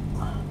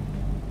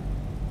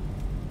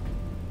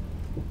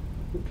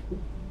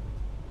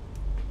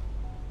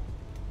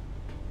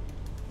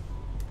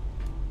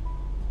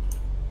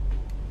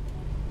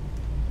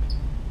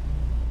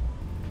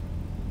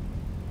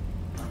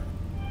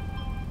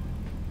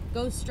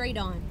 Go straight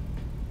on.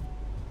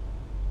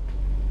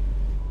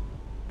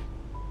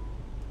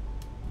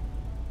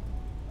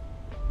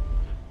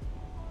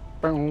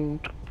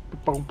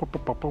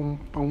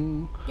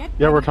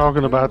 Yeah, we're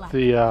talking about left.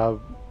 the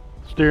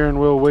steering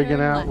wheel wigging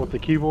Turn out left. with the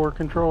keyboard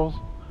controls.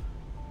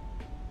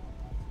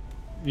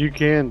 You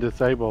can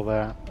disable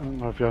that. I don't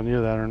know if y'all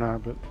knew that or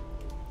not, but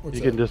What's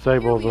you can that?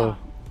 disable Here we the. are.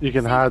 You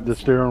can Safe hide and the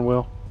sound. steering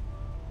wheel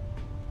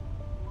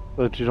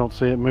so that you don't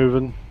see it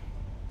moving.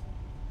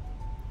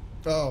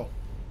 Oh.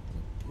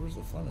 Where's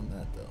the fun in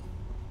that, though?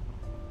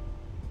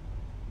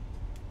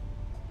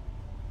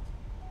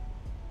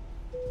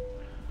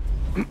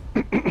 I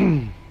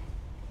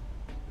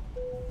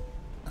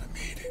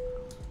made it.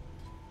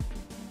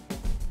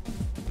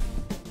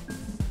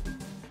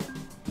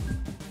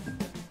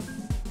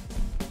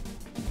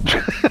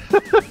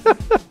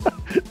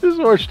 Just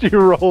watched you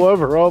roll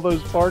over all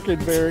those parking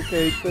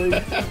barricade things.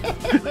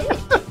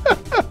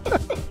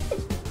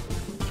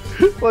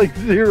 Like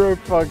zero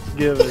fucks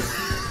given.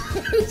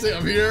 See,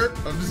 I'm here.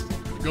 I'm just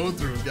going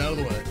through. Get out of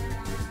the way.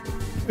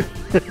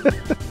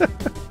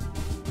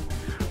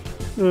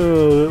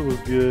 Oh, that was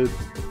good.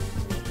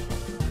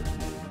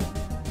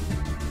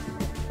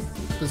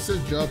 This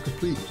says job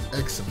complete.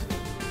 Excellent.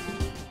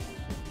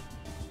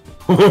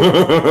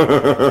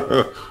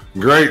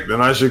 Great,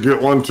 then I should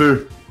get one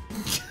too.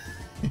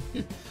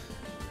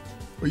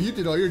 Well, you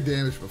did all your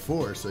damage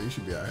before, so you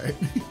should be alright.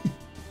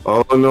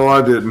 Oh, no,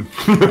 I didn't.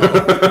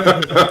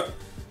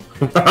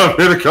 I've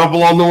hit a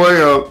couple on the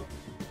way up.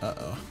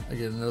 Uh-oh. I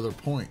get another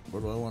point.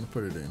 What do I want to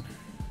put it in?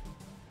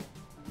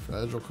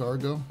 Fragile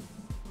cargo?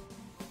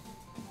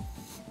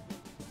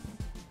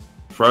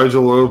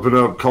 Fragile will open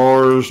up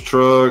cars,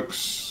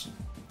 trucks,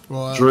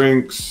 Well,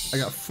 drinks. I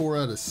got 4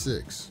 out of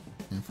 6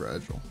 in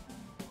fragile.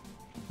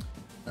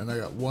 And I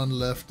got 1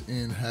 left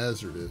in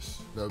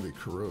hazardous. That would be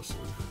corrosive.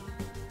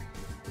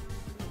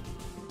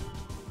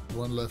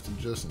 1 left in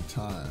just in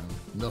time.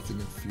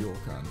 Nothing in fuel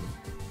economy.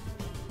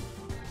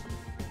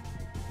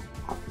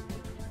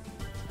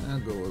 I'll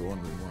go with 1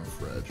 more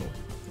fragile.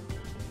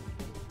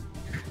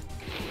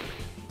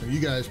 And you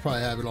guys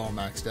probably have it all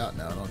maxed out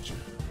now, don't you?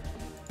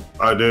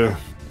 I do.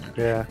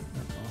 Yeah.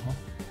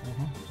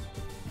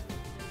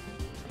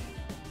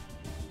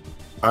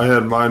 I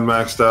had mine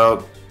maxed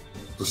out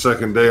the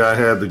second day I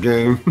had the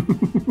game.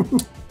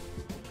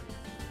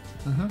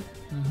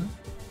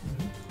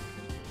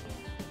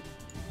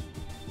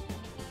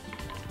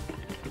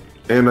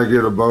 And I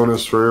get a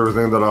bonus for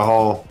everything that I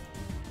haul.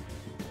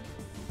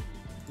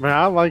 Man,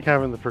 I like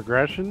having the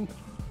progression,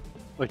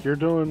 like you're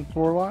doing,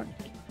 Warlock.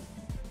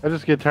 I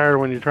just get tired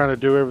when you're trying to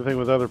do everything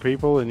with other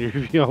people and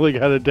you only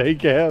got a day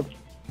cab.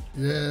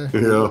 Yeah.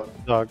 Yeah.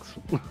 Sucks.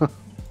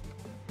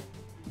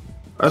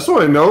 That's the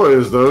way Noah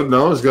is, though.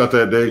 Noah's got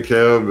that day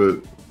cab,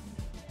 but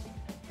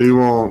he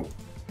won't.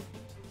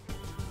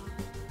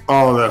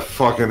 Oh, that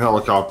fucking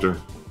helicopter.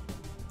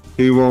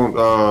 He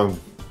won't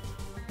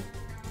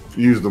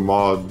use the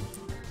mod.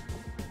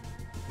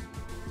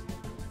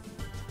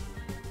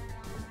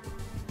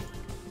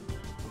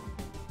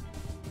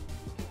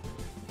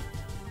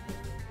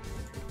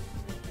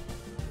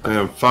 I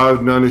am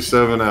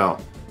 597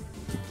 out.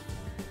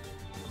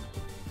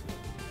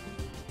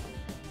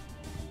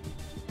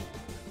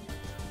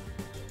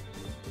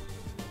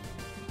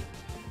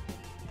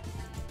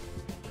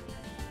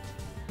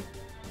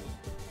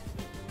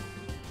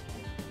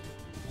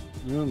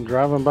 Yeah, I'm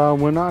driving by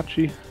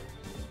Wenatchee.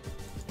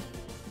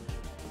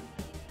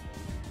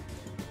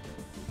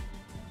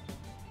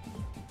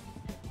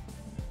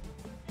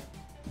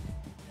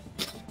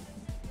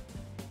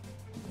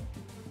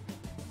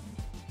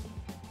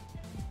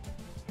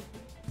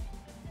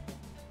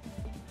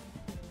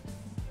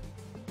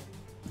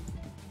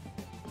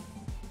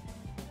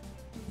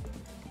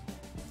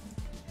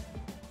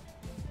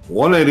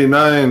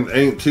 $189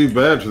 ain't too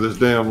bad for this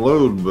damn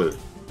load, but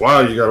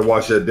wow, you gotta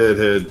watch that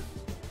deadhead.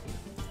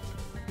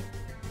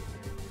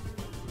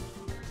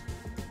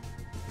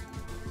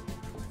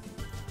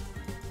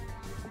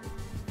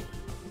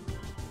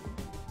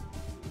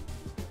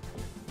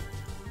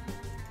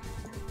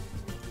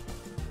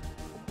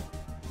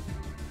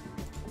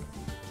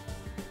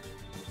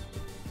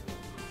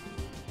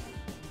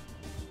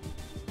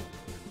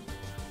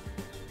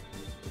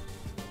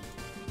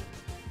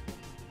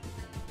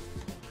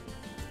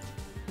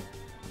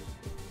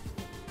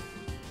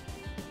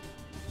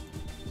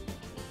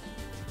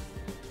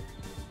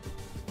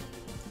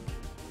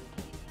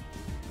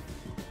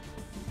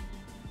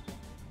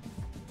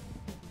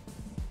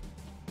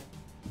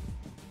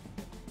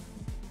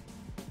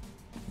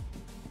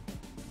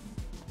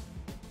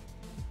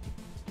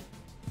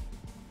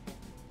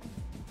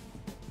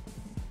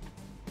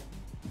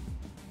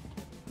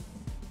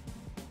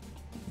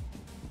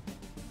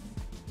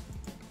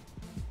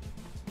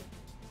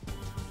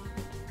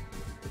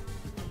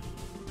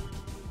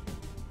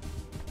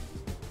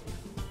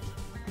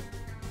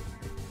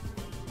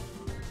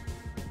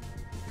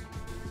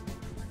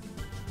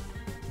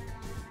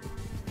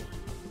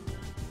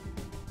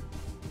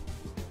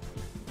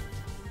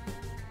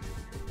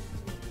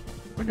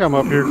 think I'm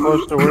up here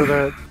close to where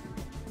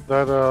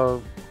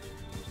that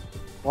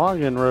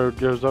login road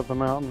goes up the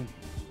mountain.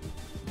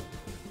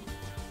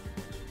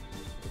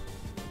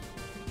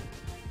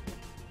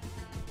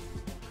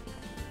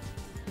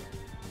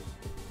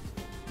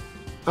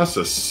 That's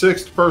the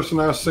 6th person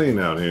I've seen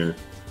out here.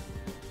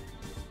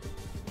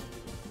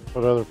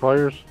 What other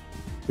players?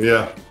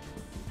 Yeah.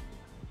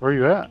 Where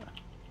you at?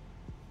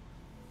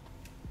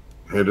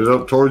 Headed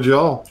up towards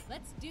y'all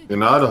Let's do in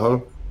this.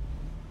 Idaho.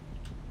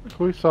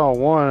 We saw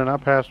one, and I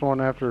passed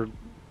one after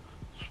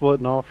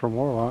splitting off from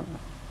Warlock.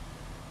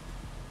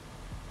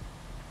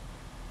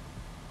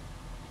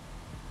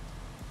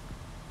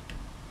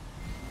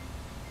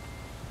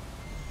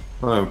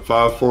 I'm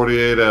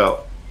 548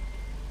 out.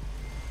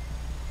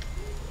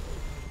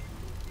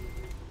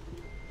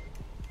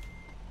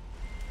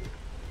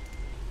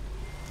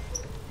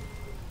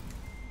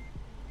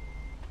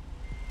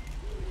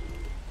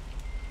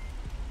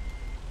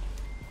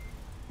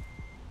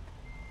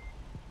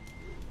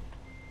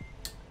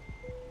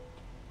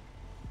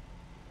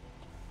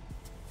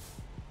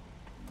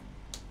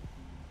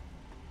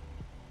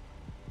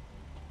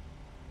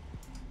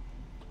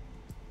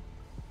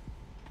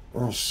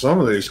 Well, some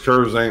of these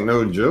curves ain't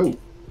no joke.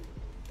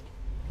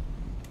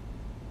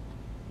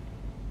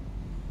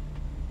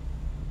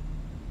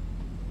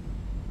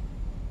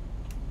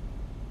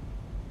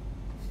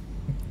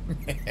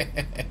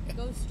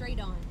 Go straight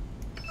on.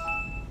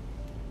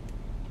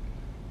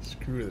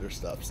 Screw their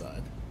stop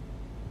sign.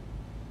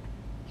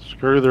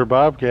 Screw their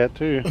Bobcat,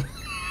 too.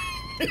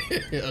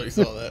 Yeah, we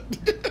saw that.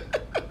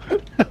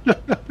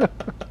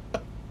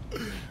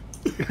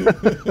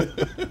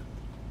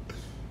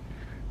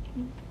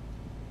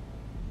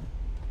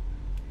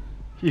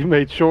 You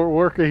made short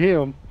work of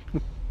him.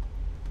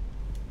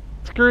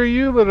 Screw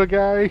you, little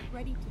guy.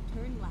 Ready to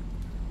turn left.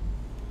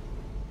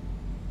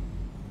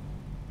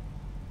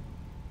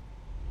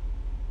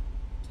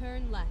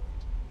 Turn left.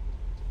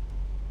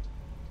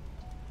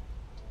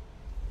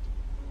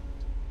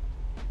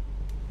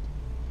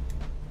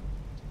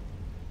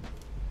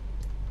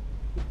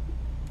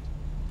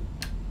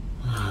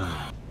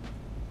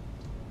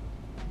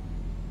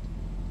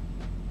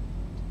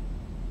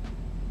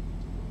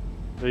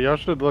 Yeah, y'all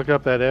should look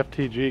up that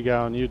FTG guy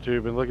on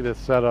YouTube and look at his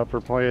setup for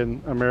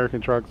playing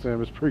American Truck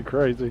Sim. It's pretty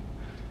crazy.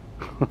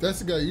 That's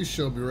the guy you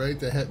showed me, right?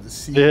 That had the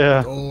seat Yeah.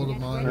 with all the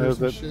monitors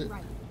Yeah, and that- shit.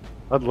 Right.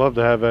 I'd love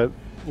to have that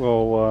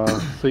little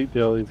seat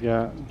deal he's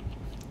got.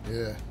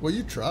 Yeah. Well,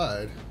 you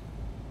tried.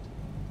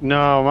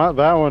 No,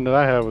 that one that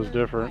I had was Turn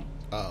different.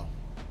 right. Oh.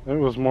 It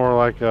was more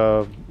like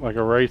a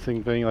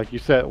racing thing. Like you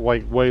sat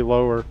like way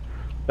lower.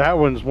 That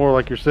one's more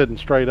like you're sitting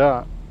straight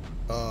up.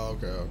 Oh,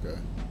 okay, okay.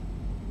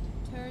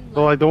 Turn left.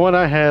 So like the one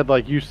I had,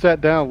 like you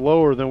sat down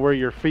lower than where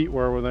your feet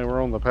were when they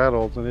were on the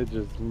pedals, and it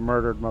just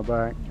murdered my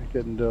back. I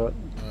couldn't do it.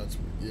 That's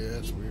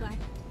that's Keep weird.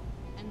 left,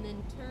 and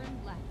then turn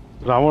left.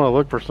 But I want to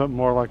look for something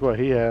more like what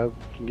he has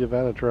and give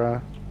that a try.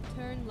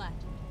 Turn left.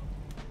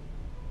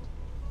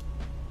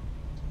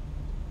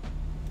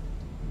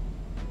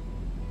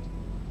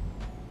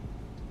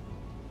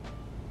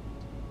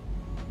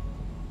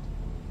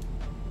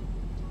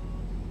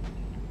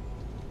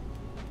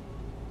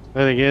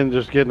 Then again,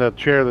 just getting a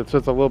chair that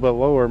sits a little bit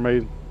lower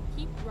may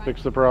Keep right.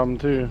 fix the problem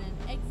too. And then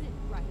exit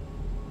right.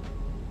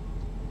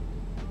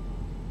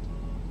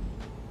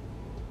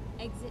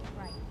 Exit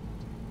right.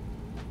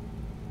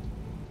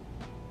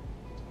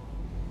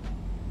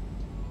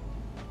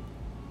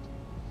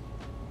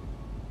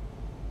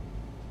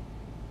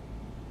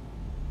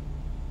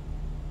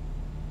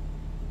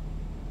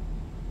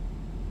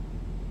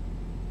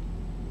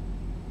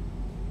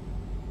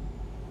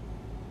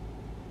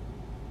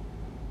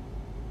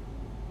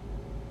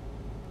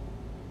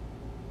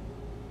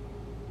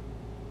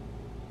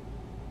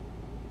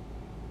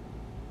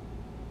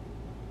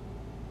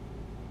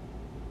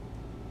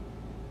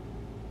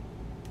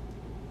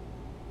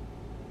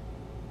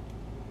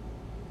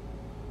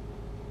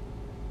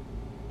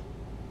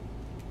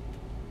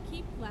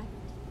 Keep left,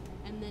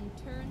 and then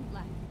turn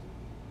left.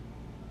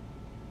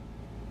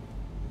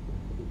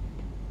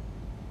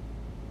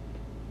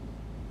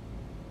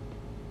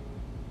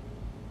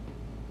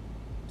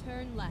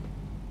 Turn left.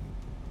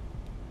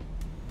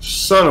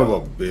 Son of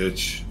a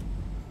bitch.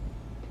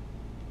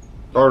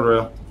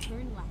 Guardrail.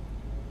 Turn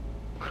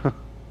left.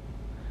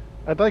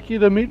 I'd like you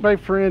to meet my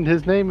friend.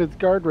 His name is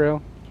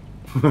Guardrail.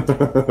 Turn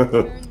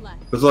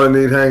left. That's all I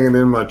need hanging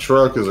in my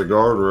truck is a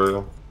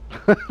guardrail.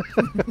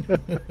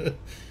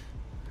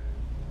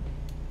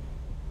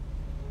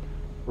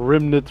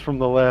 Remnants from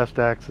the last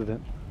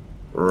accident.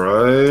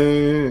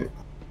 Right?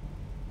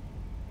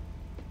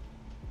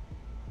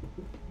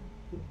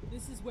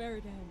 This is where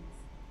it ends.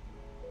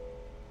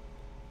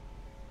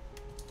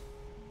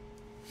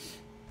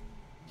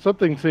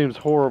 Something seems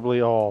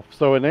horribly off.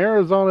 So in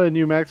Arizona and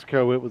New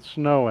Mexico, it was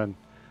snowing.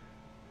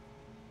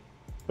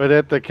 But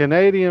at the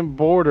Canadian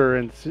border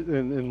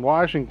in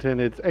Washington,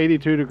 it's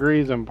 82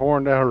 degrees and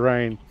pouring down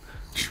rain.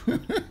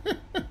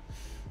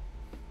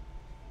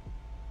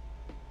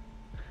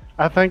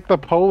 I think the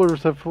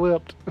polars have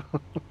flipped.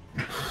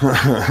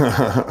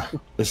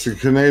 It's the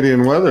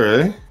Canadian weather,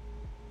 eh?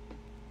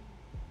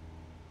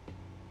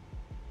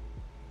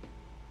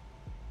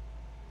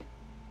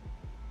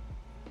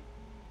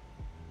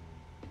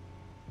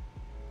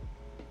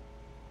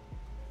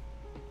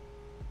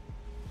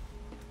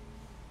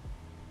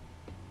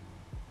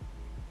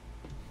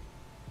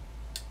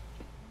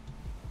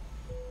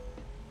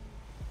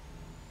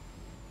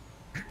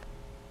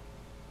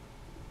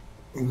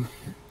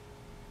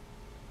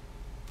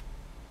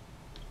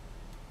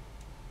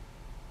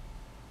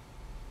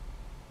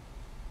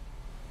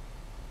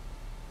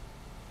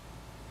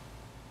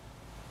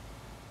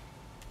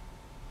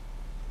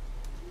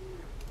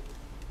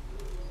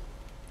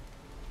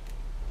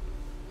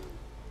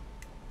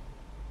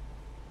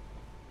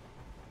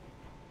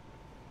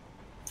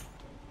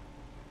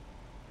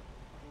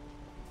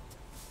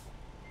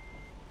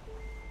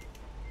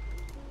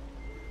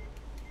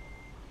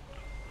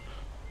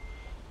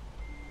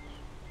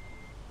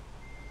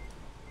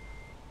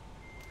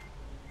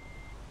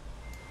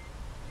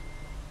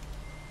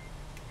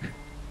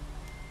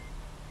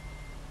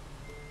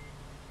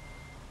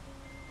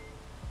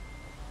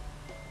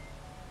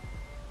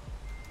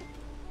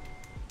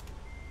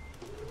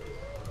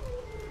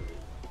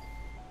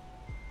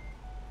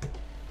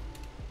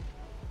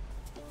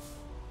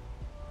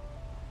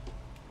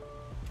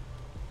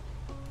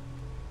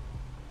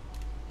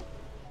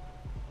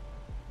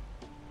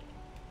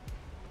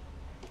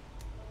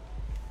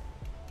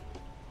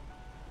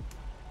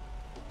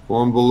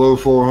 One below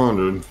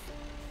 400.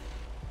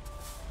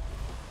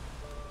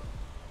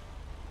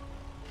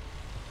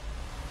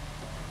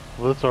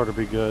 Well, this ought to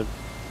be good.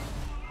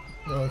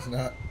 No, it's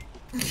not.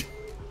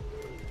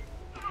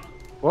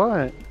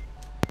 What?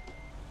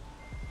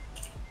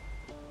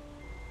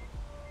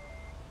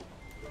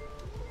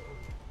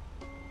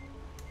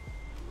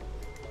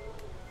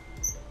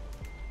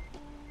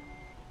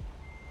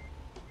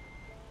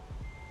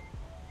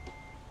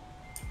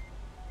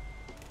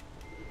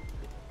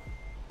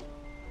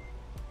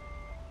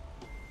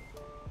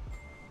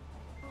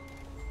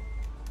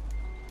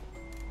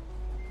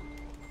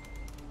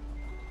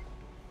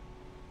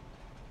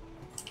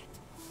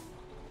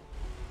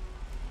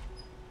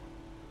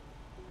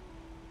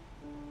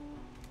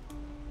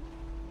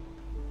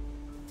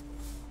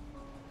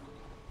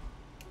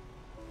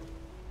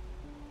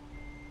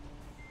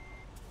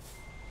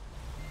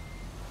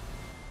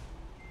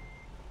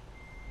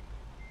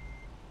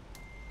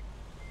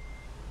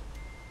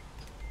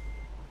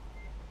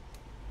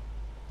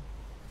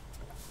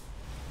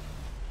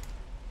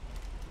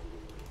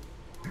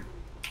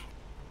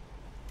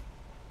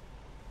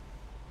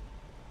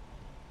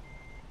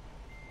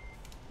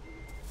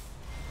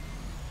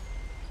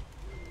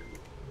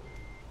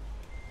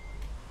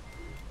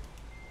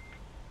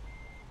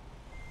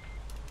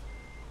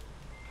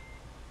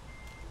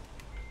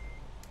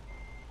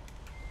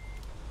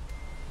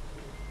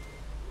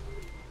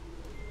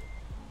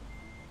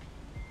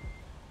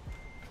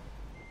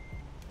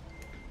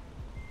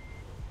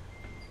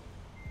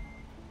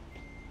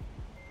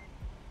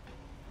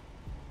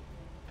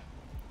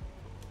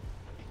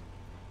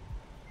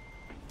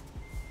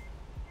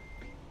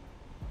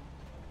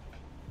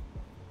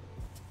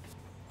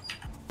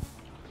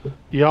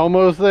 You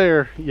almost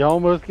there. You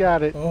almost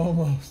got it.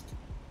 Almost.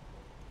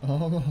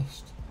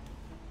 Almost.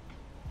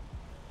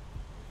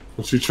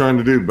 What's he trying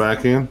to do?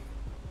 Back in?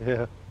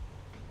 Yeah.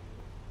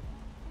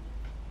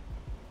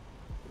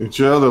 It's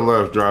your other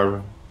left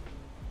driver.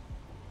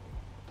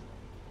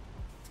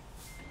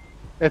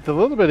 It's a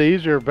little bit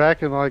easier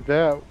backing like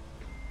that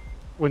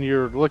when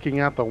you're looking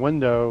out the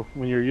window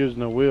when you're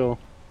using a wheel.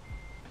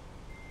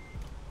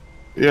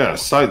 Yeah,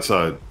 sight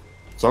side.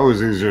 It's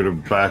always easier to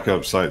back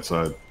up sight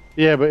side.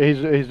 Yeah, but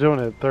he's doing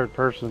it third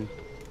person.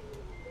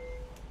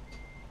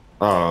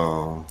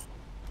 Oh.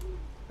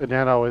 And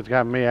that always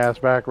got me ass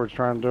backwards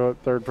trying to do it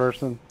third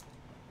person.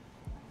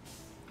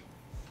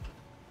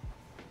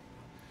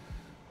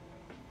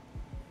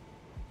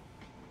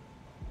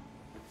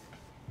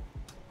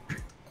 He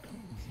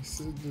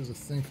said there's a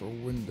thing for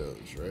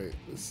Windows, right?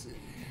 Let's see.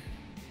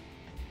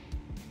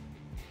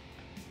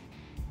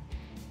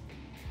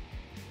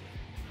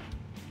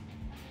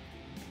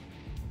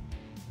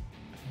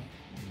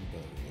 By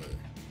the way,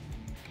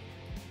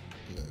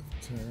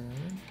 left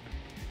turn,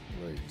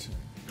 right turn.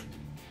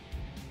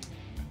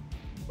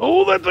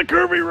 Oh, that's a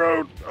curvy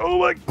road. Oh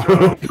my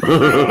God.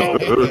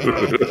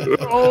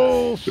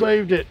 Oh,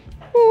 saved it.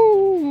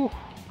 Ooh.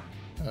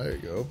 There you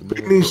go. Open the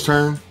Whitney's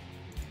turn.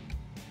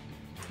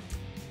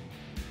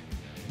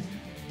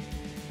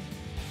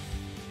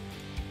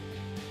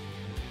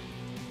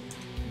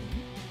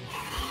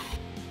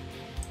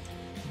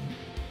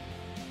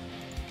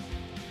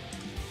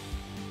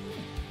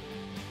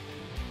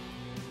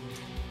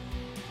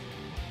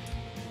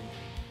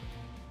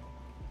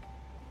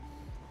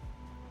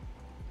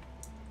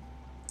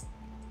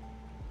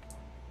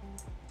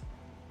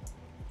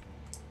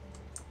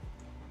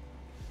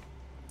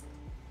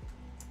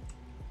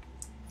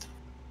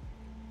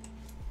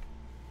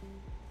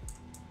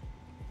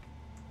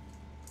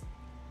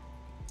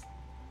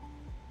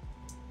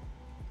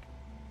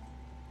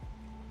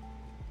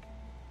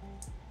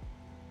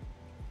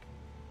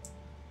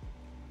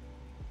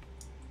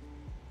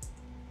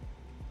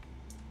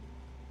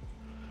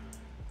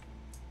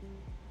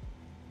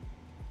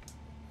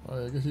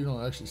 I guess you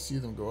don't actually see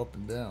them go up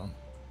and down.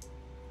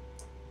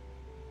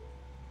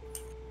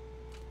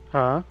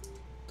 Huh?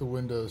 The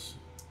windows.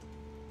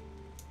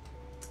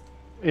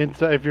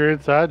 Inside, if you're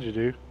inside, you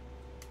do.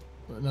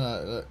 But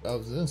no, I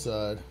was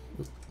inside.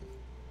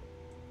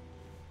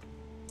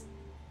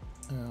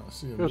 I don't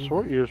see them.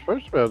 You're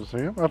supposed to be able to see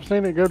them. I've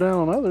seen it go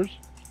down on others.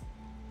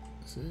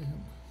 See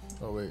him?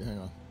 Oh wait, hang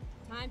on.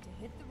 Time to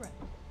hit the road.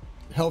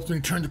 It helps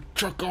me turn the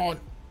truck on.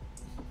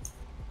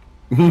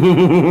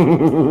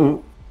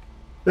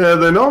 Yeah,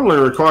 they normally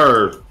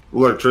require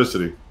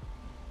electricity.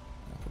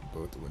 I'll put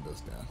both the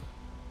windows down.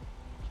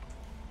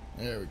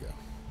 There we go.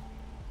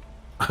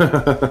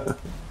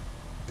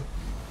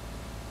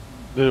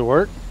 Did it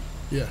work?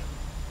 Yeah.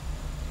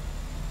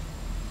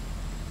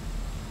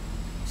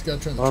 Just gotta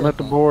turn the I'm truck at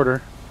the on.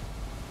 border.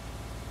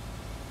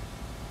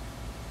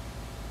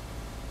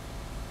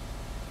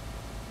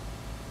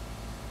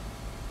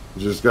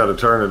 Just got to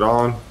turn it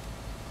on.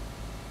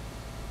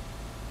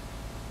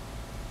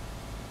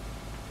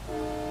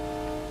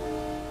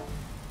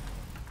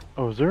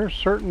 Oh, is there a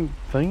certain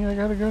thing I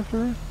gotta go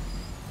through?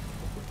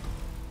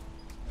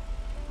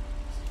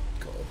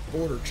 Call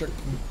border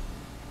checkpoint.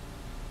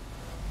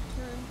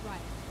 Turn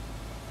right.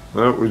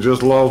 Oh, we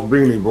just lost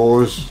Beanie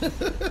Boys.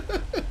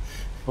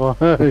 Well,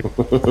 hey.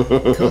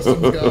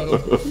 Customs got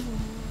him.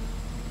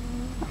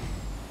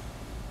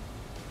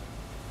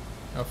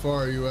 How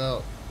far are you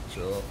out?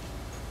 Show up.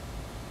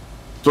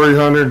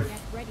 300. Get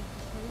ready to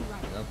turn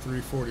right. I'm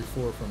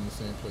 344 from the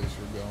same place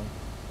you're going.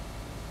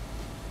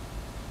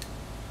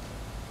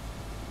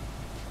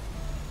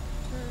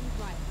 Turn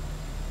right.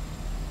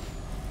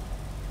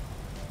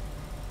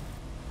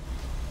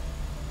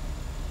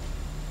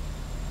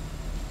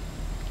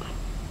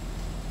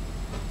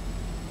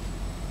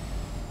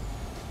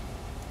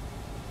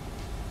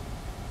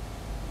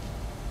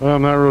 Well,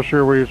 I'm not real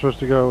sure where you're supposed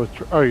to go.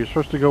 Oh, you're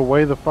supposed to go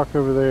way the fuck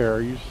over there.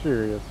 Are you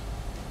serious?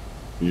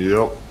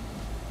 Yep.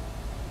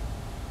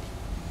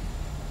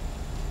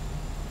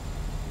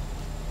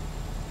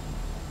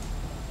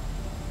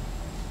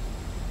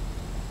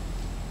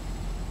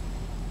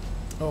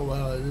 Oh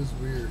wow, it is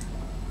weird.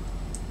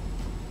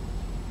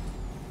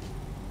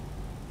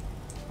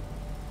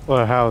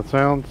 Well, how it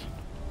sounds?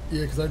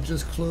 Yeah, because I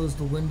just closed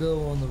the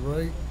window on the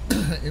right.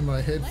 In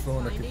my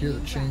headphone, I could hear the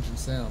change in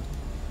sound.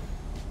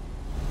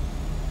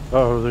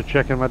 Oh, they're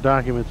checking my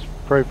documents.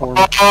 Pray for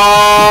me.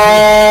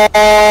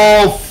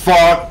 Oh,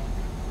 fuck.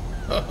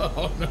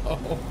 Oh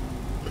no.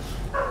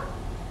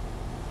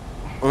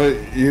 Well,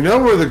 you know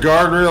where the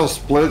guardrail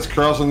splits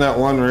crossing that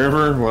one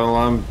river? Well,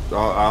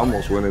 I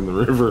almost went in the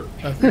river.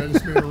 I think I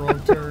just made a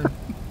wrong turn.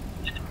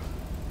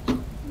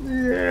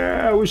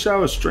 Yeah, I wish I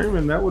was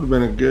streaming. That would have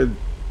been a good...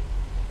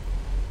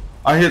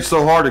 I hit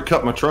so hard it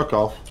cut my truck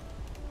off.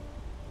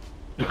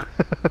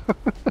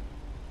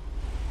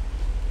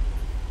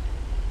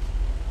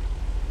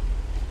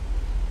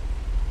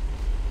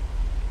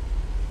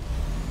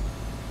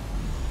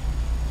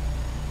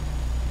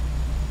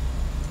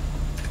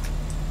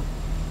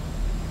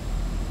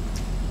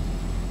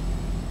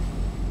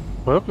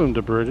 Welcome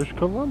to British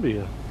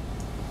Columbia.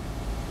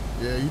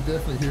 Yeah, you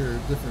definitely hear a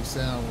different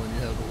sound when you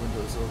have the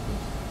windows open.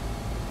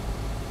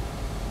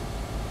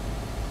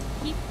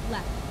 Keep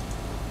left.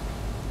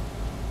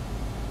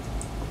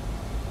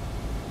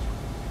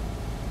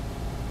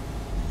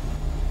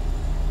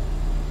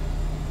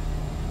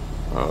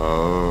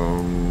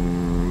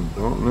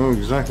 Don't know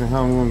exactly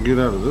how I'm going to get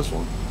out of this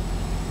one.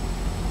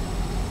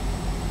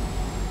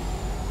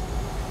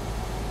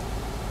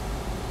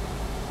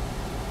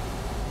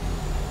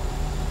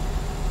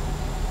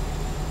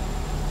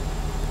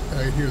 I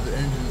can hear the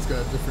engine's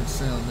got a different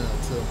sound now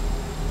too.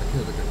 I can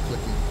hear like a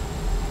clicking.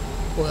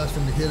 Well, that's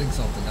from me hitting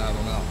something. I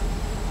don't know.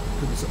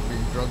 Could be something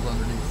being drugged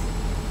underneath.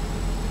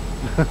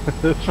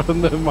 It's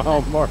from the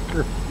mile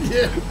marker.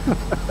 Yeah.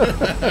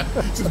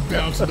 Just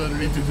bouncing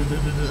underneath.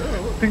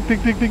 Oh, Ding,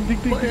 ding, ding, ding, ding,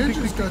 ding, my ding, ding,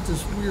 engine's ding. got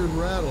this weird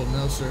rattle.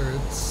 No, sir.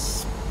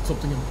 It's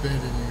something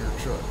embedded in your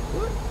truck.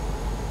 What?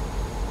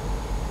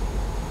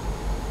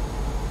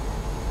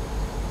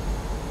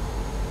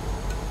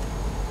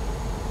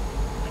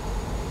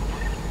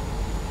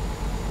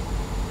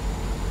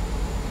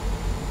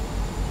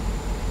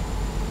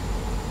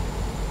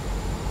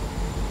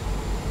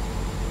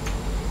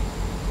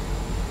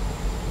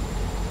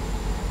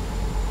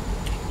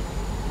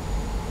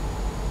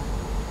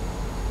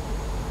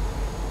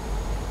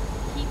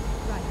 Keep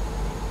right.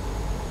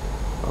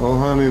 Oh,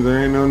 honey,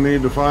 there ain't no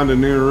need to find a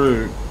new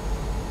route.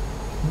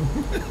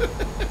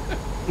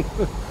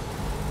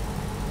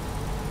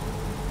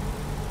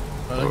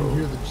 I can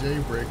hear the J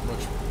brake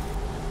much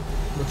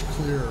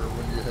clearer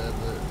when you have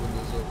the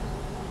windows open.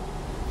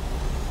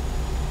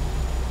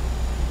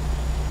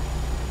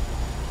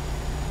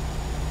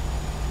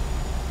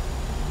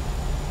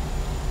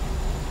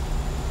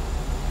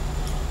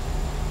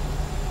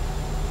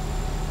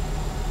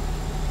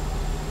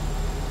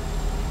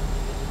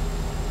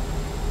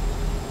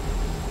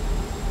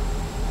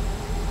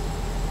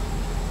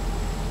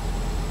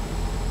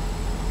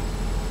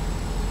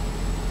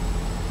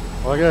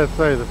 Well, I gotta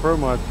say, the Pro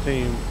Mods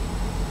team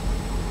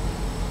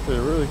did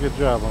a really good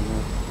job on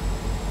this.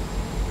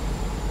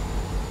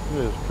 It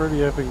is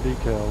pretty epic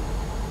detailed.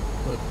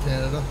 But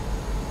Canada?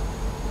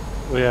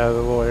 Well, yeah, the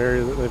little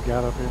area that they've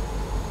got up here.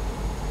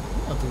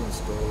 I'm not to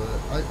install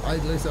that.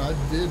 Like I said, I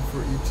did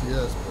for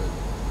ETS, but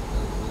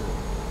that was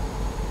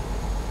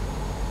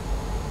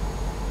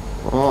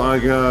it. Well, I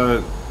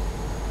got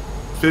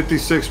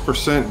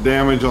 56%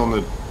 damage on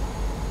the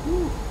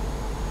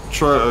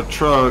truck,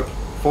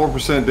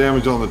 4%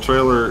 damage on the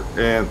trailer,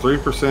 and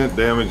 3%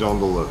 damage on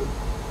the load.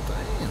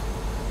 Damn.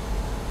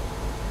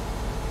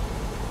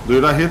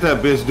 Dude, I hit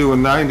that bitch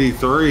doing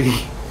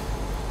 93.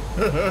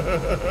 Coming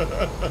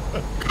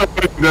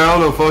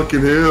down a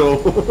fucking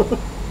hill.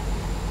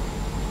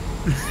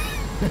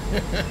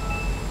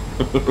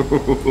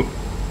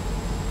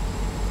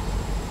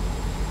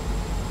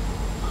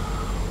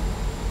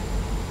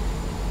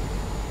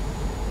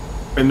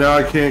 And now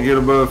I can't get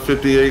above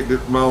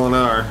 58 mile an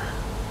hour.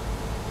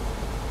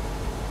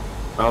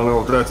 I don't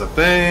know if that's a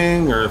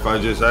thing or if I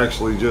just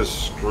actually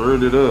just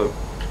screwed it up.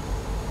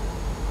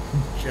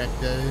 Check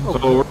that in. So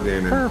Oh, we're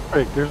in it.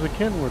 perfect. There's a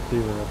Kenworth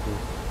dealer up here.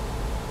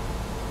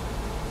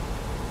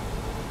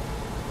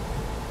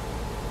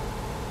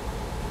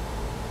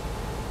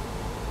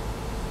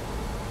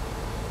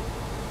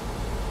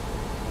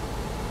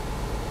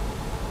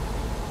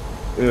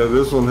 Yeah,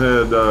 this one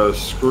had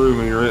screw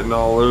written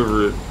all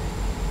over it.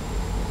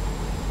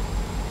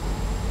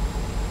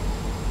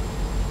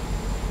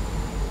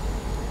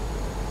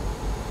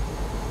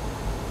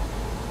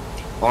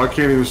 Oh, I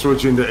can't even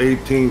switch into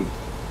 18th.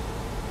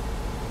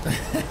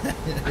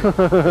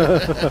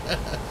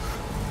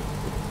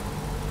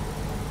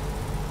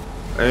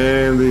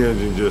 And the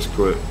engine just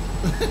quit.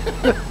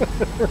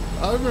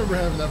 I remember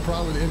having that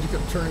problem. The engine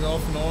kept turning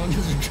off and on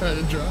as you try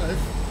to drive.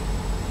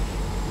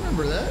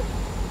 Remember that?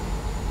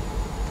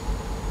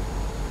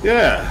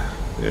 Yeah.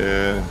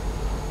 Yeah.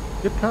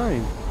 Good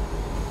time.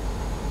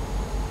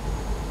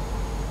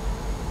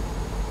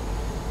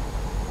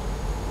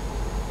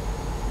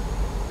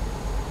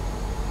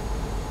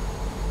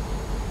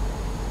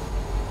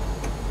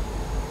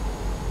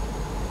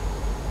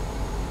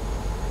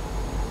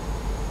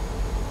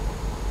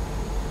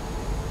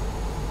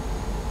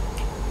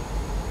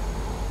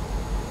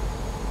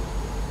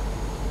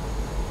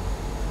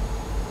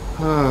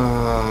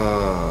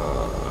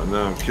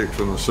 Now I'm kicked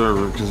from the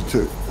server because it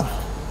took.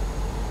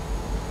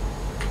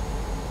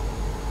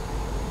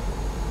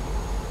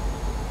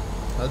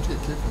 How'd you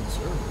get kicked from the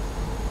server?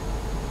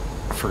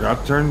 I forgot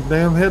to turn the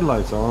damn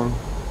headlights on.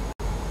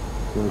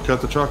 When we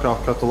cut the truck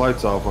off, cut the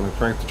lights off. When we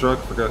cranked the truck,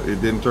 forgot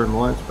it didn't turn the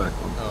lights back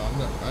on. Oh,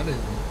 I haven't been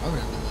in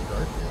the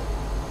dark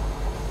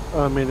yet.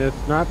 I mean,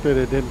 it's not that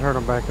it didn't turn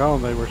them back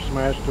on. They were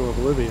smashed to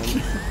oblivion.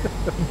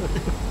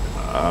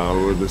 I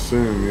would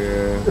assume,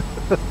 yeah.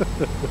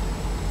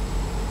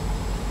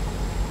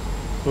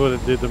 What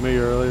it did to me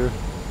earlier.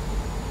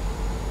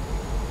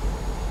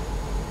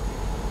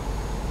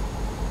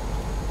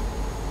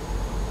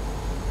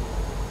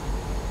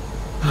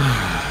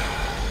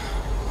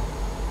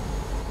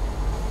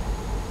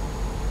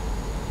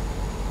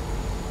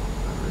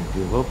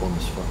 Give up on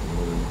this fucking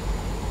load.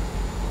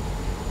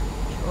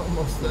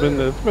 Almost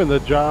there. It's been the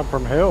job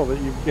from hell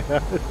that you've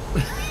got.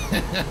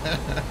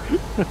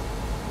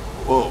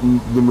 Well,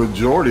 the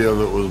majority of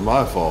it was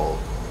my fault.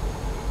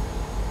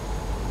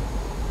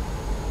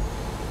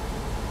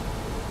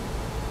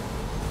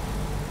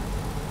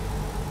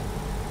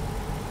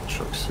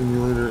 Truck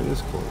simulator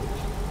is closed.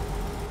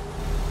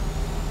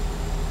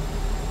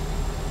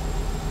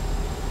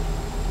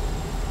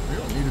 We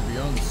don't need to be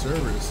on the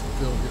server to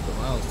still get the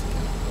miles to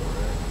count, though,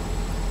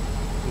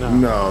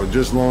 right? No. No,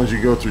 just as long as you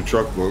go through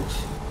truck books.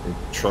 Or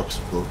trucks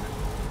book.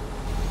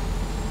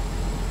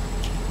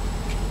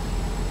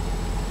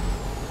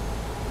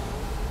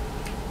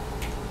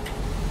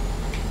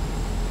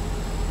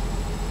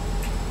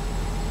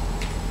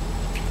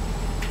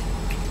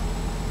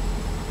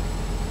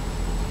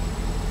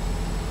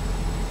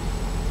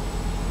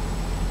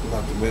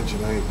 Not to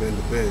mention I ain't been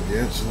to bed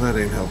yet, so that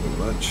ain't helping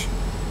much.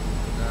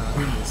 Nah,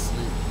 he needs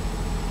sleep.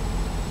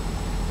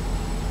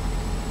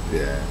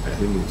 Yeah,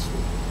 he needs to.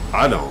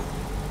 I don't.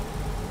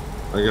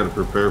 I gotta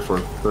prepare for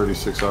a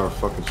 36-hour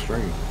fucking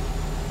stream.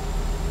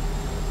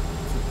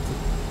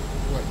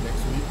 What,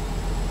 next week?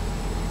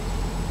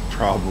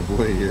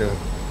 Probably, yeah.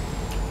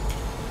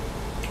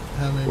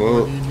 How many Well,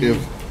 more do you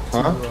need?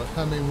 huh?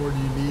 How many more do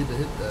you need to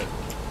hit that?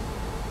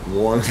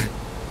 One,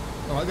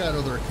 Oh, I got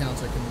other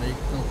accounts I can make.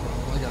 No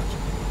problem. I got you.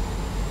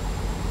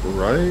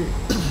 right?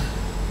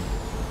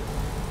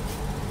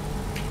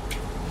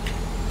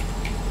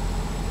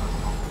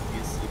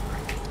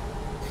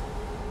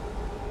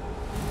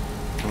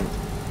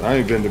 I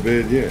ain't been to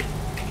bed yet.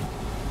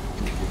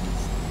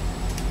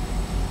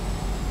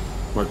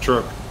 My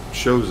truck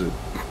shows it.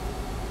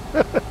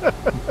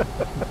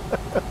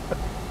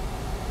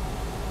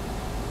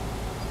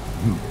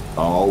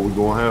 Oh, we're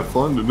gonna have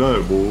fun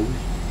tonight, boys.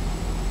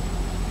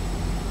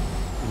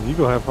 You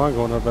gonna have fun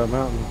going up that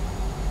mountain.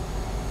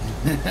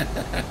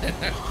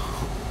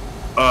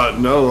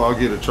 No, I'll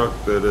get a truck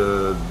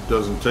that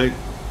doesn't take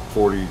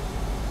 40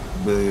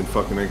 billion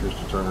fucking acres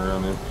to turn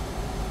around in.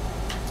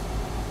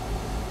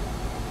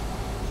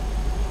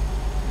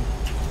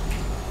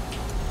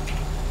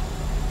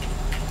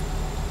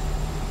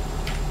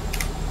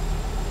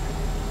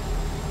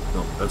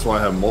 No, that's why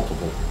I have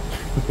multiple.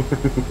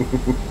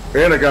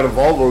 And I got a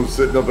Volvo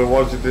sitting up in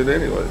Washington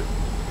anyway.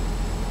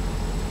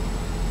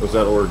 Was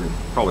that Oregon?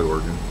 Probably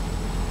Oregon.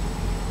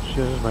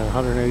 Shit, just made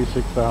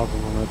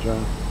 186,000 on that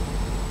job.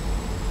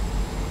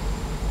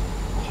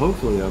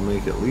 Hopefully I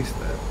make at least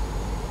that.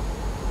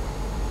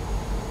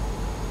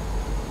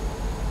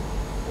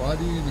 Why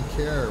do you even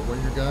care?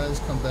 When your guys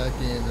come back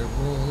in, they're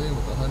rolling in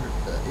with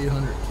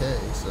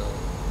 800K, so,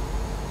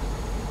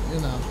 you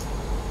know.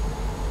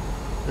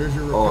 There's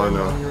your repair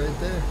money right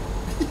there.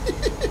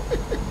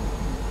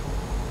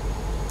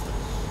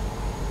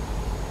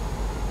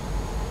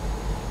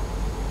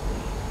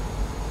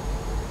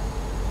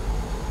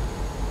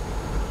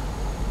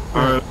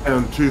 Alright,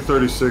 and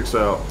 236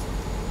 out.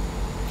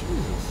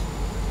 Jesus.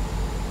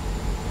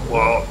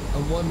 Well,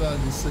 I'm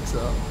 196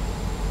 out.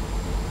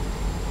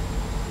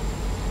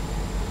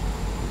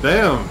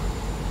 Damn.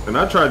 And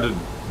I tried to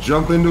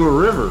jump into a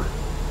river.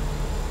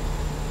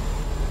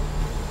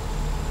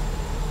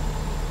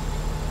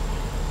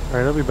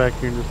 Alright, I'll be back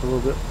here in just a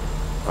little bit.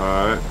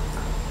 Alright.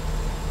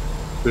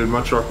 Dude,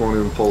 my truck won't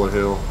even pull a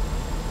hill.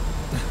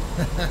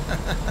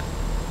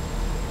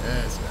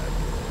 That's not good.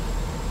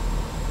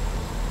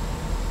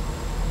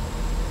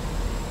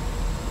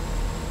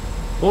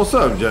 What's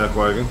up, Jack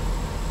Wagon? I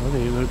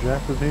didn't even know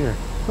Jack was here.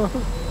 Yeah,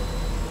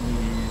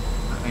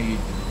 how you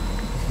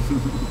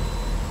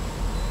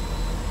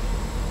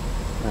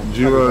doing? Did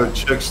you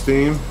check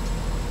Steam?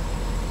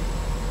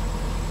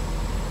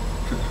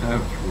 I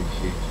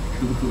appreciate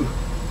you.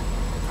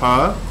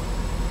 Huh?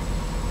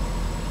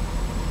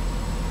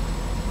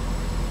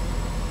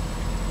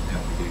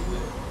 Have to do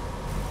that.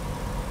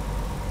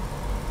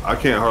 I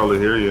can't hardly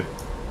hear you.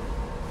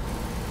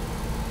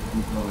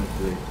 I'm going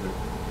today, sir.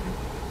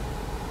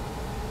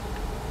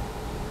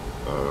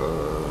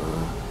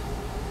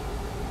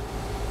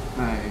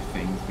 Hi,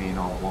 things being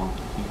all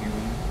wonky. Can you hear me?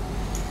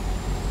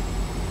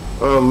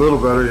 A little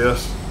better,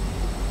 yes.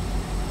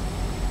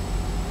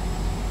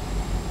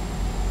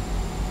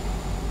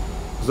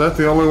 Is that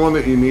the only one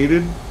that you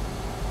needed?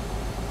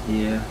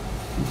 Yeah.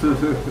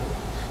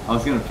 I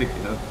was gonna pick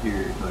it up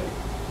here, like,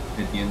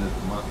 at the end of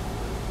the month.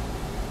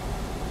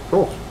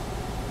 Cool.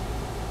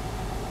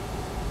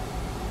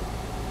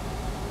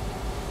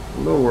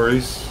 No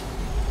worries.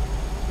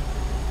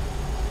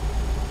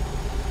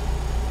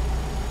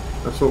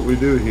 That's what we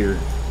do here.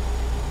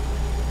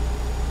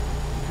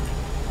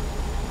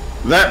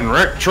 That and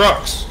wreck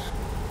trucks.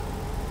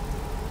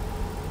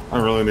 I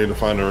really need to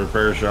find a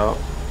repair shop.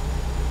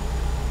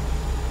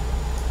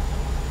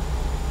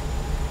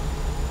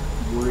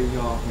 Where are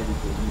y'all headed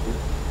to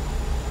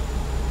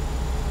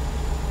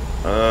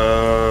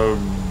either?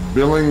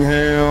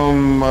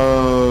 Billingham,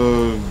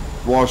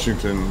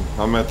 Washington.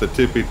 I'm at the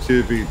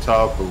tippy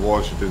top of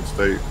Washington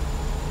State.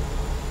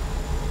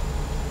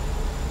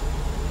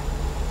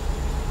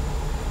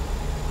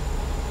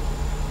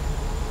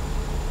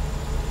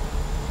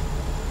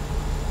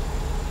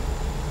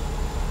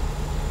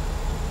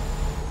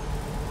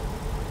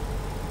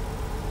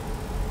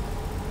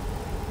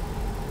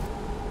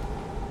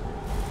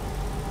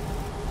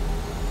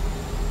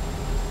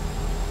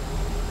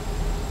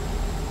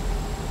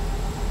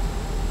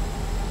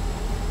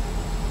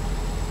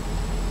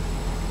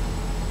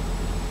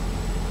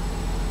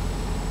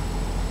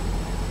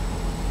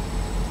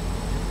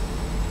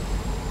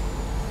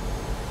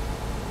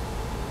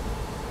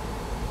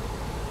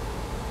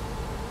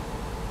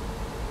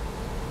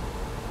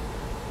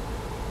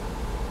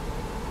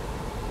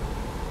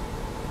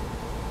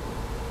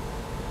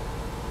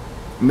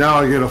 Now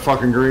I get a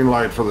fucking green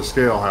light for the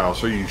scale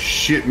house. Are you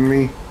shitting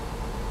me?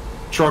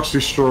 Truck's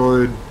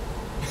destroyed.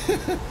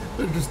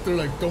 They're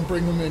like, don't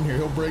bring him in here.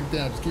 He'll break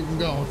down. Just keep him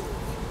going.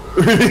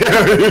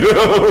 Yeah, you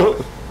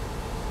know.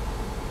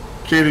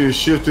 Can't even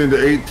shift into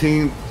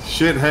 18th.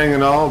 Shit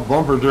hanging off.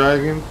 Bumper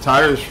dragging.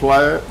 Tires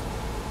flat.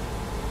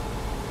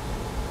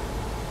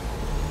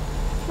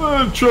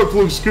 The truck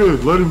looks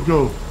good. Let him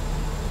go.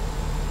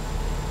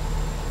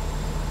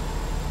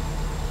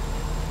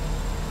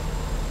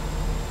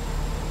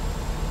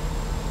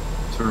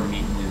 So we're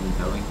meeting in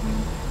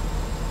Bellingham?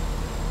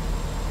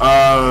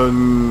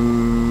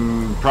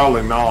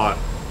 Probably not.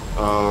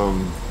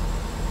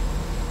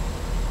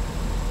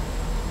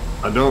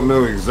 I don't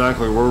know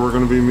exactly where we're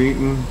going to be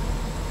meeting.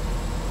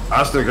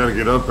 I still got to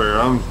get up there.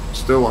 I'm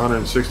still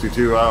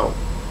 162 out.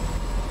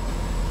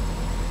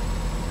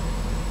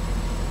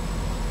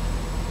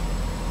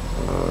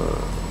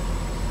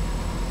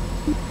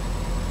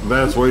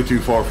 That's way too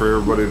far for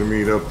everybody to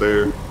meet up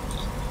there.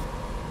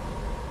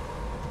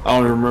 I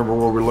don't even remember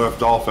where we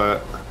left off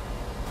at.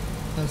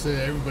 I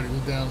say everybody was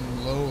down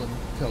low in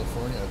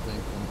California, I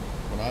think,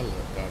 when I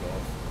got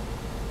off.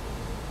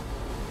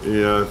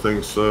 Yeah, I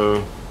think so.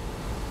 The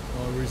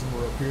only reason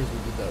we're up here is we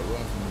did that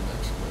run from New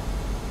Mexico.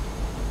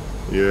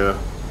 Yeah.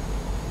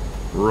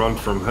 Run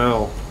from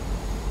hell.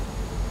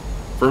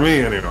 For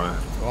me, anyway.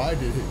 Well, I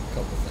did hit a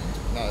couple things,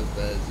 but not as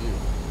bad as you.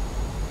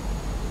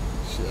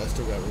 Shit, I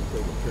still got to go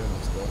repair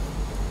my stuff.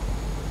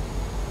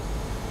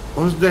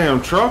 Well, this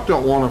damn truck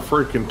don't want to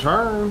freaking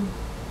turn.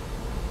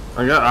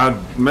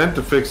 I meant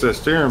to fix that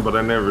steering, but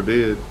I never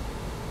did.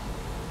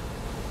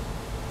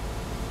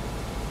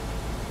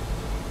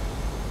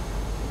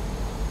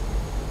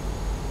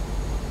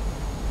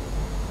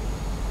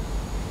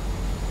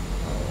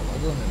 Oh, am I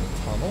going in a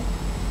tunnel?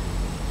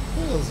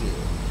 Hell's yeah.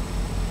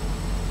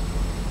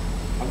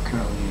 I'm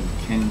currently in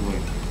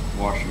Kennewick,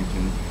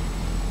 Washington.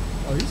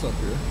 Oh, he's up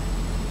here.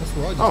 That's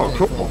where I just Oh, came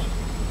cool. from.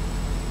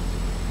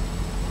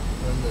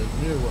 And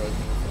near where I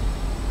came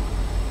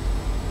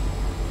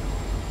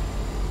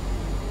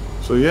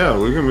So yeah,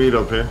 we can meet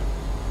up here.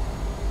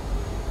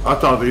 I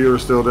thought that you were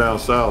still down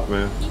south,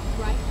 man. Keep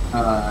right.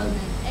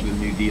 The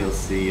new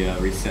DLC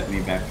reset me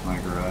back to my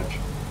garage.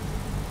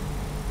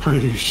 Are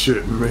you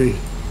shitting me?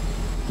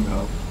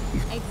 No.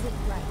 Exit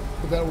right.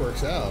 But that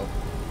works out.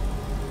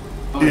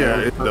 Oh, Yeah,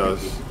 that it was does.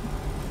 perfect.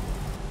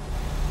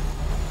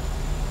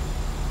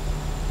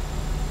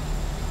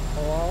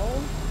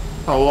 Hello?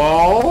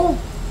 Hello?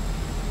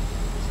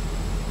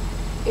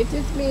 It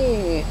is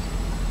me.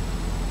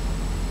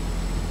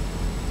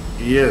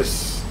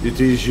 Yes, it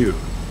is you.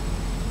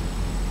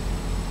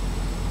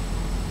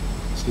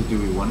 So do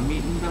we want to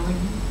meet in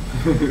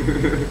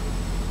Bellingham?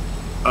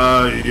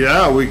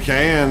 Yeah, we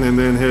can, and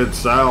then head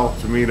south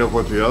to meet up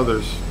with the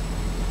others.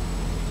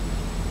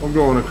 I'm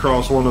going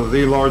across one of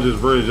the largest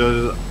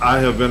bridges I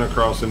have been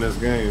across in this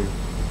game.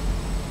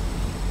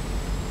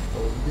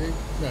 Golden Gate?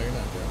 No, you're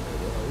not down there,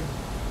 though, are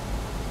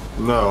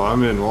you? No,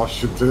 I'm in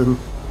Washington.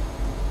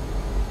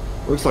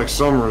 Looks like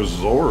some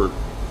resort.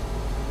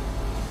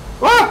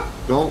 Ah!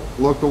 Don't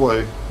look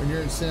away. When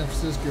you're in San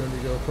Francisco and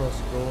you go across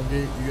the Golden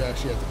Gate, you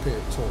actually have to pay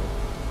a toll.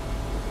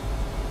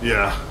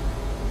 Yeah.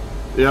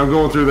 Yeah, I'm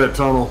going through that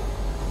tunnel.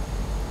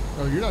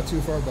 Oh, you're not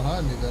too far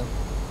behind me, then.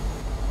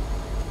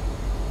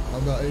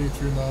 I'm about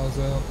 83 miles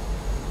out.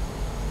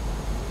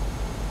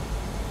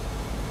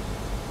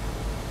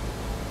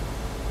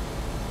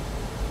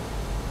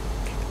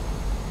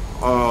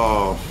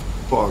 Oh,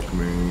 fuck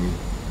me.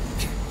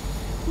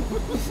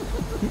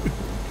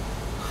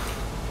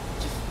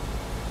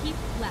 Keep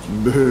left.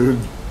 Dude,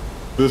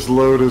 this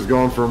load has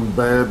gone from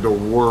bad to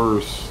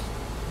worse.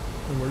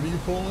 And where are you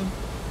pulling?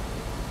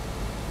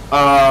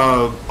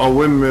 A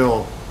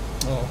windmill.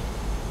 Oh,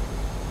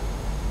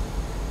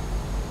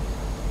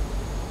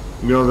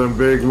 You know them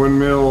big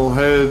windmill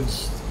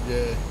heads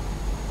yeah.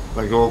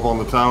 that go up on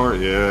the tower?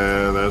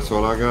 Yeah, that's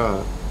what I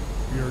got.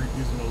 You're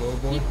using a low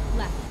boy? Keep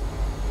left.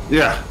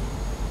 Yeah.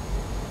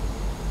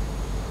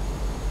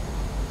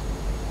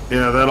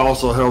 Yeah, that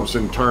also helps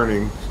in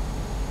turning.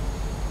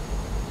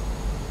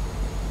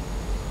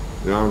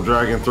 Yeah, I'm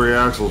dragging 3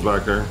 axles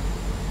back there.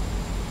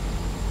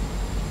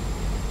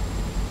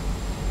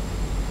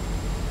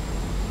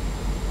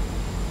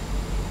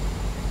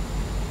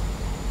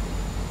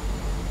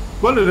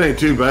 But it ain't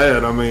too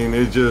bad. I mean,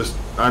 it just,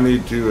 I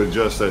need to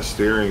adjust that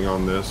steering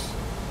on this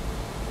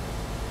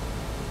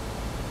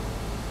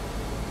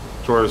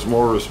to where it's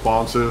more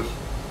responsive.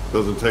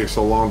 Doesn't take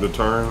so long to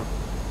turn.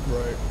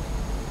 Right.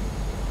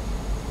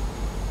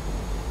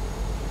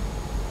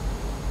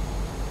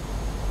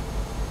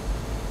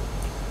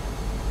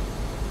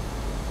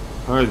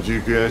 Alright,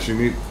 GPS, you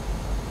need...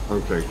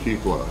 Okay,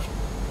 keep left.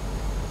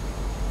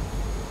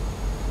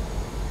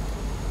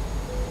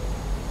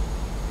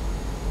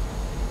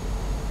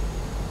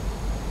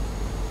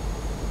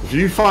 If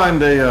you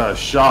find a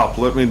shop,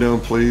 let me know,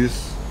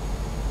 please.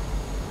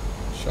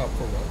 Shop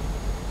for what?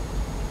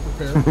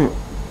 Repair?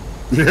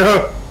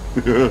 Yeah.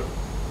 Yeah.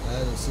 I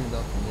haven't seen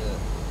nothing yet.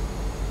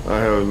 I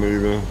haven't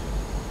either.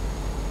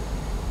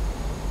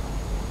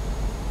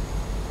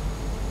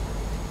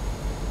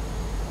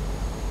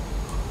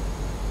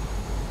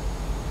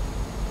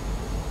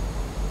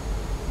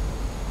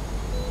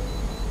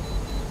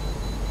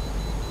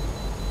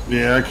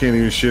 Yeah, I can't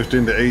even shift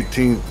into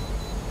 18th.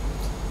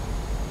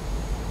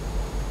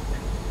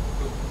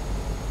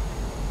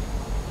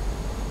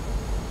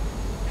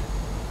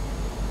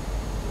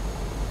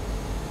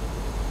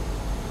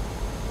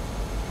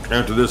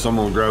 After this, I'm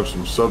gonna grab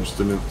some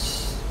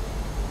substance.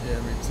 Yeah,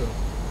 me too.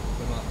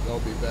 Then I'll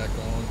be back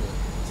on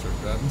to start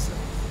driving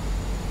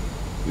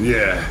south.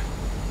 Yeah.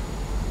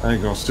 I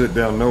ain't gonna sit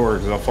down nowhere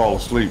because I'll fall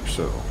asleep,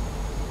 so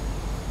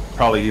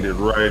probably eat it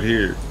right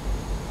here.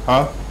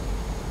 Huh?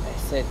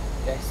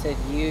 I said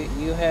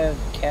you have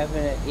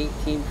cabin at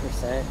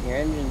 18%, your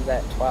engine's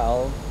at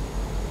 12,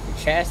 your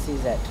chassis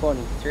is at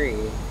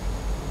 23.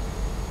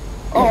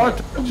 Oh, I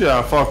told you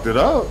I fucked it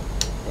up.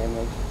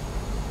 Damage.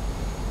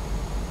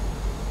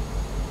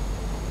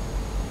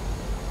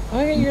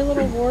 Why are your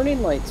little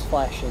warning lights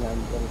flashing on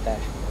the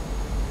dashboard?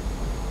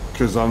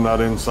 Because I'm not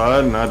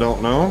inside and I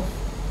don't know.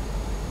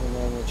 And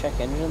then the check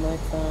engine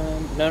lights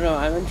on. No,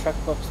 I'm in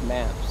Truckbook's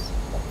maps.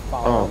 Like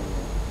following you.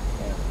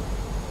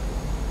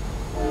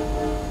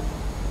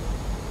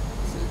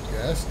 It's a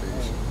gas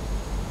station.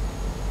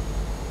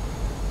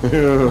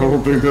 Yeah, I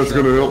don't think that's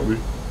gonna help me.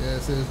 Yeah,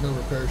 it says no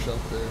repair shop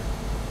there.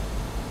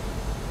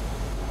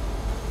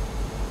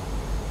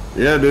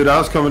 Yeah, dude, I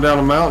was coming down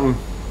a mountain.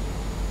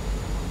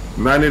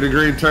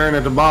 90-degree turn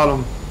at the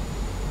bottom.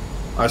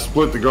 I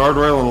split the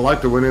guardrail and the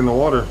light that went in the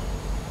water.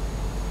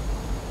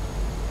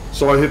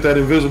 So I hit that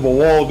invisible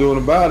wall doing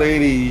about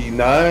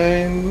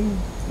 89,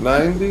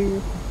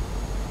 90.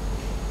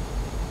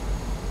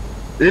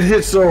 It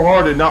hit so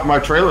hard it knocked my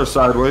trailer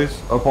sideways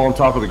up on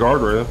top of the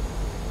guardrail.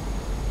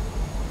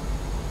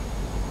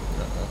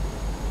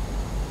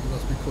 You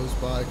must be close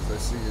by because I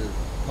see you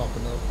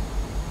popping up.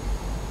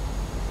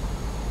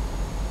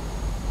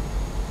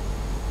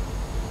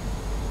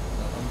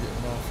 I'm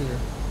getting off here.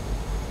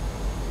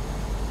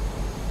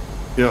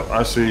 Yep,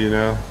 I see you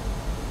now.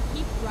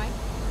 Keep right,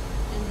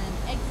 and then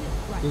exit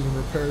right. There's a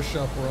repair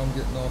shop where I'm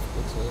getting off,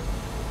 looks like.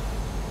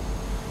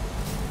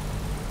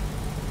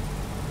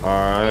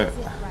 Alright.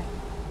 Exit right.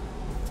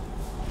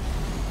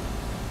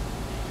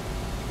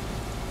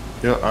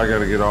 Yep, I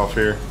gotta get off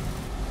here.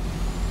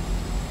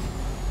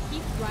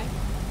 Keep right,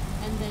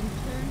 and then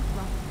turn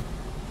right.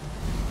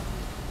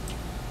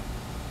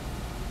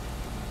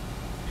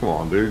 Come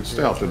on, dude.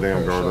 Stay off the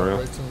there's a damn repair shop guardrail.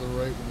 right to the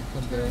right when you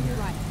come down Turn here.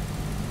 right.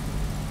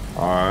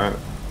 Alright.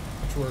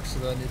 Which works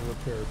that I need to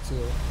repair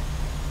too.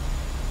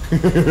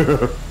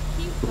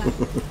 Keep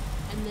left,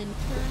 and then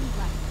turn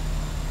right.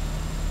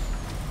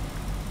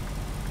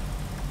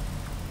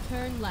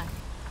 Turn left.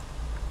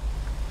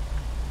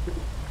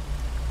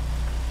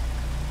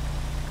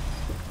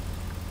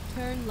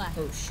 Turn left.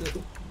 Oh shit.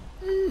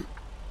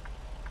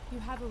 You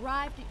have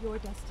arrived at your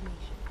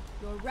destination.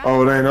 Your route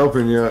Oh, it ain't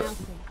open is yet. now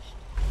finished.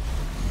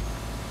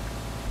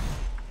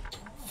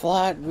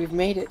 Vlad, we've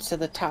made it to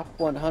the top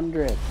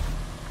 100.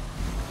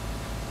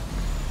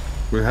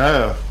 We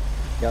have.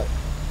 Yep.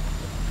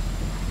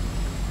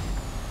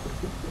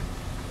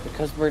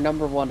 Because we're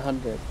number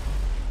 100.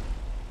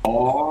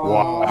 Oh,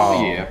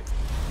 Wow. yeah.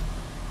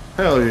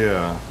 Hell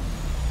yeah.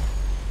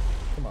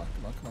 Come on.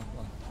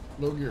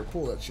 Low gear,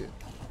 pull that shit.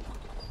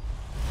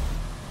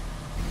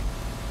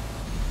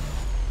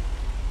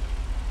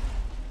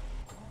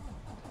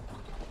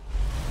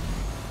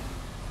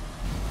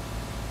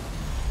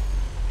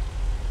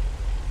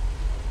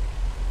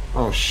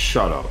 Oh,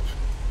 shut up.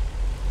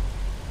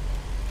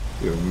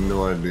 You have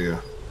no idea.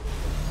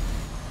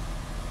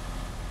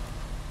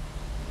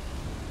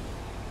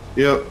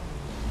 Yep.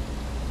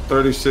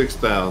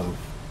 36,000.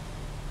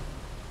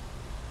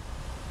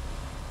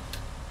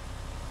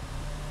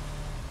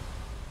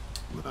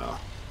 No.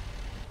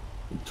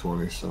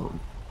 20 something.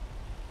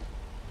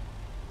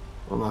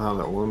 I don't know how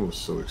that one was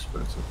so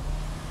expensive.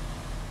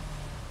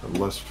 Had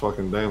less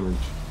fucking damage.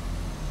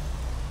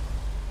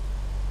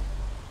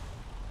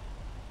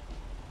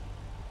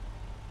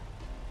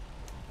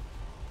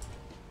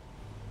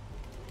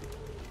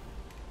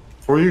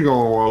 Where you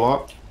going,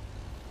 Warlock?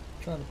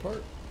 Trying to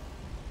park.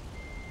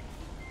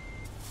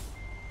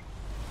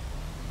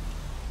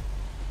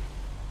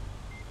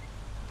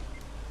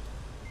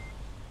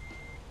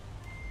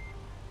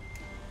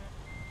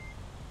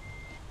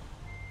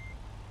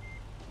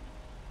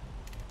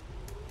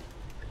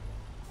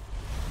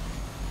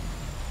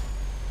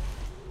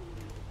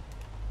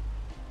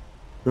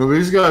 Well,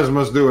 these guys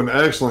must do an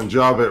excellent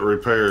job at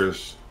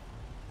repairs.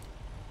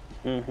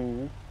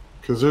 Mm-hmm.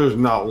 Because there's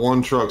not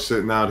one truck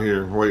sitting out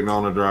here waiting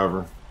on a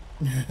driver.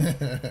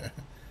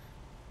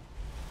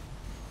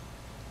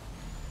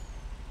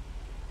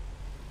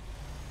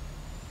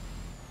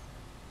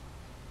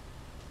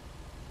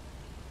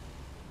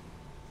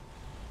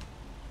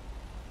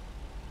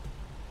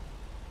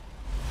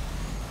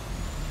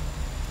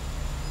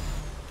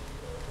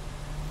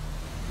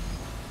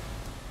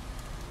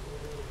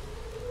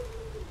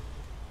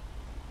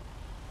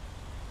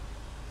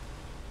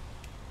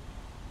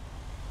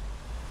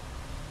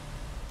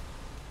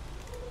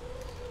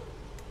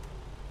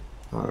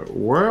 Alright,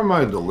 where am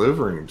I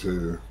delivering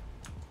to?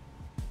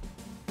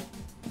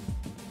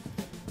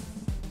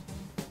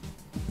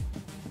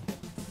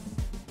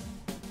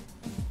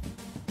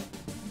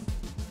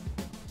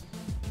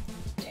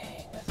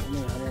 Dang, that's only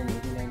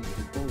 189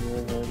 people.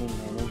 You've already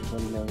managed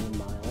 1 million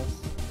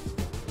miles.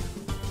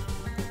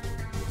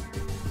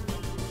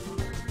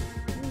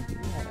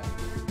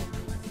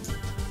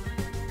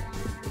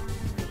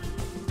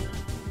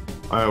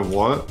 I have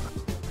what?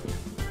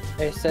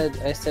 I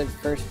said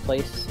first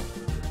place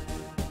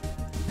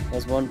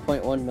has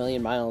 1.1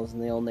 million miles,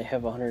 and they only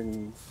have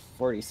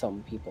 140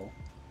 something people.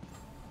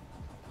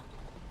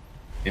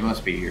 They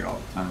must be here all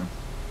the time.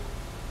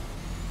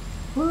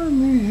 Where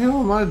in the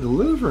hell am I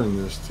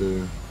delivering this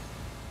to?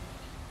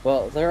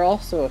 Well, they're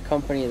also a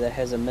company that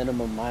has a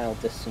minimum mile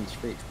distance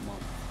for each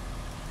month.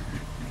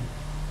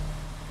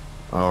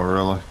 Oh,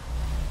 really?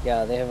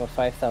 Yeah, they have a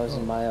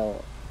 5,000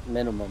 mile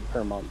minimum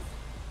per month.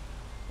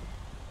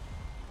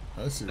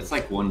 I see. That's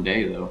like one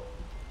day, though.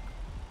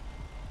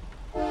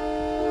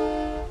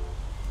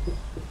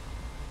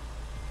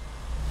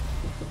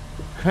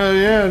 Hell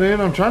yeah, dude.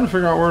 I'm trying to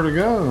figure out where to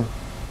go.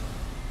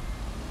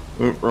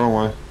 Oop, wrong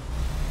way.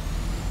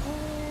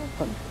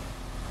 100.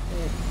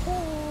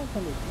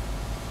 100.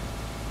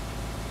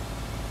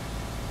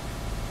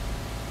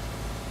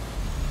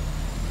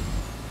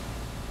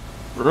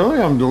 Really?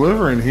 I'm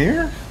delivering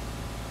here?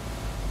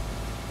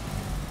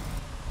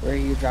 Where are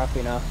you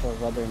dropping off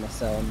of other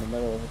nacelle in the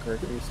middle of a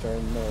grocery store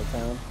in the middle of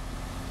town?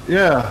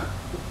 Yeah.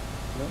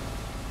 Yep.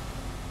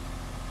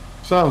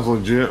 Sounds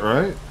legit,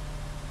 right?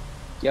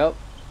 Yep.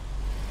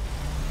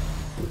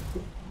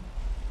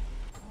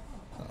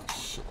 Oh,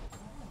 shit.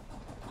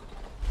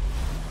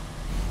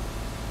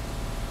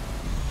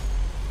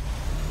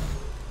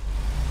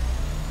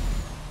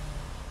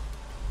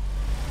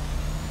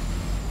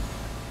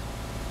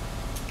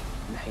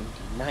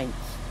 Ninth.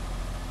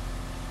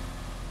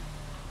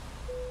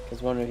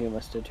 Because one of you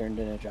must have turned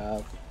in a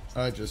job.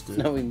 I just did.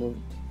 No, we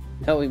moved.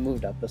 No, we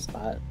moved up a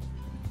spot.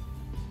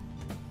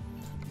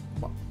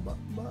 Ba, ba,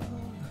 ba.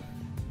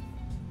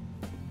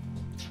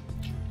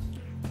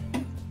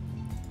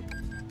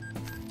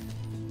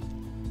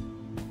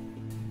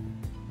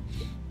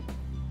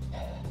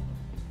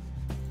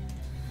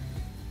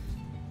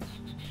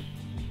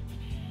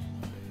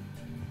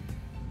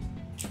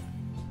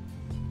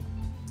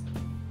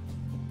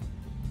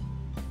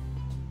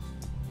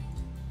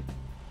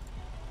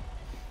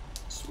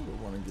 Sort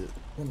of want to get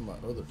one of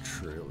my other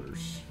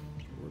trailers.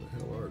 Where the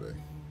hell are they?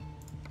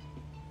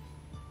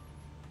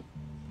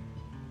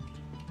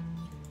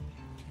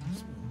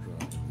 This one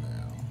driving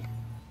now.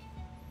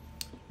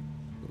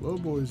 The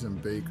Lowboy's in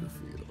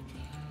Bakerfield.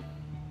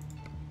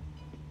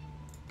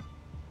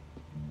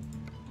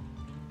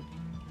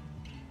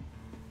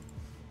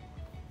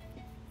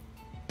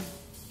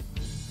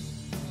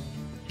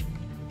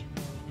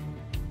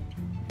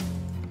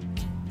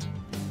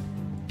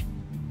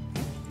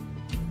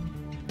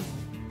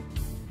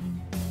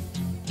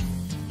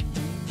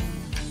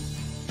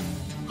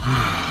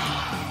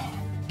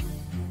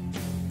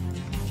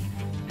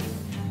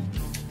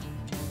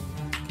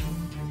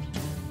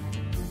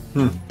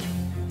 Hmm.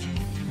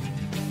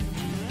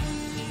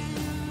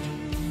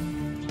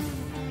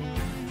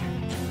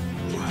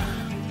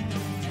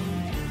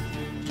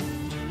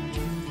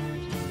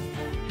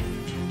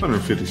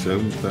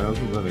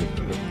 $157,000. That ain't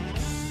bad.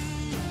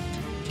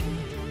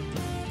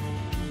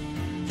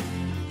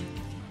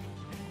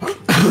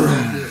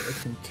 A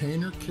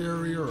container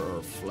carrier or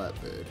a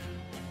flatbed?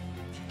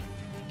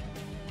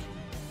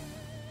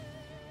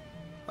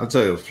 I'd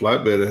say a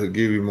flatbed would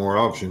give you more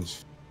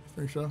options.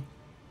 Think so?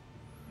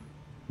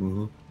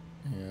 Mm-hmm.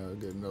 Yeah, I'll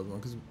get another one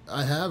because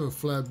I have a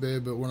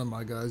flatbed, but one of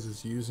my guys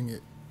is using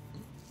it.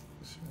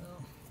 So,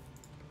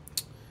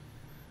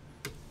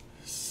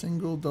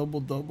 single,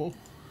 double.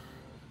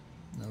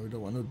 No, we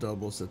don't want no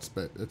doubles. It's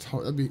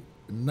hard. That'd be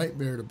a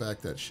nightmare to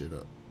back that shit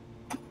up.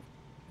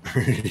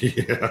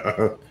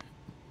 Yeah.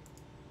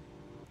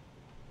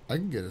 I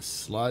can get a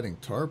sliding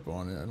tarp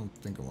on it. I don't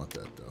think I want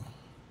that though.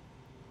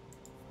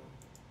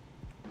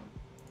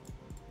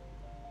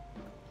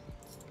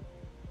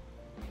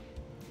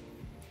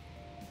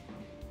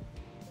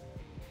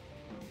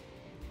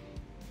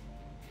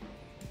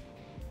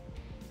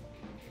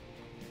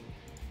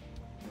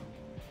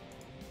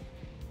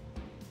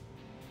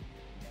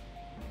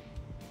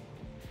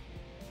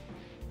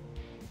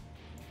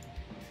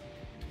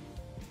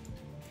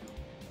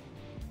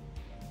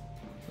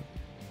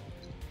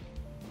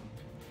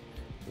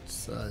 What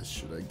size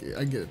should I get?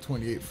 I get a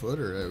 28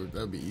 footer.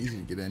 That'd be easy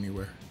to get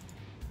anywhere.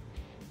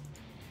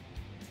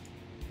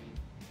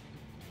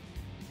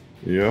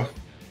 Yeah.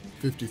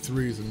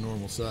 53 is a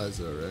normal size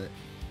though, right?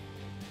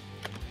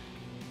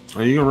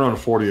 Are you gonna run a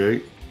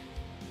 48?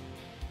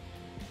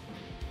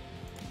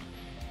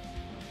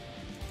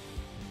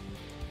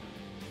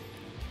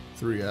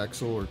 Three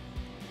axle or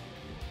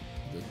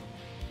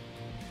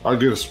I'd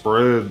get a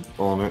spread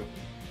on it.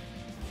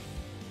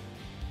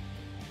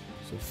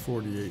 so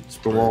 48 The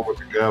spread. one with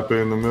the gap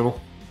in the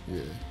middle. Yeah.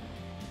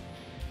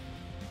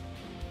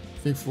 I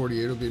think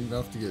 48 will be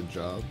enough to get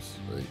jobs,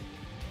 like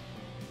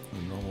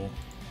a normal.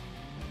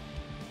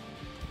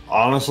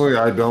 Honestly,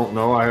 I don't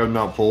know. I have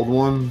not pulled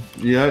one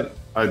yet.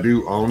 I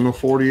do own the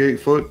 48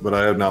 foot, but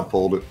I have not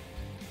pulled it.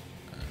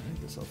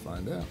 I guess I'll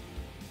find out.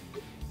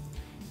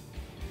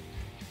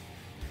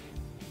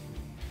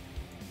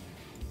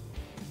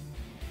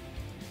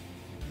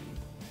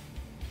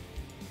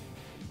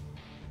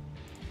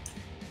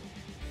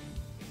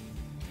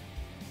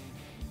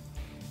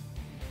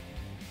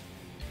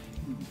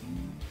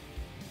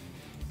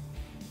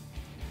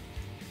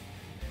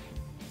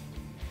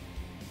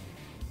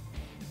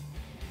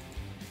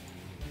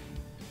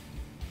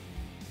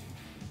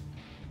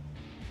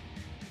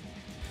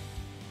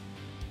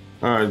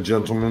 All right,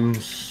 gentlemen.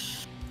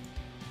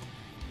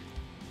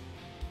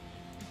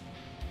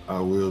 I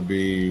will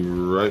be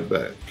right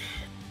back.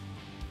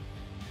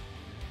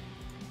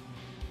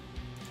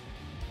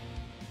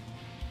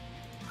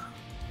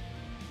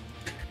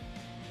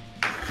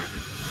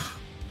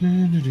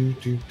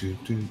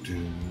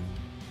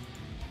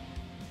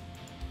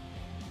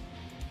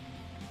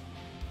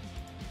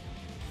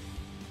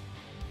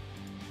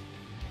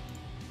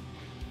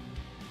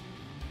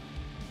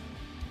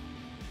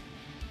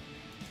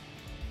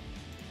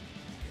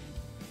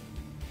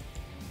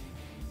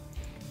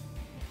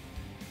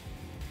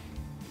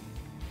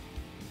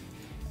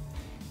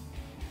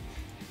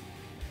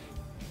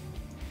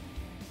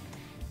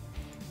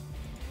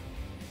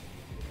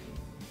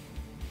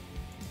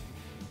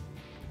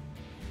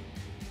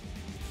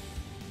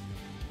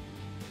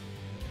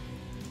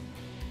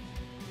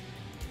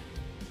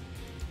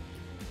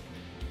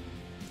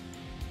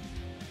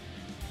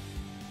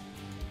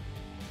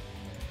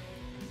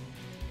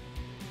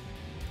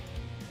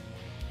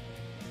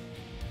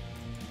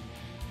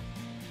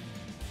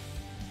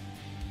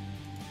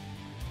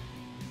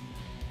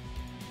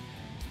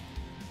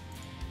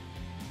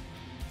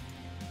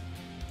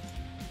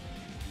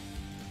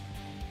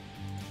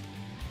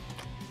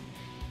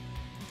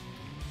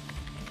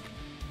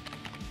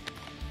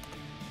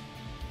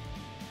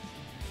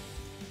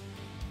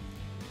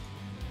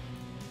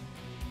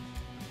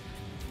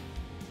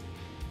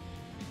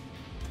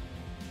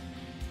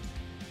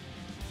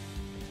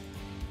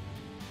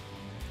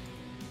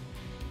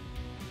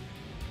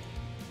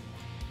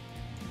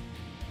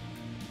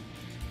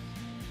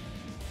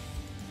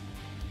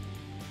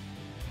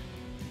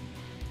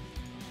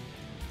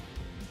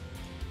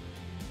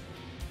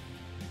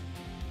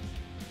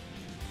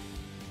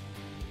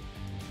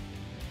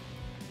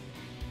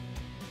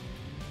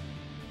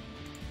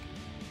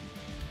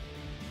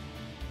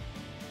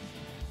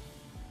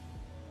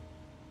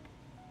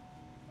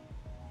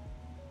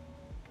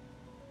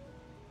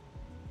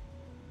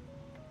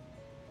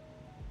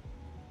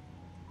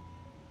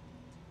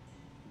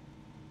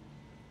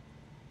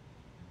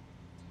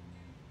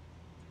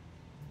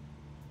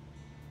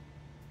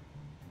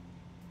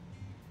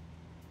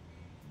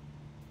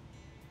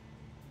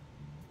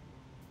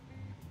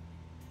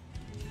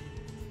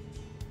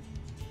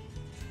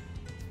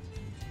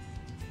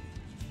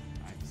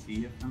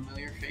 see a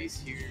familiar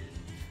face here.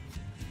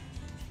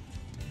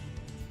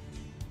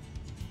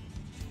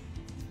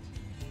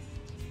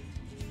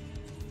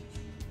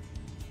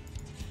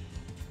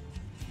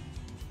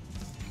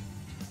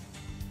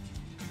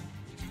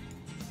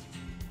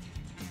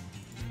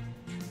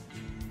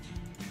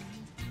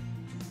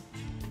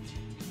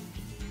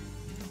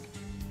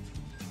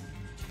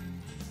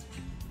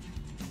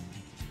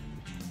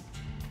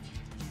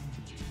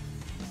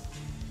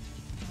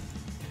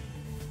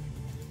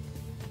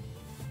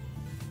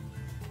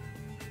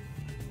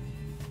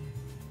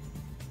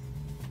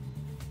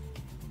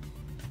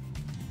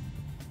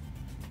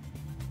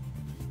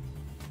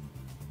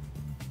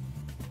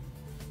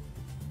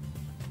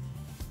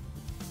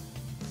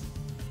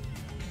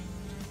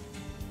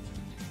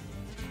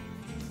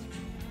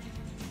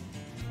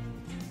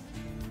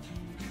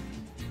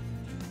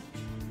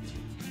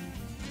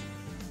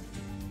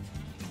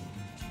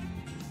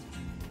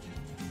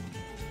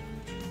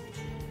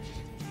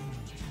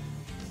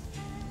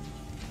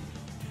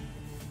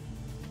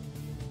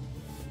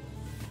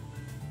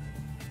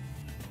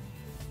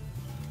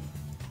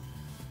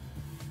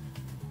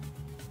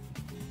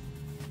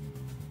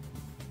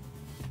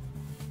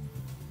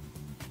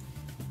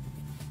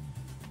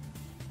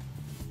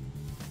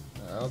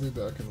 I'll be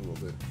back in a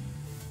little bit.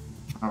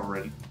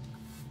 Already.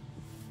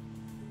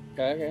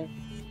 Okay.